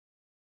 days.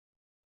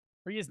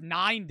 Or he has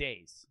 9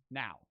 days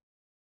now.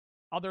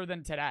 Other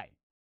than today.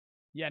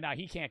 Yeah, no,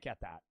 he can't get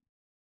that.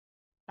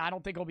 I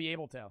don't think he'll be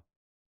able to.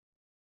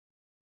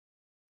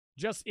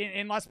 Just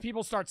unless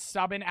people start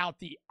subbing out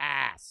the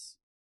ass.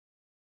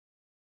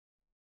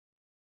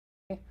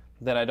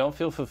 Then I don't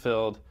feel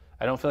fulfilled.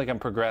 I don't feel like I'm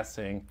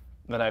progressing.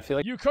 Then I feel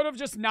like... You could have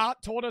just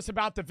not told us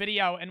about the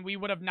video and we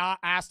would have not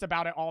asked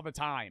about it all the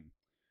time.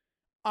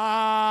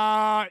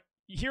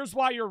 Here's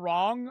why you're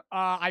wrong.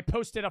 I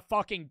posted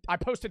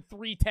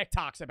 3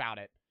 TikToks about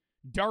it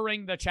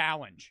during the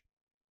challenge.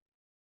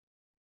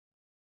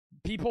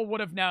 People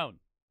would have known.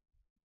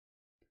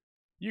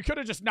 You could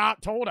have just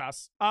not told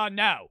us.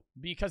 No,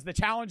 because the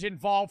challenge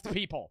involved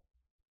people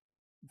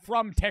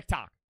from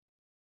TikTok.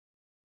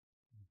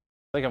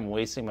 Like I'm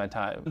wasting my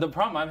time. The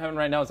problem I'm having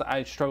right now is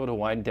I struggle to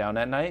wind down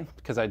at night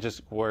because I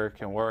just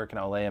work and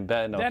I'll lay in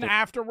bed. And then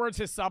afterwards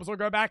his subs will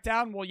go back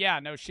down? Well, yeah,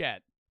 no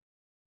shit.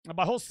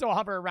 But he'll still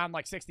hover around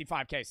like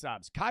 65K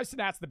subs. Kai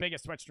Cenat's the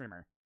biggest Twitch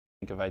streamer.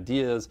 Think of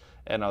ideas,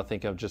 and I'll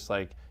think of just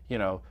like, you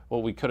know,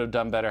 what we could have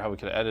done better, how we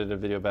could have edited a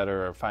video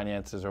better, or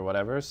finances or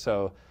whatever.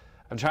 So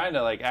I'm trying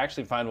to like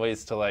actually find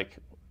ways to like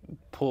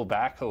pull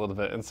back a little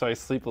bit, and so I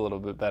sleep a little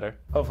bit better.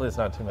 Hopefully it's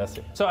not too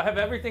messy. So I have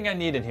everything I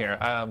need in here.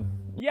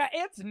 Yeah,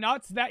 it's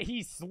nuts that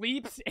he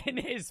sleeps in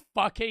his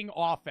fucking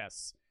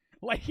office.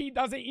 Like, he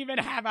doesn't even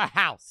have a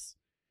house.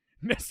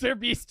 Mr.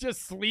 Beast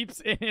just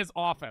sleeps in his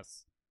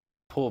office.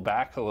 Pull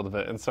back a little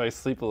bit, and so I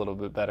sleep a little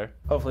bit better.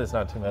 Hopefully it's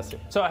not too messy.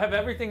 So I have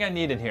everything I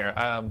need in here.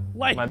 Bro.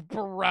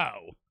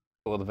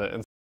 A little bit,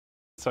 and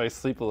so I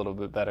sleep a little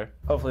bit better.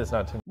 Hopefully it's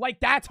not too... Like,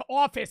 that's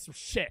office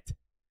shit.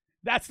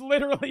 That's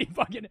literally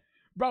fucking...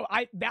 Bro,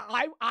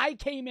 I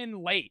came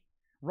in late,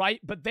 right?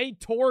 But they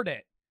toured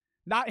it.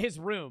 Not his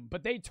room,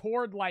 but they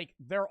toured, like,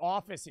 their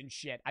office and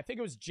shit. I think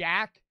it was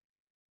Jack.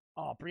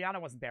 Oh,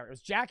 Brianna wasn't there. It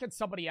was Jack and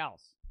somebody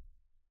else.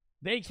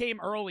 They came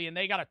early, and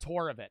they got a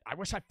tour of it. I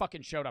wish I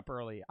fucking showed up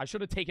early. I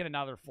should have taken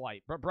another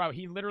flight. But, bro,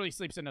 he literally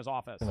sleeps in his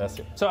office.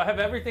 So I have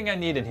everything I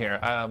need in here.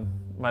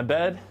 My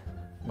bed,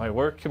 my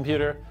work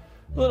computer,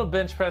 a little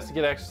bench press to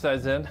get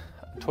exercise in,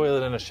 a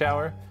toilet and a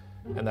shower,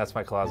 and that's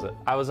my closet.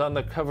 I was on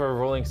the cover of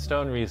Rolling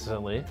Stone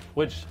recently,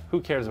 which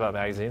who cares about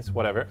magazines,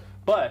 whatever.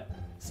 But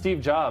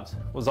Steve Jobs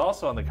was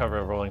also on the cover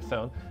of Rolling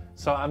Stone,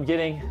 so I'm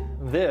getting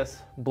this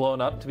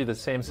blown up to be the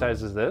same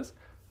size as this,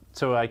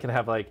 so I can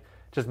have like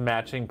just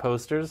matching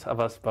posters of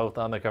us both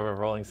on the cover of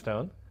Rolling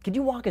Stone. Could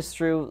you walk us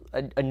through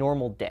a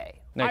normal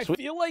day? I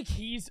feel like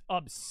he's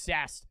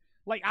obsessed.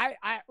 Like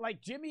I like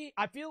Jimmy.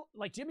 I feel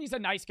like Jimmy's a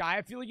nice guy.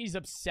 I feel like he's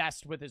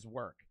obsessed with his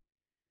work.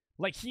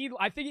 Like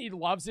I think he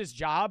loves his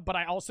job, but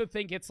I also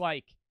think it's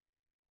like,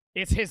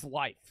 it's his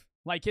life.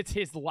 Like it's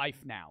his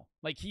life now.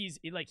 Like he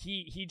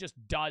just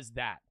does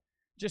that.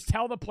 Just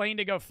tell the plane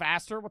to go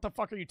faster. What the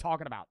fuck are you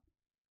talking about?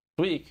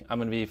 Week I'm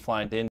gonna be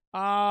flying in.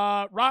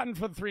 Rotten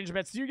for the 300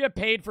 bits. Do you get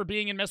paid for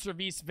being in Mr.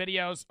 Beast's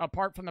videos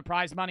apart from the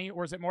prize money,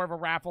 or is it more of a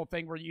raffle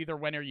thing where you either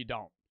win or you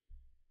don't?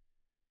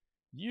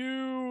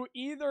 You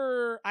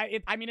either,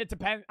 I mean, it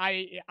depends.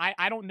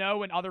 I don't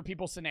know in other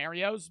people's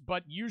scenarios,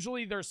 but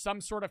usually there's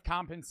some sort of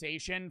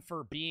compensation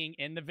for being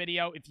in the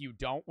video if you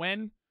don't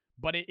win,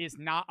 but it is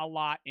not a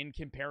lot in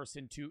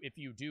comparison to if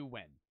you do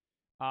win.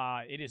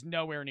 It is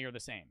nowhere near the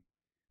same.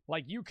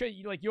 Like you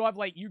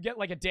get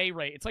like a day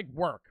rate. It's like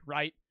work,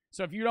 right?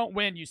 So if you don't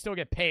win, you still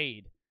get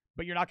paid,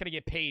 but you're not going to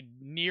get paid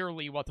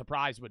nearly what the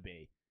prize would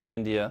be.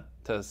 India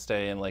to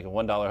stay in like a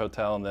 $1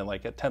 hotel and then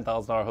like a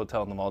 $10,000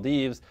 hotel in the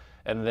Maldives.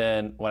 And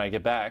then when I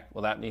get back,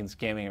 well, that means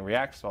gaming and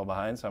React's all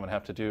behind. So I'm gonna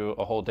have to do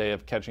a whole day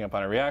of catching up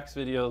on our React's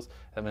videos.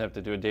 I'm gonna have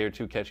to do a day or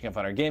two catching up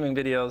on our gaming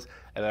videos.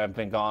 And then I've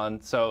been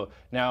gone. So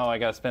now I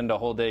gotta spend a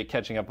whole day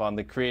catching up on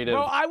the creative.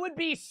 Bro, I would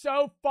be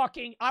so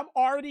fucking, I'm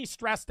already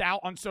stressed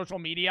out on social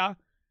media,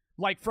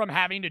 like from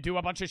having to do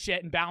a bunch of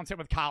shit and balance it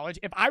with college.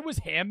 If I was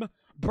him,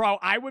 bro,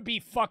 I would be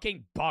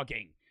fucking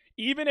bugging.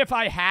 Even if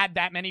I had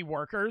that many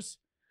workers.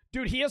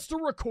 Dude, he has to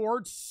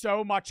record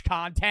so much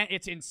content.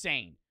 It's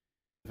insane.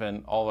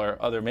 And all our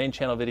other main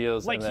channel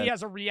videos. Like he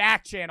has a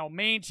React channel,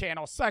 main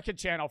channel, second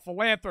channel,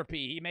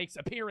 philanthropy. He makes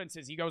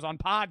appearances. He goes on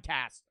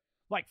podcasts.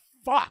 Like,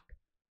 fuck.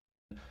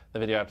 The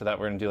video after that,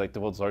 we're going to do like the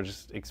world's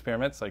largest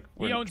experiments. Like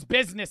he owns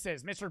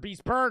businesses, Mr.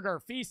 Beast Burger,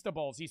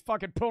 Feastables. He's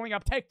fucking pulling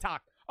up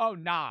TikTok. Oh,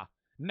 nah,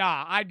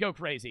 I'd go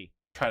crazy.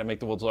 Try to make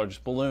the world's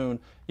largest balloon,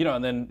 you know,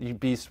 and then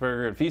Beast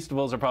Burger and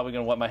Feastables are probably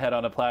going to want my head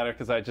on a platter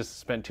because I just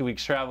spent 2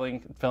 weeks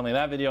traveling, filming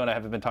that video, and I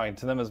haven't been talking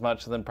to them as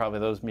much. So then probably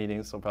those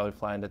meetings will probably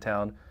fly into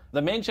town.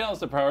 The main channel is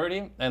the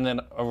priority, and then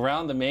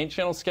around the main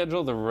channel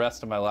schedule, the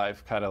rest of my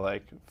life kind of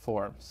like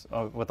forms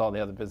with all the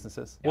other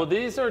businesses. Well,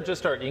 these are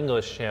just our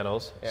English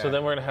channels, so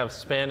then we're going to have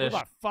Spanish. Who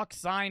the fuck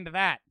signed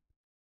that?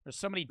 There's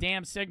so many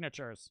damn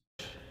signatures.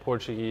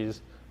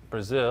 Portuguese,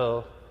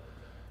 Brazil,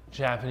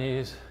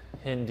 Japanese,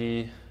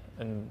 Hindi,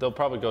 and they'll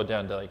probably go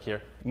down to like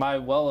here. My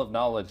well of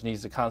knowledge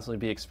needs to constantly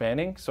be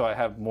expanding, so I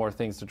have more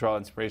things to draw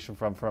inspiration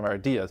from our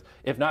ideas.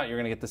 If not, you're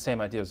going to get the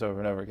same ideas over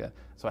and over again.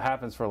 So it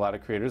happens for a lot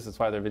of creators. That's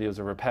why their videos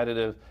are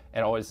repetitive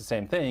and always the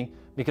same thing,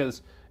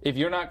 because if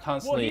you're not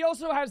constantly... Well, he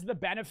also has the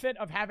benefit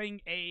of having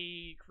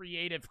a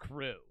creative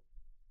crew.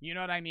 You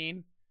know what I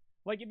mean?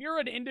 Like, if you're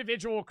an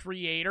individual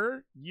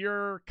creator,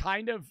 you're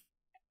kind of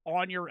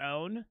on your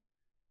own.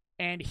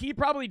 And he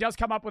probably does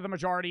come up with a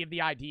majority of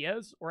the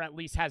ideas, or at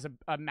least has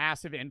a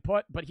massive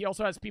input, but he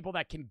also has people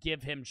that can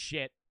give him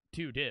shit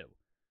to do.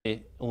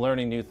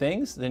 Learning new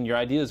things, then your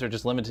ideas are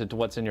just limited to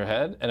what's in your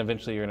head, and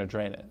eventually you're going to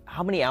drain it.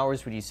 How many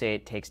hours would you say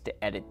it takes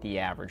to edit the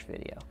average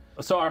video?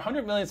 So our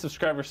 100 million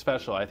subscriber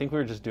special, I think we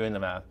were just doing the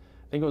math.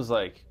 I think it was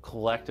like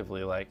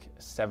collectively like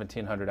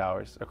 1,700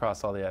 hours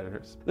across all the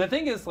editors. The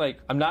thing is, like,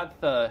 I'm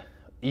not the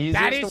easiest.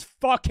 That is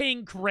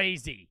fucking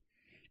crazy.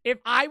 If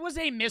I was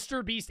a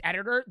Mr. Beast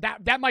editor,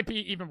 that might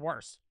be even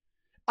worse.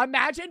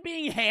 Imagine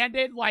being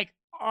handed, like,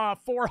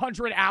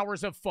 400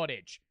 hours of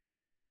footage.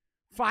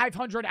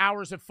 500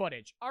 hours of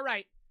footage. All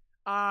right,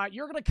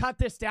 you're going to cut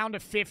this down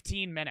to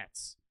 15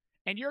 minutes.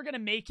 And you're going to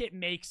make it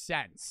make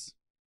sense.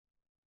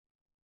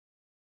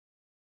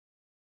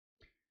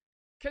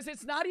 Because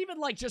it's not even,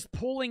 like, just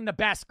pulling the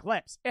best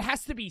clips. It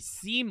has to be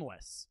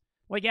seamless.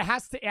 Like, it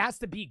has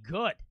to be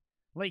good.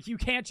 Like, you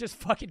can't just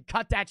fucking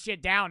cut that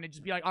shit down and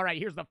just be like, all right,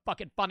 here's the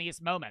fucking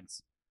funniest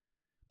moments.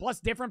 Plus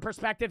different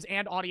perspectives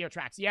and audio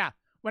tracks. Yeah,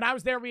 when I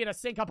was there, we had to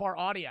sync up our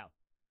audio.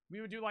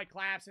 We would do, like,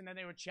 claps, and then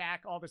they would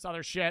check all this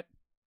other shit.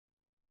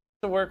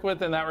 To work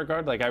with in that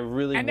regard, like, I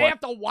really And they have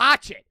to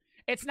watch it.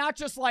 It's not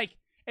just like,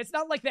 it's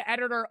not like the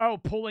editor,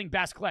 pulling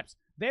best clips.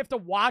 They have to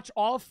watch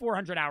all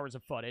 400 hours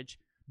of footage,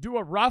 do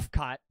a rough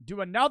cut,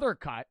 do another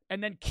cut,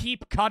 and then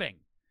keep cutting.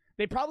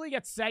 They probably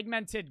get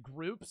segmented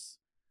groups.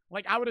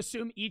 Like, I would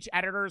assume each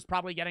editor is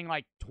probably getting,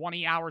 like,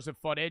 20 hours of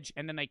footage,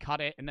 and then they cut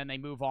it, and then they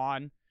move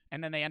on,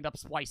 and then they end up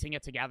splicing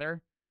it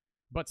together.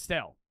 But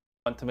still.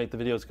 Want to make the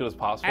video as good as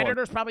possible.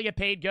 Editors probably get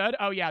paid good?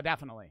 Oh, yeah,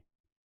 definitely.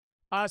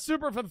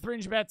 Super for the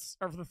 300 bits,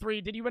 or for the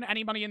 3. Did you win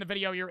any money in the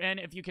video you're in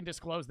if you can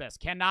disclose this?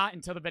 Cannot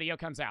until the video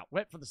comes out.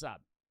 Whip for the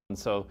sub. And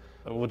so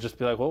we'll just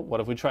be like, well,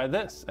 what if we try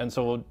this? And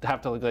so we'll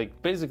have to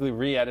like basically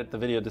re-edit the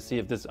video to see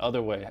if this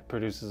other way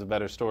produces a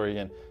better story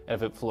and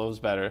if it flows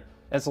better.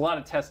 And it's a lot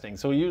of testing.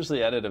 So we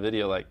usually edit a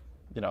video like,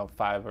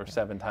 5 or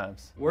 7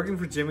 times. Working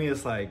for Jimmy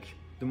is like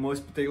the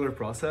most particular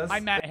process. I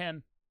met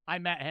him.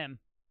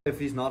 If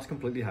he's not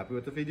completely happy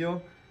with the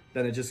video,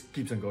 then it just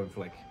keeps on going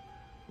for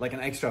like an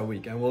extra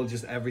week, and we'll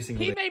just every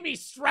single day. He made me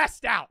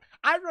stressed out.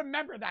 I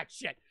remember that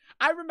shit.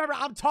 I remember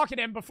I'm talking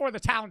to him before the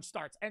challenge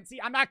starts. And see,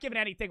 I'm not giving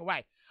anything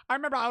away. I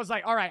remember I was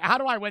like, all right, how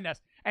do I win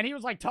this? And he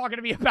was like talking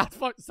to me about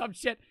some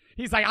shit.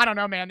 He's like, I don't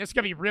know, man. This is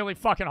going to be really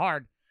fucking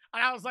hard.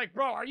 And I was like,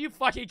 bro, are you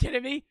fucking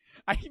kidding me?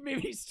 He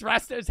made me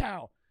stressed as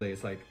hell.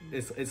 It's like,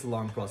 it's a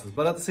long process,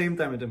 but at the same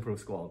time, it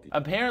improves quality.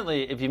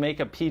 Apparently, if you make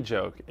a pee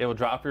joke, it will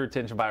drop your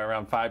retention by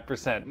around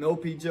 5%. No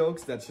pee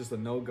jokes, that's just a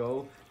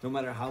no-go. No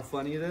matter how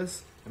funny it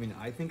is. I mean,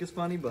 I think it's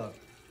funny, but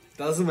it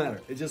doesn't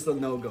matter. It's just a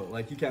no-go.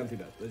 Like, you can't do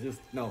that. It's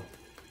just, no.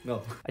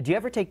 Do you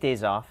ever take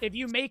days off? If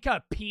you make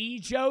a pee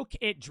joke,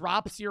 it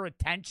drops your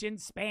attention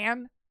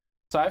span.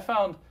 So I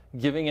found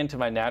giving into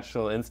my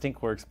natural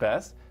instinct works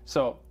best.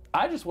 So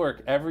I just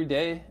work every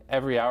day,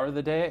 every hour of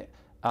the day,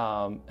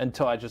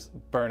 until I just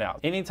burn out.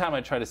 Anytime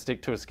I try to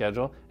stick to a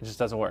schedule, it just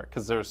doesn't work.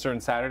 Because there are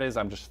certain Saturdays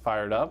I'm just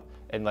fired up,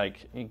 and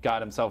like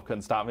God himself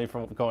couldn't stop me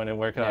from going and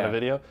working on a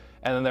video.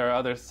 And then there are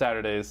other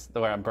Saturdays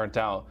where I'm burnt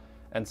out.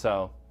 And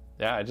so,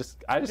 yeah, I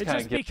just kind of It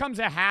just becomes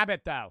a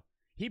habit, though.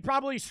 He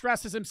probably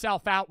stresses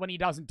himself out when he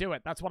doesn't do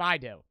it. That's what I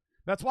do.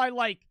 That's why,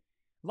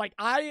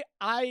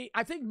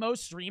 I think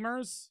most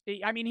streamers,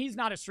 I mean, he's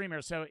not a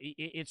streamer, so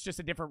it's just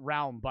a different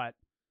realm, but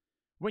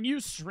when you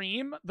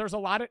stream, there's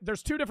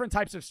 2 different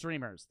types of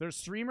streamers. There's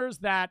streamers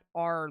that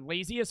are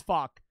lazy as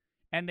fuck,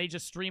 and they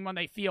just stream when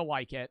they feel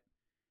like it.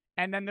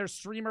 And then there's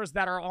streamers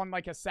that are on,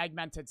 like, a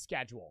segmented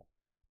schedule.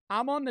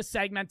 I'm on the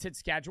segmented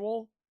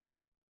schedule,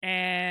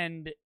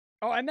 and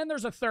then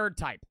there's a third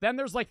type. Then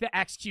there's, like, the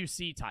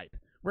XQC type,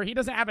 where he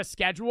doesn't have a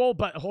schedule,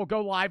 but he'll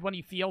go live when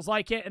he feels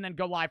like it, and then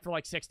go live for,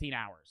 like, 16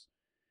 hours.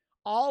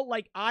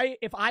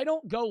 If I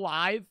don't go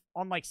live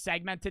on, like,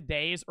 segmented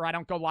days, or I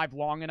don't go live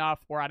long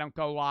enough, or I don't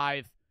go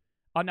live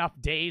enough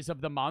days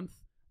of the month,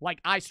 like,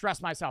 I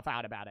stress myself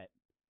out about it.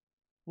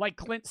 Like,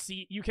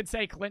 you could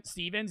say Clint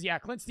Stevens. Yeah,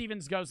 Clint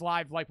Stevens goes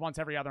live, like, once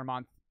every other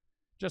month.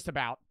 Just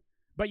about.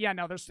 But, yeah,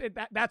 no,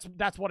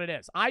 that's what it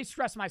is. I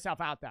stress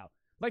myself out, though.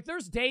 Like,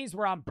 there's days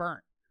where I'm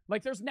burnt.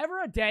 Like, there's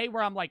never a day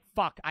where I'm like,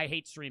 fuck, I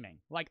hate streaming.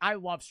 Like, I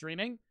love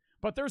streaming.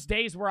 But there's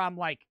days where I'm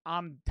like,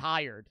 I'm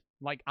tired.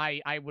 Like,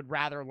 I would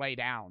rather lay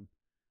down.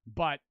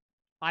 But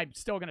I'm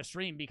still going to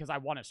stream because I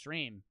want to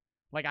stream.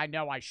 Like, I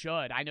know I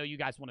should. I know you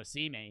guys want to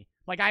see me.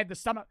 Like, I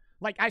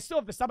still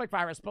have the stomach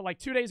virus, but, like,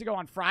 2 days ago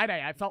on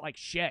Friday, I felt like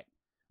shit.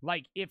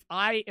 Like, if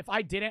I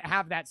didn't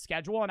have that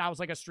schedule and I was,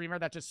 like, a streamer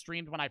that just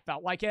streamed when I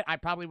felt like it, I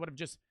probably would have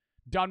just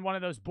done one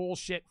of those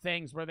bullshit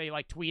things where they,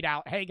 like, tweet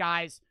out, hey,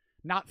 guys,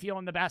 not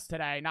feeling the best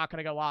today, not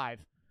going to go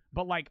live.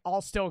 But, like,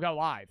 I'll still go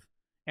live.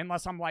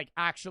 Unless I'm, like,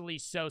 actually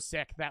so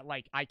sick that,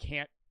 like, I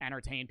can't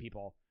entertain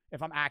people.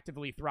 If I'm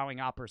actively throwing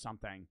up or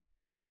something.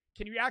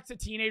 Can you react to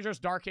teenagers'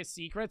 darkest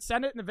secrets?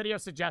 Send it in the video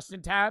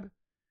suggestion tab.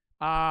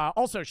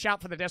 Also,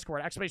 shout for the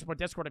Discord.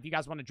 !Discord if you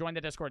guys want to join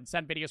the Discord and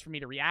send videos for me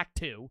to react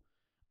to.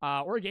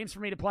 Or games for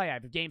me to play. I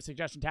have a game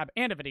suggestion tab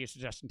and a video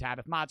suggestion tab.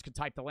 If mods could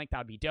type the link, that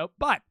would be dope.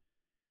 But,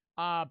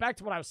 back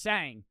to what I was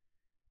saying.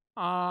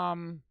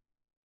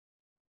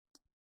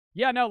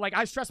 Yeah, no, like,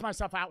 I stress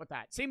myself out with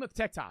that. Same with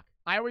TikTok.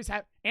 I always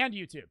have, and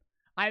YouTube.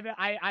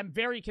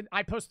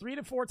 I post 3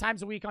 to 4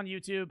 times a week on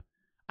YouTube.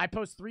 I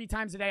post 3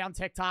 times a day on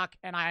TikTok,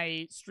 and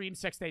I stream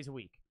 6 days a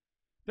week.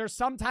 There's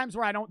some times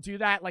where I don't do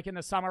that, like in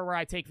the summer where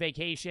I take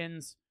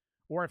vacations,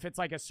 or if it's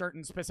like a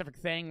certain specific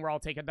thing where I'll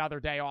take another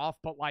day off.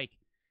 But, like,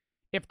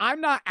 if I'm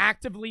not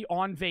actively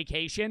on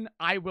vacation,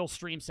 I will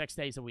stream 6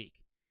 days a week.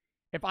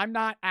 If I'm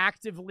not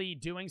actively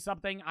doing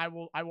something, I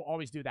will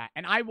always do that.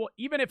 And I will,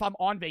 even if I'm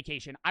on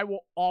vacation, I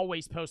will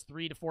always post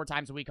 3 to 4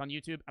 times a week on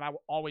YouTube, and I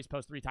will always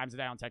post 3 times a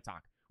day on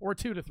TikTok, or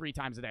 2 to 3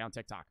 times a day on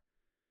TikTok.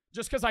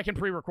 Just because I can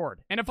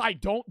pre-record. And if I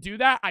don't do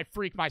that, I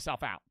freak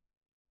myself out.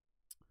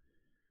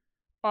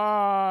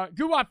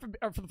 Guwap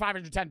for the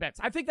 510 bits.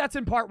 I think that's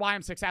in part why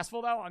I'm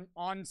successful, though,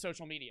 on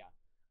social media.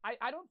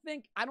 I don't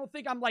think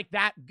I'm like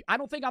that. I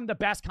don't think I'm the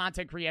best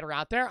content creator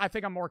out there. I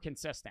think I'm more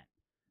consistent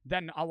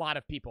than a lot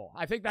of people.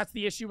 I think that's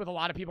the issue with a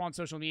lot of people on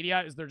social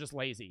media, is they're just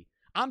lazy.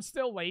 I'm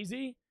still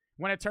lazy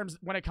when it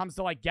comes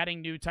to, like,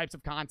 getting new types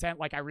of content.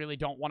 Like, I really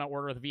don't want to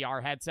order the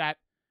VR headset.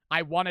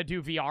 I want to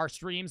do VR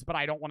streams, but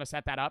I don't want to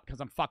set that up because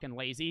I'm fucking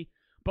lazy.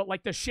 But,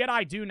 like, the shit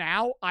I do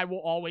now, I will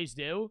always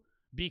do,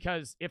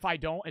 because if I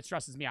don't, it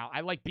stresses me out.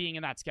 I like being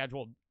in that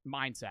scheduled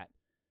mindset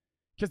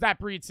because that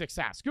breeds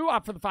success. Go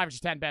up for the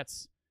 510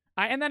 bits.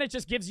 And then it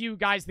just gives you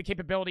guys the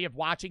capability of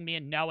watching me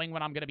and knowing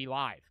when I'm going to be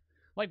live.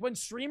 Like, when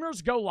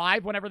streamers go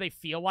live whenever they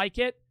feel like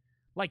it,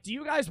 like, do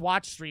you guys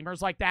watch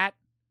streamers like that?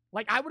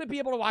 Like, I wouldn't be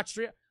able to watch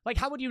like,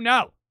 how would you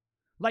know?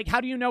 Like,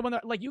 how do you know when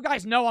they're, like, you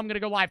guys know I'm going to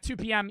go live 2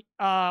 p.m.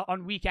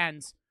 On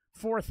weekends,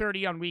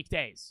 4:30 on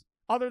weekdays.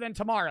 Other than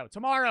tomorrow.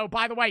 Tomorrow,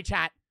 by the way,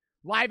 chat,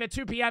 Live at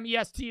 2 p.m.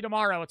 EST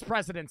tomorrow. It's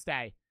President's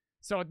Day.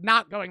 So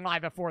not going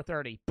live at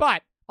 4:30.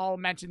 But I'll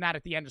mention that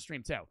at the end of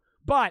stream too.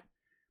 But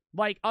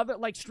like other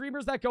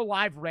streamers that go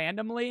live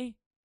randomly,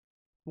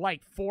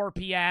 like 4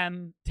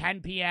 p.m.,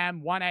 10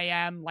 p.m., 1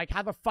 a.m., like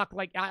how the fuck,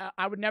 like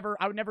I would never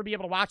be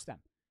able to watch them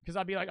because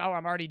I'd be like, oh,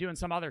 I'm already doing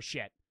some other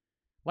shit.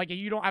 Like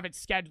you don't have it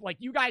scheduled. Like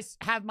you guys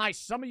have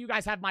some of you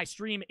guys have my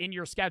stream in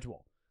your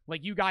schedule.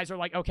 Like you guys are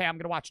like, okay, I'm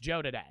gonna watch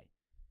Joe today,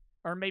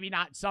 or maybe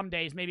not. Some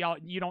days, maybe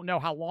you don't know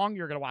how long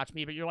you're gonna watch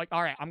me, but you're like,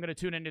 all right, I'm gonna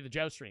tune into the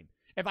Joe stream.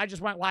 If I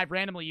just went live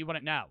randomly, you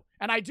wouldn't know.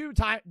 And I do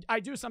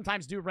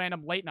sometimes do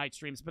random late night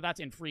streams, but that's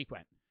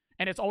infrequent.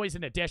 And it's always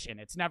an addition.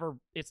 It's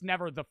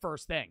never the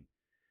first thing.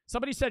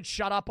 Somebody said,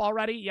 shut up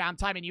already? Yeah, I'm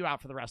timing you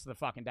out for the rest of the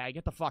fucking day.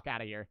 Get the fuck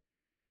out of here.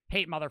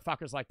 Hate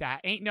motherfuckers like that.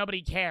 Ain't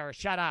nobody care.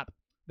 Shut up.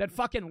 Then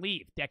fucking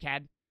leave,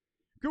 dickhead.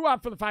 Grew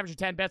up for the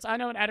 510 bits. I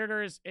know an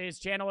editor, his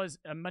channel is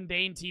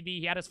Mundane TV.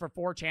 He had us for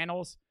 4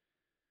 channels.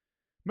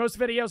 Most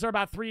videos are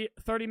about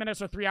 30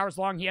 minutes or 3 hours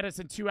long. He edits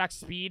in 2x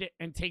speed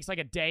and takes like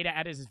a day to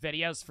edit his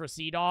videos for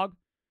Sea-Dog.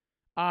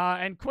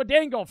 And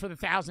Quadangle for the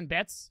 1,000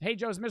 bits. Hey,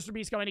 Joe, is Mr.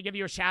 Beast going to give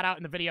you a shout-out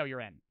in the video you're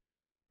in?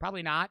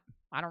 Probably not.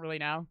 I don't really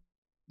know.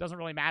 Doesn't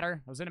really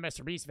matter. I was in a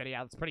Mr. Beast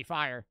video. It's pretty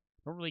fire.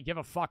 Don't really give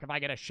a fuck if I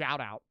get a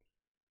shout-out.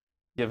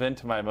 Give in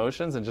to my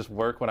emotions and just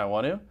work when I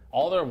want to.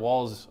 All their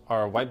walls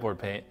are whiteboard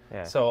paint.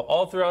 Yeah. So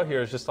all throughout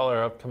here is just all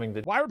our upcoming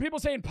videos. Why were people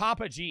saying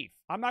Papa Jeef?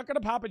 I'm not going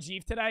to Papa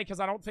Jeef today because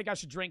I don't think I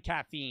should drink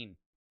caffeine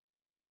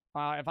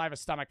if I have a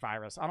stomach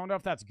virus. I don't know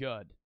if that's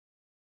good.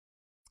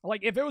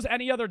 Like, if it was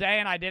any other day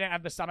and I didn't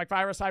have the stomach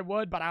virus, I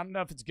would, but I don't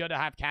know if it's good to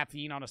have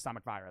caffeine on a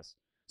stomach virus.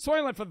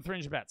 Soylent for the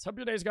 300 bits. Hope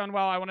your day's going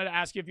well. I wanted to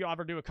ask you if you'll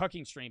ever do a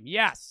cooking stream.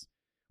 Yes.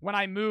 When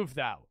I move,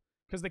 though.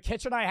 Because the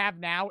kitchen I have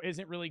now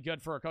isn't really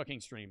good for a cooking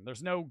stream.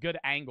 There's no good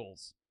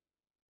angles.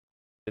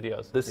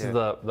 Videos. This is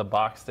the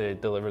box they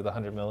delivered, the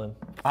 100 million.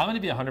 I'm going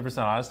to be 100%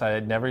 honest. I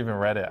had never even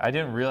read it. I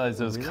didn't realize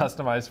it was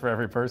customized for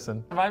every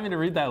person. Remind me to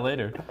read that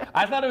later.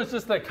 I thought it was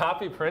just the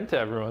copy print to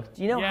everyone.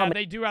 Do you know how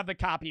they do have the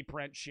copy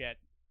print shit.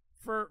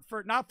 For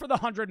not for the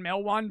 100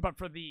 mil one, but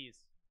for these.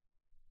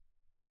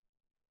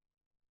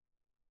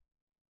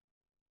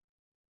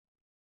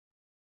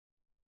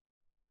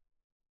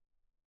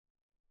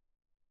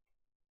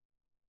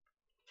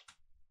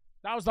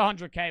 That was the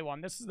 100K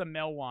one. This is the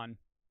mil one.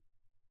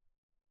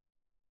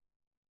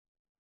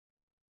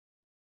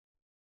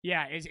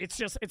 Yeah,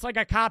 it's like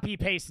a copy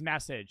paste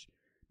message.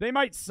 They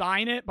might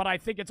sign it, but I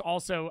think it's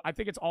also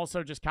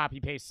just copy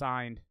paste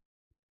signed.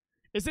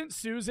 Isn't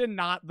Susan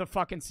not the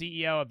fucking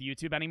CEO of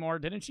YouTube anymore?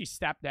 Didn't she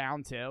step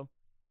down too?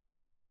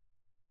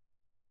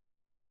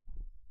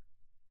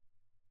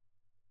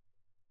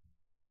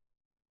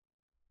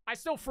 I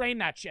still frame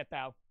that shit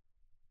though.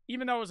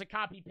 Even though it was a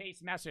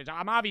copy-paste message.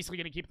 I'm obviously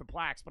going to keep the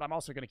plaques, but I'm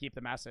also going to keep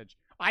the message.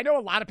 I know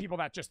a lot of people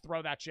that just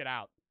throw that shit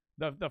out.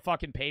 The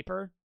fucking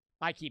paper.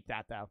 I keep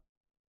that, though.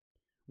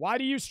 Why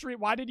did you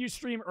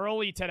stream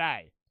early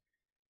today?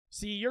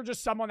 See, you're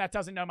just someone that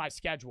doesn't know my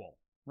schedule,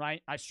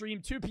 right? I stream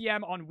 2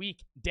 p.m. on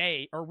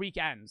weekday or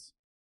weekends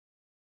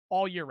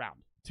all year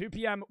round. 2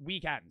 p.m.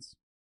 weekends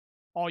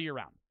all year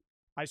round.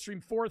 I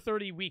stream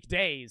 4:30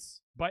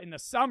 weekdays, but in the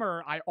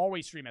summer, I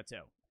always stream at 2.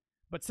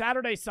 But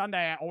Saturday,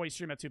 Sunday, I always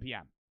stream at 2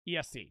 p.m.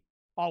 EST.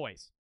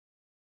 Always.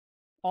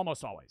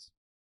 Almost always.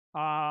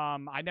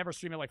 I never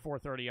stream at like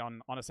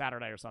 4:30 on a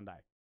Saturday or Sunday.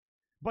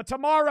 But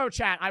tomorrow,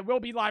 chat, I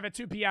will be live at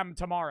 2 p.m.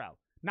 tomorrow.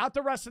 Not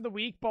the rest of the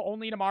week, but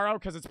only tomorrow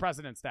because it's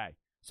President's Day.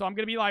 So I'm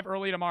going to be live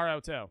early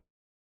tomorrow, too. How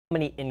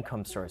many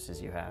income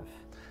sources you have?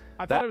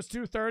 I thought it was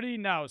 2:30.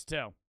 No, it's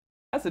 2.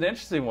 That's an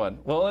interesting one.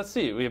 Well, let's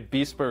see. We have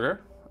Beast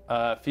Burger,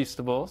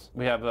 Feastables.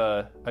 We have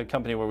a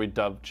company where we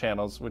dub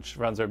channels, which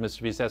runs our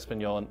Mr. Beast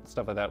Espanol and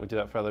stuff like that. We do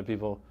that for other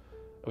people.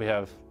 We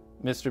have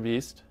Mr.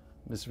 Beast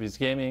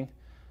Gaming,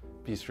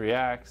 Beast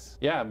Reacts.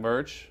 Yeah,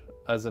 merch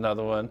as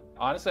another one.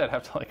 Honestly, I'd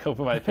have to like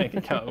open my bank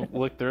account and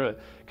look through it.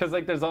 Because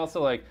like there's also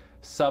like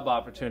sub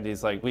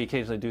opportunities. Like we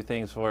occasionally do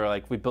things for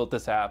like we built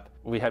this app.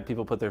 We had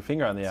people put their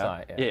finger on the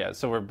app. Yeah,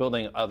 so we're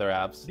building other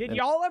apps. Did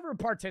y'all ever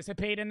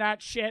participate in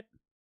that shit?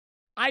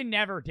 I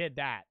never did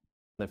that.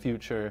 The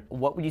future.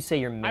 What would you say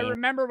your main I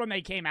remember when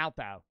they came out,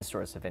 though.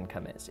 source of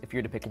income is? If you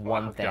were to pick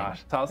one thing.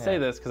 Gosh. So I'll say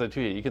this because I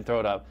tweeted it. You can throw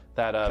it up.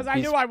 Because I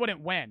knew I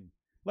wouldn't win.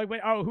 Like,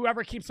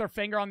 whoever keeps their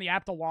finger on the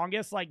app the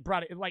longest, like,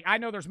 bro, like, I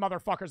know there's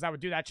motherfuckers that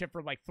would do that shit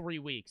for, like, 3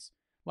 weeks.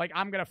 Like,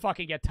 I'm gonna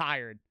fucking get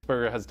tired.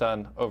 Burger has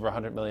done over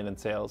 100 million in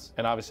sales,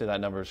 and obviously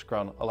that number's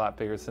grown a lot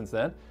bigger since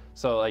then.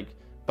 So, like,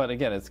 but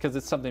again, it's because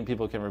it's something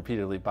people can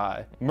repeatedly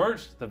buy.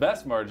 Merch, the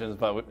best margins,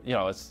 but, you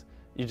know, it's,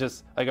 you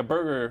just, like a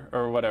burger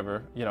or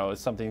whatever, you know,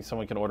 is something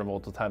someone can order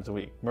multiple times a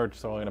week. Merch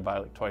is only going to buy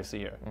like twice a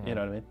year. You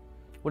know what I mean?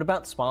 What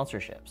about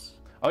sponsorships?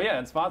 Oh, yeah,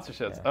 and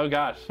sponsorships. Yeah. Oh,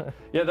 gosh.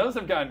 Yeah, those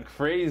have gotten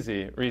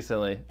crazy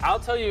recently.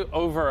 I'll tell you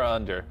over or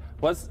under.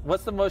 What's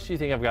the most you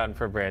think I've gotten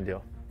for a brand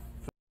deal?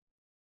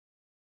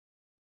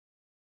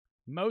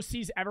 Most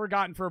he's ever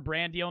gotten for a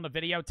brand deal in a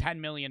video, $10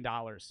 million.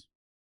 I'm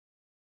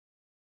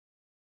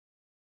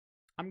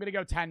going to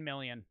go $10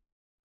 million.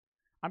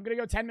 I'm gonna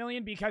go 10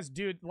 million because,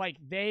 dude, like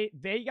they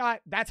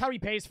got, that's how he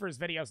pays for his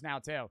videos now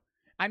too.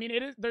 I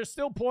mean, they're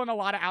still pulling a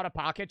lot of out of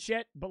pocket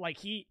shit, but like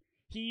he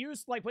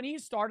used, like when he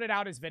started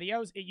out his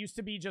videos, it used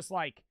to be just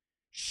like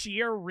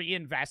sheer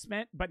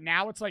reinvestment, but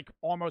now it's like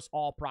almost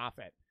all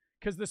profit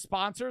because the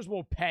sponsors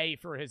will pay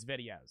for his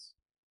videos.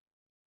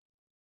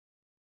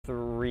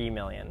 3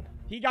 million.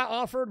 He got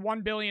offered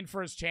 1 billion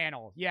for his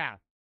channel. Yeah.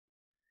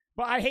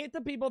 But I hate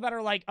the people that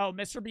are like, oh,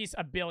 Mr. Beast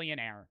a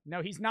billionaire.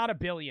 No, he's not a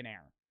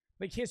billionaire.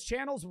 Like, his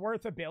channel's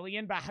worth $1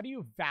 billion, but how do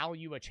you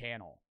value a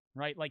channel,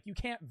 right? Like, you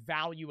can't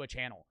value a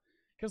channel.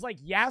 Because, like,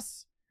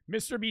 yes,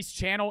 Mr. Beast's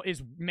channel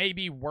is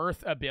maybe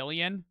worth $1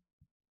 billion,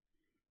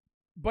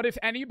 but if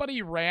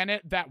anybody ran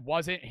it that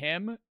wasn't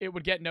him, it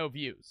would get no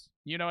views.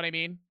 You know what I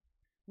mean?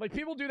 Like,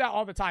 people do that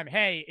all the time.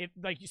 Hey,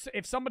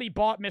 if somebody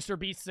bought Mr.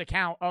 Beast's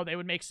account, oh, they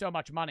would make so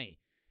much money.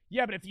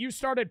 Yeah, but if you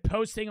started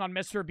posting on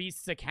Mr.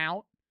 Beast's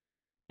account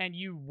and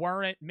you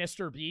weren't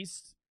Mr.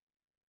 Beast,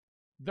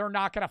 they're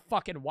not going to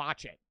fucking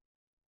watch it.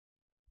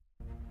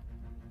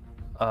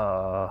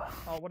 Oh,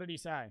 what did he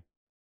say?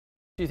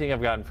 What do you think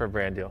I've gotten for a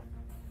brand deal?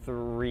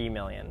 3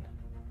 million.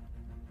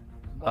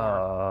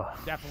 More.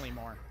 Definitely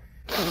more.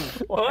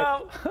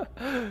 Well,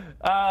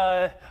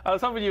 I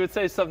was hoping you would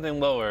say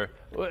something lower.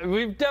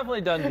 We've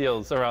definitely done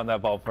deals around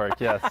that ballpark,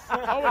 yes.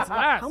 Oh, it's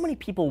less. How many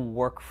people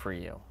work for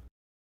you?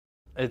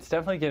 It's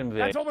definitely getting big.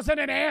 That's almost an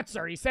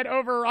answer. He said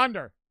over or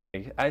under.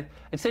 I'd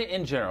say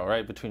in general,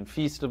 right, between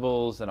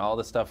Feastables and all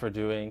the stuff we're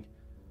doing,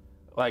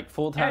 like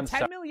full-time Yeah,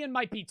 10 million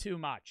might be too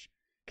much.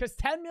 Because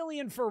 10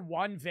 million for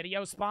one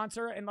video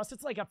sponsor, unless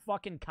it's like a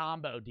fucking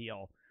combo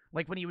deal,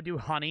 like when he would do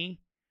Honey.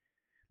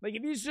 Like,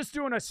 if he's just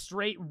doing a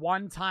straight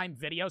one-time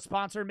video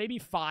sponsor, maybe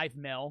 5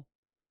 mil.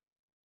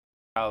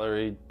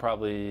 Salary,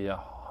 probably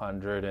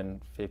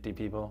 150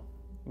 people.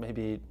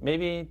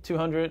 Maybe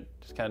 200,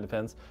 just kind of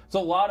depends. It's a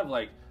lot of,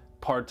 like,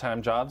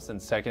 part-time jobs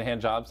and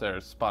secondhand jobs that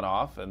are spun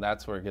off, and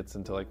that's where it gets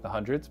into, like, the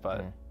hundreds,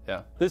 but...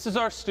 Yeah. This is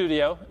our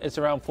studio. It's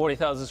around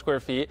 40,000 square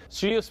feet.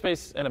 Studio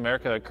space in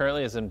America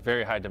currently is in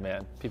very high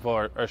demand. People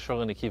are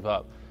struggling to keep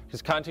up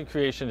because content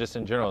creation just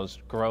in general is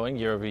growing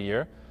year over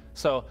year.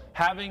 So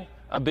having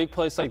a big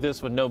place like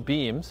this with no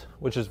beams,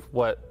 which is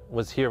what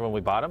was here when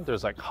we bought them,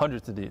 there's like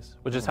hundreds of these,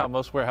 which is how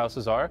most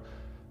warehouses are.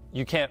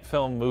 You can't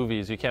film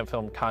movies, you can't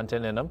film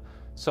content in them.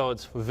 So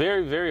it's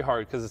very, very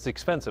hard because it's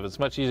expensive. It's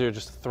much easier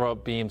just to throw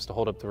up beams to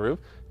hold up the roof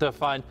to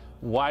find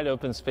wide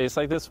open space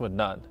like this with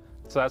none.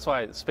 So that's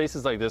why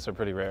spaces like this are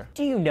pretty rare.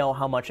 Do you know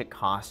how much it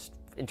costs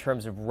in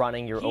terms of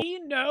running your own? He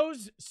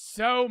knows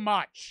so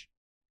much.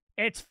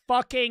 It's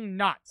fucking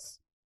nuts.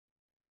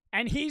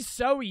 And he's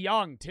so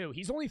young, too.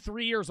 He's only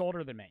 3 years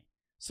older than me.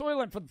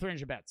 Soylent for the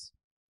 300 bits.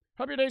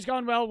 Hope your day's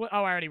going well.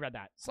 Oh, I already read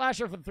that.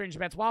 Slasher for the 300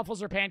 bits.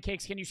 Waffles or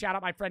pancakes? Can you shout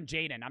out my friend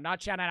Jaden? I'm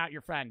not shouting out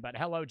your friend, but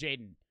hello,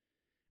 Jaden.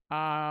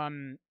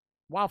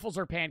 Waffles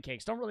or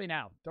pancakes? Don't really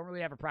know. Don't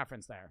really have a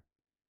preference there.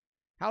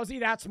 How is he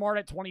that smart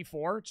at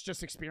 24? It's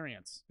just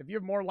experience. If you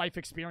have more life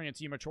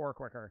experience, you mature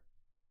quicker.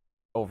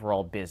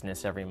 Overall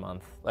business every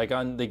month. Like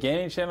on the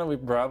gaming channel, we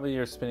probably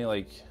are spending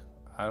like,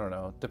 I don't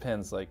know,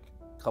 depends, like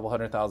a couple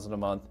 $100,000 a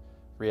month.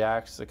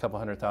 Reacts, a couple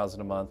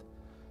 $100,000 a month.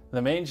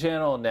 The main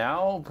channel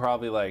now,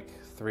 probably like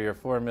 3 or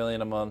 4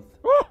 million a month.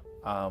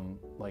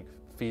 Like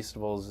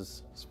Feastables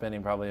is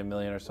spending probably $1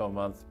 million or so a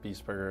month.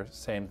 Beast Burger,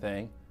 same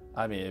thing.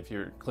 I mean, if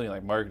you're including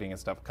like marketing and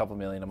stuff, a couple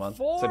million a month.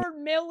 4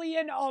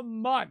 million a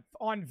month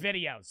on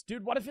videos.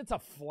 Dude, what if it's a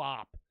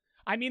flop?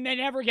 I mean, they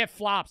never get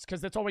flops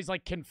because it's always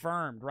like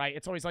confirmed, right?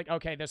 It's always like,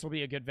 okay, this will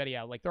be a good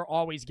video. Like they're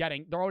always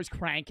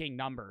cranking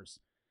numbers.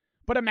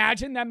 But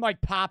imagine them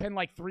like popping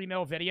like 3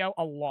 mil video,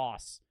 a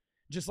loss.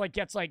 Just like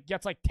gets like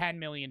 10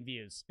 million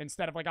views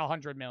instead of like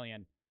 100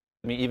 million.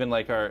 I mean, even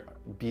like our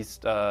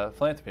Beast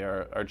Philanthropy,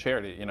 our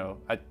charity, you know,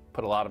 I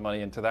put a lot of money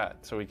into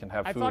that so we can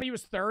have food. I thought he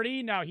was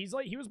 30. No, he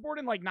was born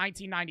in like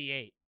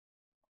 1998.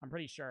 I'm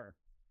pretty sure.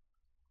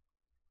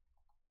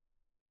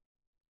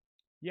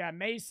 Yeah,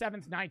 May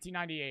 7th,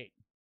 1998.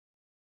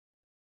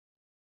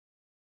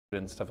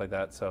 And stuff like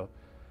that. So,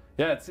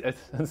 yeah,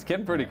 it's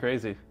getting pretty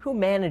crazy. Who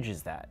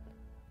manages that?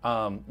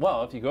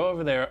 Well, if you go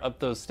over there up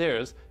those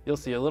stairs, you'll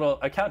see a little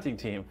accounting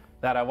team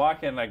that I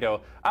walk in and I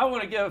go, I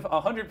want to give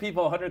 100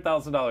 people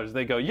 $100,000.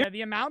 They go, yeah.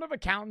 The amount of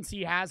accountants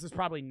he has is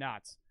probably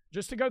nuts.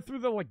 Just to go through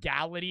the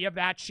legality of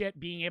that shit,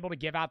 being able to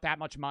give out that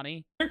much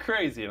money. You're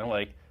crazy. And I'm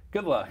like,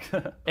 good luck.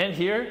 And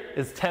here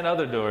is 10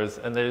 other doors,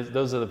 and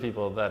those are the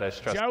people that I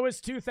trust. Joe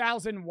is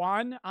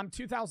 2001. I'm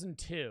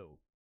 2002.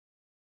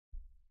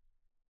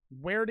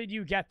 Where did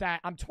you get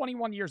that? I'm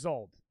 21 years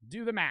old.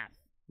 Do the math.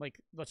 Like,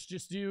 let's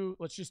just do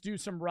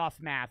some rough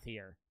math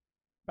here.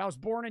 If I was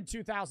born in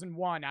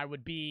 2001, I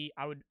would be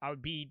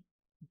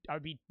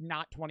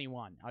not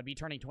 21. I would be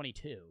turning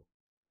 22.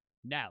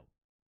 No.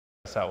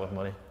 Out with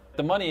money.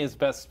 The money is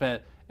best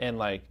spent in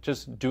like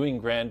just doing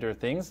grander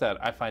things that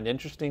I find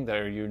interesting, that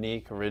are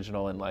unique,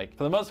 original, and like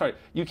for the most part,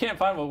 you can't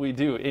find what we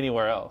do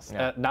anywhere else.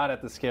 Yeah. Not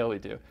at the scale we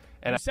do.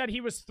 And you said he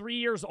was 3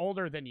 years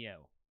older than you.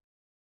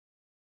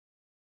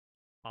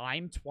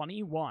 I'm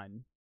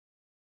 21.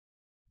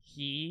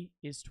 He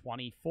is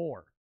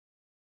 24.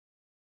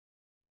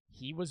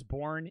 He was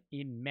born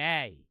in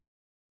May.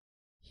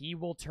 He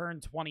will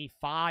turn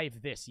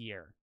 25 this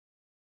year.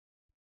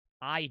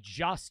 I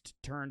just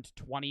turned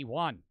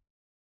 21.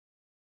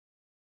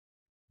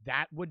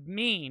 That would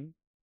mean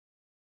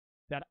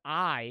that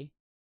I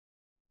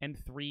am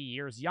 3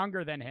 years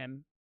younger than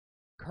him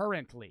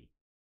currently.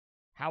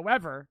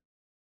 However,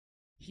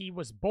 he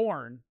was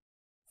born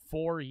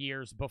 4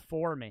 years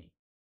before me.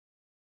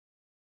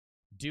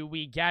 Do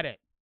we get it?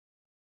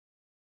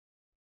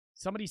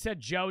 Somebody said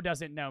Joe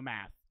doesn't know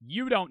math.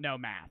 You don't know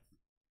math.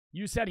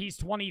 You said he's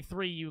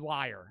 23, you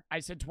liar. I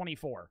said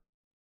 24.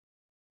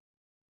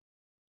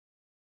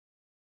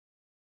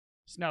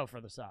 Snow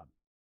for the sub.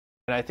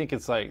 And I think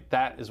it's like,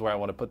 that is where I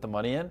want to put the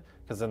money in,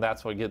 because then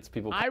that's what gets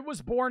people. I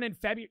was born in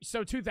February,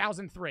 so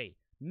 2003.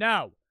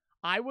 No,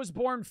 I was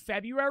born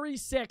February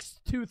 6th,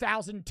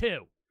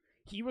 2002.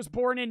 He was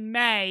born in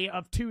May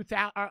of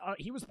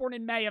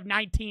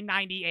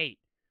 1998.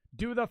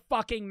 Do the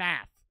fucking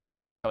math.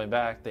 Coming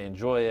back, they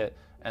enjoy it,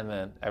 and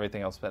then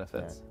everything else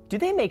benefits. Do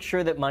they make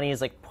sure that money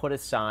is like put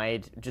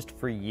aside just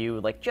for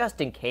you, like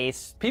just in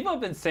case? People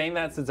have been saying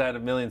that since I had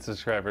 1 million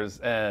subscribers,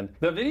 and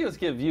the videos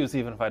get views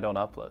even if I don't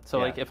upload. So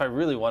like, if I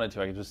really wanted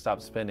to, I could just stop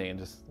spending and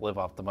just live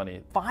off the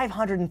money.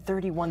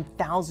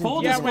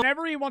 531,000. Yeah,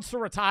 whenever he wants to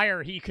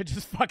retire, he could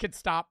just fucking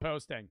stop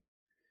posting.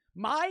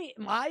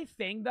 My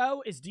thing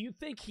though is, do you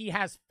think he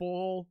has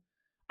full?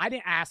 I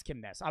didn't ask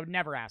him this. I would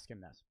never ask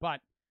him this, but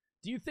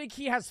do you think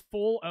he has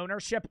full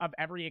ownership of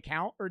every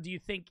account, or do you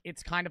think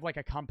it's kind of like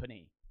a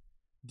company?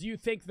 Do you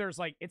think there's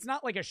like, it's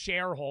not like a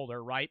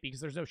shareholder, right? Because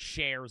there's no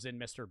shares in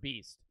Mr.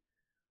 Beast.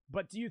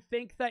 But do you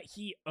think that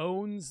he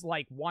owns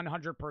like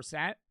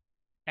 100%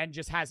 and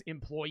just has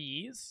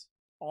employees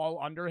all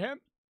under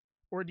him?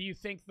 Or do you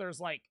think there's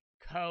like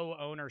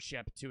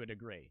co-ownership to a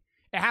degree?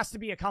 It has to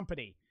be a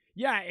company.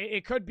 Yeah,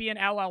 it could be an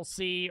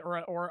LLC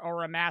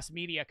or a mass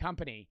media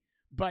company.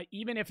 But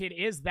even if it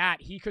is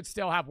that, he could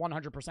still have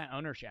 100%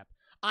 ownership.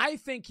 I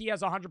think he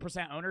has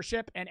 100%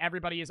 ownership and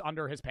everybody is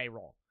under his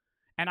payroll.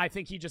 And I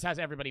think he just has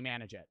everybody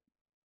manage it.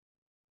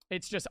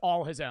 It's just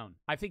all his own.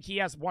 I think he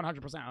has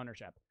 100%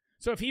 ownership.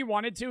 So if he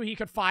wanted to, he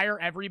could fire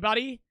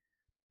everybody.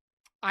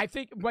 I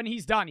think when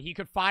he's done, he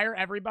could fire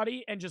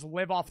everybody and just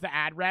live off the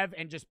ad rev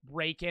and just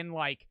rake in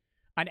like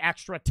an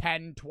extra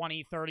 10,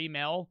 20, 30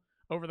 mil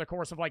over the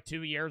course of like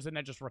 2 years and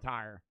then just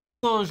retire.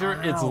 Closure,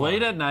 it's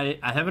late at night.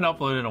 I haven't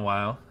uploaded in a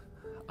while.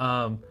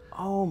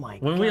 Oh my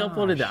god. When we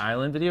uploaded the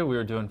island video, we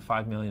were doing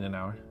 5 million an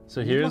hour.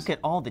 So here's, look at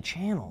all the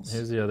channels.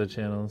 Here's the other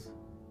channels.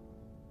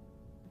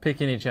 Pick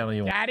any channel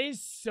you want. That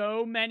is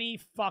so many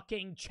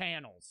fucking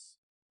channels.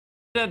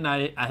 At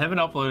night, I haven't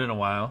uploaded in a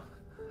while.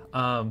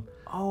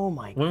 Oh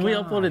my god. When we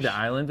uploaded the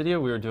island video,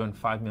 we were doing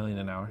 5 million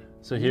an hour.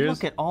 So here's,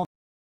 look at all.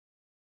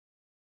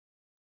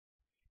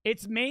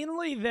 It's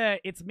mainly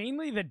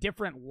the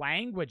different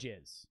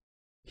languages.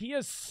 He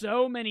has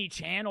so many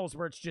channels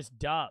where it's just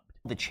dubbed.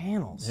 The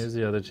channels. Here's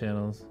the other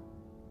channels.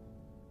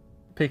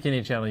 Pick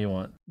any channel you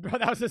want. Bro,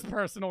 that was his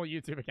personal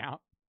YouTube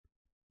account.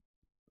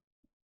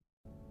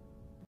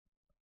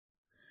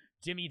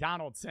 Jimmy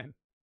Donaldson.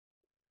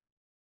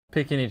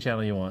 Pick any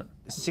channel you want.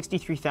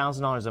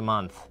 $63,000 a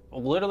month.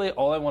 Literally,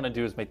 all I want to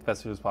do is make the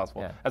best videos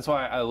possible. Yeah. That's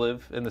why I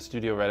live in the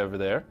studio right over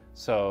there.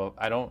 So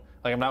I don't,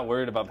 like, I'm not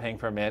worried about paying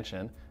for a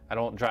mansion. I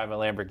don't drive a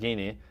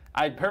Lamborghini.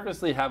 I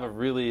purposely have a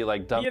really,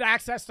 like, dumb... You get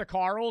access to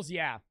Carl's?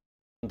 Yeah.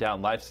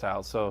 ...down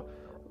lifestyle. So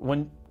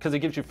because it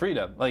gives you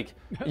freedom. Like...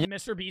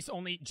 Mr. Beast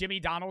Jimmy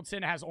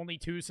Donaldson has only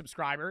 2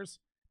 subscribers.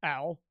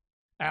 L.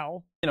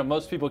 You know,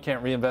 most people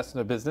can't reinvest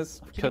in a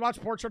business. Can you watch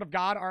Portrait of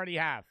God? Already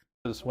have.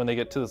 When they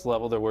get to this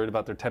level, they're worried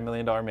about their $10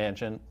 million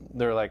mansion.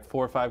 They're like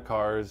 4 or 5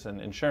 cars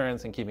and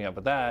insurance and keeping up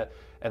with that.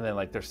 And then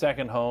like their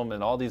second home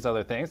and all these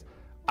other things.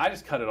 I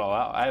just cut it all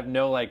out. I have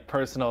no like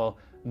personal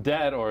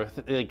debt or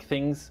like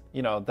things,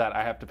 you know, that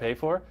I have to pay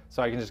for.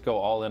 So I can just go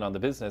all in on the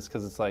business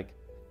because it's like,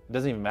 it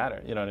doesn't even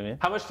matter. You know what I mean?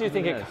 How much do you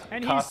think it costs?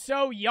 And he's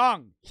so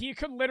young. He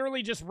could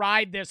literally just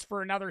ride this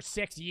for another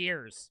 6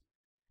 years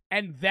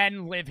and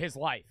then live his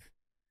life.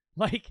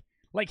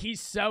 Like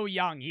he's so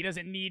young. He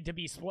doesn't need to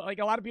be like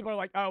a lot of people are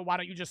like, oh, why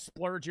don't you just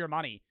splurge your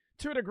money?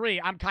 To a degree,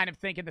 I'm kind of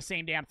thinking the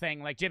same damn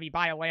thing. Like, Jimmy,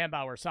 buy a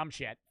Lambo or some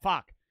shit.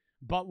 Fuck.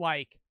 But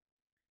like,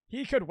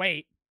 he could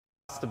wait.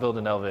 To build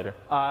an elevator.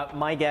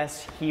 My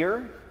guess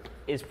here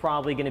is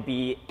probably going to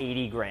be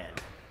 80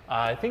 grand.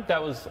 I think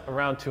that was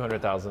around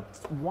 200,000.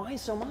 Why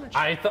so much?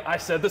 I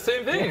said the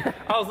same thing.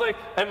 I was like,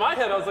 in my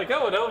head, I was like,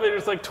 oh, an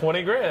elevator's like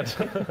 20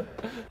 grand.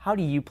 How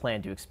do you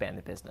plan to expand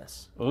the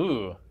business?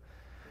 Ooh.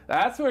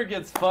 That's where it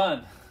gets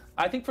fun.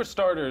 I think for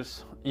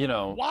starters, you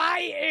know.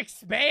 Why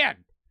expand?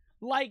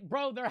 Like,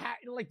 bro,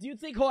 like, do you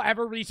think he'll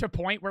ever reach a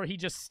point where he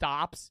just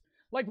stops?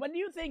 Like, when do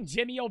you think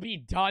Jimmy will be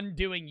done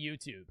doing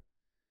YouTube?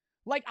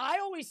 Like, I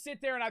always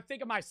sit there and I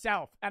think of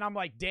myself and I'm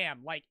like,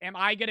 damn, like, am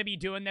I going to be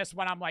doing this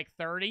when I'm like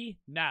 30?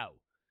 No.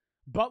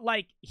 But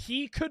like,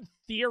 he could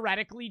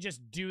theoretically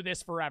just do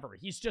this forever.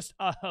 He's just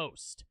a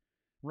host,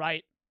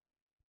 right?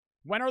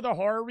 When are the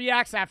horror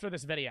reacts after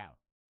this video?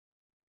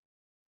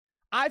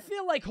 I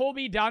feel like he'll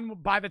be done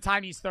by the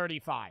time he's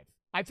 35.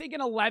 I think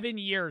in 11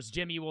 years,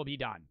 Jimmy will be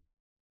done.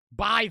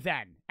 By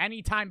then.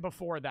 Anytime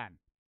before then.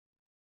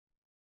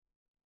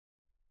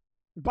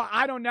 But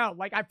I don't know.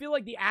 Like, I feel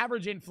like the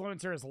average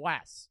influencer is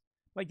less.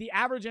 Like, the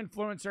average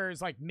influencer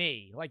is like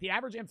me. Like, the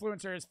average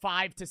influencer is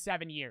 5 to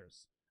 7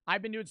 years.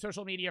 I've been doing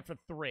social media for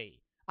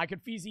 3. I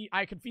could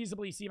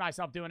feasibly see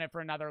myself doing it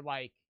for another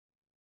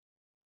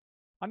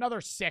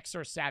 6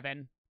 or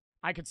 7.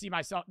 I could see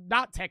myself,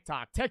 not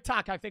TikTok.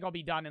 TikTok, I think I'll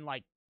be done in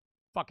like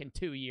fucking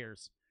 2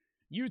 years.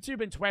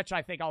 YouTube and Twitch,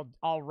 I think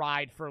I'll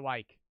ride for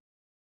like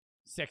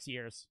 6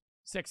 years,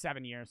 6,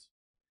 7 years.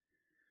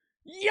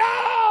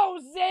 Yo,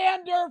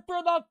 Xander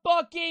for the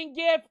fucking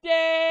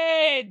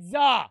gifteds.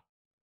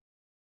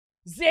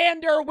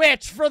 Xander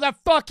Witch for the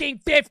fucking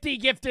 50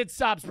 gifted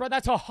subs, bro.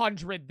 That's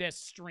 100 this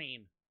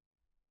stream.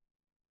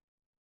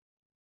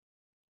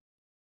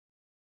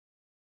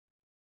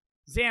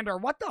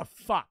 Xander, what the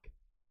fuck?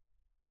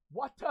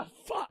 What the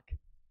fuck?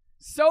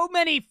 So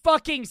many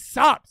fucking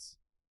subs.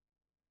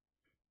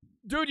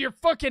 Dude, you're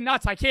fucking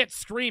nuts. I can't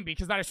scream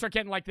because then I start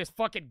getting like this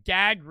fucking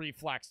gag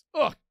reflex.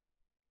 Ugh.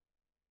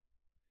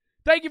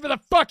 Thank you for the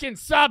fucking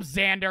subs,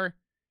 Xander.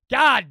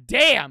 God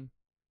damn.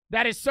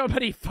 That is so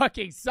many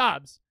fucking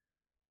subs.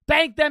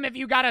 Thank them if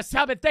you got a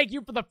sub, and thank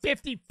you for the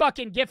 50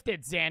 fucking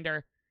gifted,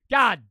 Xander.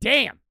 God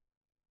damn.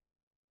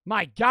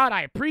 My God,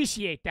 I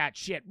appreciate that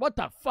shit. What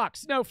the fuck?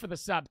 Snow for the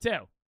sub,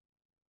 too.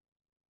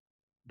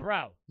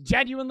 Bro,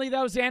 genuinely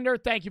though,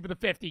 Xander, thank you for the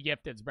 50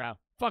 gifteds, bro.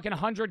 Fucking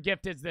 100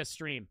 gifteds this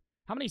stream.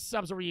 How many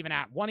subs are we even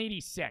at?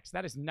 186.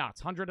 That is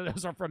nuts. 100 of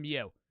those are from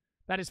you.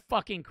 That is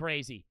fucking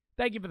crazy.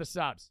 Thank you for the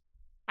subs.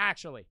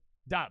 Actually,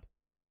 dub.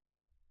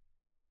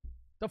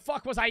 The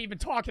fuck was I even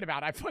talking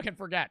about? I fucking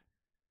forget.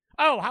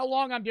 Oh, how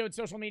long I'm doing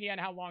social media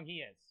and how long he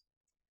is.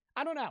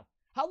 I don't know.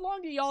 How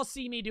long do y'all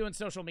see me doing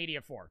social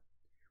media for?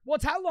 Well,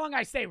 it's how long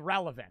I stay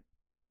relevant.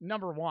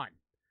 Number one.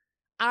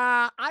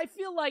 I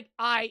feel like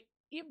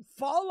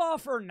fall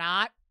off or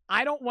not,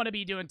 I don't want to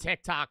be doing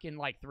TikTok in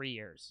like 3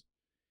 years.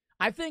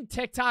 I think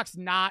TikTok's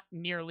not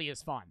nearly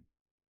as fun.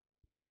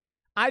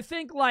 I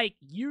think like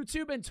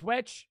YouTube and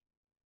Twitch,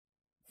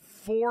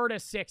 4 to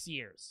 6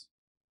 years.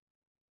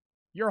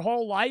 Your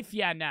whole life?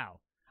 Yeah,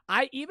 no.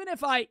 Even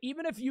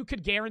if you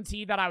could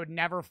guarantee that I would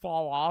never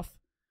fall off,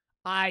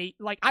 I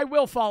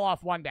will fall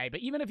off one day, but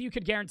even if you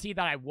could guarantee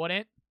that I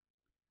wouldn't,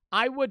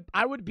 I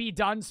would be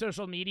done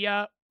social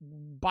media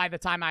by the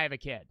time I have a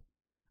kid.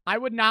 I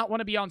would not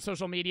want to be on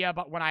social media,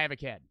 but when I have a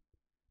kid.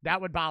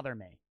 That would bother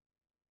me.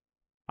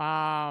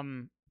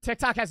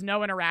 TikTok has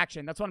no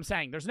interaction. That's what I'm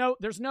saying. There's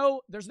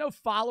no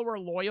follower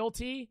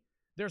loyalty,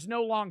 there's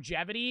no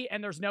longevity,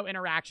 and there's no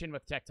interaction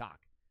with TikTok.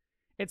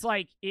 It's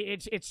like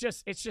it's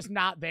just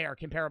not there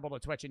comparable to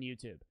Twitch and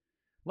YouTube.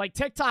 Like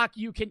TikTok,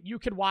 you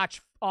could watch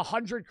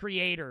 100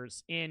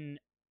 creators in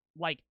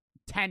like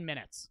 10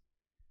 minutes.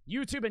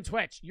 YouTube and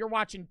Twitch, you're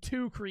watching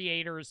 2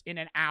 creators in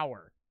an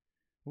hour.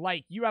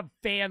 Like, you have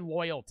fan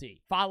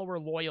loyalty, follower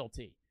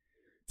loyalty.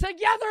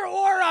 Together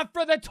Aura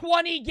for the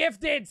 20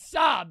 gifted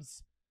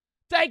subs.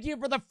 Thank you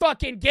for the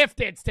fucking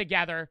gifteds,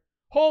 Together.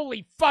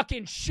 Holy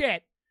fucking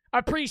shit.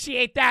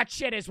 Appreciate that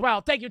shit as well.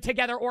 Thank you,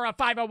 Together Aura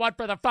 501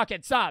 for the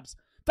fucking subs.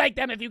 Thank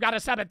them if you got a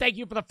sub, and thank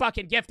you for the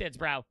fucking gifteds,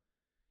 bro.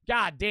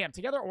 God damn,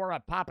 Together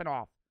Aura popping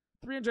off.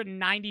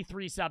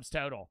 393 subs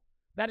total.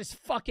 That is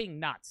fucking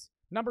nuts.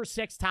 Number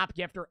 6 top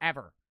gifter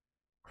ever.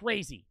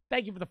 Crazy.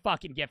 Thank you for the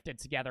fucking gifted,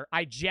 Together.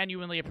 I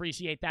genuinely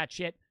appreciate that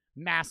shit.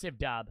 Massive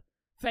dub.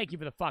 Thank you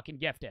for the fucking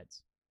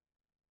gifteds.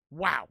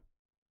 Wow.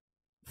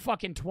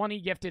 Fucking 20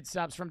 gifted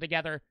subs from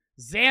Together.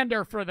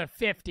 Xander for the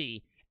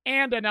 50.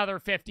 And another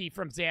 50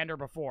 from Xander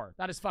before.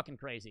 That is fucking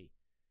crazy.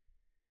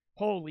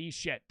 Holy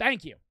shit.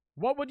 Thank you.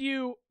 What would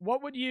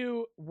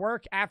you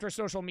work after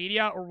social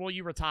media, or will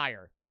you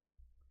retire?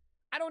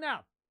 I don't know.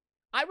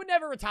 I would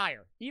never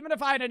retire, even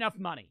if I had enough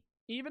money.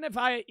 Even if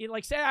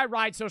say I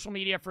ride social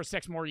media for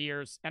 6 more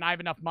years and I have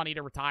enough money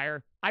to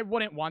retire, I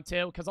wouldn't want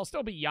to because I'll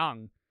still be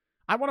young.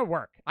 I want to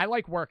work. I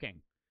like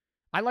working.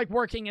 I like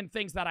working in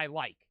things that I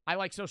like. I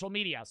like social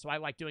media, so I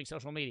like doing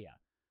social media.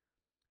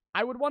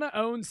 I would want to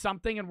own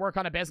something and work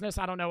on a business.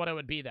 I don't know what it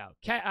would be, though.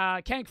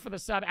 Kank for the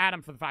sub,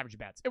 Adam for the 500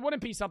 bets. It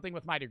wouldn't be something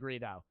with my degree,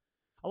 though.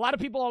 A lot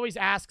of people always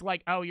ask,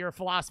 like, oh, you're a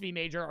philosophy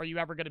major. Are you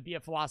ever going to be a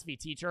philosophy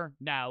teacher?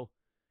 No.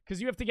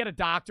 Because you have to get a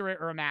doctorate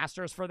or a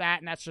master's for that,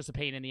 and that's just a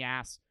pain in the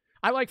ass.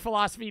 I like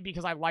philosophy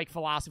because I like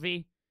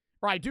philosophy.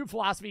 Or I do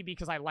philosophy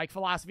because I like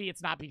philosophy.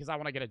 It's not because I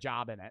want to get a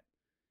job in it.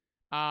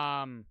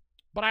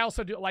 But I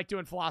also do like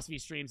doing philosophy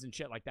streams and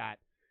shit like that.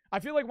 I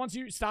feel like once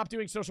you stop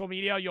doing social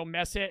media, you'll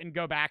miss it and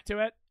go back to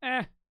it.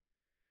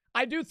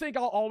 I do think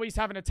I'll always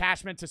have an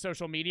attachment to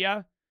social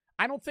media.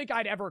 I don't think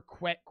I'd ever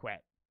quit,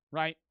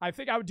 right? I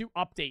think I would do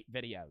update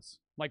videos,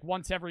 like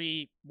once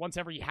every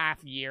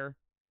half year.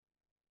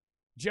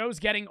 Joe's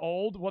getting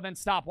old? Well, then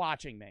stop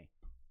watching me.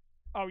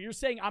 Oh, you're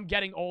saying I'm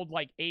getting old,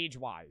 like,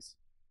 age-wise.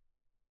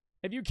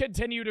 If you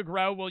continue to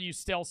grow, will you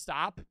still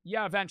stop?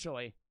 Yeah,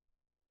 eventually.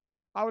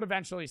 I would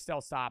eventually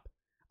still stop.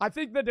 I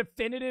think the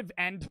definitive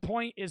end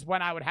point is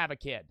when I would have a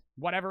kid,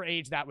 whatever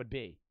age that would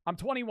be. I'm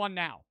 21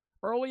 now.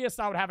 Earliest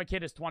I would have a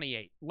kid is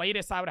 28.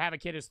 Latest I would have a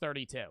kid is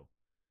 32.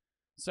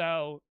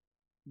 So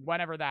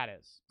whenever that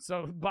is.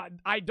 So, but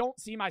I don't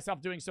see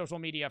myself doing social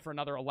media for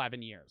another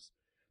 11 years.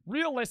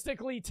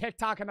 Realistically,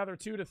 TikTok another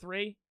 2 to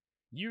 3.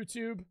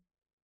 YouTube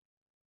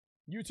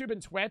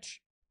and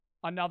Twitch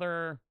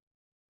another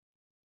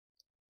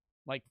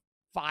like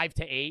 5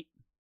 to 8.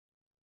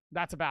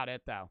 That's about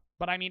it though.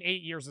 But I mean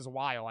 8 years is a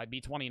while. I'd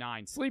be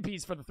 29.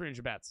 Sleepy's for the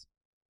 300 bets.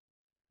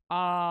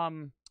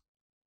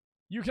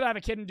 You could have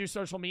a kid and do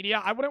social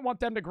media. I wouldn't want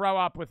them to grow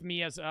up with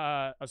me as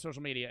a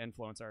social media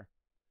influencer.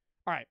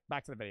 All right,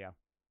 back to the video.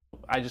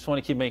 I just want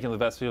to keep making the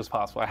best videos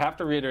possible. I have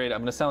to reiterate, I'm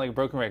going to sound like a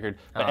broken record,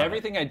 but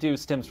everything I do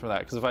stems from that.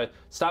 Because if I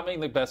stop making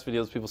the best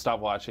videos, people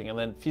stop watching, and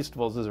then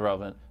Feastables is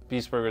irrelevant,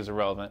 Beast Burger is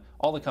irrelevant.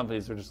 All the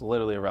companies are just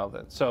literally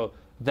irrelevant. So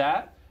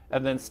that,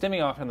 and then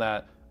stemming off from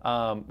that,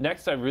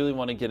 next I really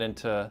want to get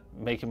into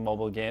making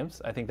mobile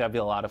games. I think that'd be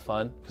a lot of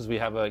fun, because we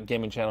have a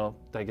gaming channel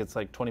that gets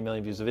like 20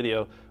 million views a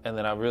video, and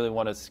then I really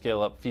want to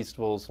scale up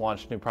Feastables,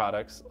 launch new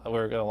products.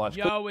 We're going to launch...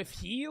 Yo, if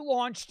he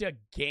launched a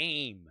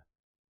game...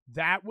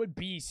 that would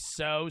be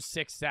so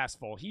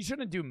successful. He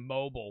shouldn't do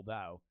mobile,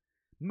 though.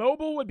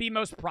 Mobile would be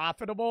most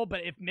profitable,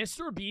 but if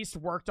Mr. Beast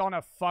worked on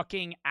a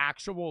fucking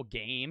actual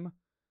game,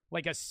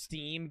 like a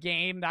Steam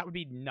game, that would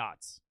be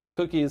nuts.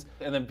 Cookies,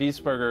 and then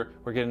Beast Burger,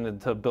 we're getting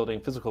into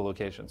building physical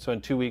locations. So in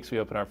 2 weeks, we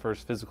open our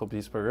first physical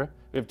Beast Burger.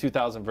 We have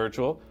 2,000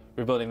 virtual.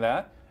 We're building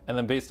that. And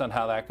then based on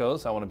how that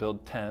goes, I want to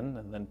build 10,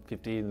 and then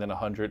 50, and then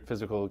 100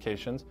 physical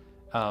locations.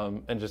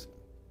 And just,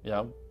 you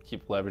know,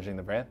 keep leveraging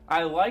the brand.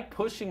 I like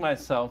pushing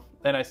myself,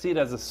 and I see it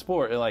as a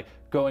sport, and like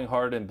going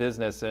hard in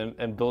business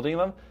and building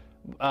them,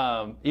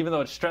 even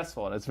though it's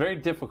stressful and it's very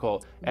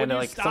difficult. And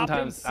like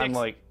sometimes I'm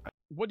like,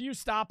 would you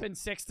stop in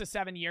 6 to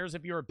 7 years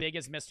if you were big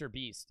as Mr.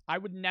 Beast? I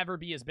would never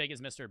be as big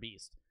as Mr.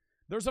 Beast.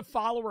 There's a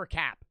follower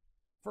cap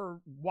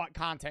for what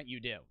content you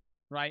do,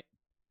 right?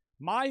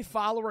 My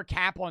follower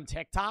cap on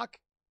TikTok,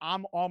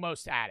 I'm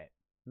almost at it,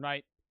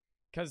 right?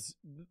 Because,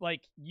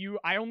 like, the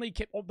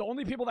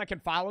only people that can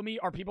follow me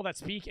are people that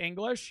speak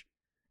English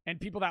and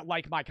people that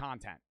like my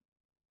content.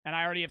 And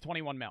I already have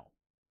 21 mil.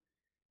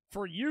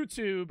 For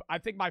YouTube, I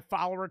think my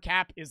follower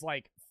cap is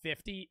like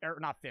 50, or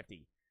not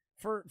 50.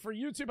 For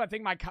YouTube, I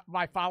think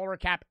my follower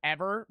cap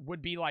ever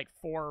would be like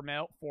 4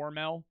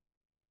 mil.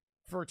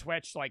 For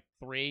Twitch, like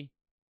 3.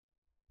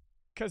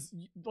 Because,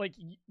 like,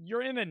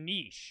 you're in a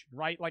niche,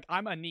 right? Like,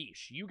 I'm a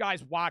niche. You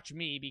guys watch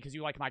me because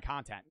you like my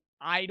content.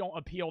 I don't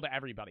appeal to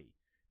everybody.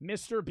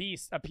 Mr.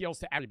 Beast appeals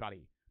to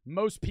everybody.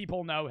 Most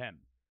people know him.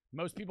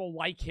 Most people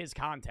like his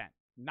content.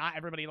 Not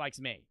everybody likes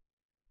me.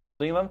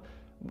 Them,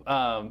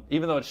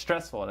 even though it's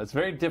stressful and it's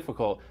very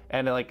difficult,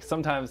 and like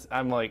sometimes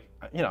I'm like,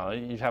 you know,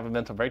 you have a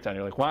mental breakdown.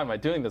 You're like, why am I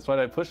doing this? Why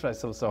did I push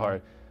myself so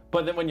hard?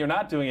 But then when you're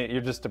not doing it,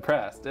 you're just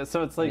depressed.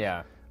 So it's like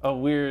a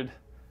weird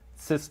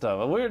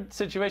system, a weird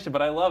situation,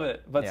 but I love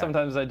it. But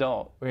sometimes I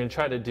don't. We're gonna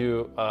try to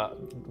do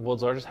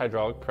world's largest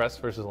hydraulic press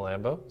versus a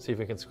Lambo. See if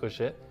we can squish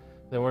it.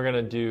 Then we're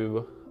gonna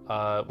do.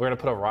 We're gonna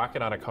put a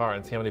rocket on a car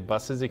and see how many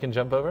buses you can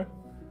jump over.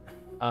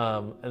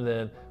 And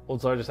then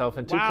world's largest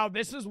elephant. Wow,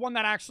 this is one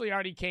that actually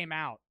already came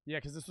out. Yeah,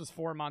 because this was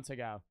 4 months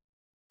ago.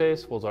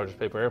 World's largest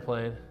paper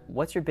airplane.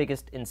 What's your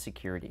biggest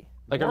insecurity?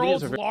 Like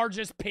world's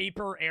largest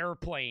paper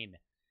airplane.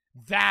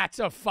 That's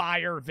a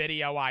fire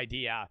video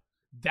idea.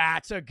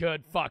 That's a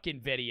good fucking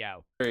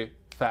video. Very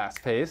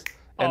fast paced.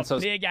 And so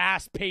big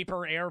ass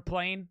paper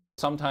airplane.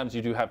 Sometimes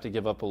you do have to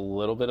give up a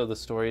little bit of the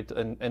story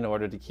in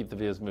order to keep the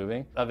videos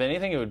moving. Of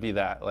anything, it would be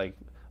that. Like,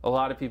 a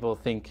lot of people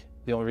think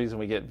the only reason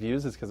we get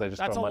views is because I just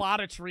That's a lot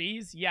of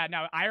trees. Yeah,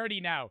 no, I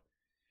already know.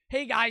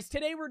 Hey guys,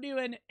 today we're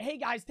doing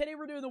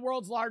the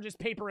world's largest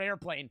paper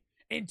airplane.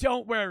 And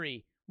don't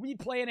worry, we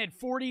planted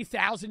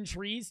 40,000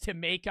 trees to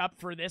make up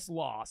for this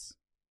loss.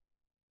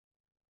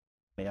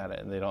 At it,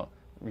 and they don't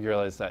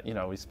realize that, you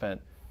know, we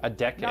spent a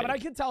decade. No, but I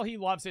can tell he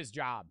loves his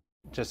job.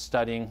 Just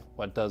studying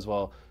what does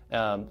well,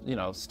 you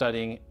know,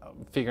 studying,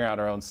 figuring out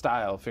our own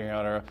style, figuring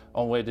out our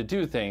own way to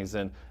do things,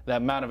 and the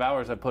amount of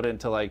hours I put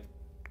into like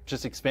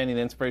just expanding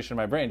the inspiration in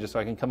my brain just so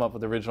I can come up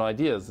with original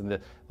ideas, and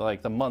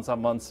the months on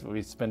months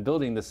we spend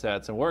building the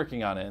sets and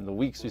working on it, and the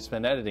weeks we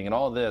spend editing and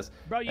all this.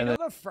 Bro, you know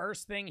the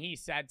first thing he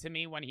said to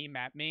me when he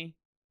met me?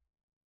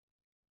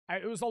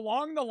 It was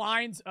along the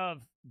lines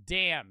of,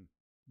 damn,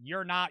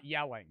 you're not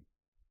yelling.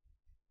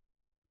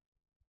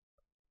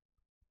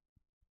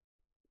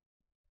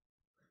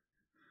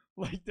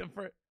 Like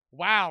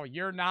wow,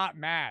 you're not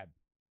mad.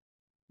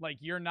 Like,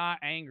 you're not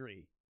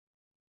angry.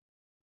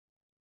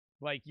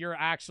 Like, you're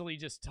actually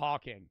just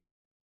talking.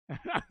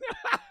 That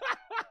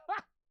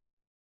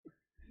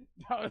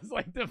was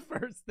like the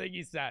first thing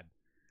he said.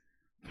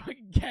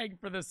 Gang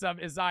for the sub,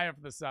 Isaiah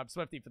for the sub,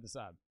 Swifty for the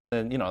sub.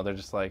 And, you know, they're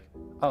just like,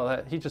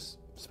 oh, he just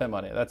spent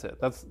money. That's it.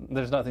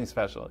 There's nothing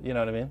special. You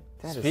know what I mean?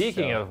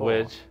 Speaking of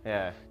which,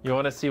 you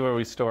want to see where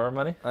we store our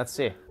money? Let's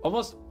see.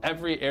 Almost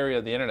every area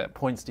of the internet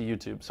points to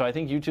YouTube. So I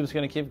think YouTube's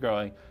going to keep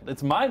growing.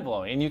 It's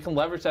mind-blowing. And you can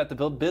leverage that to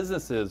build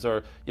businesses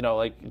or, you know,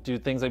 like do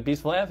things like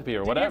Beast Philanthropy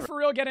or whatever. Did you for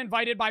real get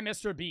invited by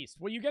Mr. Beast?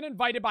 Well, you get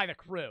invited by the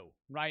crew,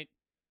 right?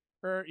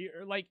 or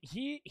like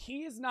he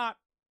is not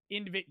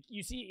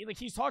you see, like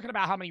he's talking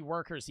about how many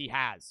workers he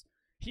has.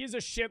 He has a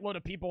shitload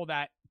of people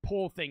that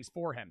pull things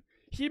for him.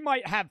 He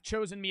might have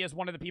chosen me as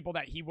one of the people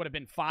that he would have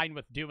been fine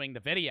with doing the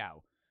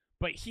video,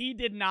 but he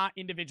did not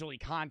individually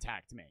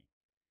contact me.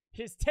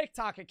 His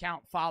TikTok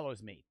account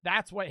follows me.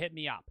 That's what hit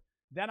me up.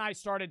 Then I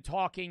started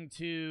talking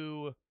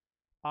to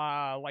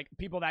like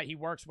people that he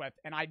works with,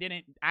 and I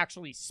didn't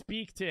actually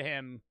speak to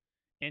him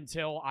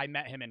until I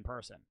met him in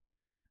person.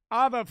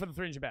 I'll vote for the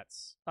 300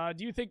 bits.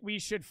 Do you think we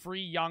should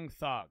free Young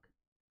Thug?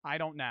 I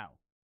don't know.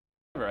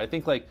 I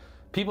think like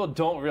people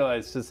don't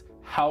realize just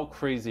how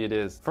crazy it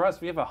is. For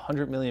us, we have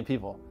 100 million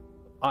people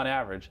on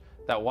average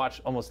that watch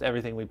almost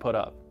everything we put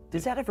up.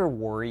 Does that ever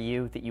worry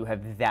you that you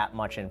have that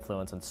much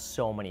influence on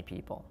so many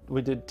people?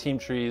 We did Team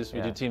Trees,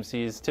 we did Team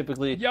C's.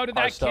 Typically, Yo, did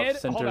our that stuff kid,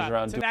 centers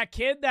around. So that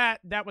kid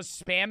that was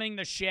spamming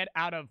the shit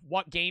out of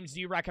what games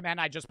do you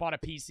recommend? I just bought a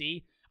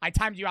PC. I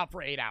timed you out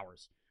for 8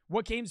 hours.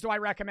 What games do I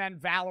recommend?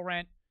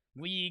 Valorant,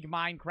 League,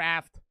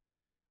 Minecraft.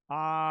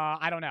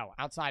 I don't know.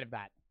 Outside of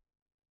that.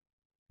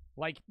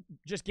 Like,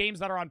 just games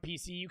that are on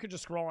PC. You can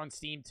just scroll on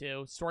Steam,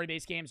 too.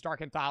 Story-based games,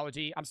 Dark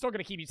Anthology. I'm still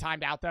going to keep you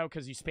timed out, though,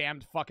 because you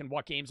spammed fucking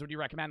what games would you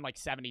recommend like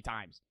 70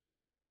 times.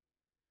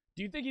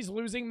 Do you think he's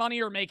losing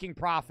money or making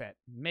profit?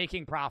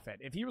 Making profit.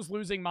 If he was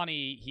losing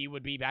money, he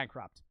would be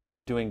bankrupt.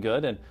 Doing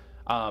good, and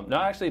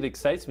no, actually it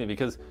excites me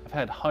because I've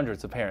had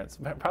hundreds of parents,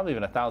 probably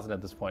even 1,000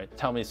 at this point,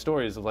 tell me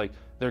stories of like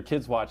their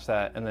kids watch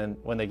that, and then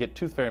when they get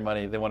Tooth Fairy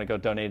money, they want to go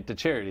donate it to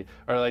charity,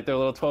 or like their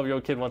little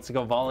 12-year-old kid wants to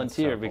go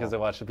volunteer because they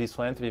watched a Peace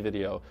Philanthropy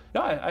video.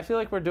 No, I feel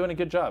like we're doing a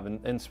good job in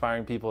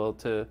inspiring people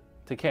to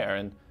care,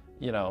 and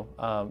you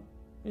know,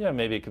 yeah,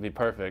 maybe it could be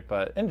perfect,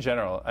 but in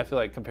general, I feel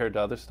like compared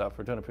to other stuff,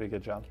 we're doing a pretty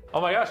good job.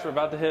 Oh my gosh, we're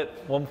about to hit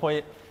 1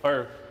 point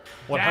or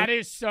 100. That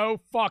is so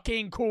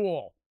fucking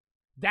cool.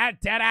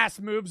 That deadass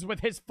moves with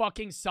his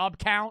fucking sub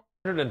count.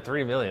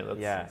 103 million.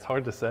 It's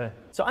hard to say.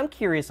 So I'm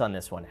curious on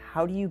this one.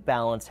 How do you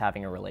balance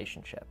having a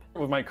relationship?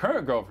 With my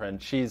current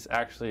girlfriend, she's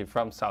actually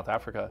from South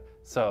Africa,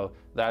 so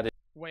that is.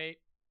 Wait,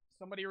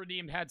 somebody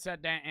redeemed headset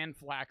and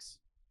flex.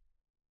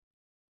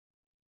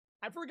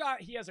 I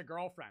forgot he has a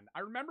girlfriend. I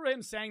remember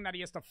him saying that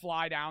he has to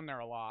fly down there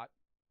a lot.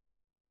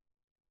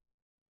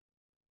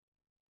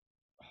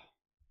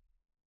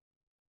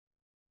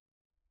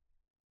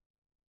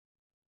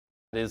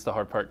 It is the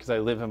hard part because I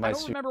live in my I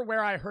don't remember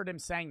where I heard him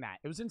saying that.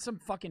 It was in some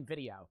fucking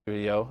video.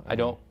 Studio. I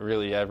don't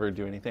really ever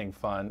do anything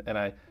fun, and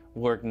I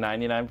work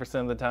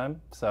 99% of the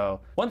time.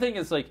 So one thing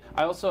is like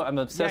I'm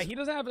obsessed. Yeah, he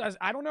doesn't have.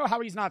 I don't know how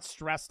he's not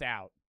stressed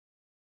out.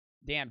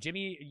 Damn,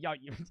 Jimmy,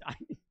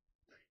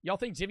 y'all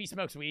think Jimmy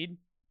smokes weed?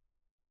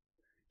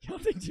 Y'all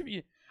think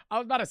Jimmy? I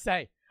was about to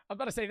say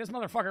this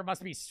motherfucker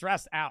must be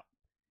stressed out.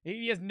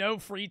 He has no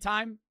free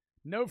time.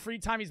 No free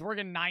time. He's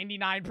working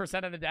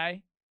 99% of the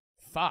day.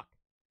 Fuck.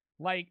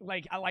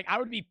 Like I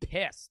would be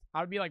pissed. I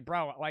would be like,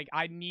 bro, like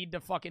I need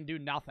to fucking do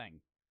nothing.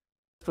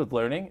 With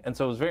learning, and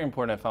so it was very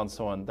important I found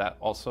someone that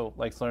also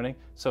likes learning.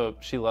 So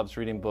she loves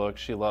reading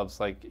books, she loves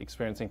like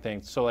experiencing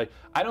things. So like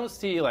I don't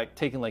see like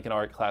taking like an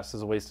art class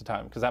as a waste of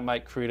time because that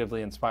might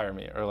creatively inspire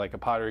me, or like a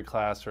pottery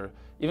class, or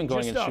even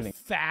going and shooting.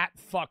 Just a fat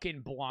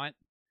fucking blunt.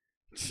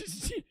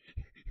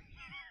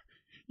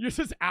 You're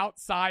just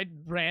outside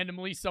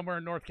randomly somewhere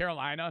in North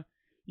Carolina.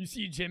 You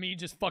see Jimmy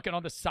just fucking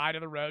on the side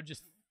of the road,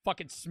 just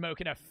fucking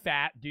smoking a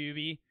fat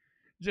doobie,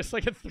 just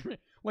like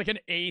like an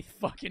eighth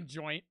fucking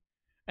joint,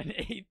 an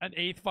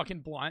eighth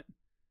fucking blunt,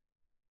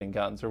 and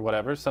guns or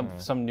whatever, some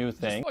new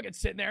thing. Just fucking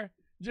sitting there,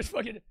 just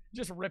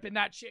ripping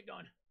that shit,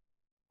 going,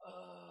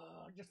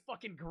 just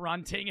fucking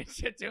grunting and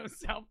shit to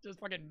himself,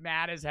 just fucking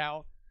mad as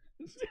hell.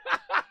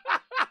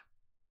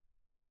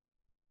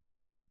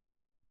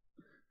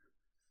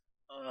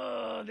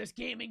 This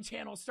gaming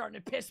channel's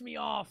starting to piss me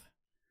off.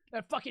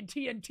 That fucking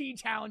TNT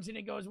challenge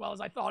didn't go as well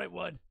as I thought it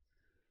would.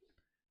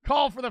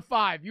 Call for the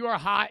 5. You are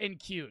hot and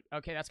cute.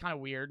 Okay, that's kind of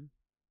weird.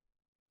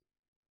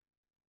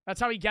 That's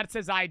how he gets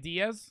his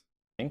ideas.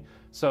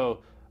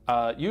 So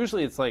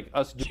usually it's like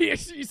us.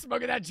 He's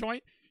smoking that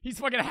joint. He's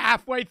fucking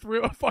halfway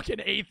through a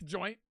fucking eighth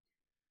joint.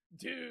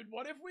 Dude,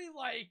 what if we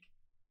like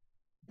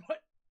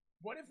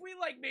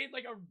made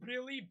like a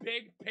really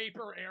big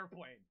paper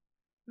airplane?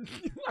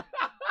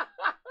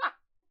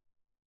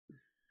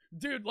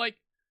 Dude, like,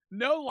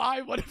 no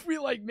lie, what if we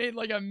like made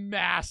like a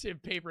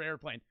massive paper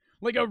airplane?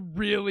 Like a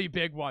really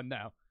big one,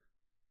 though.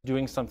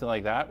 Doing something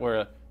like that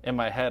where in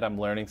my head I'm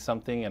learning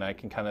something and I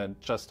can kind of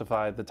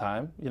justify the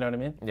time, you know what I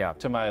mean? Yeah.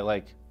 To my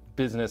like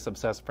business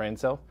obsessed brain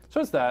self. So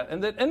it's that,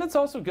 and it's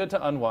also good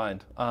to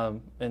unwind,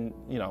 and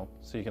you know,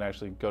 so you can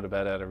actually go to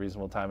bed at a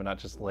reasonable time and not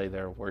just lay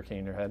there working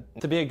in your head.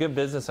 To be a good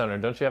business owner,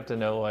 don't you have to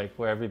know like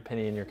where every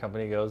penny in your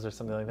company goes or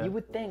something like that? You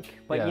would think,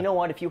 but you know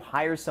what? If you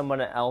hire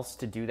someone else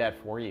to do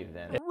that for you,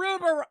 then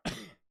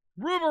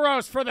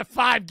Ruberos for the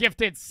 5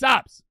 gifted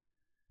subs.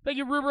 Thank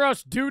you,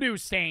 Ruberos Doodoo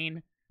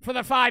Stain, for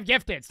the 5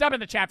 gifted. Stop in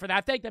the chat for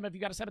that. Thank them if you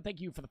got a 7.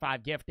 Thank you for the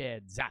 5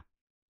 gifted.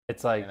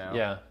 It's like,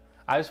 yeah.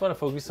 I just want to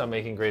focus on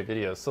making great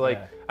videos. So like,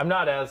 I'm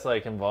not as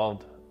like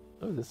involved.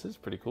 Oh, this is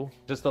pretty cool.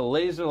 Just a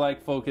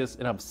laser-like focus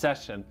and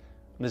obsession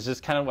It's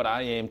just kind of what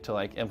I aim to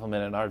like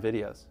implement in our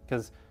videos,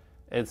 because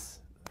it's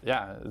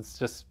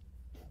just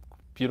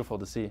beautiful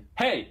to see.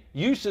 Hey,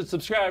 you should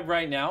subscribe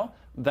right now.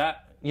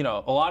 That, you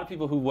know, a lot of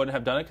people who wouldn't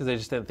have done it because they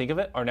just didn't think of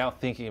it are now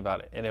thinking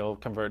about it, and it will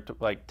convert to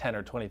like 10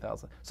 or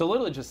 20,000. So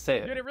literally just say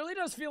it. Dude, it really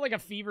does feel like a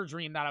fever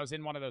dream that I was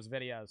in one of those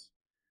videos.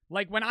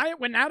 Like when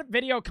that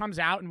video comes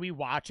out and we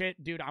watch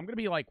it, dude, I'm gonna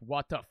be like,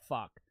 what the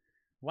fuck?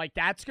 Like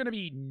that's gonna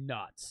be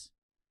nuts.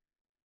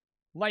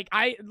 Like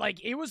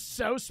it was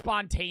so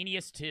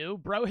spontaneous too.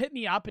 Bro hit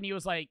me up and he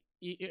was like,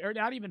 or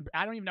not even,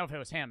 I don't even know if it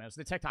was him. It was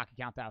the TikTok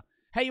account though.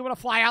 Hey, you want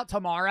to fly out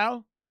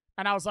tomorrow?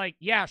 And I was like,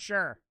 yeah,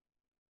 sure.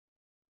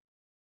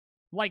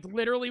 Like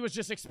literally was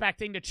just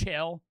expecting to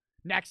chill.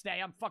 Next day,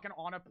 I'm fucking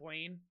on a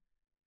plane.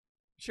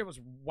 Shit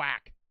was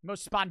whack.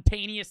 Most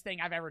spontaneous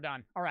thing I've ever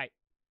done. All right.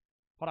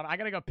 Hold on. I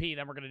got to go pee.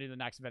 Then we're going to do the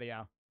next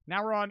video.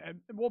 Now we're on.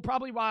 We'll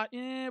probably watch.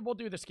 We'll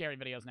do the scary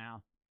videos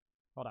now.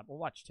 Hold up. We'll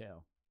watch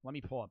two. Let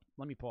me pull up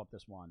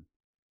this one.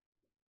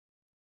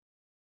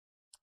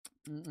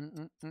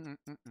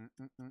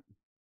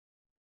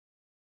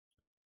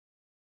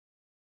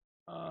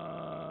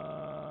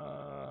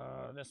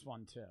 This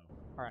one too.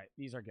 All right.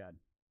 These are good.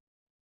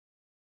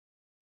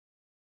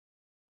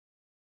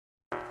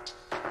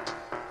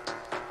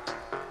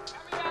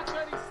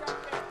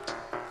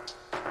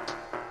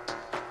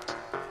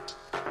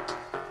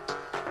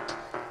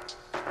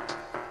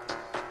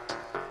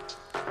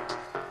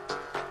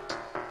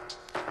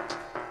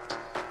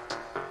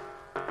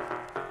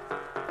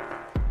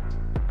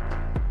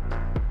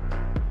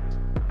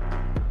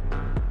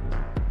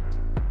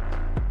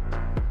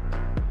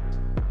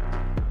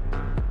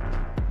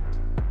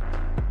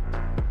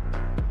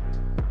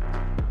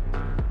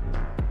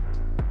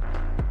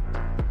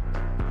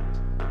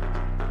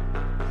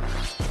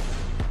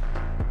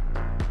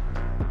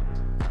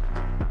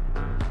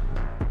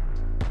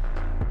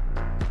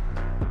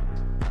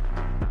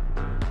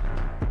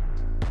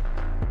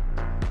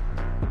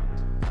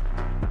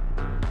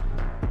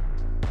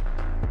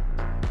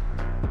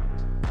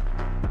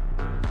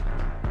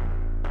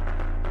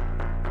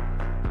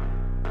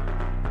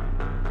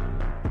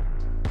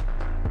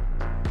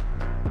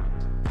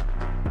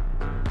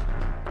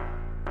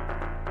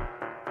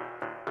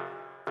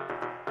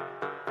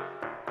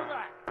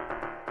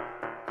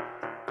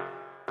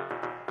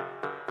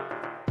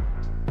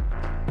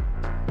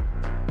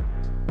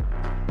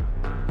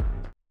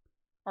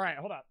 All right,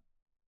 hold up.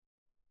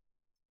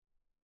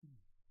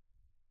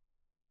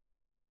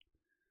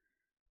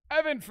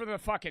 Evan for the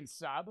fucking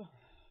sub.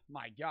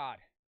 My God.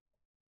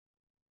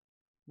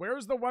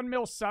 Where's the 1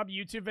 mil sub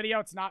YouTube video?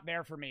 It's not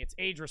there for me. It's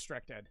age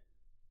restricted.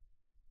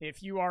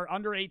 If you are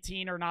under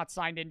 18 or not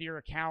signed into your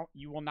account,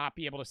 you will not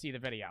be able to see the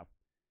video.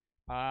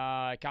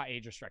 It got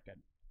age restricted.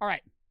 All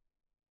right.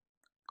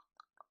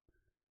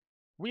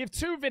 We have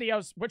two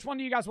videos. Which one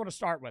do you guys want to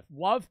start with?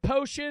 Love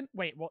Potion?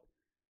 Wait, well...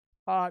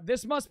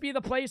 This Must Be the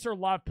Place or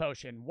Love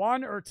Potion?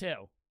 1 or 2?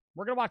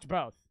 We're going to watch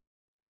both.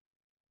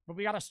 But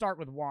we got to start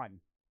with 1.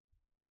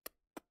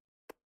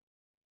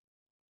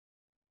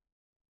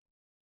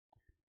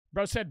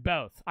 Bro said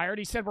both. I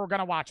already said we're going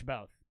to watch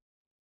both.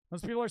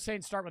 Most people are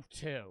saying start with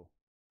 2. All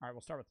right,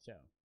 we'll start with 2.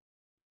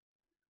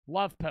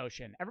 Love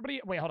Potion. Everybody,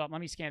 wait, hold up.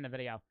 Let me scan the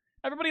video.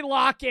 Everybody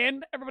lock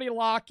in. Everybody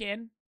lock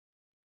in.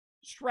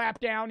 Strap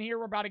down here.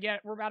 We're about to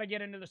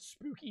get into the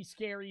spooky,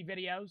 scary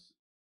videos.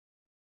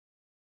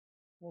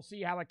 We'll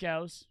see how it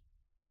goes.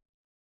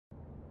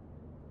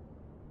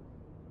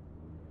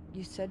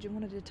 You said you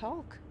wanted to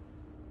talk.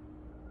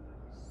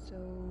 So,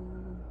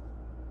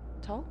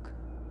 talk?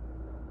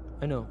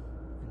 I know.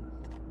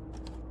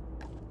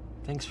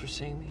 Thanks for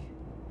seeing me.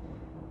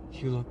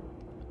 You look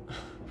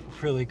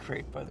really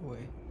great, by the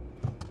way.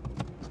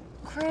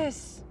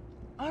 Chris,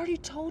 I already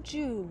told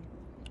you.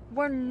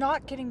 We're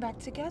not getting back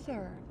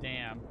together.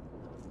 Damn.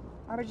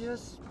 I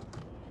just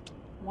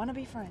want to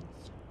be friends.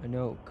 I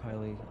know,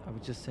 Kylie. I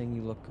was just saying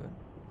you look good.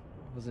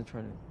 I wasn't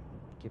trying to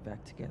get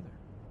back together.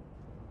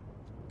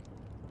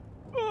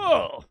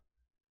 Oh!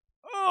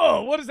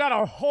 Oh, what is that,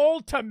 a whole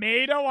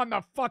tomato on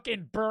the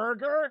fucking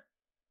burger?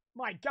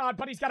 My God,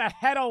 but he's got a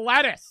head of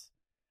lettuce.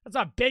 That's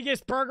the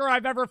biggest burger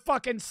I've ever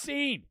fucking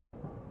seen.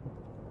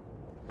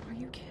 Are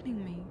you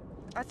kidding me?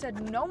 I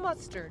said no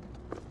mustard.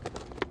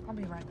 I'll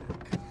be right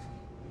back.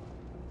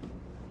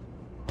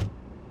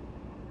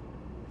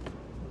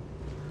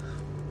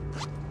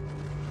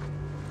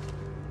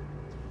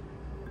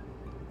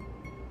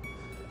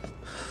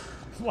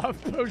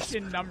 Love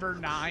Potion number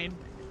 9.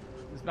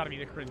 This is about to be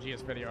the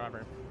cringiest video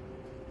ever.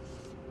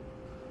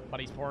 But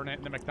he's pouring it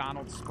in the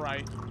McDonald's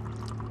Sprite.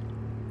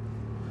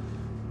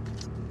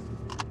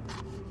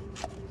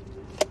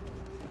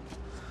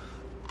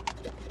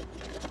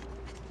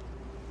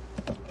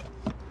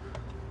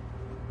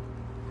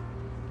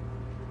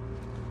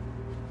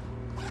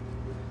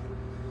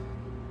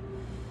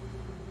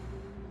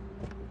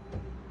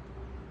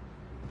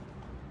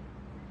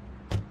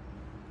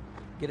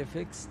 Get it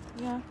fixed?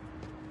 Yeah.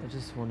 I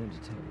just wanted to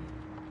tell you,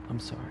 I'm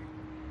sorry.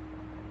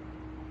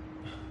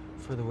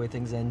 For the way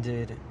things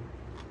ended.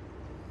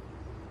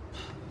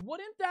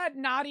 Wouldn't that that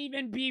not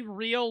even be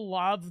real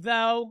love,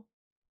 though?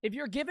 If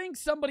you're giving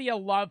somebody a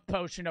love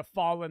potion to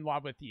fall in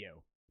love with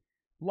you,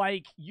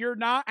 like, you're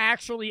not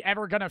actually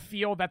ever gonna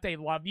feel that they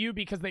love you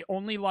because they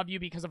only love you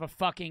because of a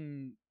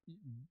fucking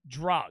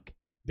drug,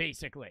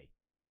 basically.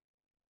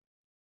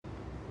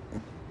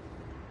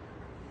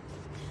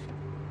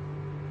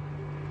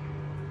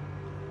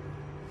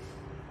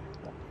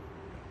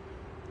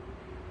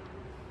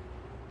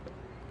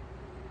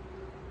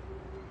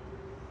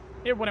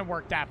 It wouldn't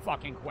work that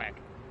fucking quick.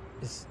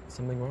 Is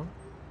something wrong?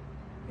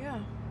 Yeah.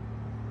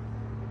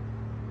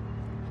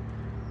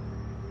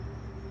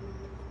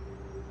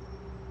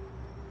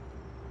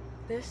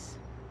 This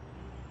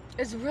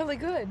is really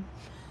good.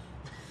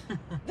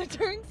 The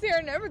drinks here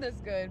are never this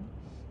good.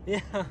 Yeah.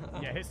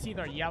 Yeah, his teeth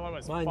are yellow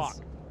as Mine's fuck.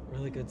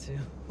 really good too.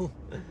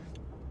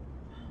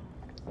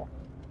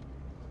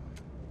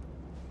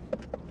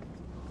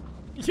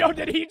 Yo,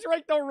 did he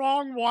drink the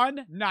wrong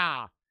one?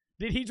 Nah.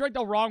 Did he drink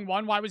the wrong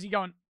one? Why was he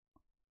going...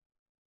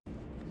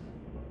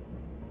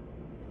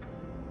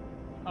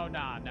 Oh,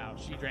 nah, no.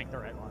 She drank the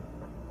right one.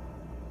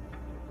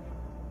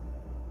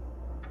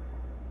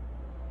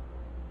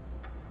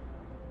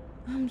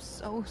 I'm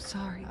so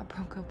sorry I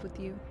broke up with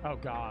you. Oh,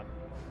 God.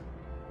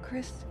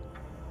 Chris,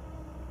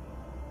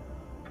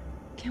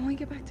 can we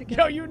get back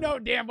together? Yo, you know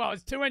damn well.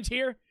 Is 2 inch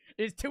here?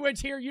 Is 2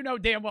 inch here? You know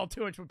damn well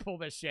 2 inch would pull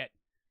this shit.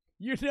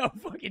 You know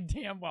fucking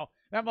damn well.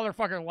 That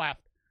motherfucker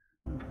left.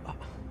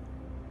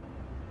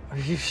 Are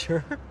you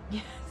sure?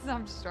 Yes,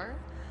 I'm sure.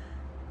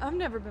 I've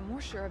never been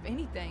more sure of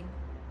anything.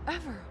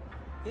 Ever.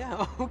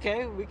 Yeah,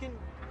 okay. We can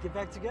get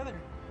back together.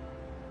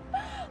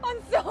 I'm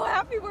so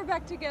happy we're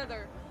back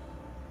together.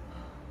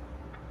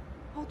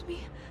 Hold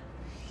me.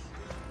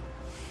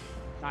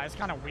 Nah, it's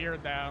kind of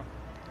weird, though.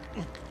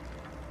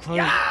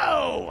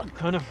 Yo!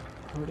 Kind of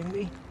hurting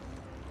me.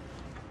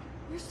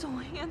 You're so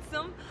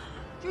handsome.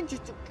 You're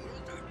just a kid.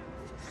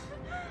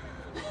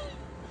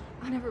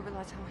 I never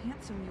realized how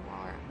handsome you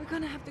are. We're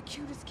gonna have the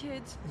cutest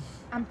kids.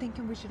 I'm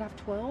thinking we should have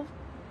 12.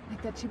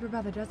 Like that Cheaper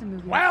by the Dozen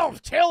movie.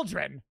 12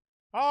 children?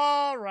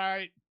 All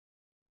right.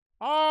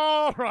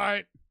 All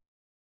right.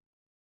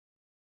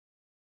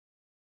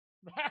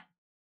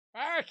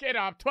 Back it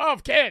up.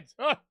 12 kids.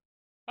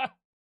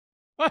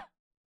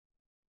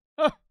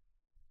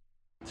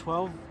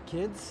 12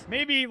 kids?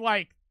 Maybe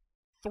like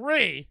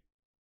 3.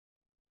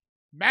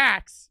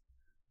 Max.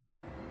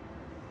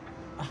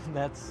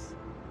 That's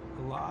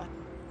a lot.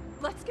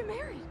 Let's get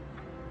married.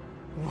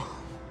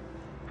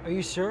 Are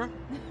you sure?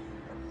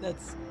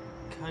 That's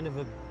kind of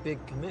a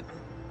big commitment.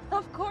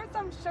 Of course,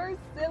 I'm sure,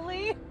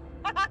 silly.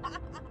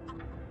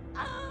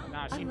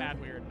 Nah, she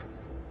mad weird.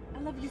 I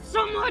love you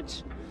so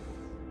much.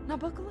 Now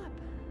buckle up.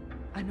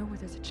 I know where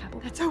there's a chapel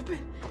that's open.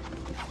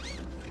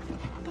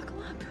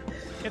 Buckle up.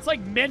 It's like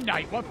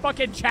midnight. What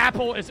fucking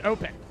chapel is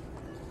open?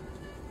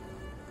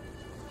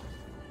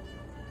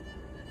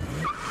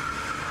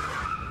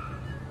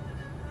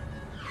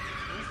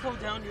 Slow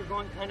down, you're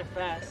going kind of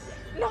fast.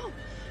 No!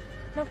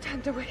 No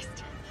time to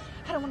waste.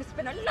 I don't want to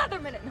spend another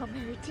minute not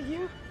married to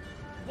you.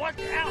 What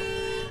else?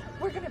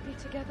 We're gonna be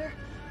together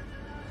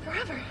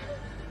forever.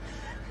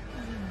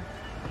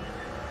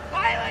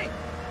 Kylie!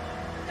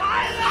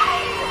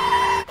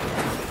 Kylie!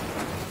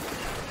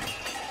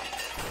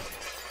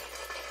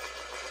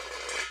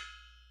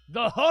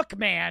 The Hook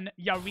Man.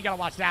 Yo, we gotta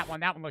watch that one.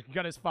 That one looks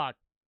good as fuck.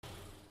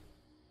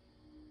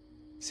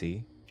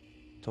 See?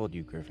 Told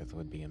you Griffith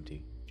would be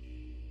empty.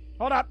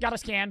 Hold up, got a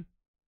scan.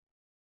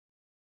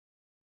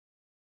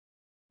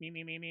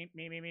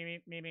 Me.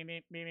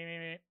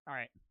 All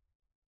right.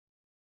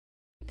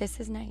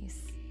 This is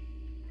nice.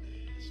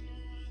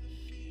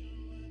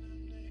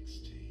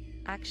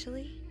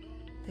 Actually,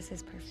 this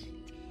is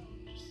perfect.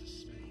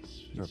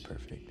 You're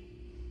perfect.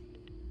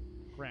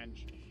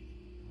 Cringe.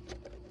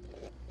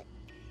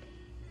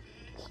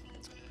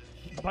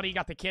 Buddy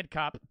got the kid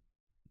cup.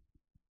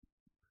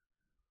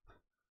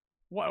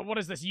 What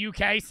is this,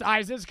 UK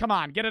sizes? Come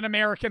on, get an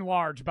American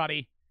large,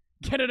 buddy.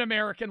 Get an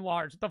American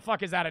large. What the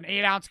fuck is that, an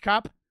 8-ounce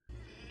cup?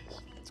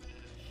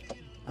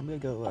 I'm gonna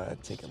go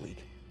take a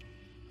leak.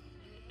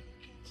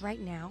 Right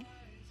now?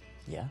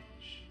 Yeah?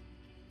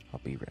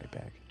 I'll be right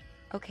back.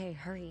 Okay,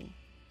 hurry.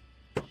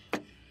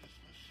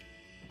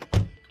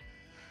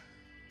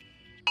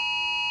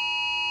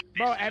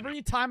 Bro,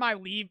 every time I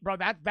leave, bro,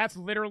 that's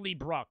literally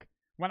Brooke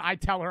when I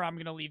tell her I'm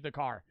gonna leave the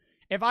car.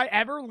 If I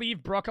ever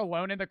leave Brooke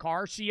alone in the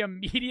car, she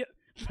immediately,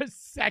 the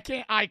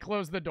second I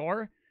close the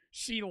door,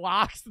 she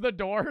locks the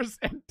doors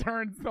and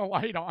turns the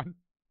light on.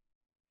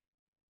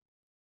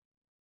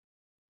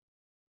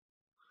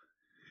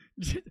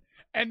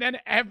 And then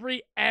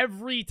every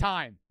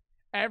time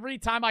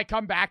I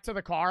come back to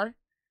the car,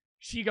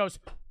 she goes,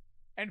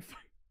 and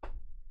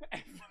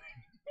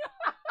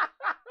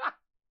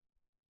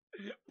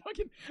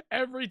fucking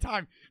every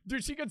time.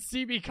 Dude, she could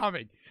see me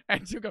coming,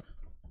 and she'll go,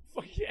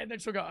 and then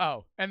she'll go,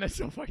 oh, and then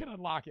she'll fucking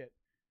unlock it.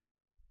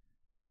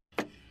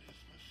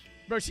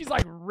 Bro, she's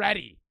like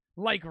ready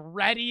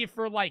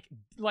for like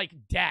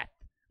death,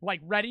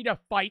 like ready to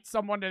fight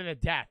someone to the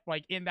death,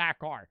 like in that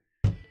car.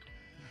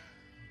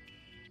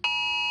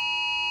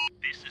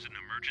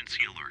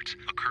 emergency alert.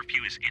 A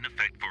curfew is in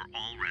effect for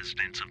all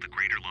residents of the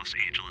greater Los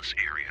Angeles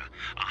area.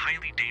 A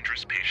highly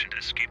dangerous patient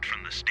escaped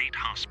from the state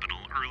hospital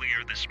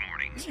earlier this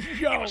morning.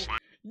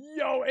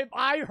 Yo, if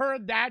I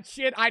heard that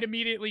shit, I'd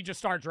immediately just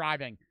start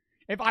driving.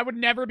 If I would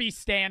never be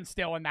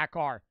standstill in that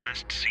car.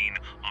 Last seen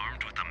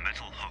armed with a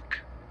metal hook.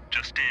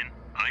 Just in,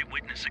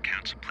 eyewitness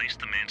accounts place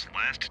the man's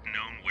last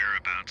known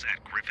whereabouts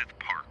at Griffith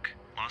Park.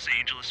 Los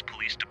Angeles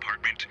Police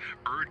Department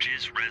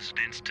urges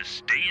residents to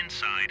stay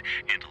inside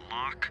and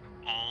lock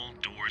all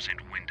doors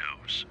and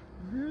windows.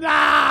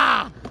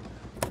 Nah!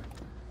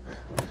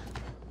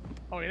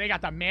 Oh, they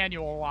got the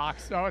manual lock,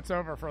 so it's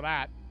over for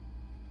that.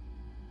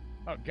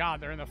 Oh, God,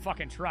 they're in the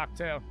fucking truck,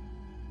 too.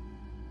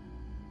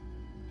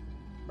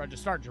 Bro,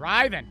 just start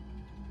driving.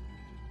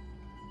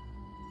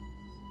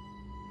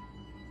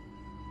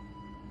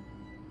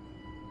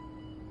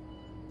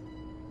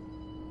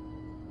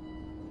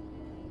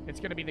 It's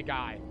gonna be the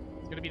guy.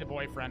 It's gonna be the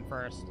boyfriend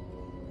first.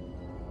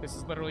 This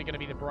is literally gonna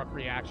be the Brooke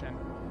reaction.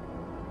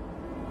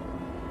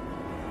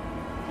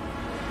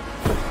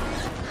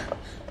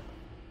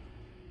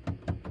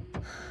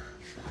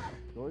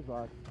 Door's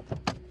locked.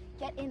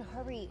 Get in,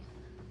 hurry.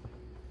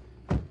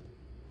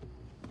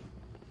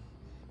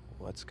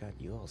 What's got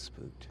you all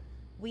spooked?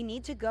 We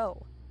need to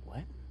go.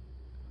 What?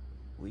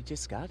 We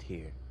just got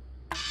here.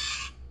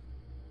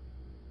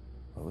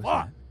 What was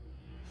What? that?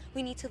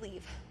 We need to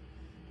leave.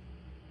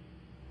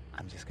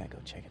 I'm just gonna go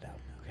check it out,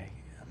 okay?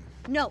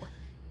 No.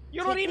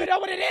 You don't even know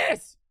what it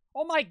is!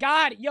 Oh my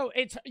God. Yo,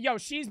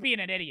 she's being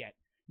an idiot.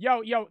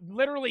 Yo,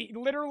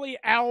 literally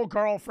L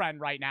girlfriend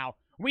right now.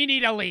 We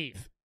need to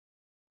leave.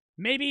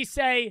 Maybe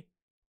say,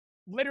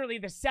 literally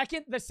the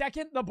second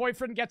the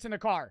boyfriend gets in the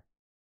car.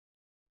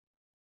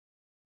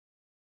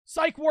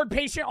 Psych ward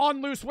patient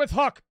on loose with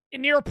hook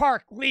in near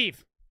park.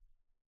 Leave.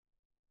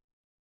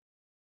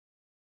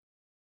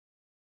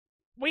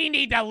 We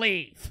need to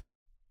leave.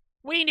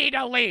 We need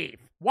to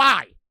leave.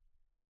 Why?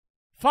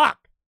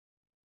 Fuck.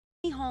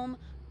 Me home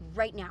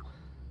right now.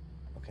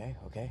 Okay.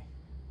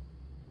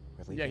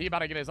 We're leaving. Yeah, he about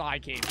to get his eye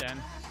caved in.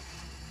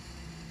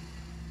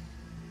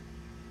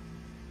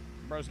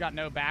 Bro's got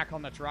no back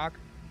on the truck.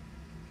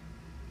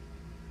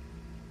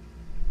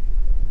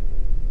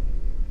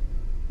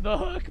 The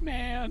hook,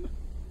 man.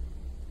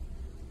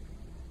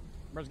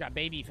 Bro's got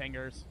baby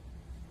fingers.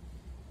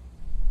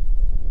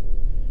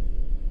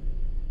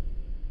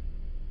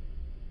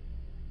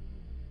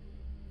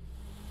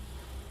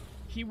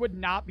 He would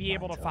not be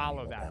able to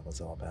follow that. That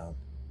was all about.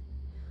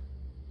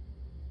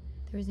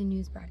 There was a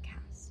news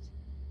broadcast.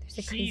 There's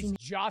a She's crazy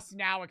just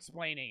now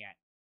explaining it.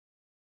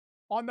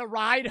 On the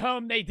ride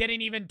home, they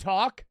didn't even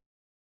talk.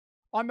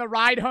 On the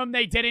ride home,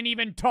 they didn't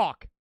even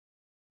talk.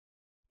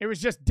 It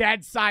was just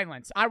dead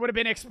silence. I would have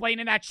been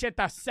explaining that shit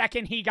the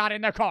second he got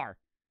in the car.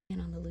 man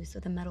on the loose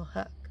with a metal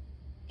hook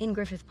in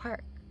Griffith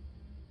Park.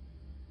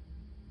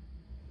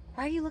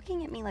 Why are you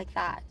looking at me like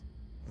that?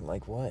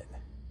 Like what?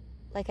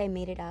 Like I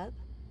made it up?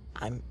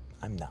 I'm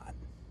not.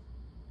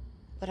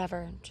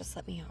 Whatever, just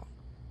let me out.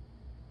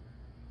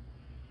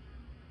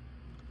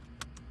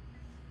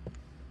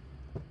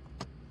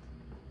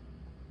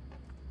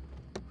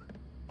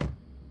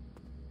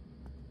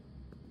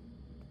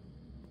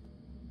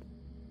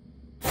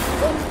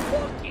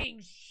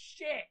 Fucking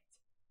shit.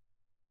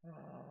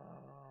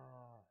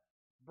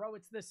 Bro,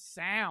 it's the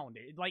sound.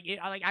 I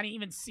didn't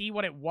even see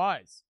what it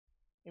was.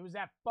 It was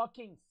that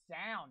fucking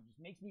sound. It just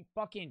makes me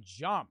fucking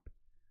jump.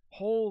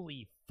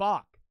 Holy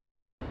fuck.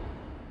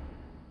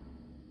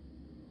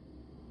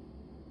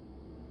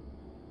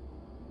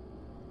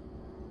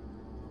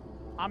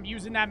 I'm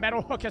using that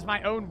metal hook as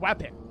my own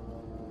weapon.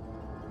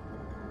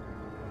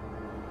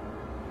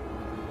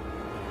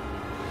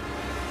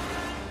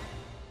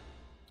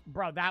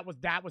 Bro, that was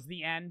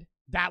the end.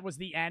 That was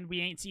the end. We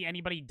ain't see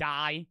anybody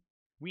die.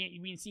 We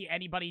ain't see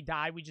anybody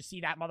die. We just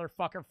see that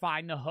motherfucker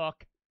find the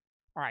hook.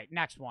 All right,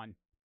 next one.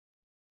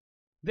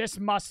 This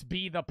must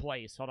be the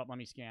place. Hold up, let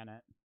me scan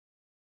it.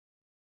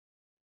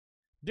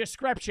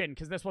 Description,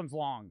 because this one's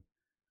long.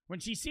 When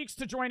she seeks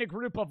to join a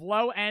group of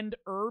low-end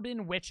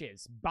urban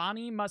witches,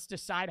 Bonnie must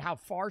decide how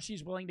far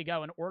she's willing to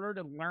go in order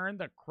to learn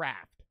the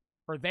craft,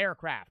 or their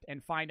craft,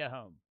 and find a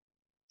home.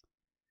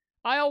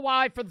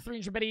 ILY for the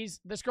 300 biddies.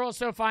 This girl is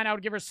so fine, I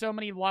would give her so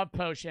many love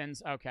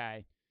potions.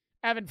 Okay.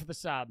 Evan for the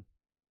sub.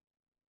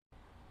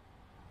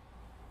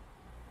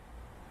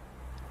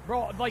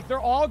 Bro, like,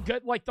 they're all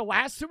good. Like, the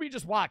last two we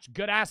just watched,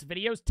 good-ass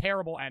videos,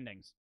 terrible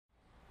endings.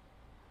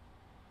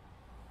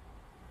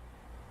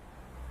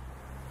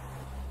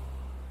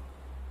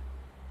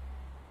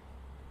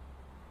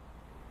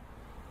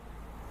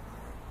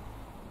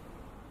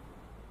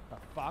 The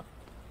fuck?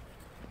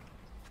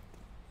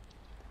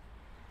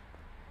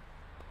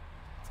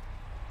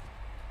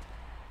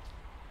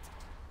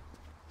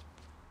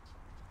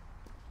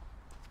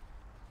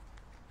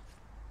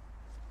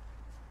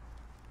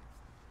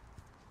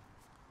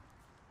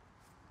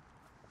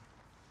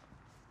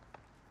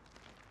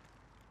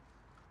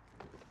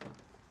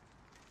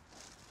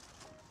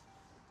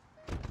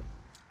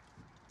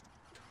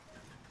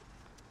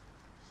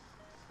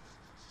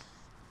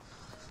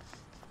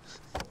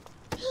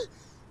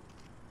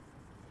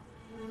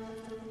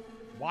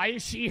 Why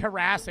is she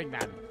harassing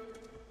them?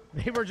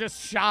 They were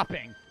just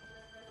shopping.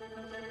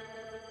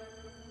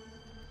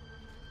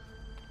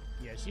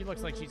 Yeah, she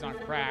looks like she's on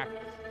crack.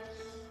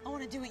 I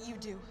want to do what you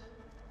do.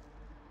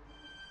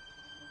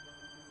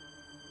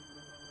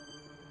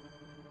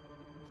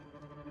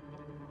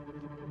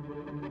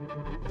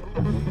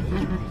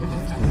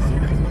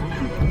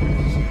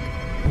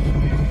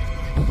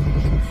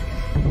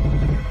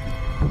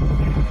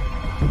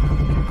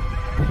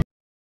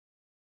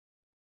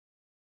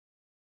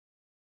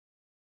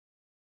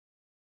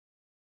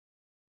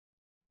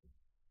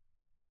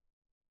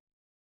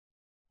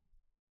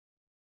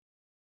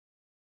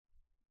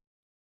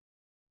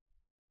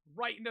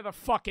 Right into the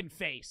fucking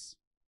face.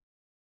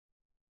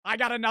 I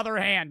got another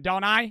hand,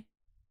 don't I?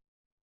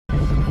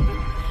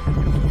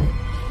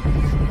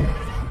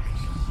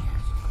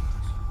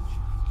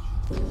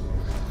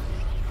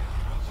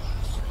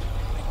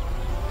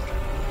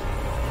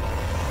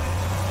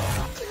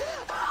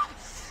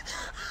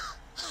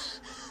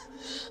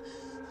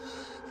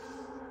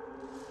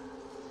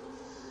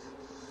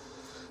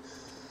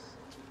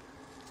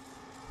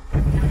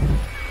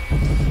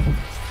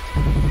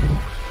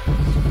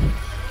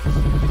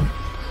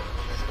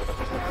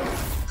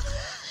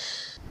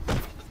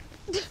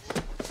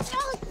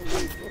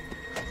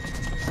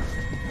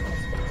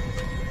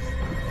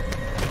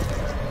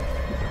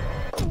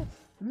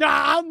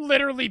 Nah, I'm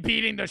literally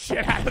beating the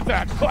shit out of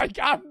them. Like,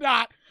 I'm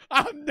not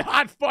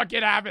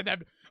fucking having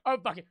them. I'm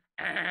fucking.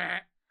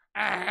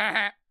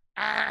 Yeah,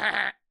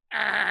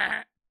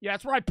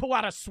 that's where I pull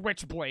out a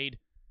switchblade.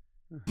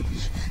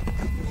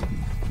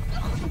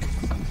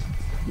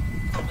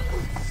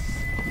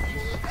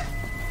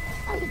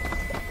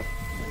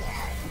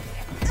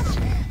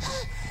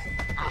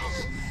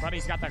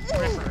 Buddy's got the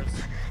grippers.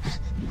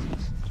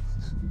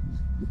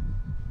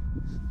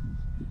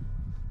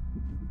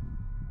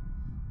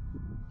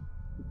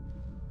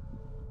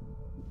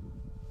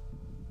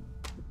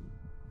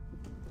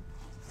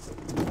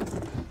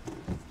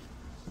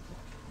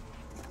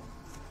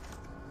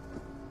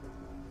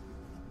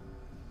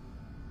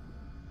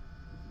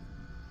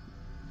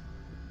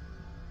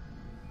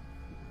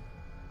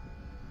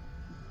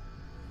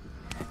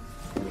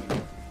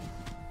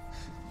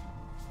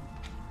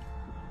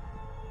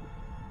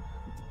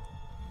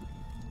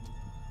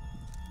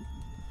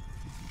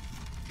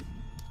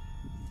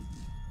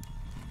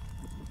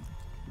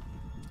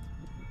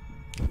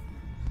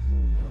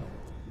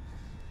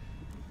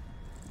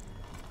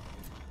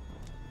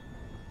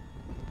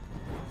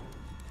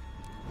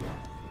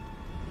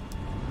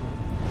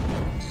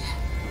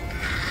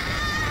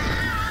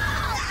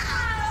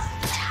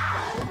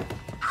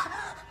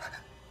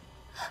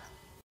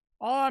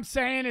 All I'm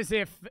saying is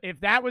if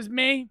that was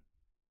me,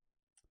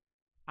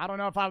 I don't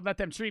know if I would let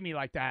them treat me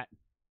like that.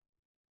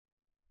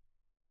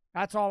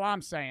 That's all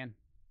I'm saying.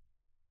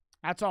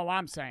 That's all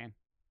I'm saying.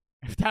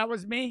 If that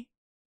was me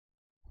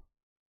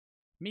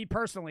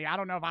personally, I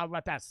don't know if I would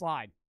let that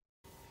slide.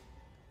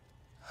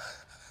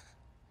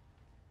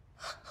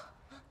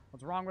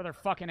 What's wrong with her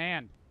fucking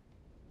hand?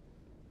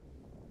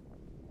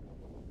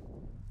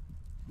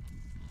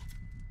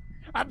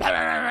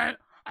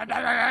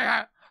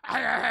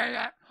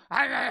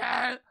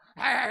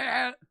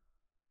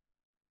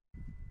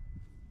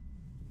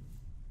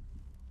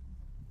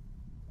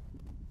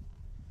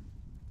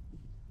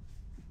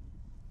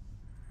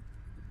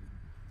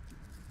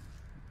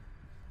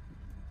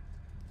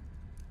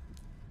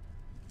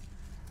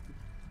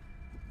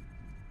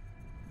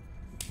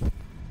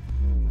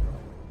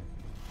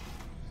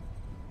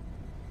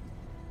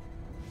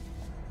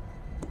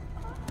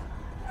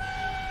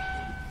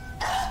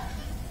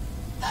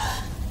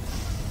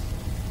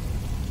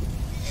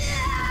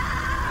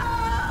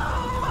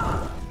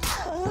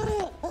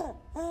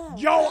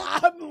 Yo,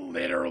 I'm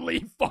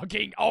literally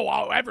fucking...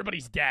 Oh,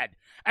 everybody's dead.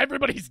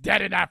 Everybody's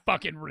dead in that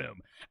fucking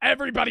room.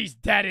 Everybody's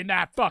dead in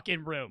that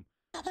fucking room.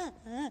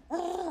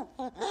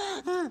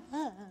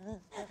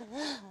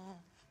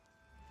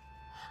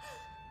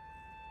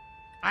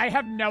 I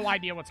have no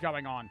idea what's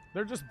going on.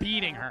 They're just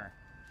beating her.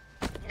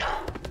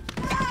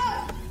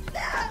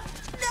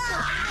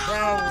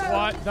 Bro,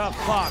 what the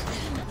fuck?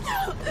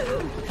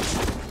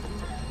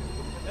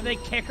 Did they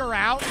kick her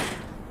out?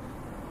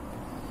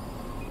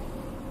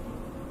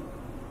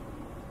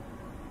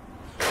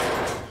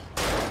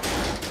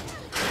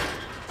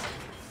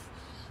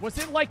 Was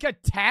it like a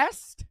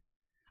test?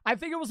 I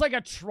think it was like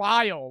a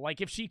trial. Like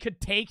if she could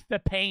take the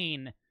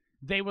pain,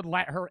 they would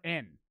let her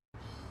in.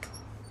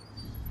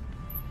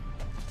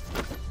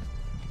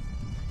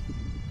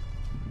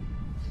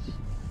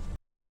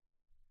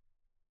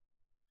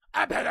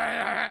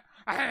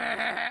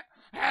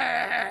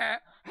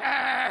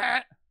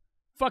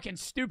 Fucking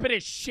stupid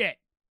as shit.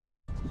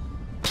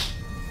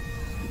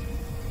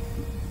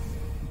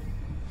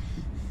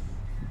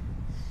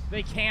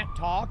 They can't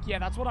talk? Yeah,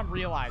 that's what I'm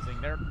realizing.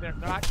 They're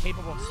not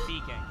capable of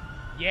speaking.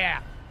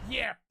 Yeah.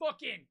 Yeah,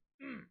 fucking.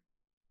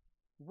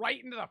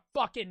 Right into the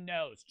fucking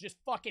nose. Just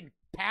fucking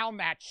pound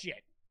that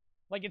shit.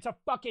 Like it's a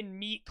fucking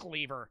meat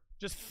cleaver.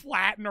 Just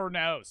flatten her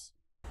nose.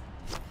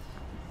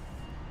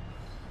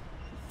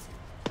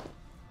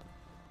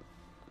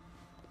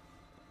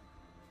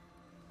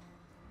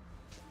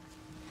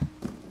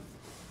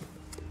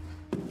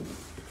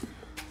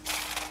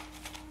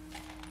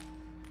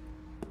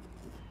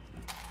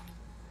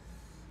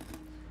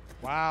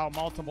 Wow,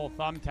 multiple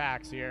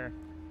thumbtacks here.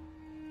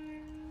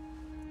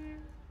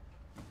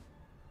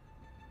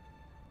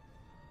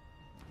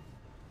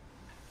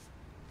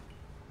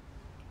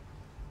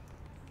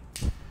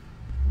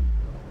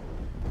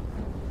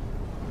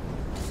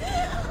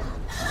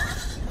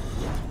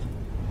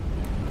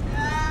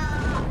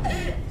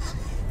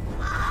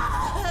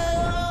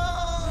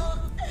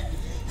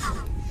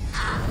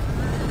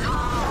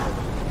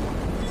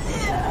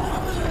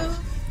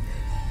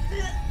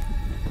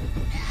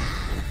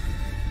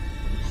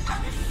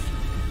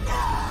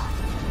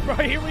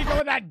 Bro, here we go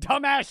with that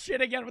dumbass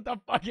shit again. What the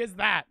fuck is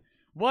that?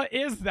 What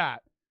is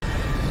that?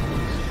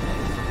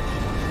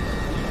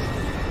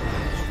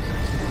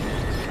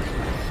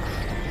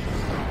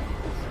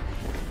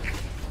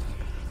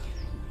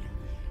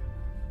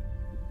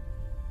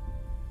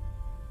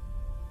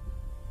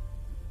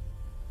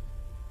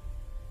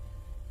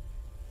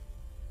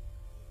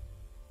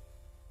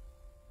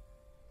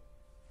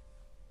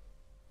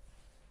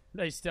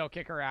 They still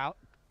kick her out.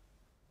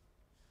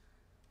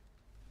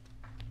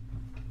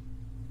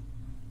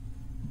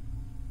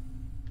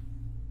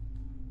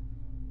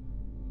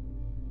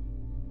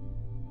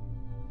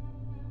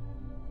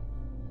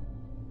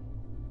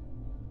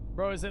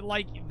 Bro, is it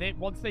like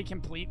once they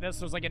complete this,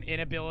 there's like an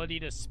inability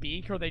to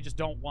speak, or they just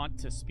don't want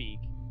to speak?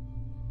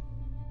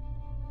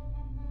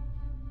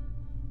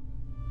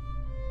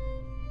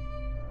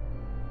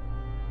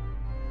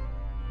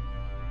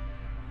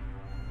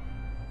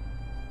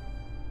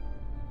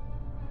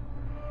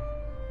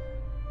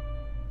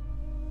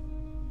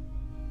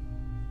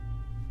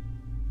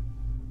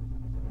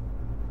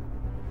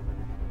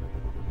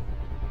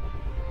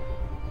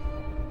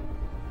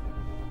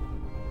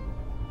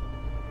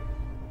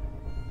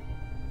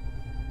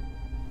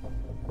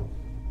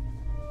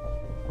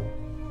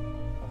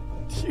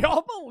 Do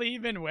y'all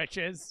believe in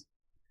witches?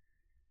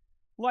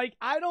 Like,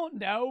 I don't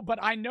know, but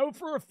I know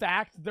for a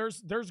fact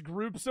there's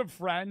groups of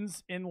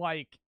friends in,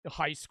 like,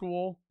 high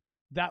school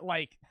that,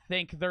 like,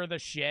 think they're the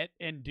shit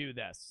and do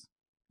this.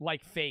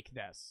 Like, fake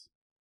this.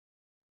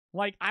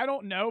 Like, I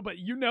don't know, but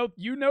you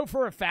know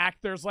for a fact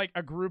there's, like,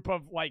 a group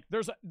of, like,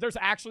 there's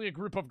actually a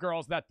group of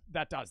girls that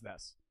does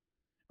this.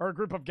 Or a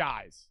group of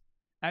guys.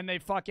 And they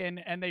fucking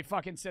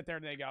sit there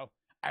and they go,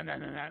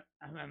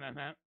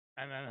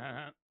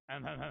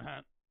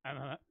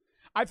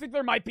 I think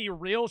there might be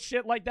real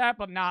shit like that,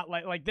 but not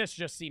like this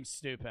just seems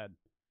stupid.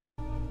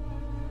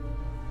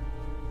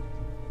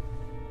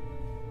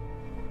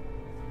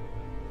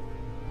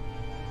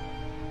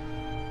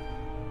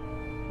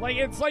 Like,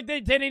 it's like they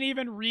didn't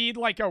even read,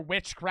 like, a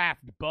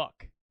witchcraft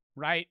book,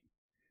 right?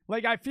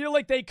 Like, I feel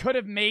like they could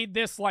have made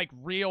this, like,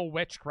 real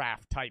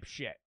witchcraft type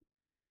shit.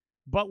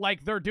 But,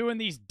 like, they're doing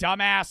these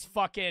dumbass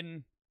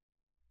fucking...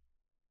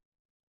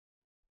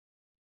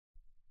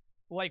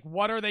 Like,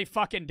 what are they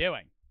fucking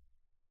doing?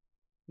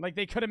 Like,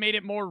 they could have made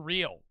it more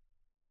real.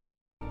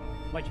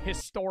 Like,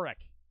 historic.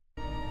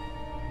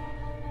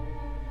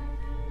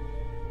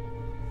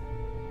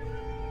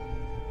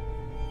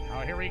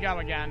 Oh, here we go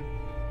again.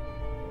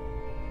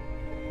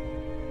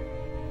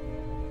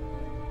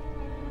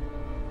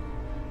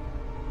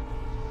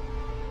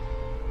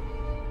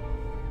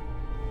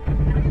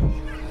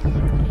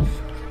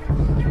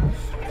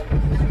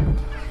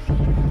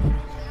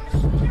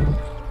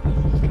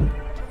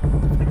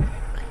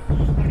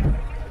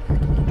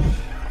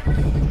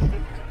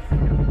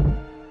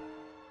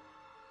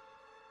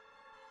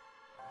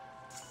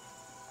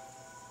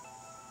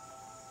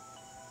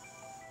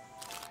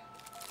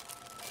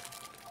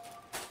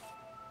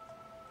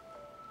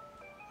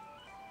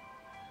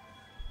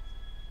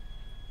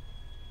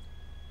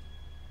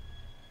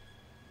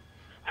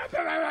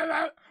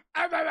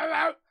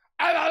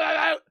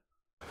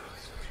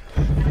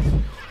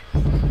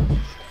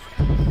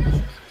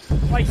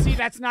 Like, see,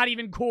 that's not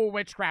even cool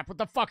witchcraft. What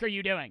the fuck are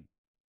you doing?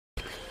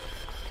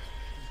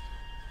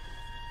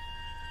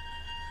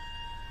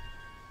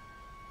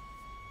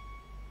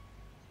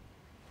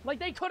 Like,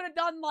 they could have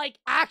done, like,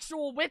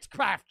 actual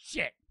witchcraft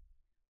shit.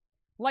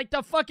 Like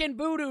the fucking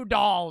voodoo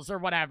dolls or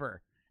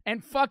whatever.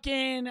 And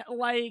fucking,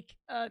 like,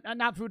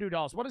 not voodoo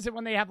dolls. What is it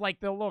when they have, like,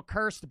 the little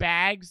cursed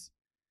bags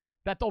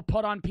that they'll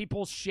put on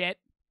people's shit?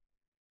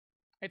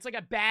 It's like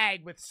a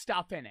bag with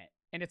stuff in it.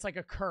 And it's like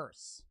a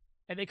curse.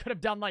 And they could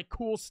have done, like,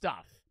 cool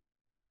stuff.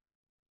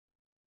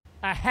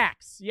 A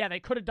hex. Yeah, they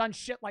could have done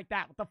shit like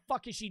that. What the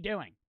fuck is she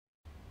doing?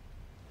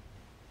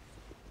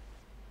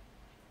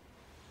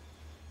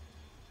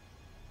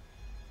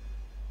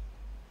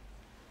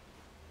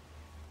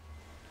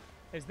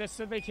 Is this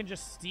so they can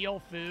just steal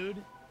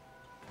food?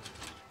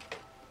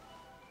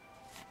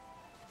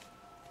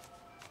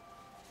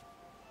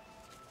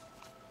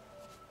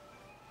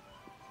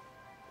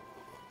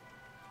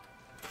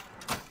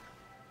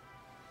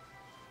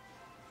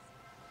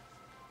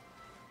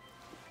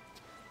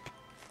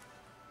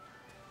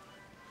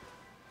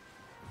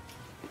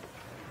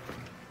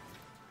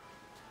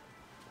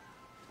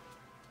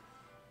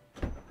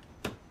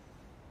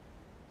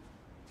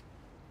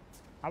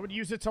 I would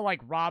use it to,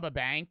 like, rob a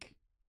bank.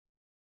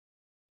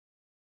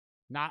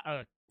 Not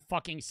a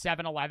fucking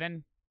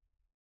 7-Eleven.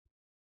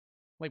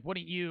 Like,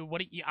 wouldn't you,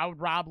 I would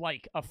rob,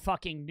 like, a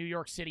fucking New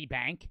York City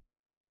bank.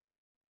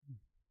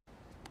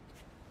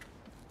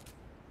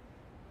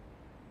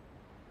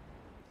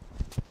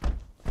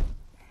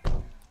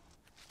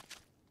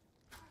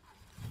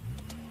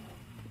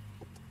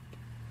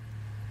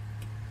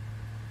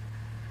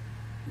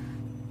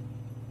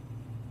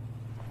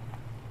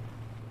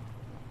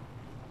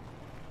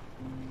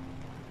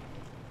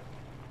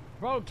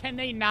 Bro, can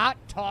they not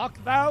talk,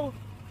 though?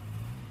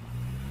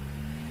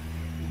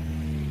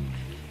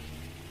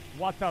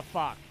 What the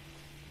fuck?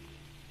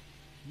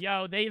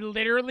 Yo, they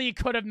literally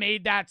could have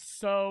made that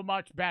so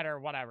much better.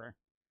 Whatever.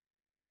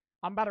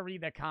 I'm about to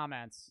read the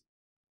comments.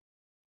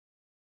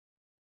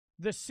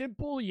 The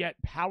simple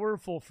yet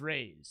powerful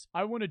phrase,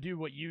 I want to do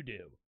what you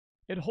do.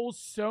 It holds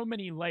so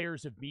many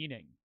layers of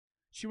meaning.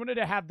 She wanted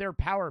to have their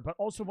power, but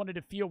also wanted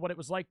to feel what it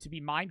was like to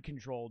be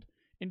mind-controlled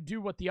and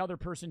do what the other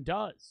person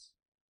does.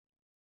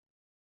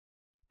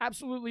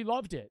 Absolutely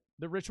loved it.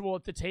 The ritual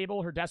at the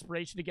table, her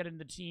desperation to get into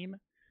the team.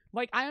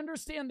 Like, I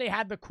understand they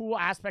had the cool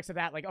aspects of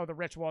that, like, oh, the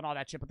ritual and all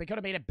that shit, but they could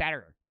have made it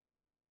better.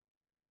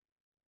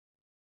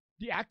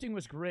 The acting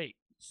was great.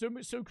 So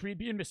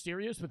creepy and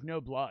mysterious with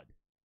no blood.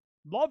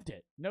 Loved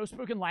it. No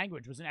spoken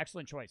language was an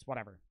excellent choice.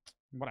 Whatever.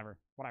 All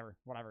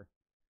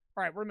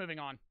right, we're moving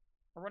on.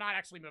 Or we're not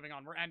actually moving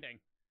on. We're ending.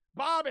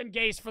 Bob and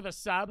Gase for the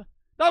sub.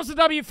 That was the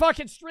W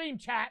fucking stream,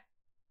 chat.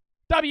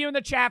 W in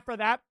the chat for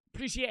that.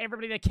 Appreciate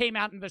everybody that came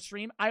out in the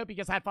stream. I hope you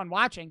guys had fun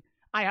watching.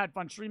 I had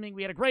fun streaming.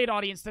 We had a great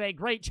audience today.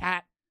 Great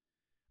chat.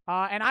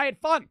 And I had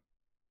fun.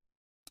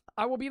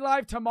 I will be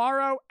live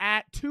tomorrow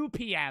at 2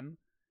 p.m.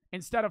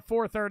 instead of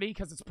 4:30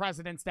 because it's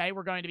President's Day.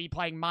 We're going to be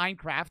playing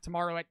Minecraft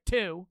tomorrow at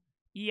 2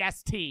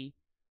 EST.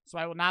 So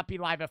I will not be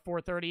live at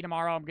 4:30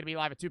 tomorrow. I'm going to be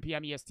live at 2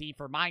 p.m. EST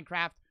for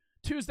Minecraft.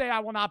 Tuesday, I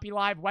will not be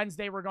live.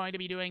 Wednesday, we're going to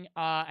be doing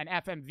an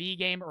FMV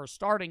game or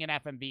starting an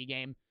FMV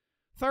game.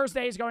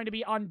 Thursday is going to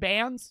be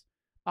Unbans.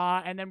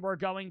 And then we're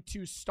going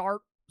to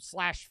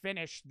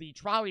start/finish the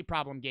Trolley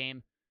Problem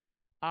game.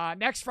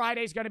 Next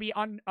Friday is going to be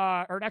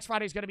next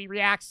Friday is going to be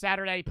Reacts.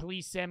 Saturday,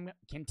 Police Sim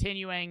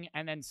continuing,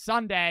 and then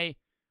Sunday,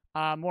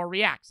 more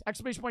Reacts.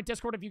 Exclamation point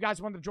Discord if you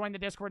guys want to join the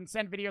Discord and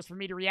send videos for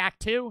me to react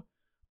to,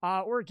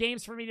 or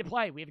games for me to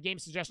play. We have a game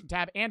suggestion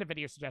tab and a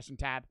video suggestion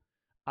tab.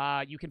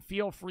 You can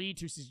feel free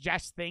to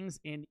suggest things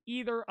in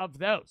either of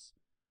those.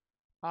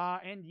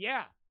 And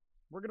yeah,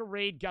 we're gonna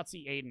raid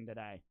Gutsy Aiden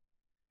today.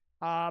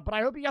 But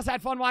I hope you guys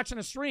had fun watching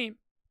the stream.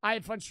 I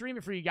had fun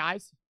streaming for you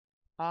guys.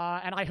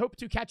 And I hope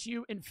to catch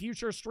you in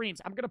future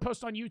streams. I'm going to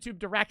post on YouTube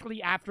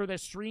directly after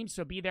this stream,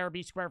 so be there,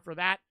 be square for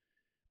that.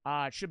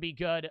 It should be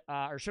good,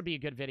 or should be a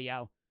good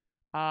video.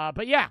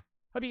 But yeah,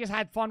 hope you guys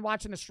had fun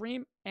watching the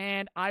stream,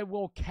 and I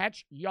will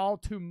catch y'all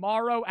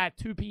tomorrow at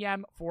 2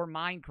 p.m. for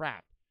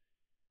Minecraft.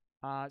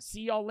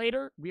 See y'all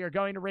later. We are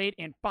going to raid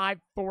in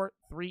 5, 4,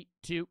 3,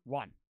 2,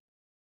 1.